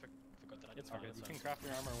 I forgot that I did It's fine. Okay, It's you fine. can craft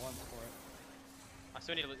your armor once for it. I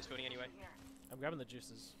still need to loot this building anyway. I'm grabbing the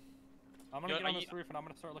juices. I'm gonna You're- get on are this you- roof and I'm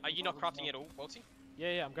gonna start looking. Are you for not orbs crafting as at all, Waltzy?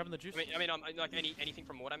 Yeah, I'm grabbing the juices. I mean, like anything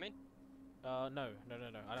from what I mean. No. I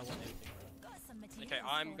don't want anything. Okay,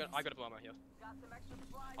 I got a blue armor here.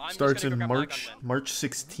 I'm Starts just gonna in go grab my March gun then. March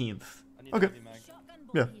 16th. I need a Okay. heavy mag.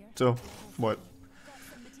 Yeah. So, what?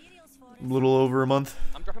 A little over a month.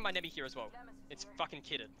 I'm dropping my Nebby here as well. It's fucking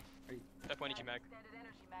kitted. Purple energy mag.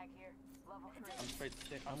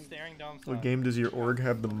 I'm staring down. What game does your org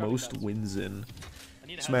have the most wins in? I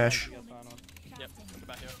need a Smash. heavy mag to get on. Yep, look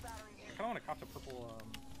about here. I kinda wanna craft a purple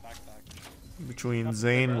backpack. Between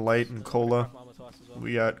Zane, Light, and Cola, Mama to us as well.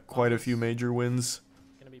 we got quite a few major wins.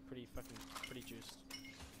 Gonna be pretty juiced.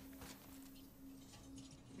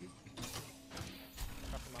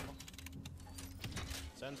 Craft the mama.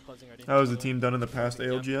 Zone's closing already. How was the team done in the past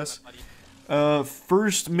ALGS?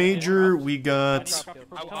 First major, we got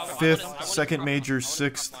fifth. Second major,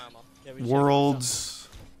 sixth. Worlds.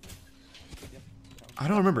 I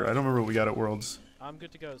don't remember. I don't remember what we got at Worlds. I'm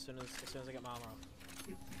good to go as soon as I get my armor off.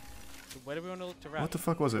 So where do we want to look to wrap? What the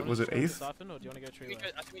fuck was it? Was it 8th? Siphon, or do you want to go tree way?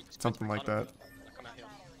 Something like that. Come out here.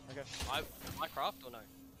 Okay. I craft or no?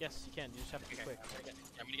 Yes, you can. You just have to be quick. Yeah,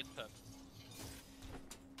 I'm gonna get the perp.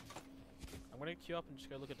 I'm gonna queue up and just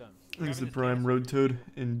go look at them. Here's the Prime Road Toad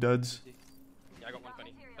in duds. Yeah, I got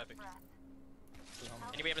 120. Perfect.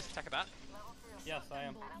 Anybody able to attack a bat? Yes, I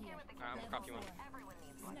am. Alright, I'm gonna craft you one.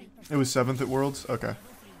 It was 7th at Worlds? Okay.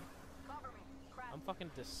 I'm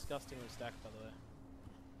fucking disgustingly stacked, by the way.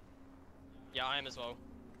 Yeah, I am as well.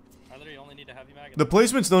 I literally only need a heavy mag. The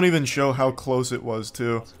placements don't even show how close it was,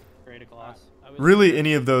 too. Grade a glass. Really,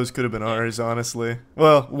 any of those could have been ours, honestly.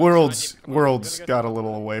 Well, Worlds got a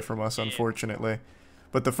little away from us, unfortunately.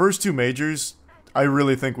 But the first two majors, I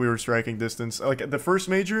really think we were striking distance. Like, the first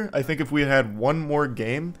major, I think if we had one more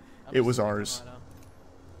game, it was ours.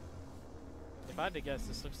 If I had to guess,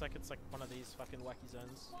 this looks like it's like one of these fucking wacky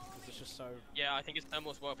zones. 'Cause it's just so... Yeah, I think it's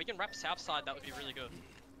thermal as well. If we can wrap south side, that would be really good.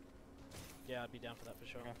 Yeah, I'd be down for that for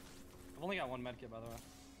sure. Okay. I've only got one medkit, by the way.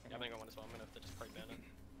 Yeah, I've only got one as well. I'm gonna have to just break burn it.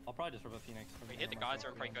 I'll probably just rip a Phoenix. We hit the guys are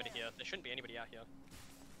in probably go to here. There shouldn't be anybody out here.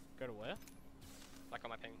 Go to where? Like on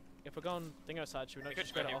my ping. If we're going Dingo side, should we not could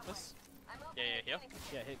just go go to here. office? Yeah, here.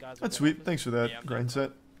 Yeah, hit guys. That's sweet. Thanks for that, Yeah, I'm grind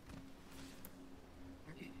set.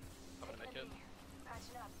 I'm gonna make it.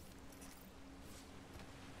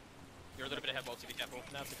 You're a little bit ahead, Bolty. Be careful.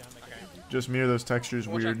 No, it's okay. I'm making it. Just me or those textures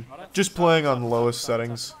weird. Just playing on the lowest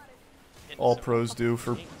settings. All pros do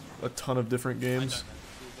for a ton of different games.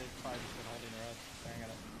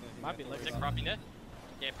 Might be Is legacy. it crafting there?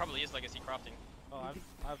 Yeah, it probably is legacy crafting. Oh,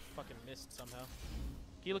 I've fucking missed somehow. Can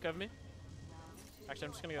you look over me? Actually,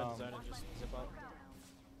 I'm just gonna go in the zone and just zip up.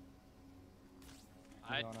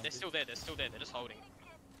 They're still there. They're still there. They're just holding.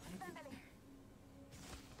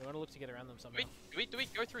 We want to look to get around them somehow. Do we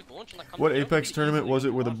go through launch and like come What to here? Apex tournament was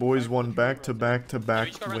it where the boys won back-to-back-to-back Yeah, we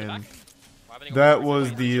just go around the win? back. Why haven't they That gone was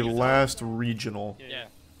through the last regional. Yeah.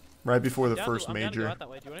 Right before the I'm first down to go major. out that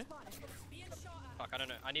way. Do you want it? Fuck, I don't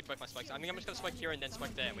know. I need both my spikes. I think I'm just gonna spike here and then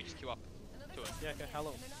spike there, and we just queue up to it. Yeah, okay.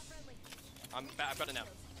 Hello. I've got it now.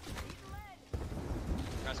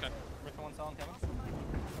 Guys, go. Rip the one selling, Kevin.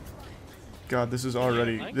 God, this is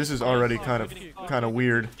already kind of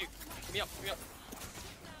weird. Give me up. Give me up.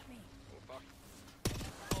 Oh, fuck.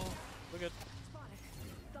 We're good.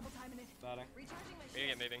 Batting. We gotta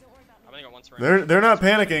get moving. I've only got one surround. They're not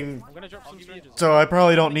panicking, I'm gonna drop some strangers. so I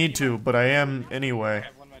probably don't need to, but I am anyway. I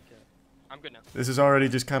have one medkit. I'm good now. This is already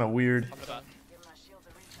just kind of weird. Up to that.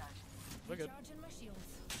 We're good.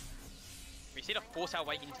 We just need to force our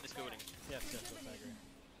way into this building. Yes, I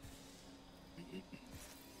agree.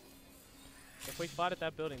 If we fight at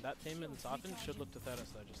that building, that team in Siphon should look to third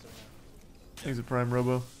us though, just so we know. He's a Prime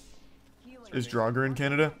Robo. Is Draugr in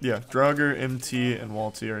Canada? Yeah, Draugr, MT, and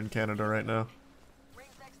Walty are in Canada right now.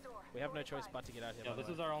 We have no choice but to get out here. Yeah, by the this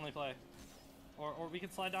way. is our only play. Or we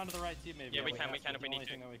can slide down to the right team maybe. Yeah, we can have if we the need only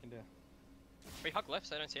to. thing that we can do. We hug left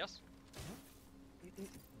so they don't see us.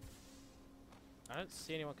 I don't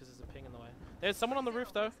see anyone because there's a ping in the way. There's someone on the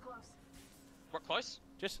roof though. We're close.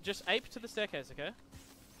 Just ape to the staircase, okay?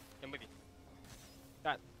 I'm with you.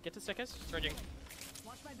 Right, get to the staircase. Surging.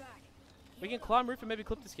 Watch my back. We can climb roof and maybe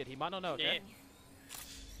clip this kid. He might not know, okay? Yeah.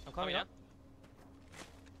 I'm climbing up.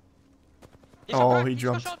 Oh, he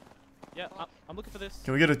jumped. Yeah, I'm looking for this.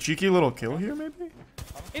 Can we get a cheeky little kill here, maybe?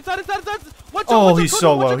 Inside! Watch Oh, out, he's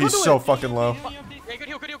so low. He's so fucking low. Yeah, good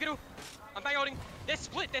heal. I'm bang holding. They're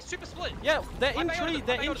split. They're super split. Yeah, they're in tree.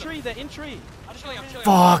 They're in tree. I'm chilling.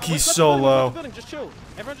 Fuck, he's so low. Building. Just chill.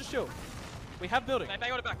 Everyone just chill. We have building. They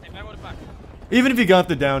bang on it back. Even if he got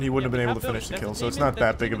the down, he wouldn't have been we able to finish the building. kill, There's so a it's team in- not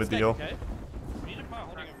there's that a big team of a in deal. stack, okay? We need to find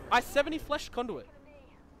holding him. I 70 flesh conduit.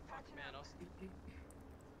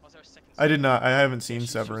 I did not. I haven't seen She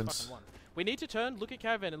was Severance. fucking one. We need to turn, look at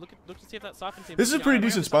Caravan, and look to see if that Siphon team. This is a pretty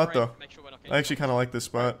decent spot, though. Make sure we're not I actually kind of like this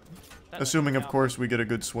spot. That- Assuming, of yeah. course, we get a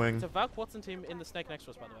good swing. It's a Valk Watson team in the snake next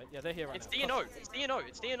to us, by the way. Yeah, they're here right It's now. DNO.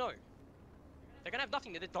 It's DNO. They're gonna have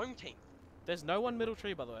nothing. They're the dome team. There's no one middle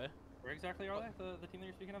tree, by the way. Where exactly are they? The team that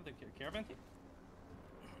you're speaking of? The caravan team?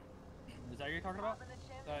 Is that what you're talking about?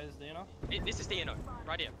 That is DNO? This is DNO.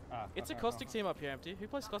 Right here. Ah, It's okay, a caustic team up here, Empty. Who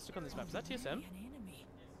plays caustic on this map? Is that TSM?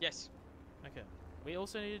 Yes. Okay. We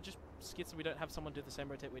also need to just skid so we don't have someone do the same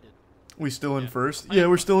rotate we did. We still in first? Yeah,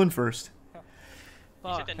 we're still in first.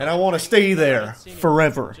 Fuck. And I want to stay there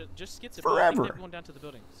forever. Just skits it. Forever. Everyone down to the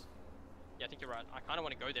buildings. Yeah, I think you're right. I kind of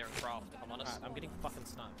want to go there and craft, if I'm honest. Alright, I'm getting fucking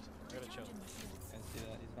sniped. I gotta chill. I see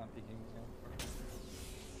that. He's not peeking.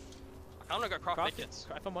 I kind of want to go craft tickets.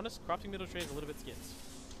 If I'm honest, crafting middle tree is a little bit skits.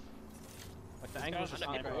 Like the angle's just I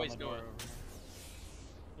know people never. always do it.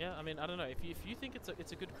 Yeah, I mean, I don't know. If you think it's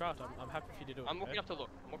a good craft, I'm happy for you to do it. I'm walking okay? up to look.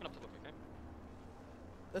 Okay?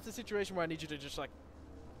 That's a situation where I need you to just like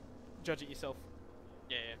judge it yourself.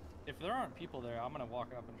 Yeah. If there aren't people there, I'm gonna walk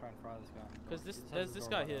up and try and fry this guy. Because It says there's the this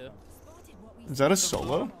door guy wide here. open. Is that a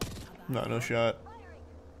solo? No shot.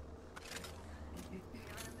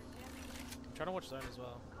 I'm trying to watch zone as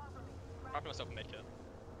well. Crafting myself a medkit.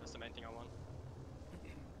 That's the main thing I want.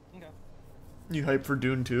 Okay. You hyped for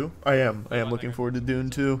Dune 2? I am looking forward to Dune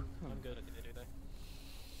 2. I'm good.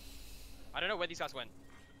 I don't know where these guys went.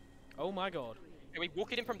 Oh my god. Can we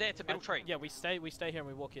walk it in from there to middle tree? Yeah, we stay here and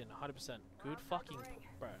we walk in 100%. Good fucking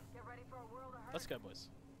bro. Let's go, boys.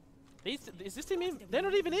 Is this team in? They're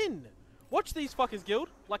not even in. Watch these fuckers, guild.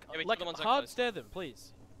 Like Yeah, we like kill the ones hard close. stare them,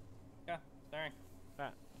 please. Yeah, staring.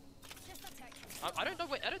 Alright. I don't know.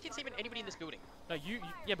 I don't think there's even anybody in this building. No,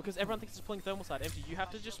 yeah, because everyone thinks it's pulling thermal side empty. You have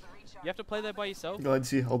to play there by yourself. Glad to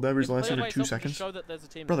see Helldivers Play lasted there by for 2 yourself and just seconds. show that there's a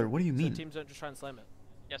team Brother, there, what do you so mean? teams don't just try and slam it.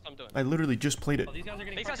 Yes, I'm doing. I literally just played it. Oh, these guys are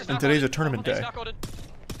getting These guys are And today's a snap-corded. tournament They're day. snap-corded.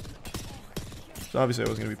 So obviously I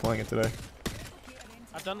wasn't going to be playing it today.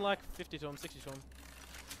 I've done like 50 to them, 60 to them.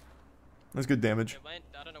 That's good damage. They land-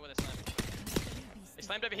 I don't know where they're slamming. They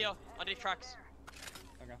slammed over here, underneath tracks.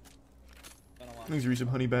 Okay. Been a while. Thanks, resub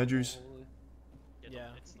honey badgers. Yeah.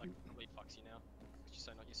 It's like really fucks you now. It's just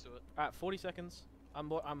so not used to it. Alright, 40 seconds. I'm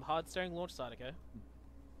hard staring launch side, okay? Okay.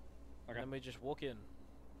 And then we just walk in.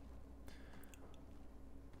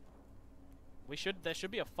 There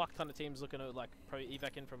should be a fuck ton of teams looking at like pro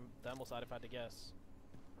evac in from thermal side if I had to guess.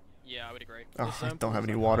 Yeah, I would agree. Oh, I don't have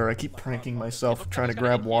any water. I keep pranking myself trying to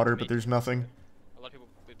grab water, but there's nothing. A lot of people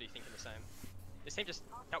would be thinking the same. This team just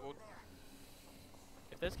outward.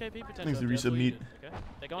 If there's KP potential, Thanks, the I'd resub be meat. able to, okay?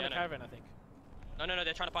 They're going Yeah, to no. caravan, I think. No,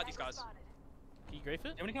 they're trying to fight these guys. Can you grief it?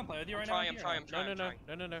 You want me to come play with you right I'm now? trying.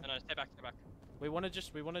 No. No, stay back. We wanna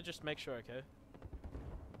just make sure, okay?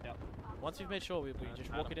 Yep. Once we've made sure, we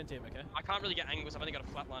just walk it in team, okay? I can't really get angles. I've only got a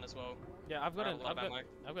flat line as well. Yeah, I've got Alright, a lot of ammo.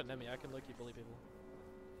 an enemy. I can low-key bully people.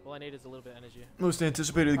 All I need is a little bit of energy. Most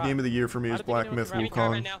anticipated game of the year for me I is don't think Black anyone's Myth around. Team in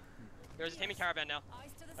caravan Wukong. now. There's a team in caravan now.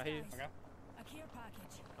 I hear you. Okay.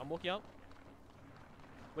 I'm walking up.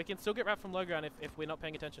 We can still get wrapped from low ground if we're not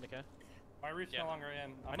paying attention, okay? My roof's Yeah. no longer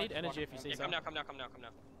in. I need energy if you see Yeah, something. come now.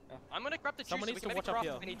 Yeah. I'm gonna grab the juice Someone so we needs can to maybe watch up craft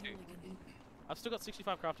here. if we need to. I've still got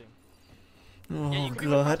 65 crafting. Yeah, you Oh could be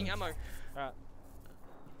god. crafting ammo. Alright.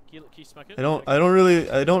 Can you smoke it? I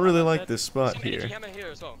don't really like this spot Some energy here. hammer here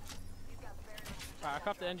as well. Alright, I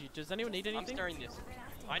craft the energy. Does anyone need I'm anything? stirring this.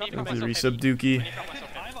 I need to Thanks craft for the myself resub heavy. Dookie. I need to craft myself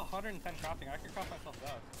I heavy. have 110 crafting. I can craft myself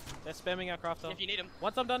out. They're spamming our crafter. If you need them.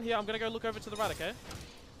 Once I'm done here, I'm gonna go look over to the right, okay?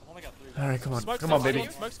 I've only got 3. Alright, come on. Smoke's Come on, gone, baby.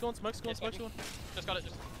 Smoke's gone, smoke's gone, smoke's gone. Just got it.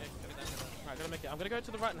 Just. Okay, Alright, gotta make it. I'm gonna go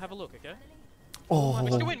to the right and have a look, okay? Oh, We're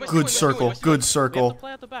still in, we're still in, good we're still in, circle. we're still Good in. We have circle. to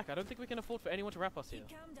play out the back. I don't think we can afford for anyone to wrap us here.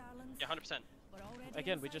 Yeah, 100%.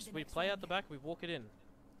 Again, we play out the back, we walk it in.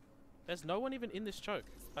 There's no one even in this choke,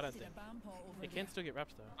 I don't think. It can still get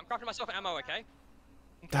wrapped though. I'm crafting myself ammo, okay?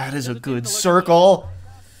 That is a There's team good in the circle.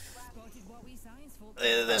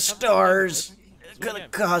 The stars. The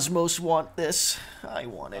cosmos want this. I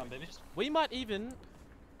want it. We might even.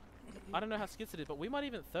 I don't know how skits it is, but we might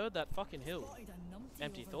even third that fucking hill.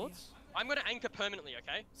 Empty thoughts? I'm gonna anchor permanently,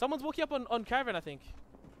 okay? Someone's walking up on caravan, I think.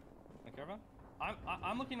 On caravan?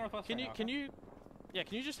 I'm looking northwest. Can right you now, can okay? you? Yeah,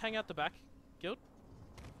 can you just hang out the back, Guild?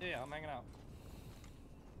 Yeah, I'm hanging out.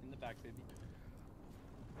 In the back, baby.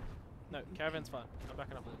 No, caravan's fine. I'm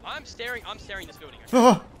backing up a little. I'm staring this building.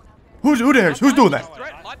 Okay? Who dares? Who's doing that?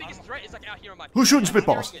 My biggest threat is like out here on my. Who's shooting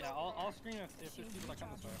spitballs? Yeah, I'll scream if there's people that come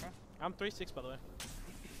this way, okay? I'm 3-6 by the way.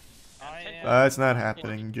 I am. That's not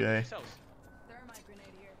happening, Jay.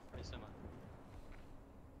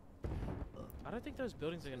 I don't think those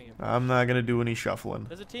buildings are gonna get. I'm not gonna do any shuffling.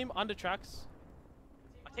 There's a team under tracks.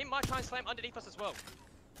 My team might try and slam underneath us as well.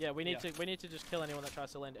 Yeah, we need to just kill anyone that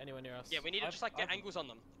tries to land anywhere near us. Yeah, we need to just like get angles on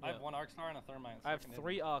them. I have one arc star and a thermite. I have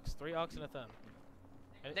 3 arcs and a therm.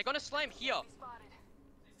 They're gonna slam here.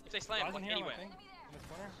 If they slam Guys like in here, anywhere. In this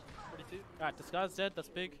corner. 42. Alright, this guy's dead. That's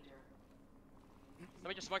big. Let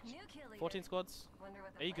me just smoke. 14 squads.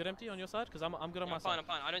 Are you good, Empty, on your side? Because I'm good on my I'm side. fine, I'm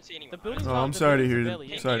fine. I don't see anyone. The buildings Oh, I'm aren't- the sorry to buildings are hear.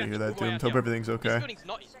 barely in. Sorry to hear that, Tim. Hope everything's This okay. building's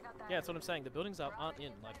not. Yeah, that's what I'm saying. The buildings aren't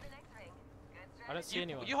in. Like, I don't see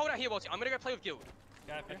anyone. You hold out here, Walty. I'm gonna go play with Guild.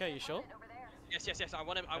 Okay, you sure? Yes. I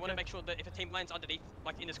wanna make sure that if a team lands underneath,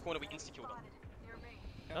 like in this corner, we insta kill them.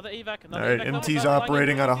 Another evac. Alright, MT's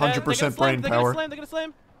operating at 100% brain power. They're gonna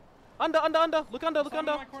slam. Under. Look under.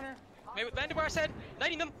 Wait, landed where I said.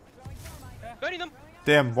 Lighting them. Burning them.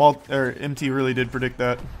 Damn, MT really did predict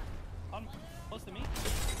that. Close to me.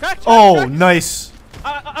 Cracked. Oh, nice.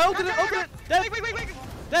 I ulted it. Dead. Wait.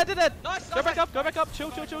 Dead. Nice. Go back up. Chill.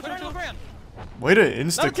 Way to Another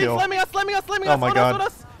insta team kill. slamming us. Oh my god. On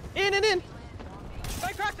us. In.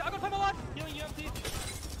 Hey, cracked. I got time alive. Healing you, empty.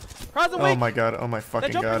 Cries and Oh weak. my god. Oh my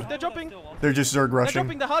fucking god. They're dropping. They're just Zerg rushing.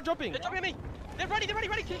 They're hard dropping. They're jumping at me. They're ready. Can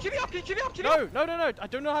you keep me up? No. I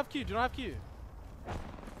do not have Q.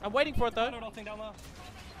 I'm waiting for it though. Down low.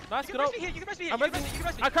 Nice, You good can ult. rest me here. You can rest me here. I'm You can rezzing. rest me. You can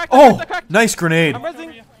rest me. I cracked. Oh, nice grenade. I'm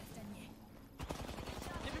rezzing.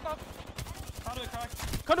 Give me up. Conduit crack.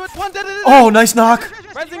 Conduit one dead. Oh, nice knock.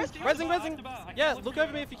 Rezzing. Yeah, look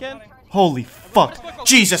over me if you can. Holy fuck.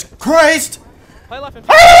 Jesus Christ. Play life and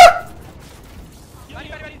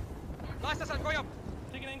Ready. Nice. That's going up.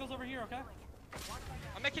 Taking angles over here, okay?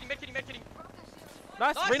 I'm med kitting.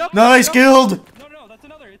 Nice. Nice. Reno. Nice, Guild. No, that's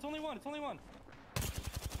another. It's only one.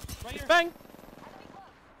 Right here. Bang.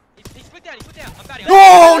 He split down. I'm batting.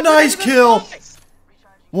 Oh, nice kill.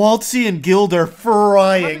 Waltzy and Guild are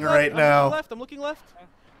frying right I'm now. looking left.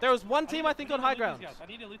 There was one team I think on high ground. I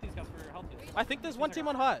need to loot these guys for health. I think there's one team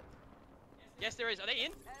on high. Yes, there is. Are they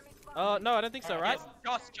in? No, I don't think so, right?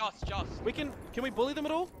 Joss. Can we bully them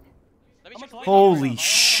at all? Let me check. Holy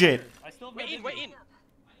shit. We're in.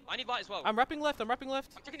 I need light as well. I'm wrapping left. I'm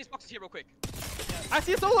checking these boxes here real quick. I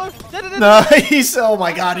see a solo. Nice. Oh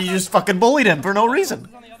my god, he just fucking bullied him for no reason.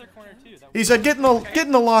 He said, get in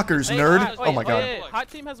the lockers, nerd. Oh my god. High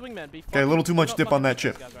team has wingman. Okay, a little too much dip on that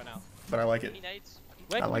chip. But I like it.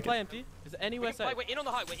 Where I can like we play it. empty? Is there anywhere safe? We're in on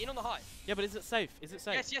the high. Yeah, but is it safe?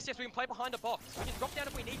 Yes. We can play behind a box. We can drop down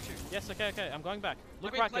if we need to. Yes, okay. I'm going back.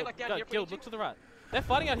 Look we right, play Guild. like down here if we Guild, need look to? to the right. They're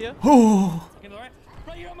fighting out here. Oh.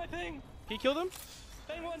 Right here on my ping. Can you kill them?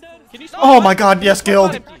 Bang one dead. Can you Oh my god, yes,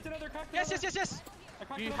 Guild. Yes.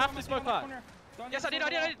 You have to smoke hard. Yes, I did.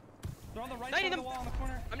 They're on the right side of the wall on the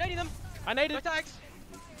corner. I'm nading them. I No naded. tags.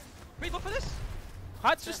 Wait, look for this.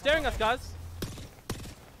 Height's just staring us, guys.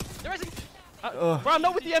 There isn't. Bro, I'm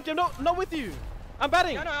not with you, empty. I'm not with you. I'm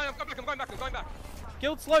batting. No, I'm going back.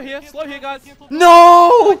 Guild, slow here, guys.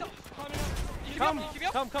 No! Come.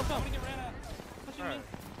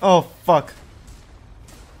 Oh, fuck.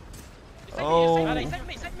 Save Oh. me.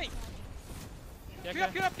 Queue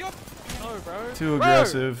up. No, bro. Too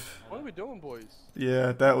aggressive. What are we doing, boys?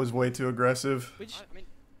 Yeah, that was way too aggressive.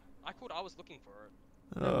 I thought I was looking for it.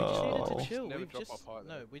 We just needed Oh. to chill. Never We've drop just off height,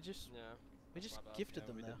 though. we just My bad. gifted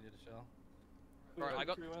them there. Bro, I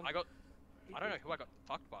got. I don't know who I got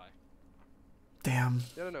fucked by. Damn.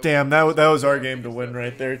 Yeah, I don't know. Damn, that was our game to win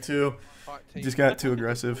right there, too. Height You team. just got too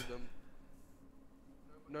aggressive.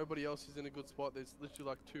 Nobody else is in a good spot. There's literally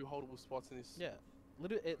like 2 holdable spots in this. Yeah.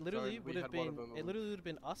 It literally we would have had one been. of them It on- literally would have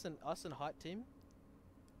been us and height team.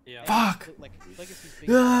 Yeah. Fuck. Like Legacy's big.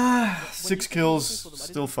 Ah, When 6 you kills, for them, I didn't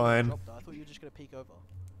still think you fine. dropped her. I thought you were just gonna peek over.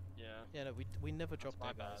 Yeah. Yeah, no, we never dropped My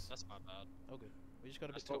there, bad. guys. That's my bad. Oh good. We just got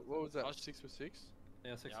a bit. What was that? I was- 6 for 6?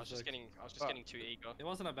 Yeah, 6 Yeah, I was for just 6. getting too eager. It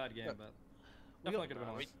wasn't a bad game, Yeah. but We definitely got- could have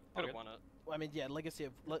been We worse. could have Okay. won it. I mean, yeah,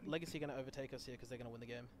 Legacy gonna overtake us here because they're gonna win the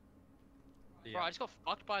game. Yeah. Bro, I just got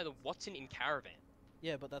fucked by the Watson in Caravan.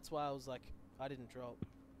 Yeah, but that's why I was like, I didn't drop.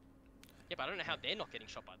 Yeah, but I don't know how they're not getting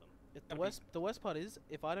shot by them. The worst part is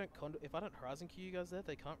if I don't Horizon queue you guys there,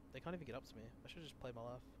 they can't even get up to me. I should just play my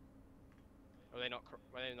life. Were they not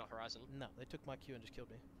Horizon? No, they took my queue and just killed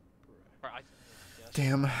me. Bro,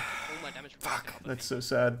 Damn. all my damage Fuck. That's so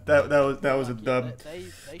sad. That was a dub. They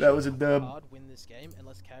That was a should dub. hard win this game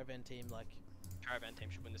unless Caravan Team like. Caravan Team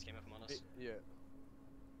should win this game if I'm honest. Yeah.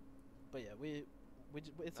 But yeah,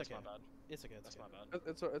 it's That's okay. my bad. It's okay. That's my bad.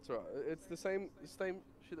 It's alright. It's alright. It's the same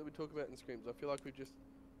shit that we talk about in Screams. I feel like we just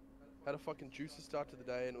had a fucking juicy start to the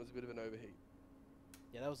day and it was a bit of an overheat.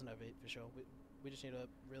 Yeah, that was an overheat for sure. We just need to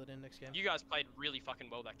reel it in next game. You guys played really fucking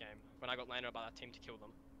well that game when I got landed by that team to kill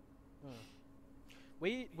them.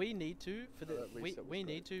 We need to for the we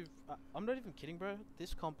need to. I'm not even kidding, bro.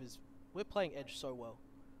 This comp is we're playing Edge so well.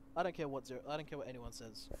 I don't care what anyone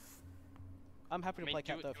says. I'm happy to play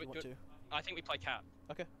Cat though if you want to. I think we play Cat.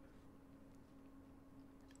 Okay.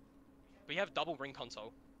 We have double ring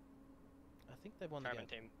console. I think they won the Caravan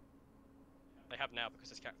game. team. They have now because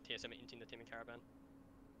it's TSM inting the team in Caravan.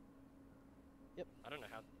 Yep. I don't know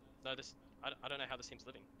how. No, I don't know how this team's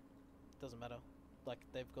living. Doesn't matter. Like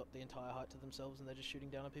they've got the entire height to themselves and they're just shooting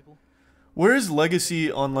down at people. Where is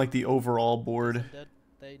Legacy on like the overall board? Dead.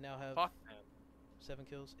 They now have Fuck, man. 7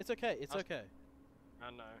 kills. It's okay. It's okay.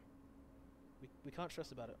 I know. We can't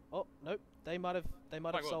stress about it. Oh nope. They might have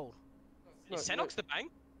sold. Is Senox the bang?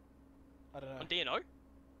 I don't know. On DNO?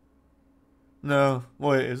 No.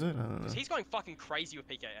 Wait, is it? I don't know. Because he's going fucking crazy with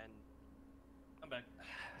PKN. I'm back.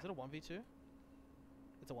 Is it a 1v2?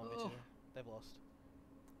 It's a 1v2. They've lost.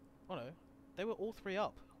 Oh no. They were all 3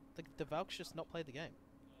 up. The Valks just not played the game.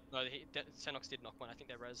 No, Senox did knock one. I think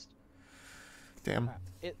they're rezzed. Damn.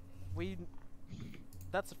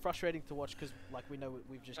 That's frustrating to watch because like we know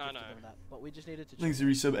we've just gifted them that, but we just needed to. Thanks,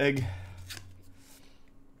 resub egg.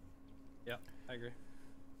 Yeah, I agree.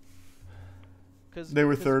 They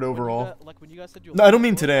were third overall. Like when you guys said you were No, I don't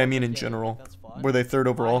mean today. I mean in general. That's fine. Were they third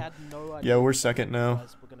overall? I had no idea Yeah, we're second now.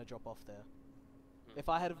 guys were gonna drop off there. If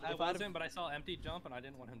I had, I wasn't, but I saw Empty jump and I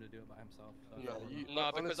didn't want him to do it by himself. So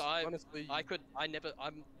No, because I'm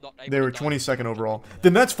not able. They were 22nd overall.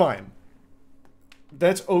 Then that's fine.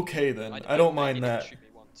 That's okay then. I don't mind that.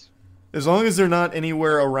 As long as they're not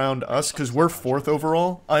anywhere around us, because we're 4th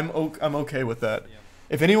overall, I'm okay with that.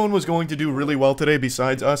 If anyone was going to do really well today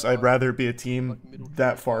besides us, I'd rather be a team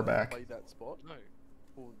that far back. That spot. No.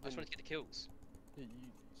 I just wanted to get the kills. Yeah,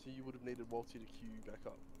 so you would have needed Walty to queue you back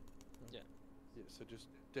up. Yeah. Yeah, so just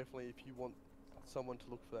definitely if you want someone to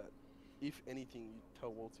look for that, if anything, you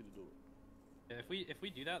tell Walty to do it. Yeah, if we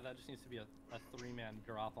do that, that just needs to be a 3-man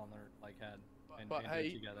drop on their like head. But and hey, do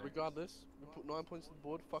it together. regardless, we put 9 points on the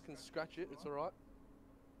board. Fucking scratch it. It's alright.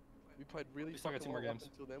 We played really still got fucking 2 more well up games.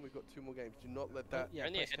 until then. We've got 2 more games. Do not let that. Yeah,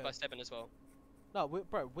 only ahead by 7 as well. No,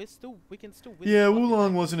 we can still win. Yeah,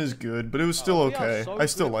 Wulong wasn't as good, but it was still okay. I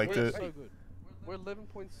still liked it. We're 11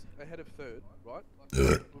 points ahead of 3rd, right?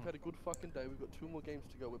 We've had a good fucking day. We've got 2 more games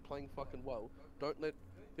to go. We're playing fucking well. Don't let.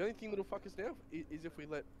 The only thing that'll fuck us now is if we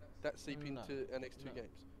let that seep into our next 2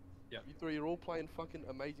 games. Yeah. You 3 are all playing fucking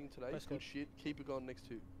amazing today. Good shit. Keep it going next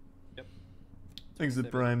 2. Yep. Thanks to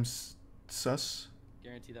Prime's sus.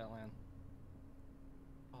 Guarantee that land.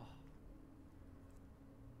 Oh.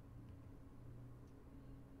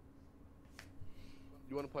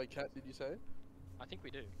 You want to play Cat? Did you say? I think we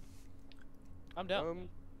do. I'm down.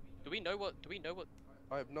 Do we know what?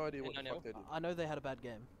 I have no idea what the fuck they did. I know they had a bad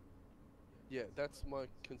game. Yeah, that's my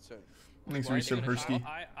concern. Thanks for resub, Hersky.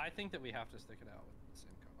 I think that we have to stick it out with the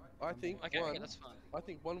same comp. I think okay, that's fine. I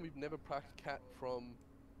think 1, we've never pracked Cat from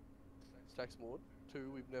Stacks Maud.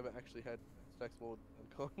 2, we've never actually had Stacks Maud and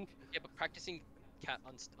Con. Yeah, but practicing Cat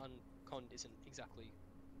on Con isn't exactly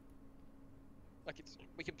like it's.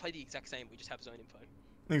 We can play the exact same. We just have zone info.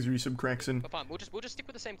 Thanks, resub, Craxon. But fine, we'll just stick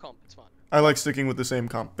with the same comp. It's fine. I like sticking with the same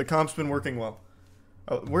comp. The comp's been working well.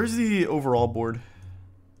 Where's the overall board?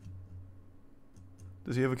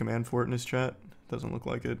 Does he have a command for it in his chat? Doesn't look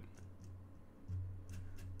like it.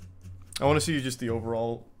 I want to see just the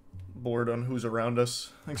overall board on who's around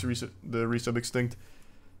us. Thanks for the resub Extinct.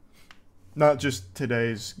 Not just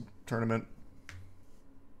today's tournament.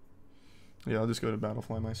 Yeah, I'll just go to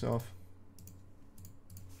Battlefly myself.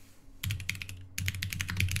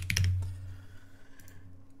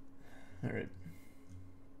 Alright.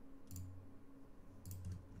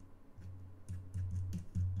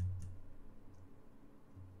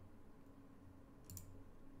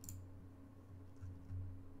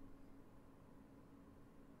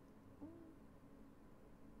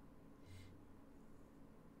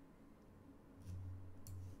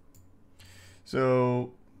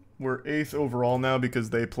 So, we're 8th overall now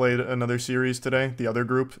because they played another series today, the other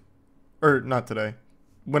group. Or, not today.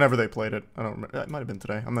 Whenever they played it. I don't remember. It might have been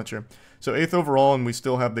today. I'm not sure. So 8th overall, and we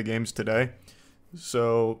still have the games today.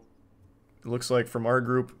 So, it looks like from our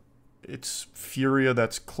group, it's Furia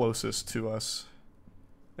that's closest to us.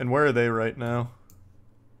 And where are they right now?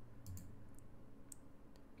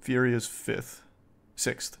 Furia's 5th.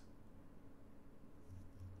 6th.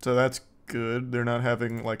 So that's good. They're not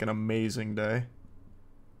having, like, an amazing day.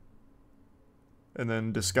 And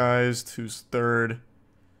then Disguised, who's 3rd.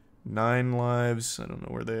 9 lives. I don't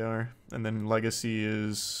know where they are. And then Legacy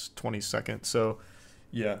is 22nd. So,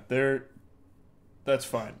 yeah, that's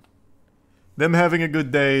fine. Them having a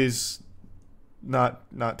good day is not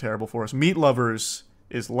terrible for us. Meat Lovers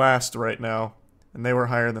is last right now, and they were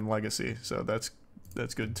higher than Legacy, so that's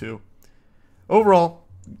good too. Overall,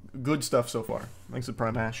 good stuff so far. Thanks to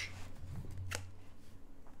Prime Ash.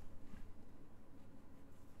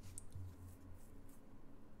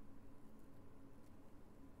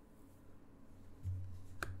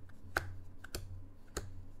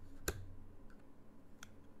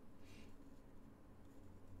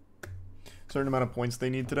 Certain amount of points they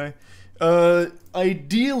need today.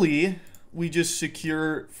 Ideally, we just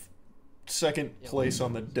secure second place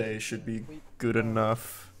on the day should be good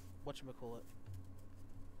enough. Whatchamacallit?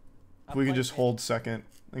 If we can just hold second.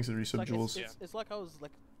 Thanks to Resub Like, Jules. it's like I was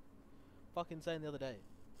like fucking saying the other day.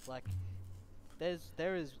 Like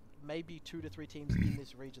there is maybe 2 to 3 teams in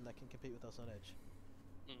this region that can compete with us on Edge.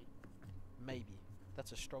 Maybe.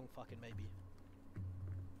 That's a strong fucking maybe.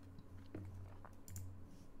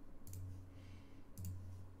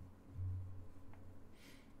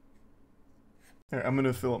 Alright, I'm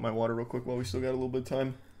gonna fill up my water real quick while we still got a little bit of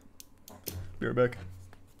time. Be right back.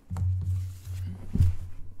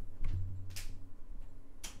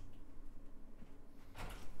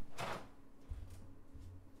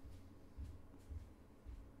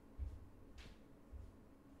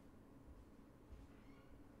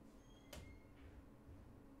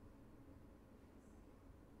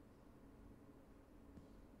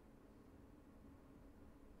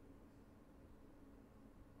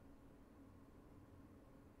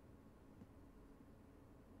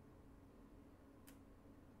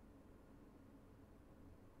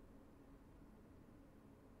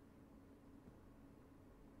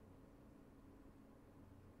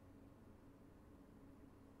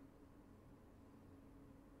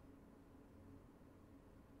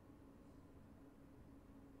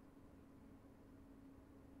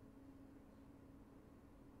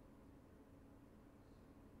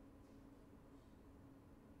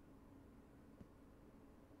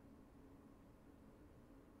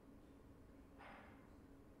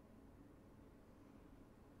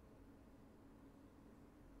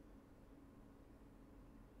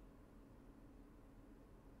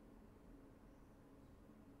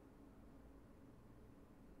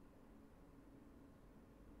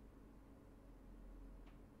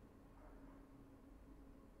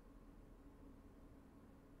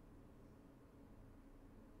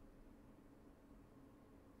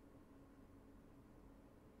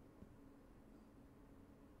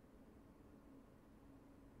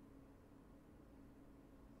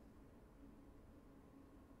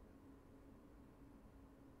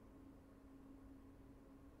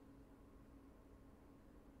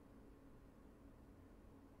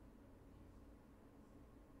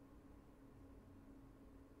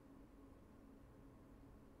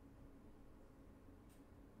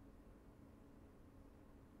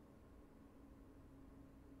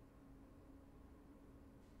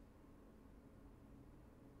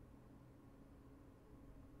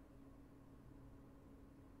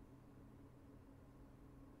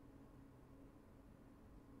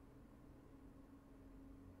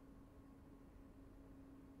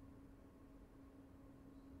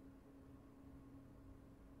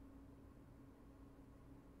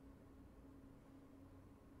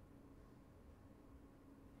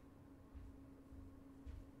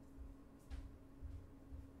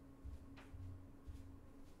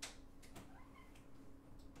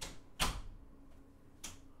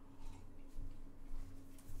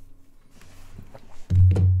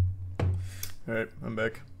 Alright, I'm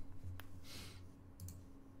back.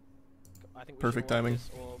 I think we Perfect should timing. this,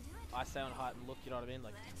 or I stay on height and look, you know what I mean?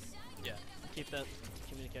 Like, yeah, keep that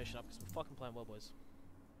communication up because we're fucking playing well, boys.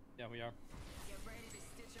 Yeah, we are.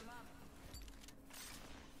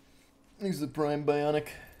 Thanks to Prime Bionic.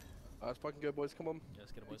 Let's fucking go, boys. Come on. Yeah,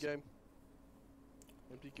 let's get it, boys. Big game.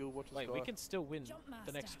 Empty guild, watch the Wait, sky. we can still win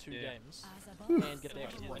the next 2 Yeah. games and get the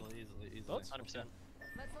extra point. Easily. Thoughts? 100%.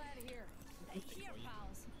 Let's land here. Here,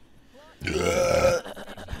 pals.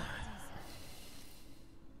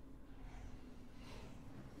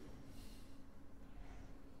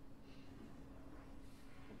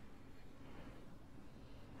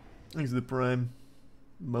 Thanks to the Prime.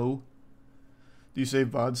 Mo. Do you save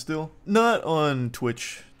VOD still? Not on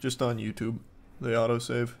Twitch, just on YouTube. They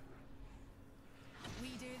autosave. We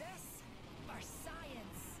do this for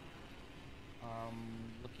science.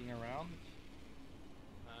 Looking around.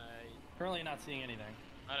 Currently not seeing anything.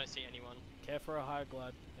 I don't see anyone. Care for a high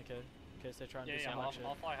glide. Okay. In case they're trying to do some I'll shit.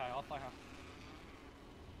 fly high. I'll fly high.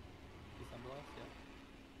 December left,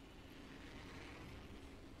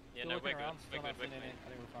 Yeah, Still no, looking we're around, good. still We're not good. seeing any. I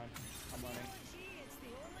think we're fine. I'm learning. It's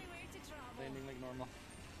the only way to travel. Landing like normal.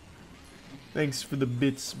 Thanks for the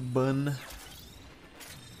bits, bun. Let's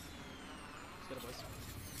get a bus.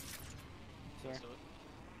 Sorry.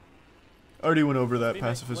 Already went over that Make-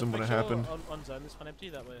 pacifism when make it sure happened. On zone this one empty.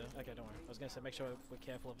 That way. Okay, don't worry. I was gonna say make sure we're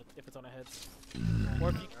careful if it's on our heads. Or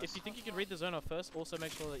if you think you can read the zone off first, also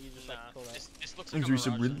make sure that you just like pull out. This looks like Thanks a for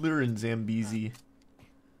some mirage. Riddler and Zambezi.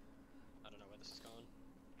 I don't know where this is going.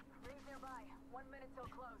 Rings nearby. 1 minute till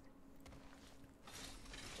close.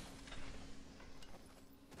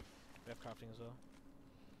 We have crafting as well.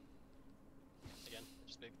 Again,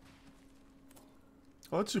 just big.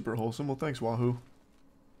 Oh, that's super wholesome. Well, thanks, Wahoo.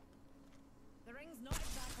 The ring's not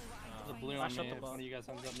exactly right. There's a blue I on shot me the if ball. one of you guys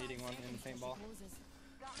ends up needing one in the paintball.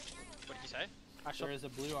 What did you say? There is a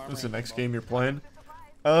blue armor. What's the in next paintball. game you're playing?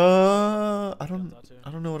 I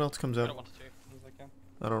don't know what else comes I out. don't want to.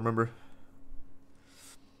 I don't remember.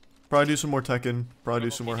 Probably do some more Tekken. Probably do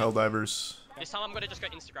some more Helldivers. This time I'm gonna just go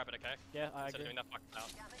insta grab it, okay? Yeah, I Instead of agree. doing that fucked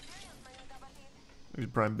out.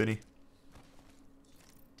 Thanks, Prime Binny.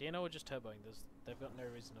 DNO are just turboing. They've got no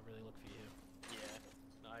reason to really look for you. Yeah,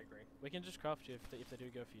 no, I agree. We can just craft you if they do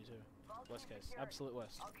go for you too. Worst case, absolute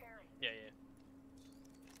worst. Yeah, yeah.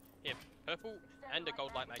 Yeah, purple and a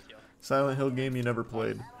gold light make here. Silent Hill game you never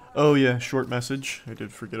played. Oh yeah, short message. I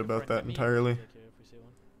did forget about that entirely. Take you if we see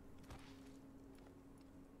one.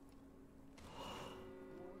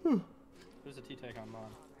 There's a T-take on Mon.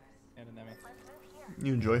 And an Emmy.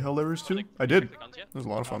 You enjoy Helldivers too? I did. It was a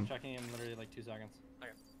lot of I'm fun. checking in literally like 2 seconds.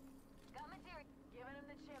 Okay.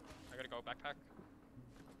 I gotta go backpack.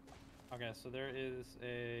 Okay, so there is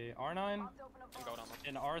a R9, And gold armor.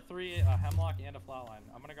 an R3, a Hemlock, and a Flatline.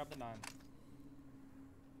 I'm gonna grab the 9.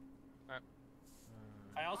 Alright.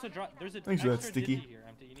 I also dropped. There's a Thanks for that, extra Sticky. Digi here,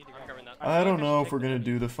 Empty. You need to grab that. I don't know if we're gonna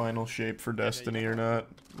do the final shape for Destiny or not.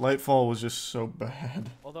 Lightfall was just so bad.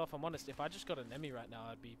 Although if I'm honest, if I just got an Emmy right now,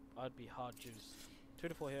 I'd be hard juiced. 2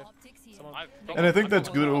 to 4 here. Someone, And I think that's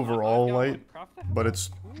good overall, Light, but it's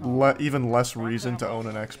even less reason to own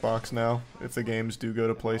an Xbox now if the games do go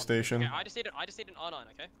to PlayStation. Okay, I just need an R9,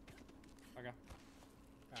 okay? Okay.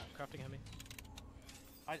 crafting Hemi.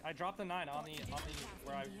 I dropped the 9 on the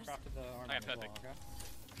where I crafted the R9 as well, perfect. okay?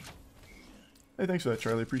 Hey, thanks for that,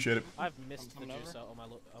 Charlie. Appreciate it. I've missed the coming juice over. out on my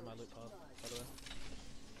loot path, by the way.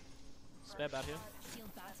 Spare bat here. Okay.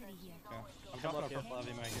 I'm dropping a purple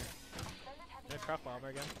heavy mag here. I'm gonna craft my armor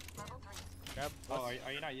again. Grab. Oh,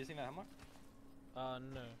 are you not using the Hemlock?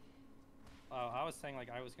 No. I was saying like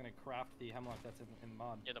I was gonna craft the Hemlock that's in the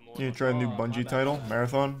mod. Yeah, the more. You gonna try a new my Bungie bad. title?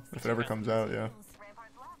 Marathon? If it ever comes out, yeah.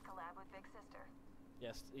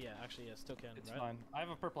 Yes, yeah, actually, yeah, still can, It's right? fine. I have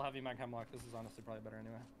a purple heavy mag Hemlock. This is honestly probably better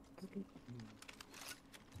anyway.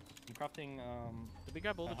 I'm crafting Did we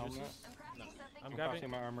grab all a the helmet. juices? No. I'm crafting grabbing.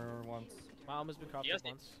 my armor once. My armor's been You guys crafted need,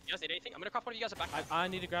 once. you guys need anything? I'm gonna craft one of you guys a backpack. I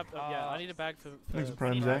need to grab. Yeah, I need a bag for. Thanks, for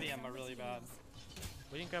Prime Need Zach. IBM are really bad.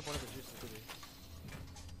 We didn't grab one of the juices, did we?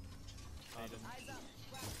 I didn't.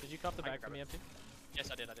 Did you craft the I can bag for grab me, it. empty? Yes,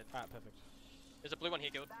 I did. Alright, perfect. There's a blue one here,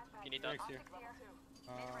 Guild. If you need that. Eric's here.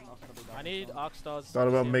 I'll put a blue I dot need on. Arc Stars. Thought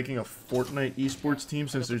about making a Fortnite esports team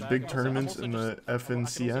since there's big Also, tournaments also in the just- I can also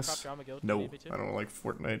FNCS. craft your armor guild if you No, need me to. I don't like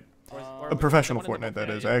Fortnite. Or A professional someone in Fortnite, the that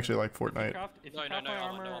book- is. I actually like If you Fortnite. craft- if you No, craft no, my no,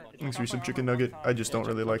 armor, no, no, if you Thanks for craft some my chicken armor nugget. one I just time- don't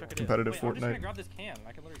really check like it out. competitive Wait, I'm just gonna Fortnite. grab this can. I can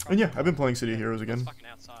literally And craft yeah, it. I've been playing City Heroes It's again. fucking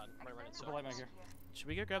outside. I'm gonna run in Purple light mag circles. here. Should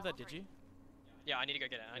we go grab that Digi? Yeah, I need to go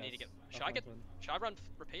get it. I need to get. Yes, Should I get? that sounds Should I run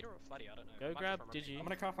repeater or flatty? I don't know. Go Might grab just run repeater. Digi. I'm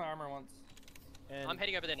gonna craft my armor once. And I'm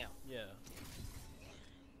heading over there now. yeah,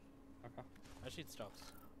 Okay. I should stocks.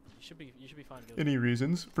 You should be fine. Guild. Any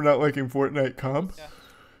reasons for not liking Fortnite comp? Yeah.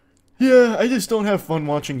 Yeah, I just don't have fun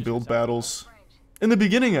watching build battles. In the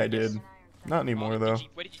beginning I did. Not anymore Oh, though.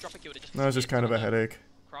 Where did you drop a guild? It That was just kind of a disappeared. headache.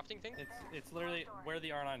 Crafting thing? It's literally where the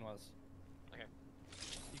R9 was. Okay.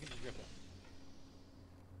 You can just grip it.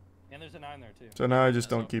 And there's a 9 there too. So now I just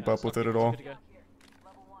don't keep up with it at all. Good to go.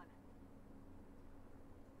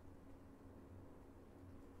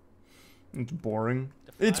 It's boring.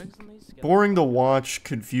 The It's flags in these? Get boring to watch,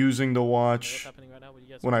 confusing to What's watch. happening right now? What do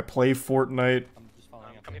you guys When I play Fortnite, I'm just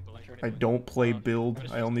following up. Come here, Blake. I don't play build.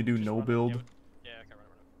 I only do no build. Yeah, okay,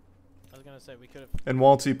 right. I was gonna say we could have. And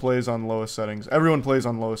Waltzy plays on lowest settings. Everyone plays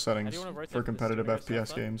on lowest How do settings you wanna rotate for this? competitive Do we go FPS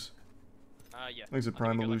south games. Yeah. I think it's a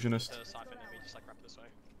Prime we go, like, Illusionist. into Siphon and we just like wrap this way.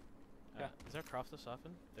 Is there a crafter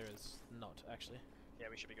siphon? There is not actually. Yeah,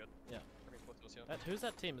 we should be good. Yeah. Bring forth towards here. Who's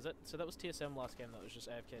that team? Is that so? That was TSM last game. That was just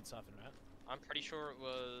AFK and siphon, right? I'm pretty sure it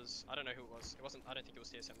was. I don't know who it was. It wasn't. I don't think it was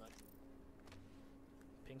TSM though.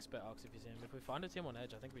 Ping spit arcs if you see him. If we find a team on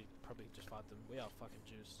edge, I think we probably just fight them. We are fucking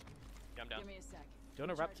juiced. Yeah, I'm down. Give me a sec. Do you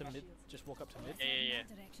want to wrap to mid? Just walk up to mid. Yeah.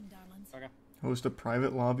 Okay. Host a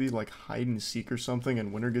private lobby like hide and seek or something,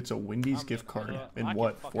 and winner gets a Wendy's gift card. In I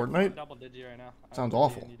what? can fucking Fortnite? double digi right now. Sounds I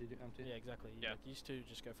awful. need to do empty. Yeah, exactly. Yeah. Like, used to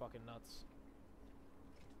just go fucking nuts.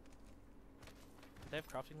 They have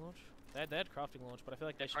crafting launch. They had crafting launch, but I feel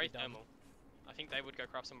like they should be Great done. thermal. I think they would go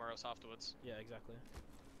craft somewhere else afterwards. Yeah, exactly.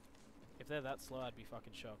 If they're that slow, I'd be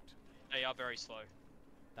fucking shocked. They are very slow.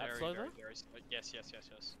 That very, slow very, though? very slow. Yes.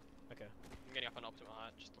 Okay. I'm getting up on optimal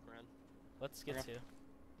height. Just look around. Let's get here.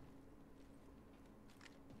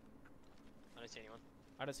 I don't see anyone.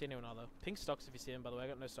 I don't see anyone either. Pink stocks if you see him, by the way. I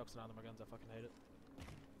got no stocks on either of my guns. I fucking hate it.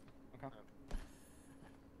 Okay.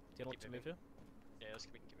 Do you want to move here? Yeah,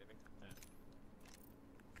 we can keep moving.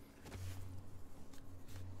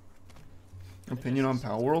 Opinion on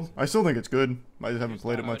Power World? I still think it's good. I just haven't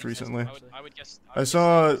played it much recently. I would guess. I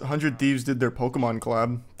saw 100 Thieves did their Pokemon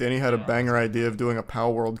collab. Danny had a banger idea of doing a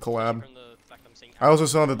Power World collab. I also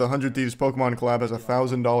saw that the 100 Thieves Pokemon collab has a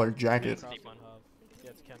 $1,000 jacket. Yeah,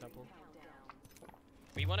 it's Cantemple.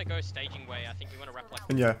 We want to go staging way. I think we want to wrap like.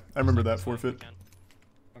 And yeah, I remember that forfeit.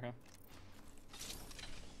 Okay.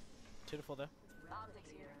 2 to 4 there.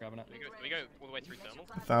 Grabbing it. We go all the way through thermal.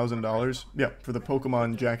 $1,000. Yeah, for the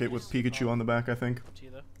Pokemon jacket with Pikachu on the back, I think. Up to you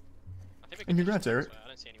though. I think we And can congrats, finish Eric. this way. I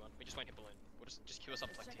don't see anyone. We just won't hit balloon. We'll just queue us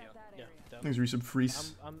up to like tier. Yeah, down. Thanks, Resub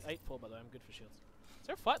Freeze. I'm 8-4 by the way. I'm good for shields. Is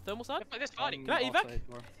there a fight? Thermal side? Yeah, there's fighting. Can I evac?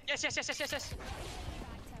 Yes.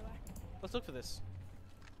 Let's look for this.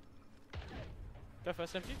 Go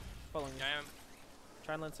first, empty. Following you. Yeah, I am.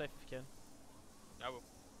 Try and land safe if you can. I will.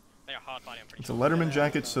 They are hard fighting. I'm pretty It's a sure. Letterman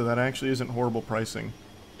jacket, so that actually isn't horrible pricing.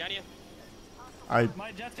 Down here. I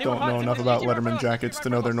don't know enough about Letterman jackets to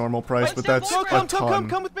know their normal price, but that's a ton.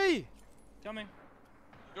 Come with me! Coming.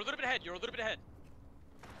 You're a little bit ahead.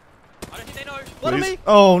 I don't think they know. Please.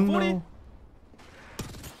 Oh 40. no.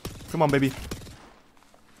 Come on, baby.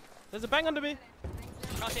 There's a bang under me.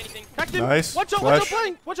 Can't see anything. Cracked him. Nice. Watch out, Flash.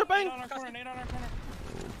 bang! Watch out, bang! Nade on our corner.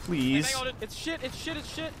 Please. It's shit.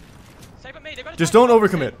 Save at me. They got Just don't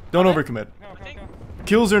overcommit. Don't overcommit. Go.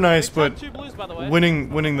 Kills are nice, They but two blues, by the way. winning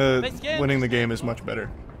They scanned. the game is much better.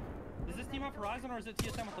 Is this team up Horizon or is it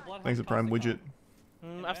TSM with the blood? Thanks to Prime Widget.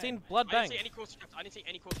 I've seen blood I bang. didn't see any course traps. I didn't see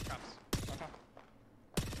any course traps. Okay.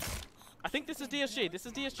 I think this is DSG. This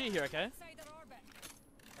is DSG here, okay?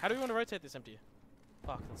 How do we want to rotate this empty?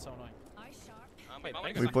 Fuck, that's so annoying. Wait, might wanna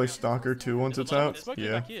thank go We back play around. Stalker 2 once it's out. Smoky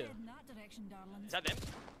Yeah. back here. Is that them?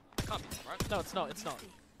 It can't be, right? No, it's not. It's not.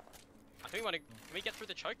 I think we want to. Can we get through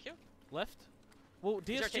the choke here? Left? Well, Is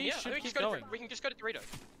there a team DSG here? I should think we keep can going. we can just go to Dorito.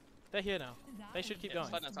 They're here now. They should keep Yeah, going.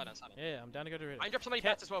 slide down. Yeah, I'm down to go to I Dorito. can drop somebody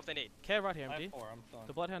bats as well if they need. Care right here, I have empty. 4. I'm done.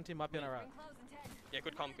 The Bloodhound team might be on our right. Yeah,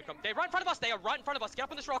 good com. They're right in front of us. They are right in front of us. Get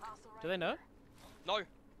up on this rock. Do they know? No.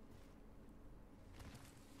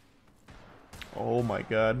 Oh my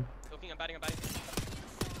god. Looking, I'm batting.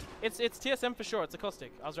 It's TSM for sure. It's a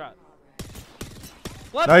caustic. I was right.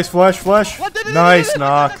 Nice flash. Nice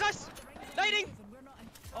knock. Nice. Nading.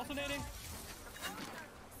 Also nading.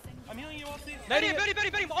 I'm healing you, Waltzy. Nading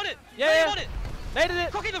Birdie, on it. Yeah. On it. Naded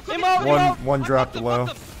it. Cooking them. One dropped low.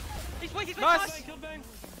 He's weak. Nice. Killed bang.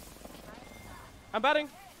 I'm batting.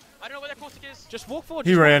 I don't know where that caustic is. Just walk forward.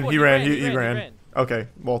 He just walk ran. forward. He ran. Okay,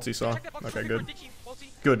 Waltzy saw. Check that box, Okay, check good. that box, Waltzy.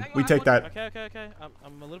 Good. Bang We on take that that. Okay.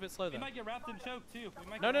 I'm a little bit slow We though. might get wrapped in choke too.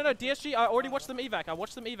 No. DSG. I already watched them evac. I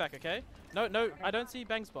watched them evac. Okay. No. I don't see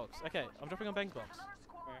Bang's box. Okay. I'm dropping on Bang's box.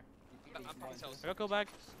 I'm fucking cells. I got call back.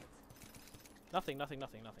 Nothing.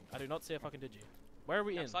 I do not see a fucking digi. Where are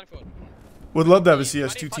we in? Sliding forward. Would love to have a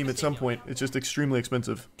CS2 team at some point. It's just extremely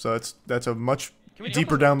expensive, so that's a much Can we jump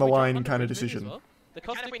deeper on- down the can we jump line on kind of mid as decision. well? The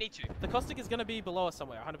Can if caustic. we need to. The caustic is gonna be below us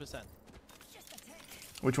somewhere. 100%.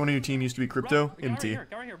 Which one of your team used to be crypto? MT. Go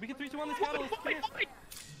right here. We can 3-2-1 this catalyst.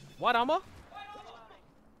 White armor.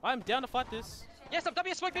 I'm down to fight this. Yes, I'm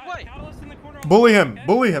W smoke midway. Catalyst in the corner. Bully him I'm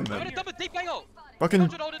gonna then. double deep bang ult. Fucking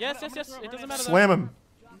Yes. It doesn't matter. slam him.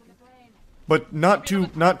 But not too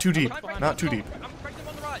deep. Not too deep. I'm breaking them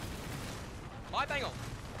on the right. My bang ult.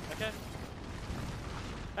 Okay.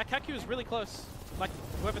 That Kaku is really close. Like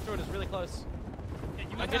whoever threw it is really close.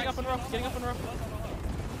 I'm getting up on rock. They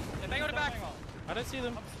bang on the back. I don't see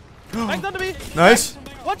them. Bang's under me. Nice.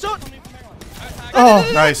 One shot. Oh,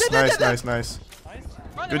 nice, nice, nice, nice.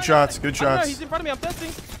 Good shots, good No, shots. he's in front of me. I'm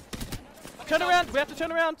thirsting. Turn around. We have to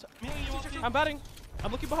turn around. I'm batting.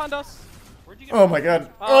 I'm looking behind us. Oh my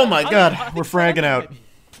god. Oh my I god. think We're Frank fragging out. maybe.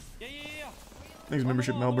 Thanks,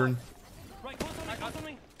 membership, Melbourne. Right, close on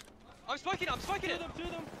me. I'm smoking it. I'm smoking it. Two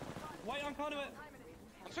of them. White on conduit.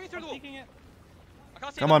 I'm swinging througthrough the wall. Peeking it. I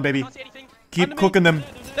can't see Come them. on, baby. I can't see anything. Keep cooking them.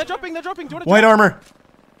 They're dropping. They're dropping. Do you want to White drop? armor.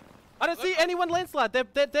 I don't see anyone landslide. They're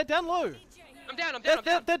down low. I'm down. I'm down. I'm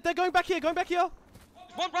down. They're going back here. Going back here.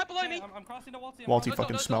 One right below me. I'm crossing to Walty. Walty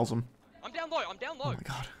fucking smells them. I'm down low. I'm down low. Oh my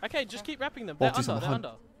god. Okay, just keep wrapping them. They're Walty's on under. the They're hunt.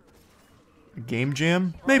 under. Game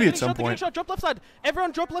jam? Maybe at some point. Shot. Drop left side.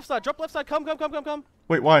 Everyone, drop left side. Drop left side. Come.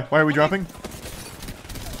 Wait, why? Why are we dropping?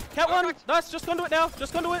 Cat one. Nice. Just conduit now.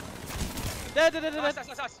 Just conduit. There. Nice.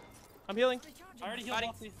 I'm healing. I already healed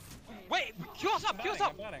Walty. Wait, queue us up. Queue us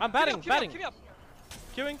up. I'm batting. Queue me up.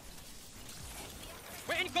 Queuing.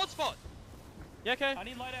 We're in gold spot. Yeah, okay. I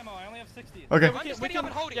need light ammo. I only have 60. Okay. I'm just getting up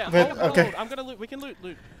and holding. Yeah, Wait, hold. okay. I'm gonna loot. We can loot.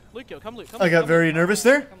 Loot kill. Come loot. I got very nervous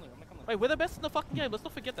there. Wait, we're the best in the fucking game. Let's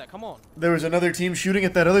not forget that. Come on. There was another team shooting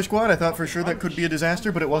at that other squad. I thought for sure that could be a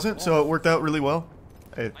disaster, but it wasn't, so it worked out really well.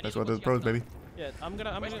 Hey, that's why they're the pros, baby. Yeah, I'm You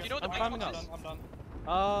know what the climbing big up. box is? I'm done.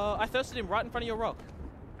 I thirsted him right in front of your rock.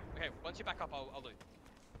 Okay, once you back up, I'll loot.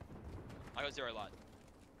 I got 0 light.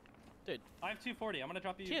 Dude. I have 240. I'm gonna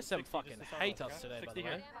drop you. TSM 60 fucking just to start hate with, us okay? today, by 60 the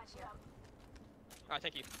way. here. Alright,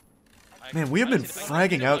 thank you. Man, we have been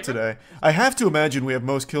fragging out today. I have to imagine we have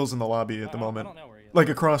most kills in the lobby at the moment. Like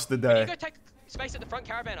across the You day. go take space at the front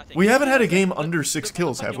caravan, I think. We haven't had a game under 6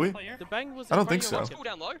 kills, have we? The bang was I don't in think front so. of your Cool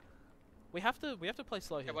down low. We have to play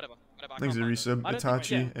slow here. Okay, whatever. I Thanks, can't find Arisa, I don't think-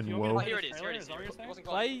 Itachi, yeah. and Do you want me to Woe. it. play Here it is. Here it is. Trailer? Is that what you're It wasn't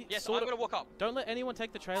Play close. Yes, sort I'm of- gonna walk up. Don't let anyone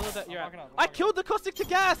take the trailer that you're at. walking up, I'm I walking killed the caustic to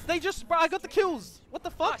gas. They just, bro, I got the kills. What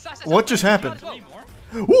the fuck? Nice. What just happened? Three more?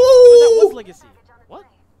 That was Woo! legacy. What?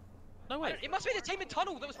 No way. It must be the team in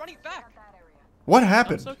tunnel that was running back. What I'm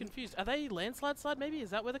happened? so confused. Are they landslide side? Maybe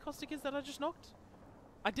is that where the caustic is that I just knocked?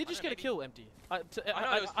 I did just know, get a maybe. kill empty. I I know,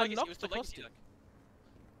 it was knocked legacy. It the was the caustic legacy.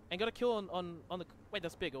 and got a kill on the. Wait,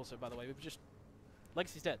 that's big also by the way. We've just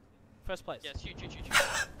legacy's dead. First place. Yes, huge.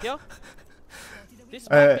 Here. This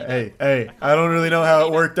might be Hey, I don't really know how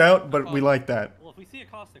it worked out, but we like that. Well, if we see a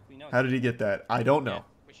caustic, we know. How did he get that? I don't know.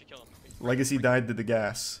 We should kill him. Legacy died to the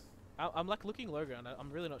gas. I'm like looking low ground.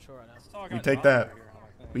 I'm really not sure right now. We take that.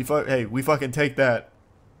 We fucking take that.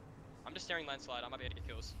 I'm just staring landslide. I might be able to get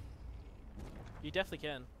kills. You definitely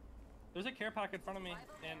can. There's a care pack in front of me,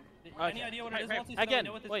 and Okay. any idea what it is? Right, Walty, so that I Again,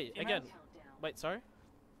 know what this wait, team again. has? Wait, sorry?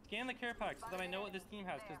 Scan the care pack so that I know what this team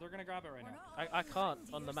has, because they're gonna grab it right now. I can't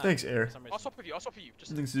on the map. Thanks, Air. for some reason. I'll swap with you.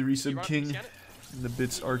 Just Thanks, you Arisa run- King. scan it? And the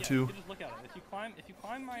bits Yeah, R2. you can just look at it. If you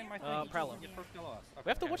climb my thing, Prowler. you get first kill us. We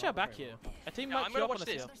have to Okay, watch well, our back okay, here. well, A team Yeah, might I'm queue gonna up watch on us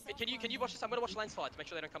this. here. Can you watch this? I'm gonna watch landslide to make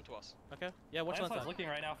sure they don't come to us. Okay. Yeah, watch Landslide's landslide. looking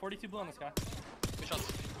right now. 42 blue on the sky. Good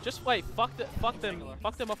shots. Just wait. Fuck them.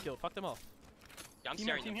 Fuck them off, kill. Fuck them off. Yeah, I'm Team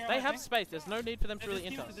staring here, them. team here, They on have my thing. space. There's no need for them to really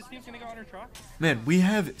enter us. This team's gonna go under truck. Man, we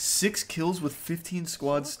have 6 kills with 15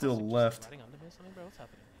 squads still left. Riding under me or something, bro? What's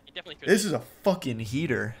happening? You definitely could. This is a fucking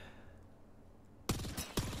heater.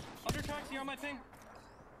 Under tracks here on my ping.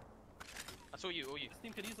 I saw you. This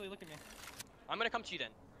team could easily look at me. I'm gonna come to you then.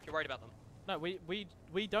 If you're worried about them. No,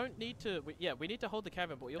 we don't need to. We need to hold the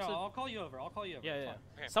cavern, but we No, also. I'll call you over. I'll call you over. Yeah. It's fine.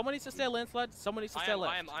 Okay. Someone needs to stay landslide. Someone needs to stay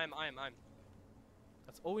left. I am.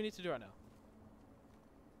 That's all we need to do right now.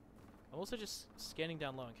 I'm also just scanning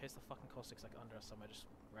down low in case the fucking caustic's like under us somewhere, just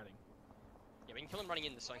ratting. Yeah, we can kill him running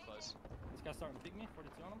in the so close. This guy's starting to pick me.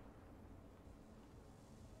 42 on him.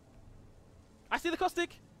 I see the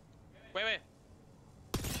caustic. Wait.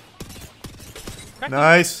 Cracked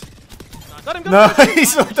Nice. Got him.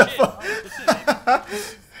 Nice. What the fuck?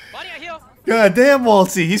 Buddy, I heal. God damn,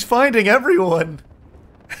 Waltzy. He's finding everyone.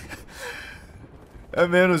 That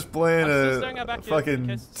man was playing I'm still staring a out back here in fucking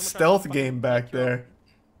case someone tries to stealth fucking game back get you up. there.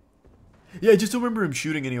 Yeah, I just don't remember him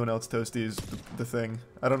shooting anyone else, Toasty, is the thing.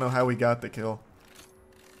 I don't know how we got the kill.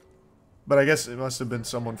 But I guess it must have been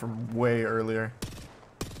someone from way earlier.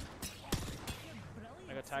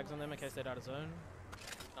 I got tags on them in case they're out of zone.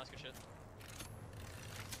 Nice, good shit.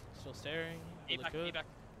 Still staring. E Look back, good. E back.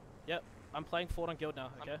 Yep. I'm playing Fort on Guild now.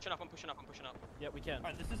 Okay. I'm pushing up. Yeah, we can.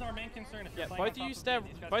 Alright, this is our main concern. If Yeah, you're playing both on of you top stay. of me,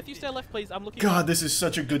 these guys Both can you see stay it. left, please. I'm looking. God, up. this is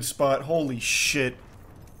such a good spot. Holy shit.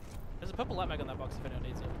 There's a purple light mag on that box if anyone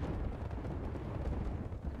needs it.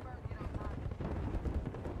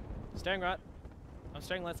 Staring right. I'm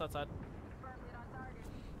staring left outside.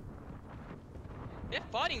 They're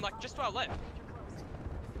fighting like just to our left.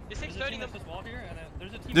 This thing's There's a team turning them. that's just wall here, and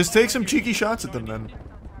there's a team Just fighting take some right here. cheeky shots at You them know what I then.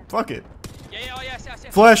 mean? Fuck it. Yeah, oh yeah, I see.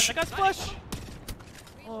 Flesh. That guy's flush.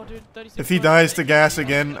 Oh, dude, 36 If he seconds. dies to gas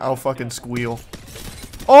again, I'll fucking squeal.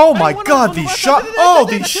 Oh my god, these shots! Oh,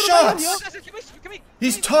 these shots!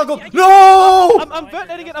 He's toggled. No! I'm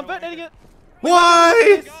vertinating it. I'm vertinating it.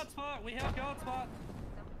 Why? We have God spot.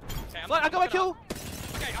 I got my kill.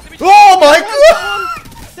 Oh my god!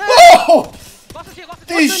 Oh!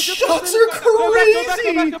 These shots are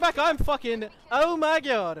crazy! Go back. I'm fucking. Oh my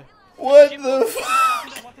god. What the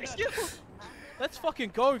fuck? Let's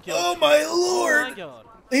fucking go, Gil. Oh my Oh my lord! god.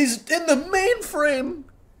 He's in the mainframe!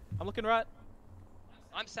 I'm looking right.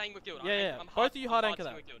 I'm staying with Guild. Yeah. I'm Both of you hard anchor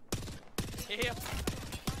staying that. with Guild. Here.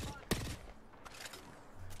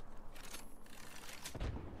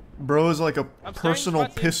 Bro is like a I'm staring personal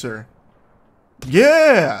right in. pisser.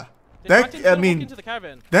 Yeah! Right That, into I the mean, walk into the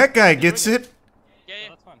caravan. that guy They're gets doing it. Yeah.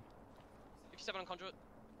 That's fine. 57 on conduit.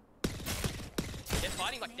 They're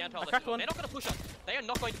fighting like down to our I left. cracked one. They're not going to push us. They are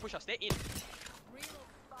not going to push us. They're in.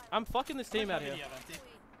 I'm fucking this team out here.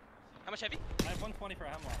 How much heavy? I have 120 for a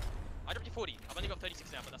hemlock. I dropped you 40. I've only got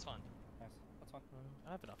 36 now, but that's fine. Nice. That's fine.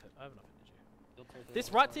 I have enough energy.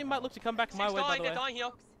 This right team might look to come back my Six way, by dying. the They're way. dying here.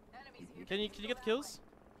 Can you get the kills?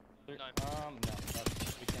 No. No.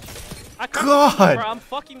 We can't. I can't. God! Bro, I'm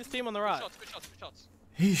fucking this team on the Good right. shots. Good shots. Good shots.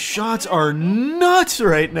 These shots are nuts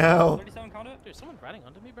right now. 37 conduit. Dude, someone ratting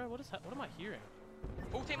under me, bro. What am I hearing?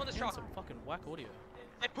 Full team on this Hearing truck. some fucking whack audio.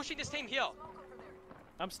 They're pushing this team here.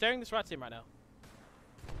 I'm staring this right team right now.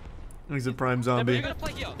 He's a prime They're zombie. going to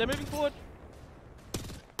play here. They're moving forward.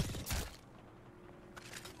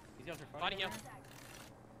 These guys are Fighting here.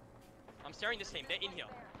 I'm staring this team. They're in here.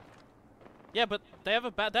 Yeah, but they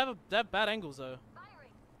have bad angles though.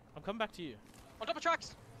 I'm coming back to you. On top of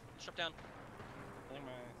tracks. Drop down. I think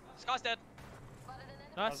my Sky's dead.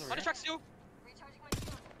 Nice. On the tracks still.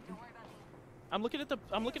 I'm looking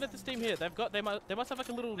at this team here. They must have like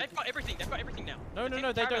a little. They've got everything. They've got everything now. No, The they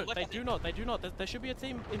caravan don't. left They on do them. not. They do not. There should be a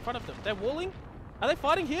team in front of them. They're walling. Are they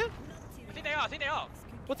fighting here? I think they are. I think they are.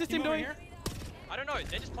 What's this team over doing? here. I don't know.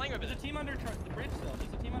 They're just playing over There's there. a team under the bridge still.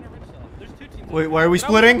 There's a team under bridge still. There's two teams. Wait, why are we Can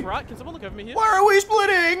I look splitting? right? Can someone look over me here? Why are we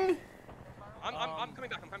splitting? I'm coming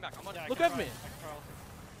back. I'm coming back. I'm on. Yeah, I Look can over try. me. I can try also.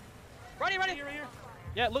 Ready, ready. Right here.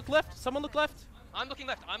 Yeah, look left. Someone look left. I'm looking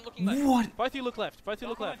left. I'm looking left. What? Both of you look left. Both of you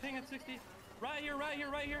look Oh, my left. ping at 60. Right here.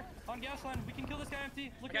 On gas line. We can kill this guy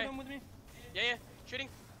empty. Look Okay. at him with me. Yeah. Shooting.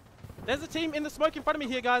 There's a team in the smoke in front of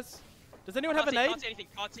me here, guys. Does anyone have a nade? Can't see anything.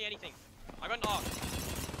 Can't see anything. I got an arc.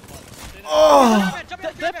 Oh!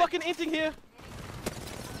 They're fucking inting here.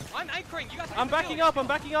 I'm anchoring. You guys. I'm backing up. I'm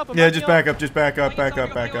backing up. I'm Yeah, backing just up. back up, just back up, back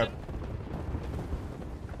up, back up.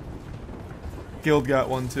 Guild got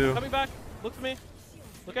one too. Coming back. Look for me.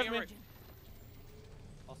 Look over me.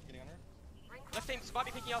 Also getting under. Left team might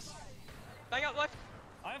be picking us. Bang out left.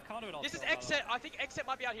 I have conduit also. This is exit. I think exit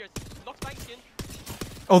might be out here. Locked bank skin.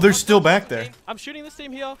 Oh, they're still back there. I'm shooting this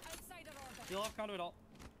team here. You'll have conduit all.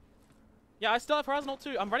 Yeah, I still have Horizon Ult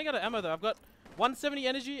too. I'm running out of ammo though. I've got 170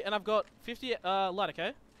 energy and I've got 50 light,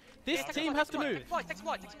 okay? This team has to move. Take some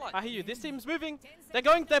light. I hear you. This team's moving.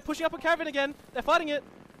 They're pushing up a caravan again. They're fighting it.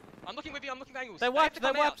 I'm looking with you. I'm looking at angles. They have wiped. to They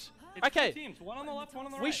come out. wiped. It's Okay. two teams. One on the left, one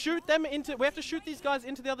on the right. We shoot them into. We have to shoot these guys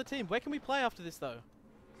into the other team. Where can we play after this though?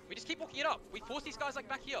 We just keep walking it up. We force these guys like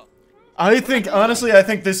back here. I think, honestly, I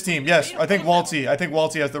think this team, yes, I think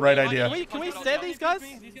Walty has the right idea. Can we stare these guys?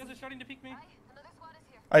 These guys are starting to peek me.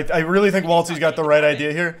 I really think Walty's got the right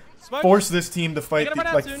idea here. Smoke. Force this team to fight, We're gonna run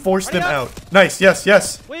out like, soon. force Ready them up. out. Nice,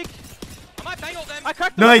 yes. Weak. I might bang ult them. I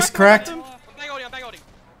cracked them. Nice, I cracked. them. I'm bang ulting. I'm bang ulting.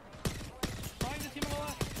 Trying the team on the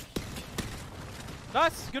left.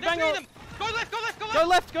 Nice. Good There's bang three of ult. them. Go left. Go left. Go left. Go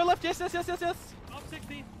left. Go left. Yes. Up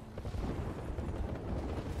 60.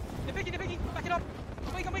 They're picking. Back it up.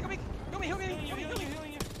 Come in. Heal me.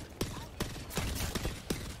 Healing you.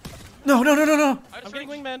 No. I'm getting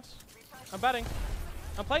wingman. I'm batting.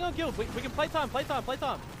 I'm playing on guild. We can play time. I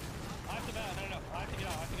have to bat. No. I have to get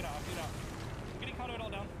out. I'm getting conduit all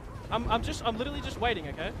down. I'm literally just waiting.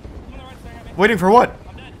 Okay. Come on the right, staring at me. Waiting for what?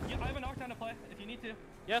 I'm dead. Yeah, I have a knockdown to play if you need to.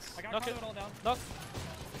 Yes. I got Knock it. conduit all down. Knock.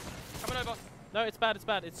 Coming over. No, it's bad.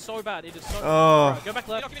 It's so bad. It is so. Oh. Bro, go back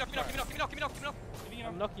left. Give me knock.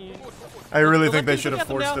 I'm knocking you. I really The think left they team's should looking have at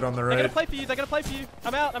them forced now. it on the They're right. gonna play for you.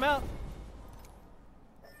 I'm out.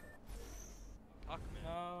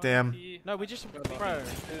 Damn. No, we just, bro.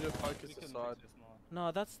 Focus aside.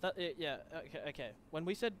 No, yeah. Okay. When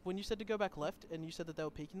you said to go back left, and you said that they were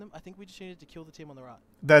peeking them, I think we just needed to kill the team on the right.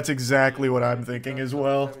 That's exactly what I'm thinking as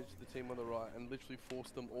well. Damage the team on the right and literally force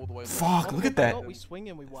them all the way. Fuck, look at that. We swing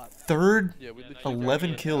and we wipe. Third Yeah, we literally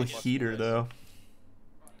 11 kill heater though.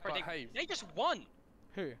 Bro, they just won.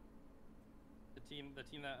 Who? The team that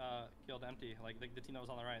killed Empty, like the team that was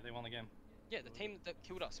on the right, they won the game. Yeah, the team that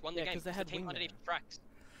killed us won the Yeah, game. 'cause they It's had the team wingman. underneath tracks.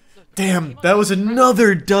 Damn, that was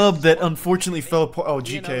another dub that unfortunately fell apart. Oh,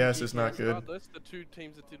 GKS is not good. Regardless, the two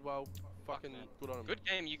teams that did well, fucking good on them. Good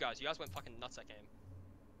game, you guys. You guys went fucking nuts that game.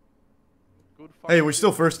 Good Hey, we're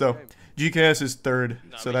still first though. GKS is third,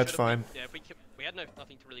 No, so we that's should've fine. been- yeah, we had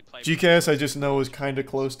nothing to really play. GKS I just know is kind of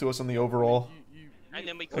close to us on the overall. And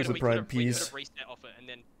then we There's could the Pride have Peas. reset off it and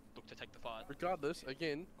then looked to take the fight. Regardless,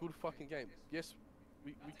 again, good fucking game. Yes,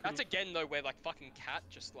 we That's again though where like fucking Cat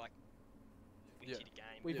just like wins you the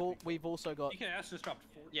game. We've also got. GKS just dropped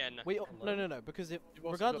 4. Yeah, no. No, because if You've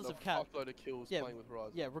also regardless got of a Cat, fuckload of kills yeah, playing with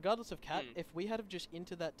Rise. yeah, regardless of Cat, if we had have just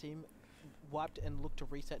entered that team, wiped and looked to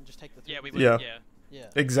reset and just take the 3. Yeah, we Yeah. would. Yeah.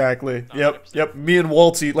 Exactly. No, Yep. 100%. Yep. Me and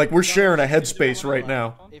Waltzy, like we're sharing a headspace right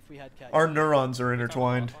now. If we had Cat, Our neurons are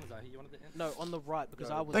intertwined. no, on the right because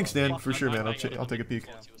I was. Thanks, Dan, for fucking- sure, man. I'll take a peek.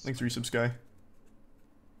 Thanks, Resub Sky.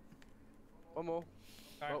 One more.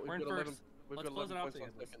 Alright, we're in got 11 first. we've Let's got close it 11 out points on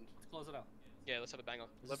together. second. Let's close it out. Yeah, let's have a banger.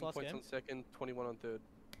 Is this 11 last points game? on second, 21 on third.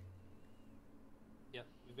 Yeah,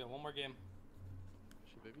 we've got one more game.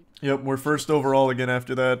 Shit, baby. Yep, we're first overall again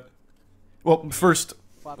after that. Well, first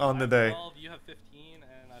on the day. 12, you have 15,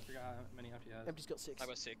 and I forgot how many after you had. Empty's got 6. I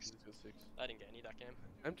got 6. He's got 6. I didn't get any that game.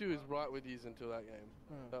 M2 is right with yous until that game.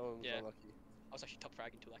 Hmm. That one was Yeah. unlucky. I was actually top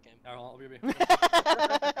frag until that game. I'll be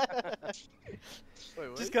Wait,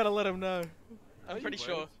 what? Just gotta let him know. No, you pretty weren't.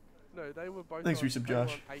 sure. No, they were both. Thanks, on, Resub they were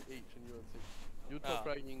Josh. on 8 each, and you were on 6. You were top Ah.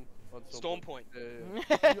 fragging on Storm Point. Point.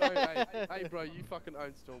 You own 8. Hey, bro, you fucking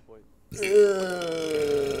own Storm Point.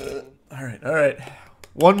 All right.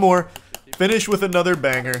 One more. Finish with another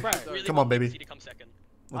banger. Really Come on, want baby. Dempsey to come second.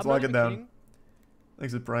 Let's I'm not lock it even down. kidding.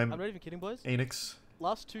 Thanks, at Prime. I'm not even kidding, boys. Anix.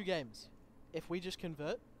 Last 2 games, if we just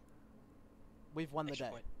convert, we've won the Extra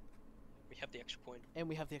day. point. We have the extra point. And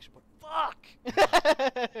we have the extra point. Fuck!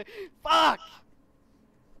 Fuck!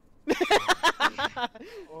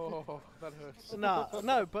 Oh, that hurts.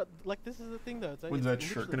 No, but like this is the thing though. When's that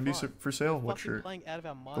shirt gonna be for sale? What shirt? Playing out of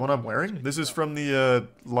our minds. The one I'm wearing? This is from the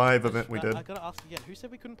live event we did. I gotta ask again. Who said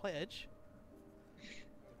we couldn't play Edge?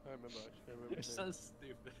 I remember. You're his so name.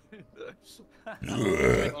 stupid.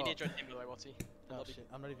 You need to join team below, Watty. Oh shit,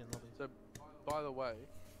 I'm not even in lobby. So, by the way,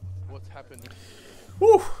 what's happened?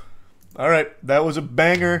 Whew. All right, that was a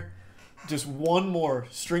banger. Just one more.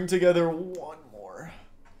 String together one more.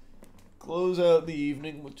 Close out the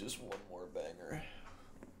evening with just one more banger.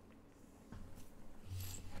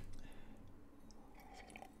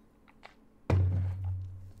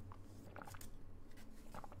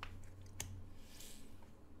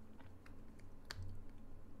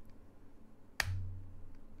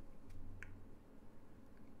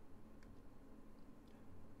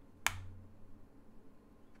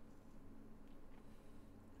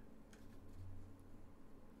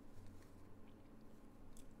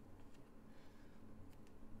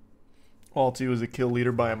 Alti was a kill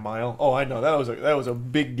leader by a mile. Oh, I know that was a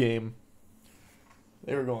big game.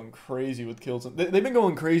 They were going crazy with kills. They've been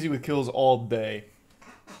going crazy with kills all day.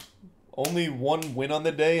 Only one win on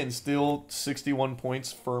the day and still 61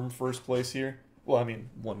 points, firm first place here. Well, I mean,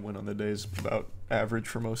 one win on the day is about average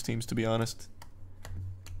for most teams, to be honest.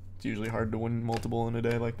 It's usually hard to win multiple in a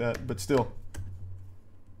day like that, but still.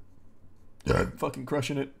 Fucking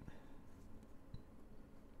crushing it.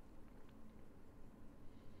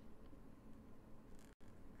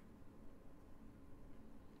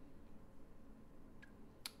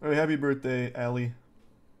 Oh, happy birthday, Allie.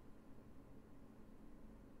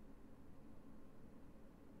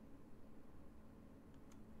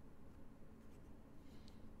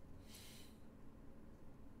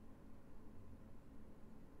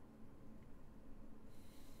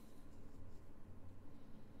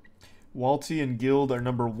 Walty and Guild are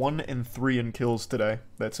number 1 and 3 in kills today.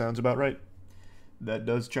 That sounds about right. That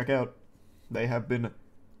does check out. They have been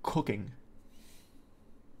cooking.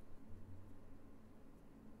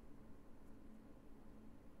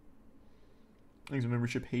 Thanks for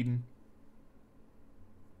membership, Hayden.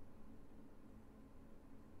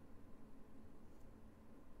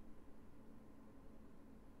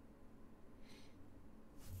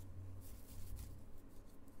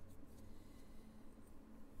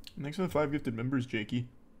 Thanks for the 5 gifted members, Jakey.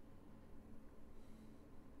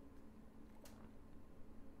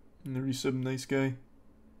 And the resub, nice guy.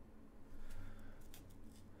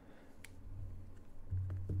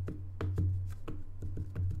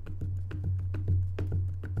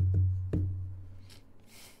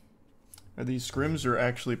 Are these scrims or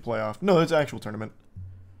actually playoff? No, it's actual tournament.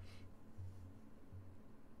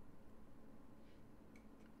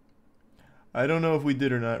 I don't know if we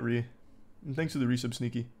did or not, Ree. And thanks for the resub,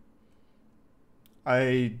 Sneaky.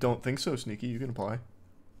 I don't think so, Sneaky. You can apply.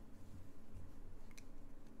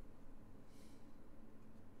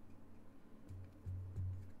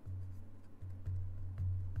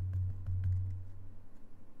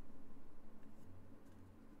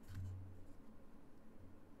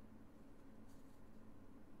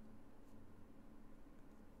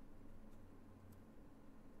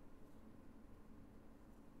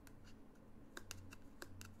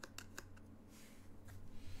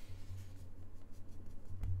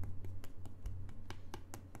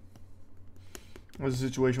 What's the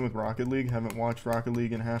situation with Rocket League? Haven't watched Rocket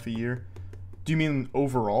League in half a year. Do you mean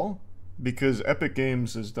overall? Because Epic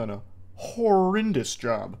Games has done a horrendous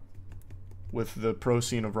job with the pro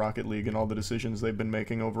scene of Rocket League and all the decisions they've been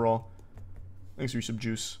making overall. Thanks for your sub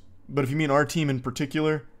juice. But if you mean our team in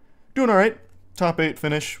particular, doing alright. Top 8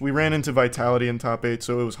 finish. We ran into Vitality in top 8,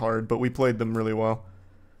 so it was hard, but we played them really well.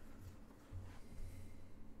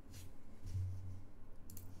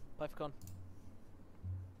 Play for con.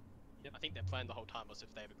 I think their plan the whole time was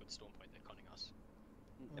if they have a good storm point, they're conning us.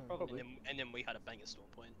 Yeah, probably. And then we had a banger storm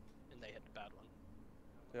point, and they had a bad one.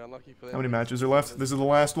 Yeah, unlucky for them. How many matches are left? This is the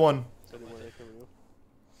last one.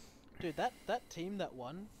 Dude, that team that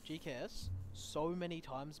won, GKS, so many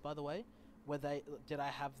times, by the way, where did I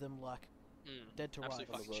have them, like, dead to Absolute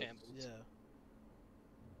rights. fucking shambles. Yeah.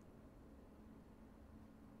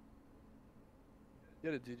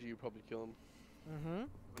 You had a digi, you probably kill him.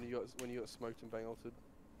 When you got smoked and bang ulted.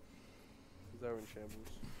 Because they were in shambles.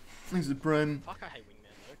 Thanks to Prime. Fuck, I hate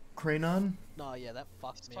Wingman though. Cranon? No, yeah, that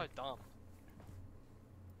fucked It's me. so dumb.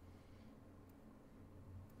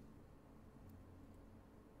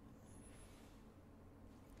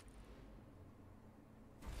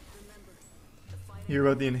 You hear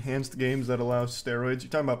about the enhanced games that allow steroids? You're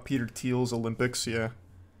talking about Peter Thiel's Olympics, yeah.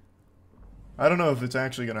 I don't know if it's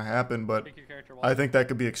actually going to happen, but I think that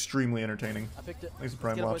could be extremely entertaining. I picked it. Thanks to Let's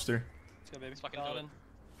Prime get it, boys. Lobster. Let's go, baby. Let's fucking do it.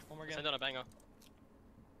 One more game. Send on a banger.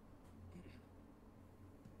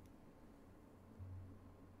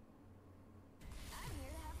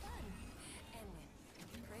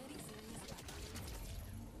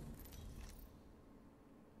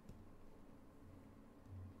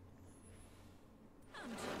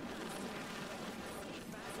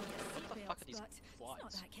 What the fuck are these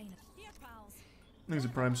flies? Thanks to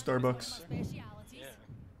Prime Starbucks. Yeah.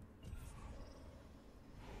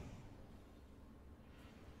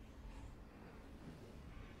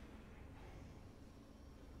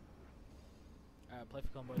 Play for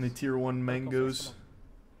con, boys. And the tier 1 mangoes.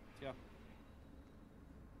 Let's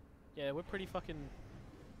go. Yeah, we're pretty fucking...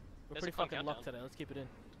 We're There's pretty a con fucking locked countdown. today. Let's keep it in.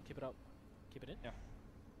 Keep it up. Keep it in? Yeah.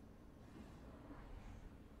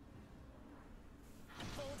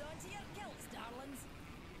 Hold on to your kilts, darlings.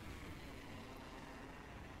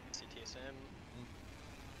 CTSM.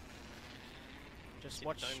 Just See the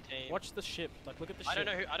watch dome team. watch the ship. Like, look at the ship.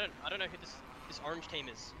 I don't know who this orange team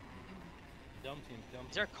is. Dome team.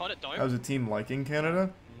 Is there a con at Dome? How's the team liking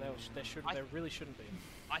Canada? They really shouldn't be.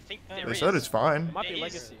 I think They there They is. said it's fine. It might be There is.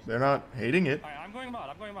 Legacy. They're not hating it. Alright, I'm going mod.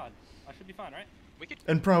 I should be fine, right? We could.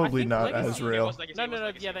 And probably I think not Legacy- Azrael. Legacy, No, it was no,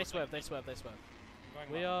 Legacy, yeah, it they was swerved. Legacy. They swerved.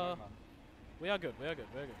 Going We mod, are... going mod. We are good.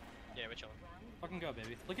 Yeah, we're chilling. Fucking go,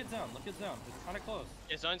 baby. Look at zone. It's kind of close.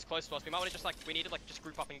 Yeah, zone's close to us. We might want to we need to just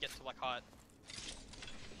group up and get to like height.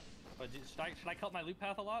 But should I cut my loop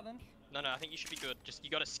path a lot then? No, I think you should be good.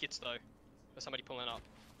 You got a skits though. For somebody pulling up.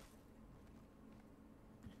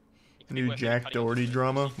 It could be New worth Jack cutting off Doherty the-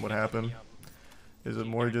 drama? the- What the- happened? the, Is it the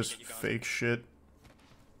more character just that you got. fake shit?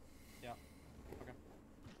 Yeah. Okay.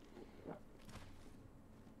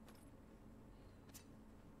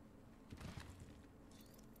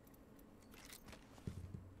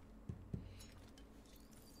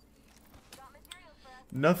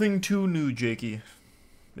 Nothing too new, Jakey.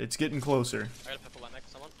 It's getting closer. I got a purple light mag for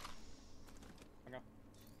someone. Okay.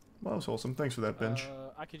 Well, that was wholesome. Thanks for that, bench.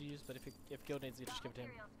 I could use, but if Guild needs it, just give it to him.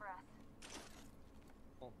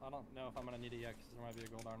 Well, I don't know if I'm gonna need it yet because there might be a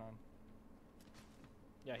gold R9.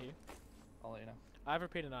 Yeah, here. I'll let you know. I have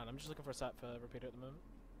repeater 9. I'm just looking for a site for repeater at the moment.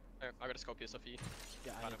 I got a Scorpio stuff for you.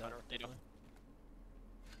 Yeah, I Banner, need that. banner, data. definitely.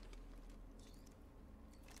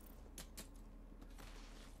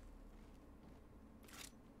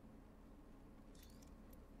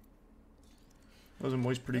 Wasn't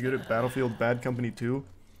Moist pretty good at Battlefield Bad Company 2?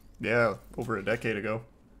 Yeah, over a decade ago.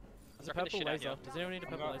 There's a Repping the purple shit out laser. here. Does anyone need a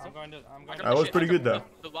purple laser? I'm going to. I was pretty good though.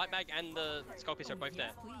 The light mag and the Scorpius are both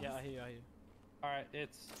there. Yeah, I hear you. Alright,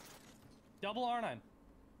 it's double R9.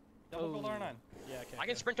 Double gold Oh. R9. Yeah, okay. I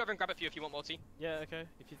can sprint over and grab it for you if you want multi. Yeah, okay.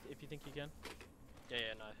 If you think you can. Yeah,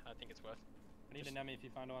 no, I think it's worth. I need an Nemi if you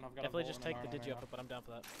find one. I've got Definitely a just bolt take and the an digi R9 off it, but I'm down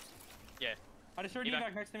for that. Yeah. I just heard an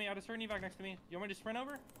Evac. evac next to me. You want me to sprint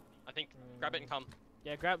over? I think grab it and come.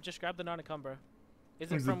 Yeah, just grab the 9 and come, bro. Is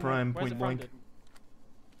Where's it the from prime, where's point it from, blank? dude?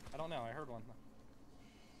 I don't know. I heard one.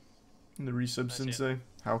 And the resub That's it. sensei.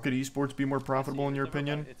 How could esports be more profitable in your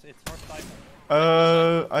opinion? It's north side.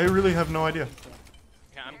 I really have no idea.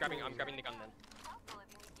 Okay, I'm grabbing the gun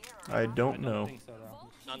then. I don't know. think so, though.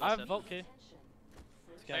 None I have said. Volk here.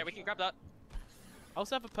 Okay, we can grab that. I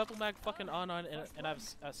also have a purple mag fucking R9 and I have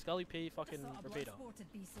a Scully P fucking repeater.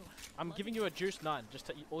 I'm giving you a juice 9. Just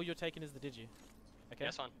all you're taking is the digi. Okay. Yeah,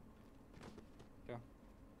 that's fine. Go.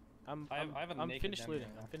 I have a I'm naked finished Demi looting.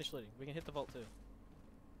 right now. I'm finished looting. We can hit the vault too.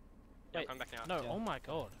 Yeah, Wait, I'm coming back now. no, Yeah. oh my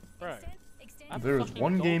god, bro. There's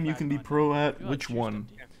one game you can be pro at. Which one?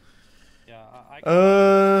 Yeah, I like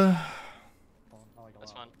a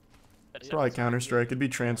That's lot. fine. That's Probably Counter-Strike. It'd be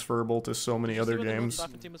transferable to so many other games.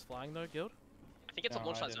 The team was flying though, Guild. I think it's a No,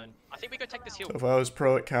 launch I that zone. didn't. I think we go take this hill. So if I was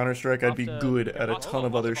pro at Counter-Strike, I'd be After- good at a Oh, ton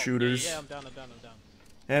of oh, other oh, shooters. Yeah, I'm down.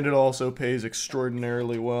 And it also pays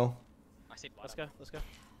extraordinarily well. I see. Let's go.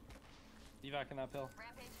 Evac in that pill.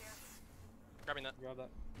 Grabbing that. Grab that.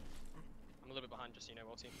 I'm a little bit behind, just so you know,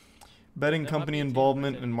 Walty. Betting There might company be a team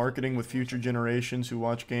involvement right and there. marketing with future generations who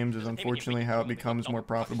watch games is There's a team in unfortunately Ukraine how it probably becomes got more double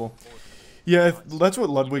profitable. fucking forward. Yeah, that's what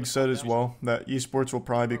Ludwig said as well, that esports will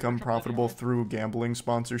probably become profitable through gambling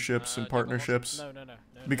sponsorships and partnerships. No.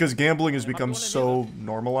 Because gambling has I'm become going in so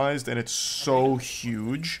normalized and it's so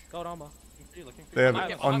huge. Gold armor. They have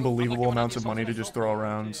I'm unbelievable looking amounts at of money to just throw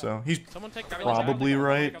around, so he's Someone take the probably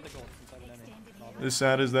right. As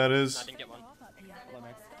sad as that I is. didn't get one.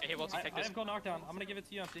 Okay, here, Walty, take I this. have gold knockdown. I'm gonna give it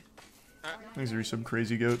to you, Empty. Thanks for some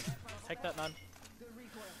crazy goat. Take that 9.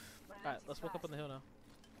 Alright, let's walk up on the hill now.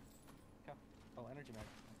 Oh, energy mag.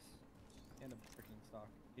 Nice. And a freaking stock.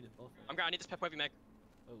 He did both. I'm going. I need this pep wavy mag.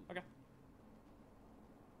 Okay.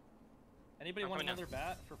 Anybody I'm want coming another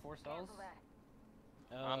bat for 4 cells?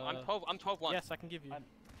 I'm 12. I'm 12-1. Yes, I can give you.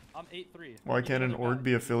 I'm 8-3. Why can't an org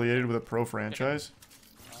be affiliated with a pro franchise?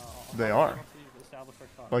 They are.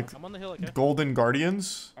 Like, I'm on the hill, okay? Golden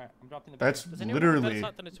Guardians? Alright, I'm dropping the That's Does anyone want a better literally...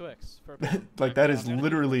 site than a 2x for a bit? like, that is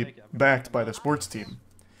literally backed by the sports team.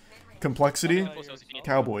 Complexity?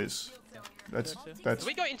 Cowboys. That's Do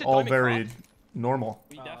we go into all Diamond very Craft? normal.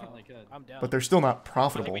 We definitely could. I'm down. But they're still not I think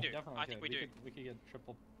profitable. we do. Definitely I think we do. We could get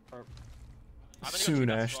triple perp. I've only got Soon, 2 bats,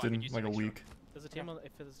 so I Ashton, could use like a some extra. week. There's a team on,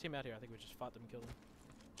 if there's a team out here, I think we just fight them and kill them.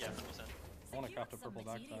 Yeah, 100%. I want to craft a purple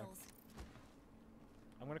backpack.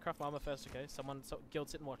 I'm gonna craft my armor first, okay? Guild,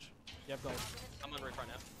 sit and watch. You have gold. I'm on roof right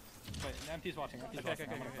now. Wait, Empty's watching. Empty's Okay, watching.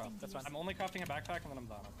 okay, I'm gonna okay, craft. that's fine. I'm only crafting a backpack and then I'm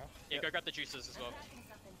done, okay? Yeah, go grab the juices as well.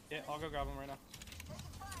 Yeah, I'll go grab them right now.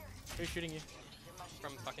 Who's shooting you?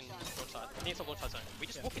 From fucking launch side. I think it's a launch side zone. We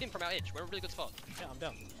just walk it in from our edge. We're in a really good spot. Yeah, I'm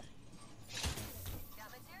down.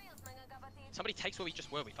 Somebody takes where we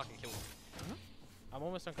just were. We fucking kill them. I'm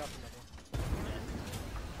almost done crafting that one.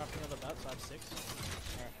 Crafting another bat, so I have 6.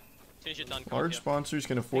 As soon as you're done, come Large here. sponsors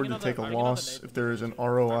can afford to take a another loss nade. if there is an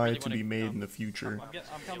ROI really to be wanna made come. in the future. I'm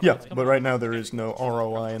coming. Yeah, but right now there is no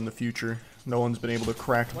ROI in the future. No one's been able to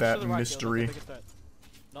crack Watch that to the right, Guild, mystery. that's the biggest threat.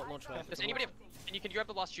 Not launch pad. Does anybody have... And you can grab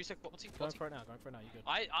the last juice. What's he? Going for it now, you good.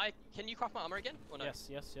 Can you craft my armor again? Or no? Yes,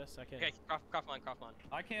 I can. Okay, craft mine.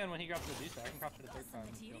 I can when he grabs the juice. I can craft it a third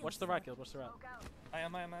time. Watch the right, Guild, watch the right. I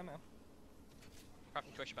am.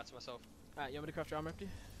 Crafting 2 extra bats myself. Alright, you want me to craft your armor empty?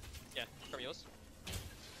 Yeah, grab yours.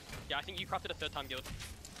 Yeah, I think you crafted a 3rd time, Guild.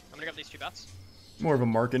 I'm gonna grab these 2 bats. More of a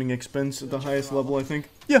marketing expense at the highest level, I think.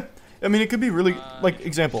 Yeah, I mean, it could be really, like,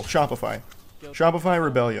 example, Shopify. Shopify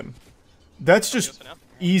Rebellion. That's just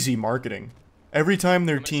easy marketing. Every time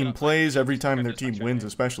their team plays, every time their team wins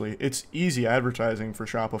especially, it's easy advertising for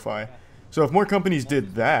Shopify. So if more companies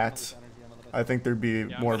did that, I think there'd be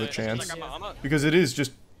more of a chance. Because it is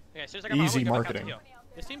just easy marketing.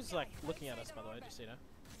 This team's like looking at us, by the way, just so you know.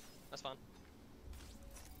 That's fine.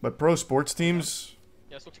 But pro sports teams,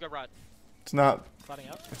 Yeah, let's look to go right. it's not Fighting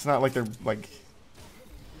out. it's not like they're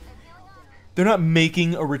not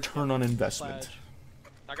making a return on investment.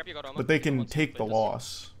 I'll grab your gold armor. But they can take the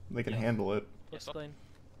loss. They can handle it. Looks clean.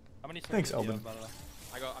 How many Thanks, servers do you Eldon. have, by the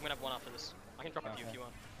way? I'm gonna have one after this. I can drop it to you if you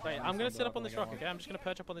want. Wait, I'm gonna sit up on this rock, okay? I'm just gonna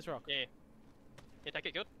perch up on this rock. Yeah. Yeah, take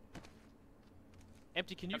it, good.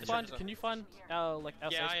 Empty, can you Have the find servers our like our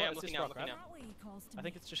Yeah, safe yeah, spot? I'm It's this looking now, rock, right? I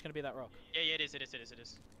think it's just gonna be that rock. Yeah, it is. I'm gonna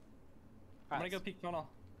Alright, go peek tunnel.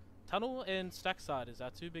 tunnel and stack side is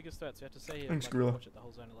our 2 biggest threats. We have to stay here. Thanks, and, Gorilla. watch it the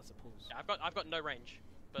whole zone unless it pulls. Yeah, I've got no range.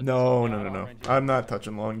 But No. I don't range I'm not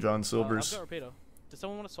touching Long John I've Silvers. got a repeater. Does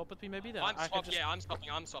someone want to swap with me maybe? Then I'm I can swapping. just... Yeah, I'm swapping.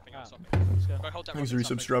 I'm swapping. Let's go. Go hold that. Thanks, rock,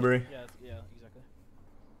 Resub it's Strawberry. Yeah, exactly.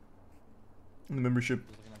 And the membership,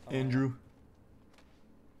 Andrew.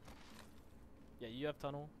 Yeah, you have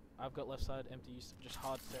tunnel. I've got left side empty. You just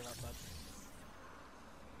hard stay right side.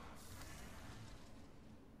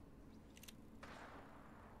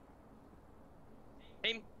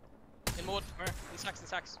 Team. In Maud. In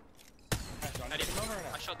sacks. I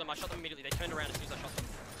shot them immediately. They turned around as soon as I shot them.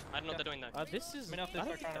 I don't know what they're doing though. This is... Let me know if they I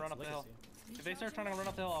don't start think trying to run that's up the hill. legacy. If they start trying to run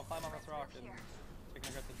up the hill, I'll climb on this rock and take an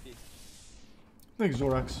aggressive peek. Thanks,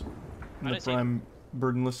 Zorax. I And the didn't see it. Prime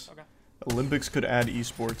Burdenless. Okay. Olympics could add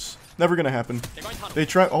esports. Never gonna happen. They're going tunnel. They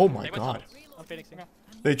try. Oh my They went god. tunnel. I'm phoenixing.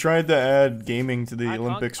 They tried to add gaming to the I can't-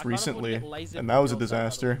 Olympics I can't afford to recently, get lasered and that was a from your side, by the way,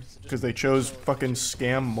 disaster just- because they chose fucking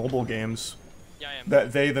scam mobile games Yeah, I am.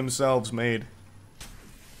 that they themselves made.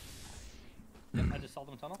 I just saw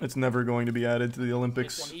them tunnel. It's never going to be added to the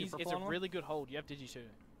Olympics. It's a really good hold. You have Digi too.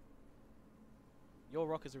 Your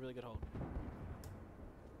rock is a really good hold.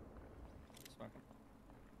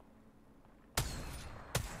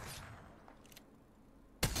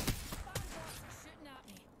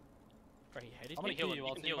 Bro, he headed I'm me. gonna heal him. you, You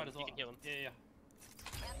I'll can see heal if I him. just You can heal him. Yeah.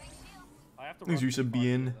 I have to Thanks, run Yusuf, too far be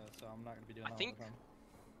to in. do that, so I'm not gonna be doing I that all think the time.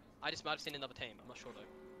 I just might have seen another team. I'm not sure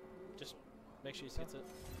though. Just make sure you hits it.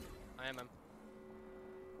 I am.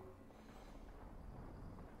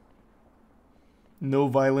 No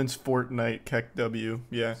violence Fortnite, Keck W.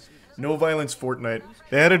 Yeah. No violence Fortnite.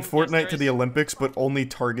 They added Fortnite to the Olympics, but only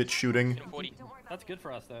target shooting. That's good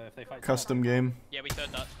for us though if they fight. Custom game. Yeah, we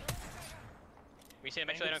third that. We see.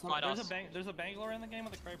 Make sure they don't fight us. There's a Bangalore in the game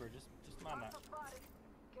with a Kraber. Just mind that.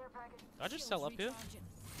 Did I just sell up here?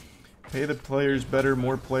 Pay the players better,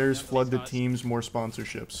 more players flood the teams, more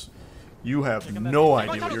sponsorships. You have no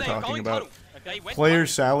idea what you're talking about. Player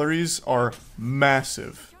salaries are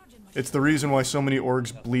massive. It's the reason why so many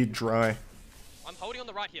orgs bleed dry. I'm holding on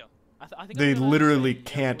the right here. They literally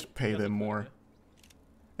can't pay them more.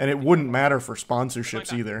 And it wouldn't matter for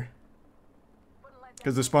sponsorships either.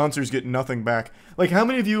 Because the sponsors get nothing back. Like, how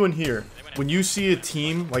many of you in here, when you see a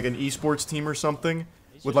team, like an esports team or something,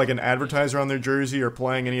 with like an advertiser on their jersey or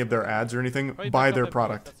playing any of their ads or anything, buy their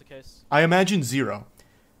product? I imagine zero.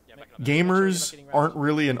 Gamers aren't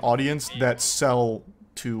really an audience that sell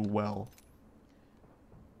too well.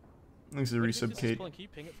 Thanks to the resub, Kate. Can you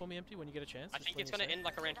ping it for me, Empty, when you get a chance? I think it's gonna end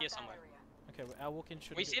like around here somewhere. Okay, well, our walk-in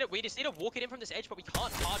should. We just need to walk it in from this edge, but we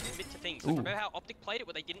can't hard commit to things. Like, remember how Optic played it,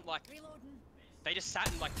 where they didn't like, they just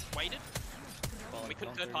sat and like waited. We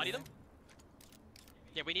couldn't third party them.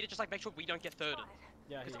 Yeah, we need to just like make sure we don't get thirded.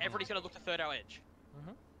 Yeah. Because everybody's gonna look to third our edge.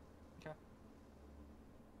 Okay.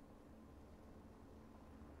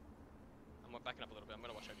 I'm backing up a little bit. I'm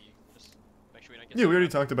gonna watch over you. Just make sure we don't get. Yeah, we already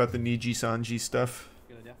talked about the Niji Sanji stuff.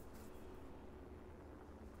 Good idea.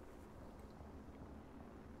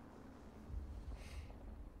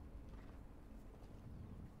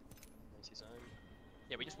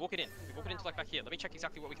 Yeah, we just walk it in. We walk it into like back here. Let me check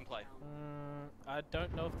exactly what we can play. I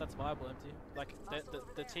don't know if that's viable, Empty. Like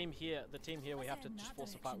the team here, we have to just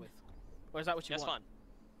force a fight with. Or is that what you That's want? fine.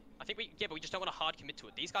 I think we but we just don't want to hard commit to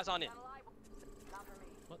it. These guys aren't in.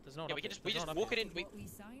 What? There's no. Yeah, we just walk it in.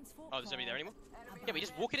 Oh, there's nobody there anymore. Yeah, we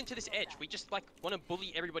just walk it into this edge. We just like want to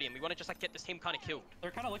bully everybody, and we want to just like get this team kind of killed.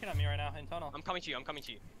 They're kind of looking at me right now in tunnel. I'm coming to you. I'm coming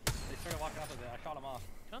to you. They started walking up a bit. I shot them off.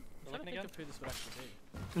 I'm They're trying to looking think again. of who this would actually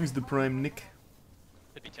be. Here's the prime Nick.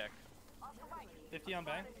 Could be tech. 50 on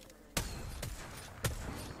bang.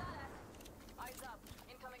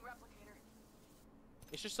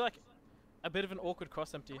 It's just like a bit of an awkward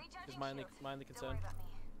cross, Empty. Is my only concern.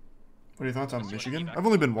 What are your thoughts on Michigan? I've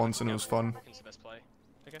only been once and it was fun. It's the best play.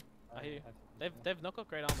 Okay, I hear you. They've not got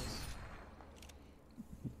great armors.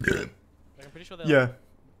 Like, I'm pretty sure they're Yeah.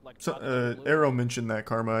 like So, Arrow mentioned that,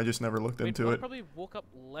 Karma. I just never looked We'd into it. probably walk up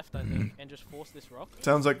left, I think, and just force this rock.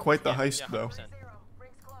 Sounds like quite the heist, though. 100%.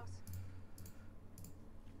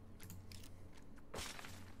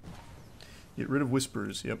 Get rid of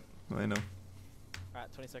whispers. Yep, I know.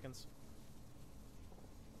 Alright, 20 seconds.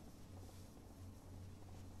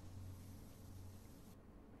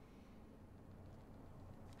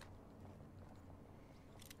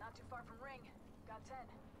 Not too far from ring. Got 10.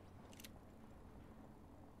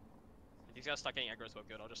 If these guys start getting aggro as well,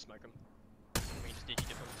 good. I'll just smoke them. We can just digi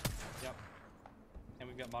dip them. Yep. And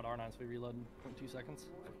we've got mod R9, so we reload in 0.2 seconds.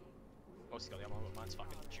 Oh, it's got the ammo. Mine's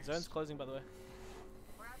fucking juice. Zone's closing, by the way.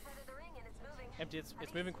 We're outside of the ring and it's moving. Empty.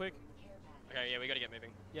 It's moving quick. Okay, yeah, we gotta get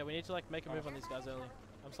moving. Yeah, we need to like make a move on these guys early.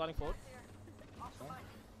 I'm sliding forward.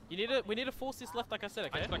 We need to force this left, like I said.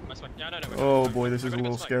 Okay. I smoke. No. Oh boy, this is a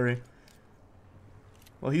little scary.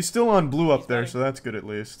 Well, he's still on blue up there, so that's good at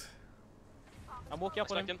least. I'm walking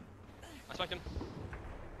up on him. I smoked him.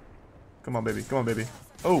 Come on, baby. Come on, baby.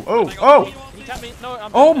 Oh! He tapped me. No,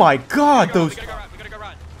 I'm Oh my god, those... We gotta go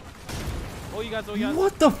right. All you guys.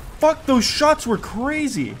 What the fuck? Those shots were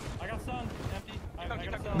crazy. I got stunned. Empty. I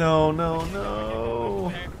got stunned.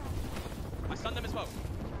 No. I stunned them as well.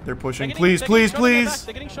 They're pushing. They're Please.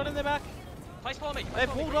 They're getting shot in their back. Place follow me.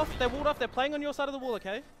 They've walled off. They're walled off. They're playing on your side of the wall.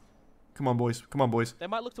 Okay. Come on, boys. Come on, boys. They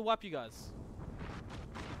might look to wipe you guys.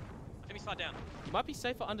 Let me slide down. You might be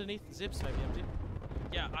safer underneath zips, maybe, Empty.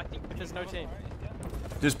 Yeah, I think If there's no team.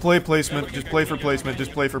 Just play placement. Just play for placement.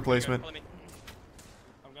 Just play for placement. Follow me.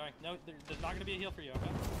 I'm going. No, there's not going to be a heal for you, okay?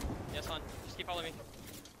 Yeah, it's fine. Just keep following me.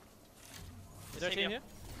 There's there a team here?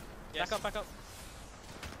 Yes. Back up, back up.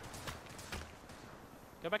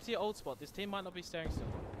 Go back to your old spot. This team might not be staring still.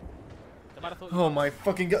 They might have thought you Oh were. my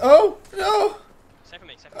fucking god. Oh no! Save for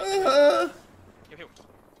me, save for me. Yo, heal.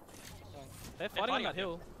 They're fighting on that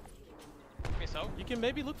hill. Okay, so? You can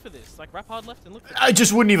maybe look for this. Like, wrap hard left and look for I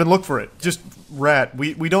just wouldn't even look for it. Just rat.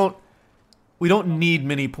 We don't need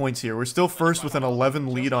many points here. We're still first with an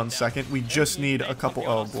 11 lead on second. We just need a couple.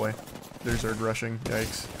 Oh boy, there's Zerg rushing.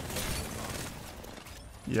 Yikes.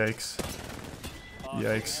 Yikes.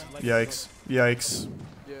 Yikes. Yikes. Yikes.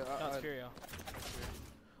 Yeah, That's Furia.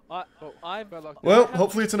 I've Well,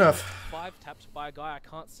 hopefully it's enough. 5 taps by a guy I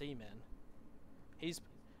can't see, man.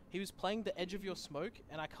 He was playing the edge of your smoke,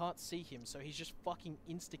 and I can't see him, so he's just fucking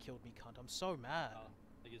insta-killed me, cunt. I'm so mad.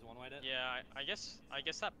 Think he's one-wayed it? Yeah, I guess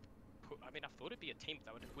that. I mean, I thought it'd be a team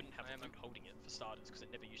that wouldn't have the holding it for starters, because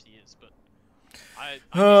it never usually is. But I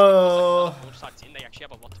guess launch sites in, they actually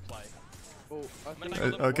have a lot to play. Well, I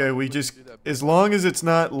think Okay, we just as long as it's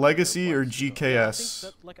not Legacy or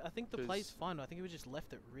GKS. I think the play's fine. I think we just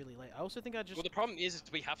left it really late. I also think I just. Well, the problem is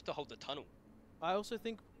we have to hold the tunnel. I also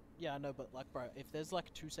think, yeah, I know, but like, bro, if there's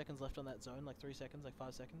like 2 seconds left on that zone, like 3 seconds, like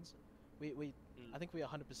 5 seconds, I think we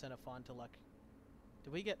 100% are fine to like.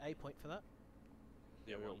 Did we get a point for that?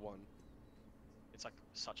 Yeah, we got 1. It's like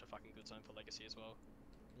such a fucking good zone for Legacy as well.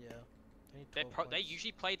 Yeah. They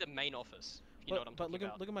usually play the main office. If you know what I'm talking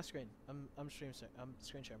about. Look at my screen. I'm screen sharing,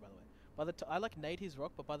 by the way. I like nade his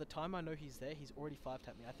rock, but by the time I know he's there, he's already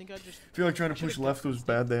 5-tapped me. I think I just. I feel like trying to push left was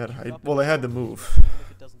bad. They had hide. Well, they had to move.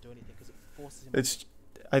 If it doesn't do anything, because it forces him. It's.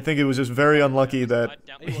 I think it was just very unlucky that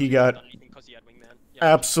he got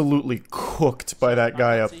absolutely cooked by that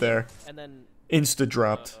guy up there. Insta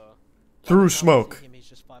dropped through smoke. He's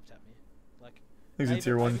just 5-tapped me. Like. I think it's a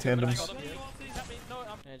tier 1 tandems.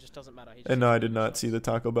 It just doesn't matter. And no, I did not see the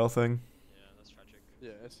Taco Bell thing. Yeah, that's tragic.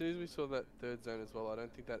 Yeah, as soon as we saw that third zone as well, I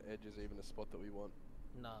don't think that edge is even a spot that we want.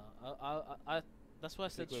 Nah, that's why I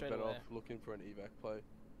said straight away. We're better off looking for an evac play.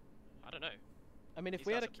 I don't know. I mean, if these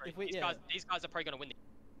we had these guys are probably gonna win.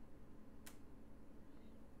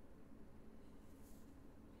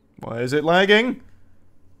 Why is it lagging?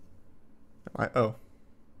 Oh,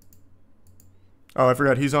 I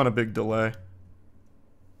forgot he's on a big delay.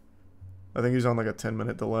 I think he's on like a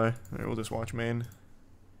 10-minute delay. Alright, we'll just watch main.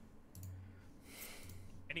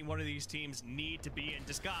 Any one of these teams need to be in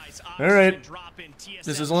disguise. Alright.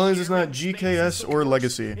 Just as long as it's not GKS or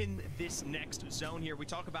Legacy. In this next zone here, we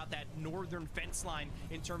talk about that northern fence line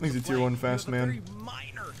in terms He's a of tier 1 fast man.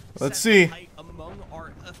 Minor Let's see. Among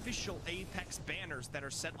our official Apex banners that are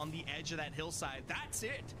set on the edge of that hillside. That's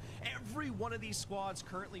it. Every one of these squads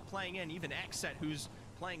currently playing in, even Xset, who's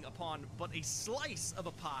playing upon but a slice of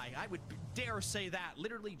a pie. I would dare say that.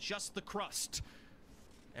 Literally just the crust.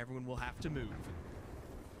 Everyone will have to move.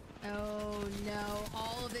 Oh no,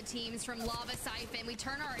 all of the teams from Lava Siphon. We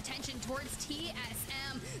turn our attention towards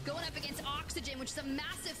TSM going up against Oxygen, which is a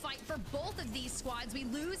massive fight for both of these squads. We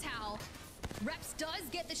lose Hal. Reps does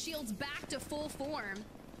get the shields back to full form,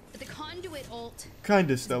 but the Conduit ult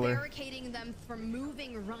Kinda is stellar. barricading them from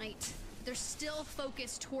moving right. They're still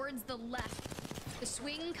focused towards the left. The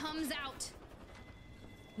swing comes out.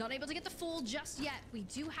 Not able to get the full just yet. We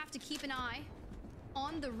do have to keep an eye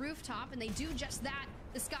on the rooftop, and they do just that.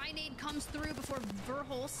 The Sky Nade comes through before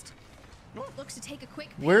Verholst looks to take a quick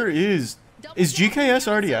peek. Where is GKS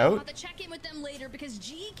already out? I'll have to check in with them later because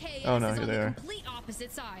GKS Oh no, is here on they the are. complete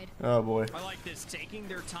opposite side. Oh boy. I like this, taking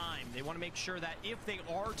their time. They want to make sure that if they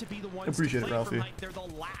are to be the ones Appreciate to it, play Ralphie. from height, they're the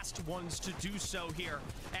last ones to do so here.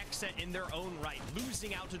 Xset in their own right,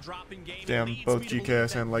 losing out to drop in game. Damn, leads both me to believe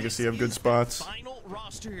GKS that and Legacy this have good is spots. the final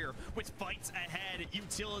roster here with fights ahead,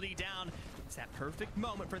 utility down. It's that perfect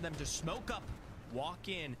moment for them to smoke up, walk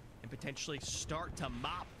in, and potentially start to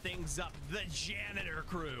mop things up. The janitor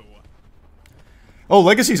crew. Oh,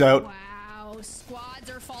 Legacy's out. Wow, squads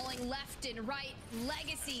are falling left and right.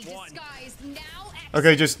 Legacy disguised now.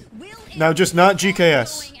 Okay, just now, just not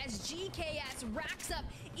GKS. As GKS racks up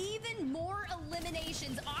even more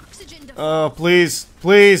eliminations. Oxygen. Oh, please,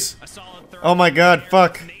 please. Oh my god,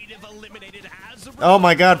 fuck. Oh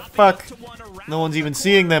my god, fuck. No one's even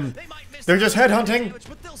seeing them. They're just headhunting.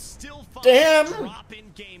 Damn. Drop in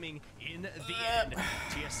gaming in the end.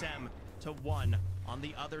 TSM to 1 on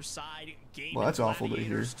the other side. Well, that's awful to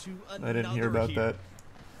hear. I didn't hear about that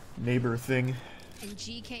neighbor thing. And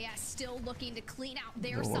GKS still looking to clean out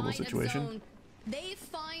their No horrible side situation. of zone. They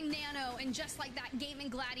find Nano, and just like that, Gaming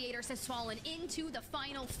Gladiators has fallen into the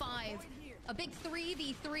final 5. A big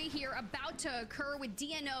 3v3 here about to occur with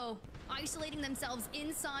DNO isolating themselves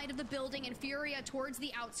inside of the building and Furia towards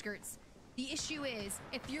the outskirts. The issue is,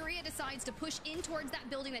 if Furia decides to push in towards that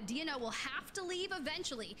building that DNO will have to leave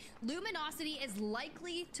eventually, Luminosity is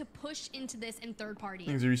likely to push into this in third party.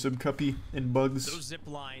 Things are some cuppy and bugs. Those zip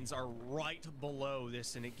lines are right below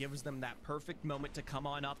this, and it gives them that perfect moment to come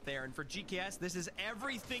on up there. And for GKS, this is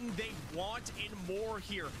everything they want and more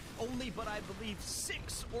here. Only, but I believe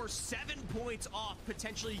 6 or 7 points off,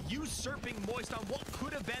 potentially usurping Moist on what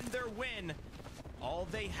could have been their win. All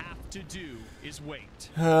they have to do is wait.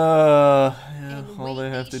 Yeah, all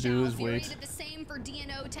they have to do is Fury wait. did the same for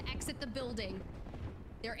DNO to exit the building.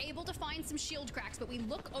 They're able to find some shield cracks, but we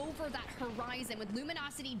look over that horizon with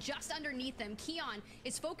Luminosity just underneath them. Keon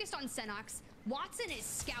is focused on Senox. Watson is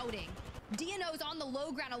scouting. DNO's on the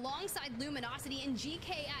low ground alongside Luminosity, and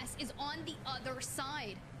GKS is on the other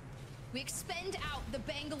side. We expend out the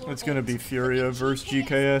Bangalore. It's gonna be Furia versus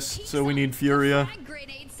GKS, so we need Furia. Frag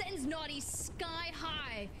grenade sends Naughty sky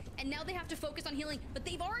high, and now they have to focus on healing, but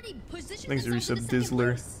they've already positioned Thanks for themselves resub, in the second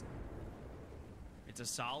Dizzler. place. It's a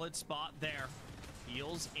solid spot there.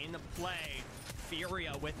 Heals in play.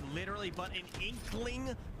 Furia with literally but an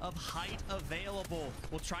inkling of height available.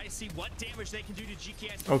 We'll try to see what damage they can do to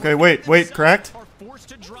GKS. Okay, wait, cracked? Are forced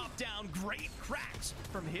to drop down. Great cracks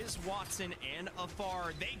from his Watson and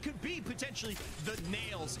Afar. They could be potentially the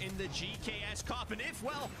nails in the GKS coffin if,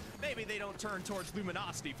 well, maybe they don't turn towards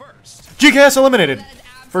Luminosity first. GKS eliminated.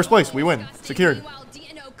 First place, we win. Secured. Meanwhile,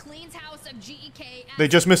 DNO cleans house of GKS. They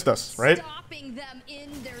just missed us, right? Stopping them in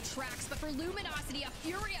their tracks, but for Luminosity, a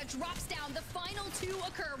Furia drops down. The final 2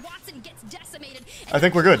 occur. Watson gets decimated. I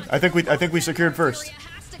think we're good. I think we secured first. Furia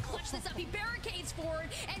has to clutch this up. He barricades forward,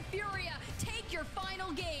 and Furia take your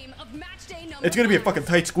final game of match day number. It's gonna be a 5. fucking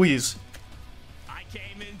tight squeeze. I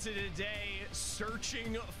came into today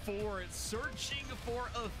searching for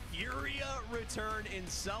a Furia return in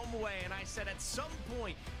some way, and I said at some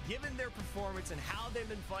point, given their performance and how they've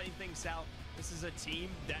been fighting things out, this is a team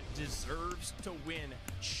that deserves to win.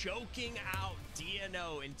 Choking out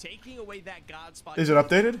DNO and taking away that God spot. Is it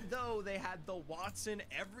updated? Even though they had the Watson,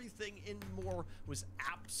 everything and more was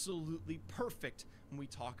absolutely perfect when we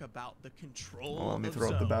talk about the control. Oh, let me of throw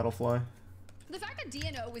up the zone. Battlefly. The fact that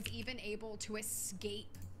DNO was even able to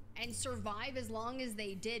escape and survive as long as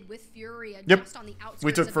they did with Furia just on the outskirts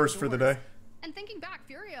We took of first for the day. And thinking back,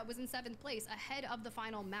 Furia was in 7th place ahead of the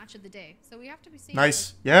final match of the day. So we have to be seeing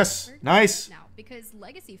Nice. Yes. Nice. now because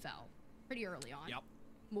Legacy fell pretty early on. Yep.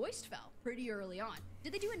 Moist fell pretty early on.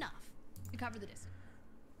 Did they do enough to cover the distance?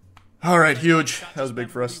 All right, huge. That was big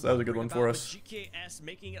for us. That was a good one for us. GKS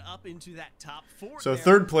making it up into that top 4. So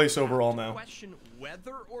there. 3rd place overall now. Question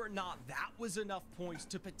whether or not that was enough points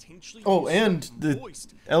to potentially. Oh, and usurp the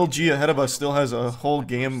Moist. LG ahead of us still has a whole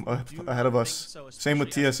game ahead of us. Same with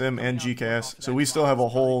TSM and GKS. So we still have a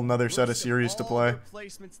whole nother set of series to play.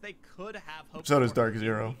 Placements they could have hoped So does for. Dark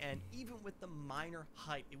Zero. And even with the minor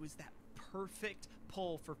height, it was that perfect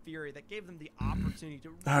pull for Fury that gave them the opportunity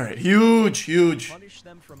to All right, huge. punish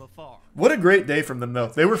them from afar. What a great day from them, though.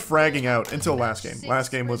 They were fragging out until last game. Last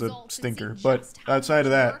game was a stinker. But outside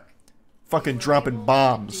of that, fucking dropping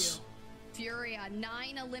bombs. Furia,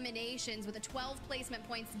 9 eliminations with a 12 placement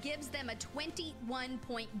points gives them a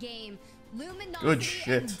 21-point game. Luminosity Good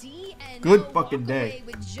shit. and DNO Good fucking walk day. away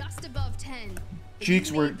with just above 10. But Cheeks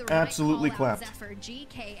you were made the right absolutely call out, clapped. Zephyr.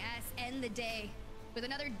 GKS end the day with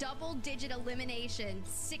another double-digit elimination,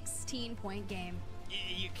 16-point game.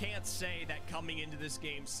 You can't say that coming into this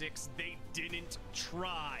game 6, they didn't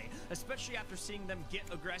try, especially after seeing them get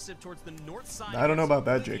aggressive towards the north side. I don't know about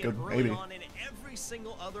that, Early Jacob. on Maybe. in every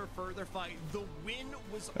single other further fight, the win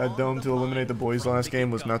was That on dome the to eliminate the line boys from last the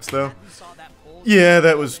game was get-go. nuts, though. Glad we saw that pull Yeah,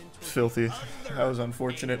 that was filthy. That was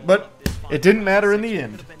unfortunate. But it didn't matter in the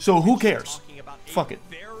end. So who cares? Fuck it.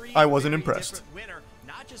 I wasn't impressed. Winner,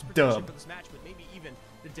 not just for Dub. this match, but maybe even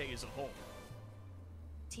the day as a whole.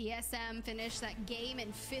 TSM finished that game in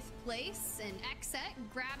 5th place, and XSET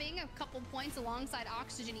grabbing a couple points alongside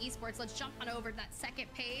Oxygen Esports. Let's jump on over to that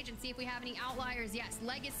second page and see if we have any outliers. Yes,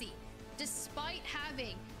 Legacy, despite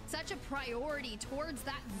having such a priority towards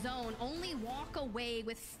that zone, only walk away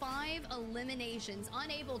with 5 eliminations,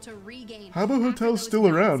 unable to regain. How about Hotel's still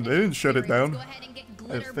around? They didn't shut it down. Go ahead and get I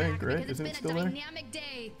glitter think, back right? because Isn't it it's still been a there? dynamic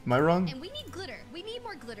day. Am I wrong? And we need glitter. We need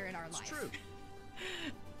more glitter in our life. It's true.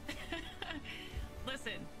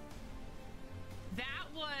 Listen, that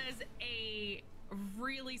was a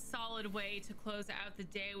really solid way to close out the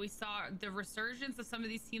day. We saw the resurgence of some of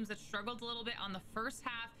these teams that struggled a little bit on the first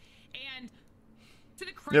half, and to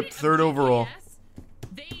the credit Yep, of 3rd overall. GKS,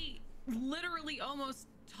 they literally almost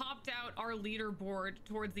topped out our leaderboard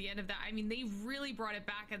towards the end of that. I mean, they really brought it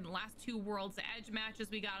back in the last 2 Worlds Edge matches.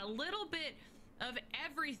 We got a little bit of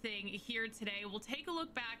everything here today. We'll take a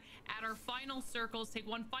look back at our final circles, take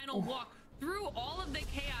one final walk through all of the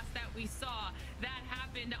chaos that we saw that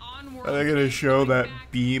happened on World. Are they gonna show that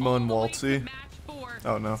beam on Waltzy?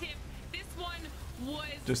 Oh no. This one was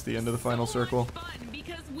just the end of the final circle. fun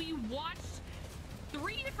because we watched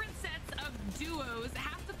 3 different sets of duos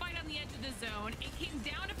have to fight on the edge of the zone. It came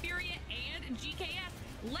down to Furia and GKS.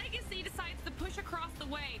 Legacy decides to push across the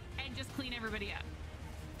way and just clean everybody up.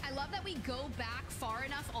 I love that we go back far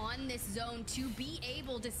enough on this zone to be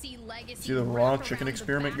able to see Legacy. See the raw chicken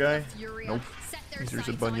experiment guy? Nope. Set their Here's a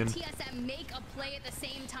sights bunion. on TSM, make a play at the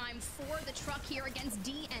same time for the truck here against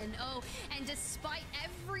DNO, and despite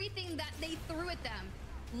everything that they threw at them,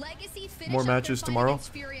 Legacy finished More up their matches fight tomorrow?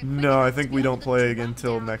 against Furia quick No, I enough think to we be don't able to play drop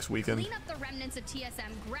until down, next weekend. clean up the remnants of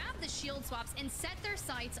TSM, grab the shield swaps, and set their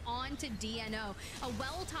sights onto DNO. A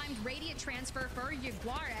well-timed radiant transfer for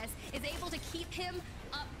Jaguares is able to keep him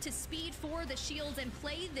up to speed for the shields and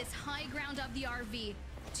play this high ground of the RV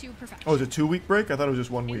to perfection. Oh, is it 2-week break? I thought it was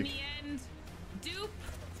just 1 In week. the end, Dupe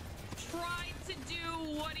tried to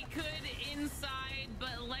do what he could inside,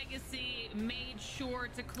 but Legacy made sure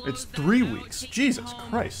to close It's that 3 out, weeks. taking Jesus home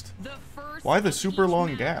Christ. the first Why the of super each long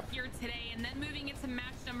map gap? here today, and then moving into match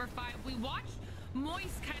number 5, we watched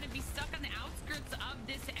Moist kind of be stuck on the outskirts of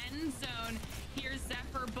this end zone. Here's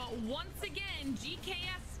Zephyr, but once again,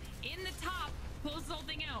 GKS in the top pulls the whole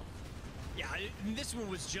thing out. Yeah, this one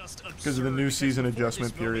was just absurd. Because of the new season before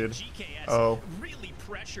adjustment this moment, period. GKS Oh. really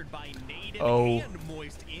pressured by Naden Oh. and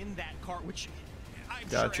Moist in that car, which I'm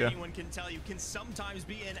Gotcha. sure anyone can tell you can sometimes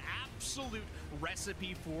be an absolute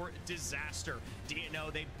recipe for disaster.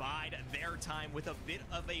 DNO, they bide their time with a bit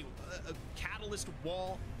of a catalyst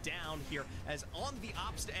wall down here, as on the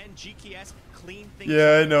ops end, GKS clean things Yeah,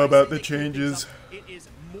 up. I know When about say the they clean things changes. up, it is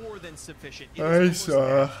more than sufficient. It I is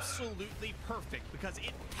almost saw. absolutely perfect because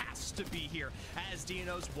it has to be here. As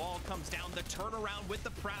DNO's wall comes down, the turnaround with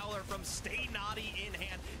the Prowler from Stay Naughty in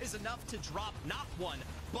hand is enough to drop not 1,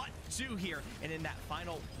 but 2 here. And in that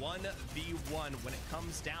final 1v1, when it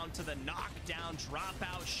comes down to the knockdown,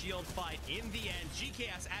 dropout, shield fight, in the end,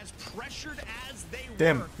 GKS, as pressured as they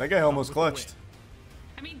Damn, were, that guy almost with the win. clutched.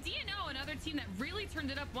 I mean, DNO, another team that really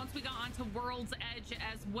turned it up once we got onto World's Edge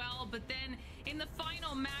as well. But then in the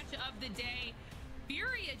final match of the day,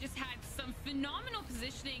 Furia just had some phenomenal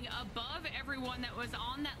positioning above everyone that was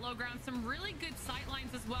on that low ground. Some really good sight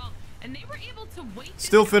lines as well. And they were able to wait.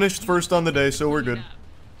 Still finished first on the day, so we're good.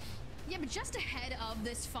 Yeah, but just ahead of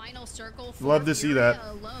this final circle for Love to see Furia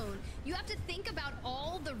that. alone, you have to think about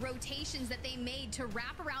all the rotations that they made to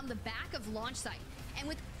wrap around the back of launch site. And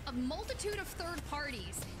with a multitude of third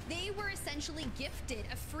parties, they were essentially gifted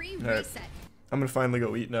a free All right. reset. I'm gonna finally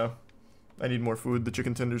go eat now. I need more food. The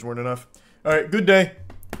chicken tenders weren't enough. All right, good day.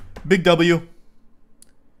 Big W.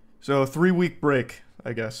 So 3-week break,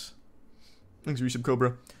 I guess. Thanks, Resub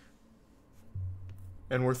Cobra.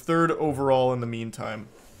 And we're 3rd overall in the meantime,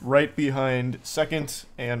 right behind 2nd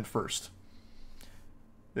and 1st.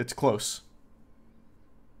 It's close.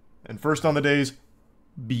 And 1st on the day's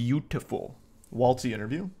beautiful Waltzy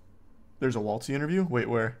interview. There's a Waltzy interview? Wait,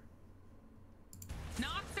 where?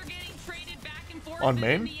 Knocks are getting traded back and forth. On and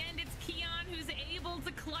main? In the end, it's Keon who's able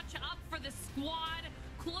to clutch up for the squad,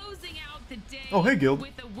 closing out the day Oh, hey, Guild.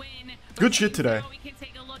 with a win. Good shit today. Now we can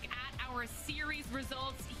take a look at our series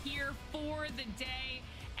results here for the day.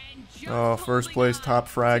 And just Oh, first holding place on top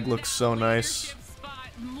frag to looks that so nice. leadership spot,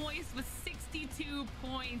 Moist with 62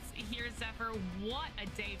 points. Here's Zephyr. What a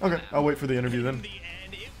day for Okay, them. I'll wait for the interview then. In the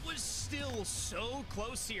end, it was still so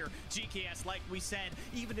close here. GKS, like we said,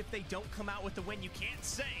 even if they don't come out with the win, you can't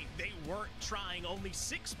say they weren't trying. Only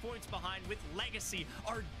 6 points behind with Legacy,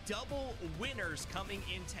 are double winners coming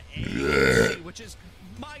into AAC, which is,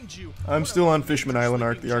 mind you, I'm still on Fishman Island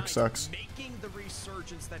arc. The arc Giants sucks. making the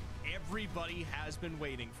resurgence that everybody has been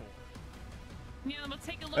waiting for. Yeah, we'll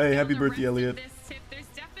take a look Hey, down happy the birthday, rest of Elliot. this tip. There's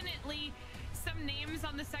definitely some names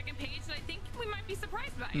on the second page that I think we might be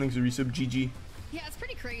surprised by. Thanks, Resub GG. Yeah, it's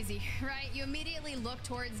pretty crazy, right? You immediately look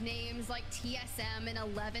towards names like TSM in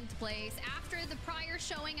 11th place after the prior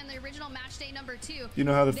showing on the original match day number 2. Do you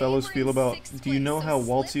know how the They fellas were feel in about? 6th Do you know place, how so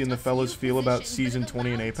Waltzy slipped and the a fellas few feel about positions, but it season 20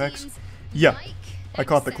 in allowed Apex? teams Yeah, like I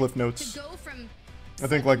caught the Exet cliff notes. to go from I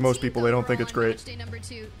think like most 17th people, they don't think overall it's on great. match day number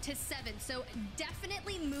 2 to 7th. So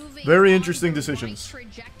definitely moving. Very on interesting the decisions. Right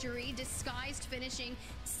trajectory, disguised finishing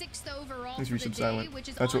 6th overall Thanks, for Resub the day, Silent. which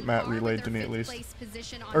is That's on what Matt par with relayed their to me at 5th least. place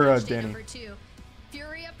position on Or match day Danny. number 2.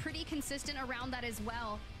 Furia pretty consistent around that as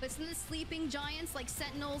well, but some of the sleeping giants like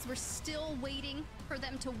Sentinels were still waiting for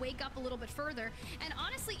them to wake up a little bit further. And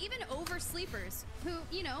honestly, even oversleepers who,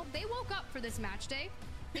 you know, they woke up for this match day.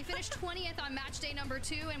 They finished 20th on match day number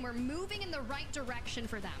 2, and we're moving in the right direction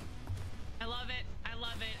for them. I love it. I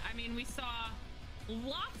love it. I mean, we saw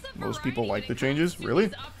lots of Most people like the changes? Really?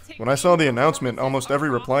 When I saw the announcement, almost every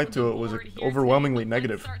reply to it was overwhelmingly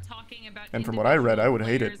negative. And from what I read, I would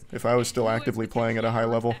hate it if I was still actively playing at a high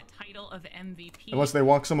level. Unless they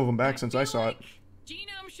walk some of them back since I saw it.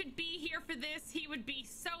 Genome should be here for this. He would be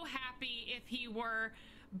so happy if he were.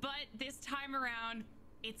 But this time around,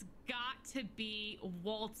 it's got to be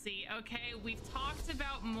Waltzy, okay? We've talked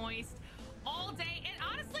about Moist all day, and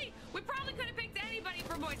honestly, we probably could have picked anybody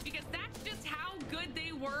for Moist because that's just how good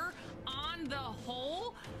they were on the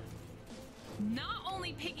whole. Not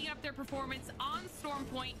only picking up their performance on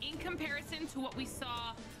Stormpoint in comparison to what we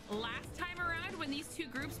saw last time around when these two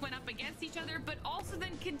groups went up against each other, but also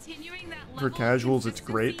then continuing that level For casuals, it's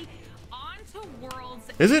great. onto Worlds.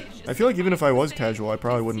 Is it? I feel like even if I was casual, I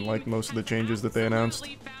probably wouldn't like most of the changes that they announced.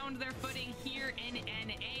 Found their footing here in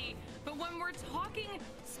NA. But when we're talking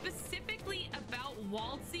specifically about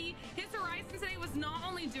Waltzy, his Horizon today was not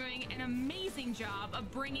only doing an amazing job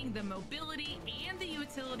of bringing the mobility and the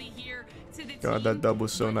utility here to the God, team, that dub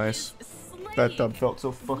was so nice. That dub felt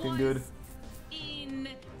so fucking good.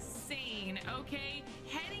 insane. Okay,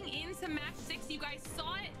 heading into match 6, you guys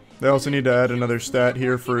saw it. They also need to add another stat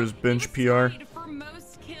here for his bench PR. For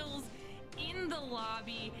most kills in the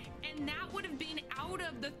lobby, and that would have been out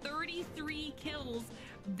of the 33 kills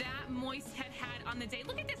that Moist had on the day.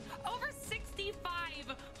 Look at this, over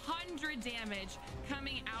 6,500 damage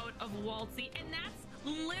coming out of Waltzy, and that's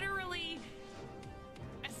literally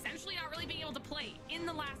essentially not really being able to play in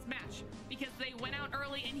the last match because they went out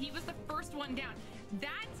early and he was the first one down.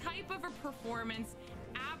 That type of a performance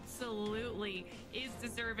absolutely is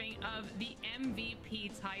deserving of the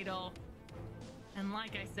MVP title. And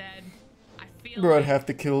like I said, I feel Bro, I'd have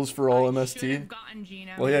the kills for all MST.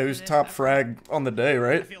 Well, yeah, he was top frag on the day,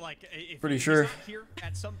 right? I feel like if Pretty he's sure. not here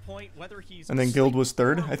at some point, whether he's And then Guild was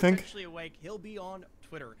third, I think. potentially awake, he'll be on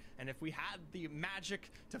Twitter. And if we had the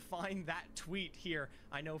magic to find that tweet here,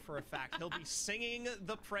 I know for a fact he'll be singing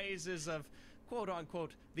the praises of quote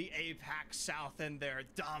unquote the APAC South and their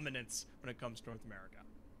dominance when it comes to North America.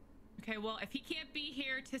 Okay, well, if he can't be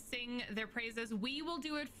here to sing their praises, we will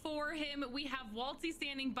do it for him. We have Waltzy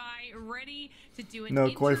standing by, ready to do an No,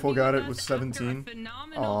 interview Quayful got with it with us after 17. a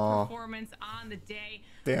phenomenal Aw. performance on the day.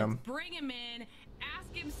 Damn. Let's bring him in,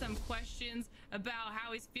 ask him some questions about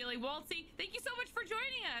how he's feeling. Waltzy, thank you so much for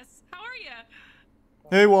joining us. How are you?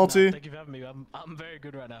 Hey, Waltzy. Thank you for having me. I'm very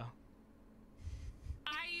good right now.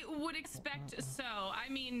 I would expect so. I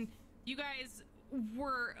mean, you guys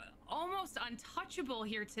were almost untouchable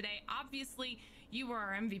here today. Obviously, you were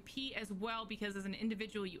our MVP as well because as an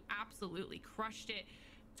individual, you absolutely crushed it.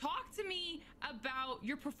 Talk to me about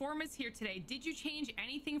your performance here today. Did you change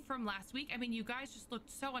anything from last week? I mean, you guys just looked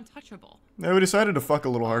so untouchable. Yeah, we decided to fuck a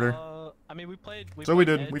little harder. I mean, we played We played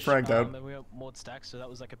did. Edge, We fragged out. And we were mod stacks, so that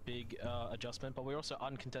was like a big adjustment. But we were also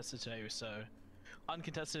uncontested today, so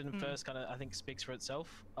uncontested in first kind of I think speaks for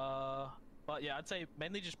itself. But yeah, I'd say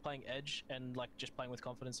mainly just playing Edge and like just playing with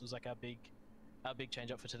confidence was like our big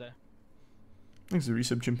change up for today. Thanks to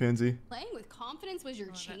Resub Chimpanzee. Playing with confidence was your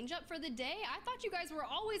change up for the day? I thought you guys were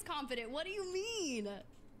always confident. What do you mean?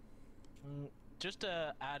 Just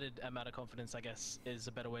added amount of confidence, I guess, is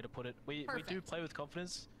a better way to put it. We do play with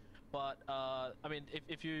confidence, but I mean,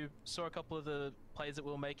 if you saw a couple of the plays that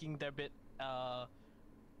we were making, they're a bit,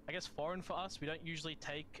 I guess, foreign for us. We don't usually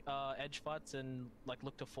take edge fights and like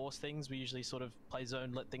look to force things. We usually sort of play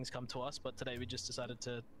zone, let things come to us. But today we just decided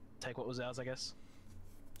to take what was ours, I guess.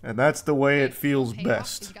 And that's the way it feels You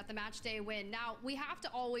best. got the match day win. Now, we have to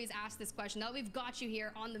always ask this question. Now that we've got you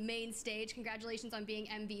here on the main stage, congratulations on being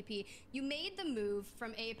MVP. You made the move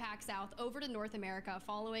from APAC South over to North America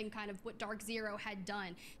following kind of what Dark Zero had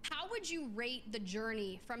done. How would you rate the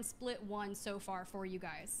journey from Split 1 so far for you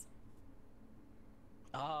guys?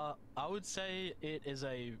 I would say it is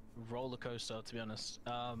a roller coaster, to be honest.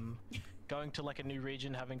 Going to like a new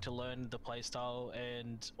region, having to learn the playstyle,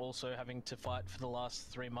 and also having to fight for the last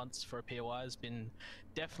 3 months for a POI has been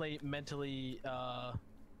definitely mentally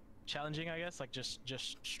challenging, I guess, like just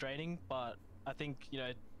straining. But I think, you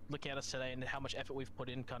know, looking at us today and how much effort we've put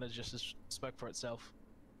in kind of just spoke for itself.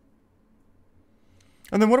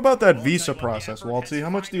 And then what about that visa process, Waltzy? How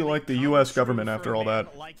much do you like the U.S. government after all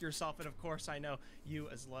that? Like yourself, and of course, I know you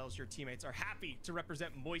as well as your teammates are happy to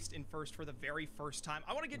represent Moist in first for the very first time.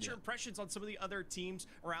 I want to get your impressions on some of the other teams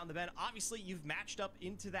around the bend. Obviously, you've matched up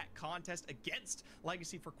into that contest against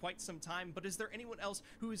Legacy for quite some time, but is there anyone else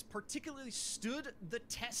who has particularly stood the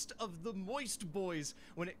test of the Moist boys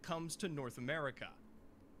when it comes to North America?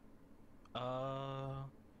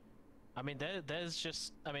 I I mean, there's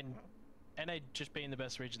just, I mean, NA just being the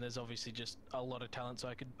best region, there's obviously just a lot of talent, so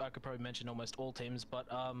I could probably mention almost all teams, but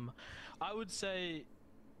I would say,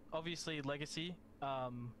 obviously, Legacy.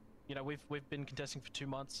 You know, we've been contesting for 2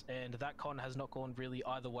 months, and that con has not gone really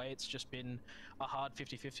either way. It's just been a hard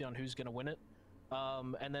 50-50 on who's going to win it.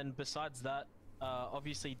 And then besides that,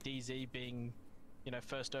 obviously DZ being, you know,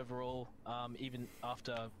 first overall, even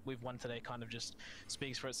after we've won today, kind of just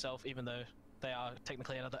speaks for itself, even though they are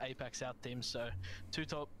technically another APAC South team. So the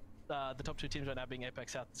top 2 teams right now being APAC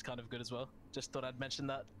South is kind of good as well. Just thought I'd mention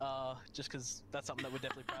that, just because that's something that we're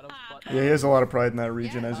definitely proud of. But, Yeah, he has a lot of pride in that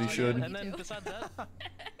region, as he should. And then besides that,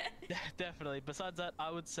 definitely. Besides that,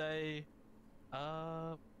 I would say,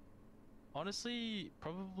 honestly,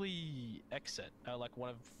 probably Xset. Like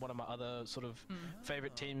one of my other sort of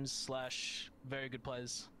favorite teams / very good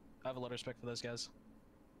players. I have a lot of respect for those guys.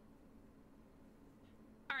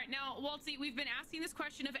 All right, now, Waltzy, we've been asking this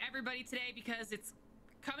question of everybody today because it's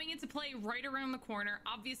coming into play right around the corner.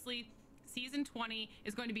 Obviously, Season 20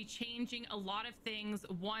 is going to be changing a lot of things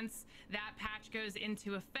once that patch goes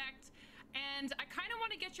into effect. And I kind of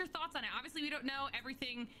want to get your thoughts on it. Obviously, we don't know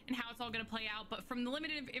everything and how it's all going to play out, but from the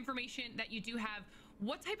limited information that you do have,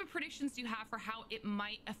 what type of predictions do you have for how it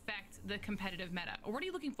might affect the competitive meta? Or what are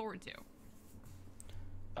you looking forward to?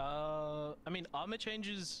 I mean, armor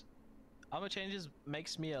changes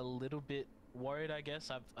makes me a little bit worried, I guess.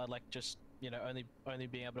 I like just, you know, only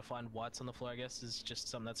being able to find whites on the floor, I guess, is just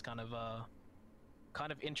something that's kind of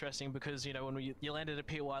interesting, because, you know, when you landed a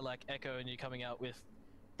PY like Echo and you're coming out with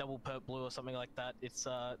double perp blue or something like that, it's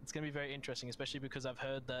gonna be very interesting, especially because I've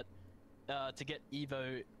heard that to get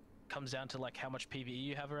Evo comes down to like how much PvE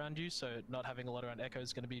you have around you, so not having a lot around Echo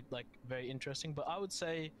is gonna be like very interesting. But I would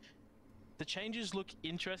say the changes look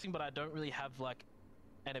interesting, but I don't really have like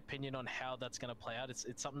an opinion on how that's gonna play out. It's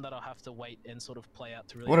something that I'll have to wait and sort of play out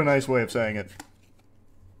to really. What a nice way of saying it.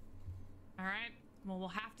 All right. Well, we'll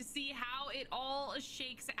have to see how it all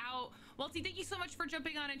shakes out. Waltzy, thank you so much for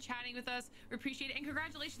jumping on and chatting with us. We appreciate it. And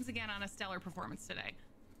congratulations again on a stellar performance today.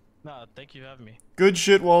 No, thank you for having me. Good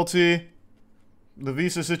shit, Walty. The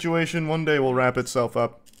visa situation one day will wrap itself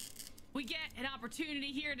up. We get an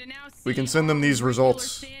opportunity here to now see We can send them these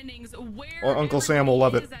results. Or Uncle Sam will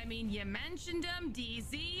love it. I mean, you mentioned them.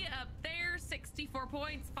 DZ up there, 64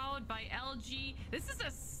 points, followed by LG. This is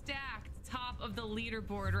a stacked top of the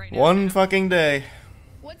leaderboard right now. One fucking day.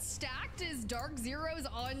 What's stacked is Dark Zero's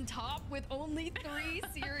on top with only 3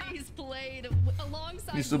 series played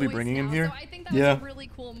alongside. You still be bringing him now. here? So I think that yeah. was a really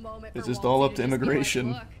cool moment. It's for just all Waltzy up to just be like,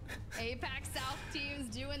 immigration. look, APAC South teams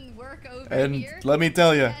doing work over And here. let me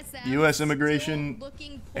tell you, SM U.S. immigration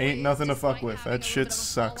ain't nothing to fuck with. having That a shit little bit of a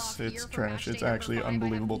sucks. fall-off It's here for trash. match It's day number actually 5. I have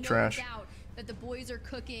unbelievable no trash. doubt that the boys are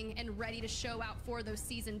cooking and ready to show out for those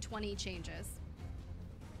Season 20 changes.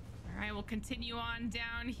 All right, we'll continue on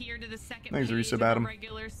down here to the second Thanks, page Risa of the Badham.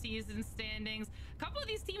 regular season standings. A couple of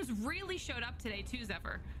these teams really showed up today too,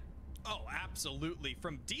 Zephyr. Oh, absolutely.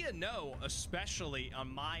 From DNO, especially on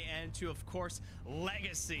my end, to, of course,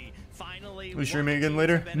 Legacy. Finally, We streaming again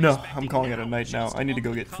later? No, I'm calling it a night now. I need to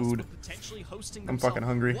go get food. I'm fucking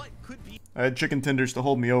hungry. I had chicken tenders to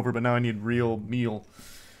hold me over, but now I need real meal.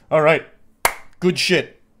 Alright. Good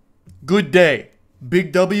shit. Good day.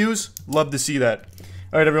 Big W's. Love to see that.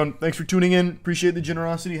 Alright, everyone. Thanks for tuning in. Appreciate the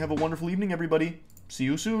generosity. Have a wonderful evening, everybody. See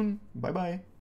you soon. Bye-bye.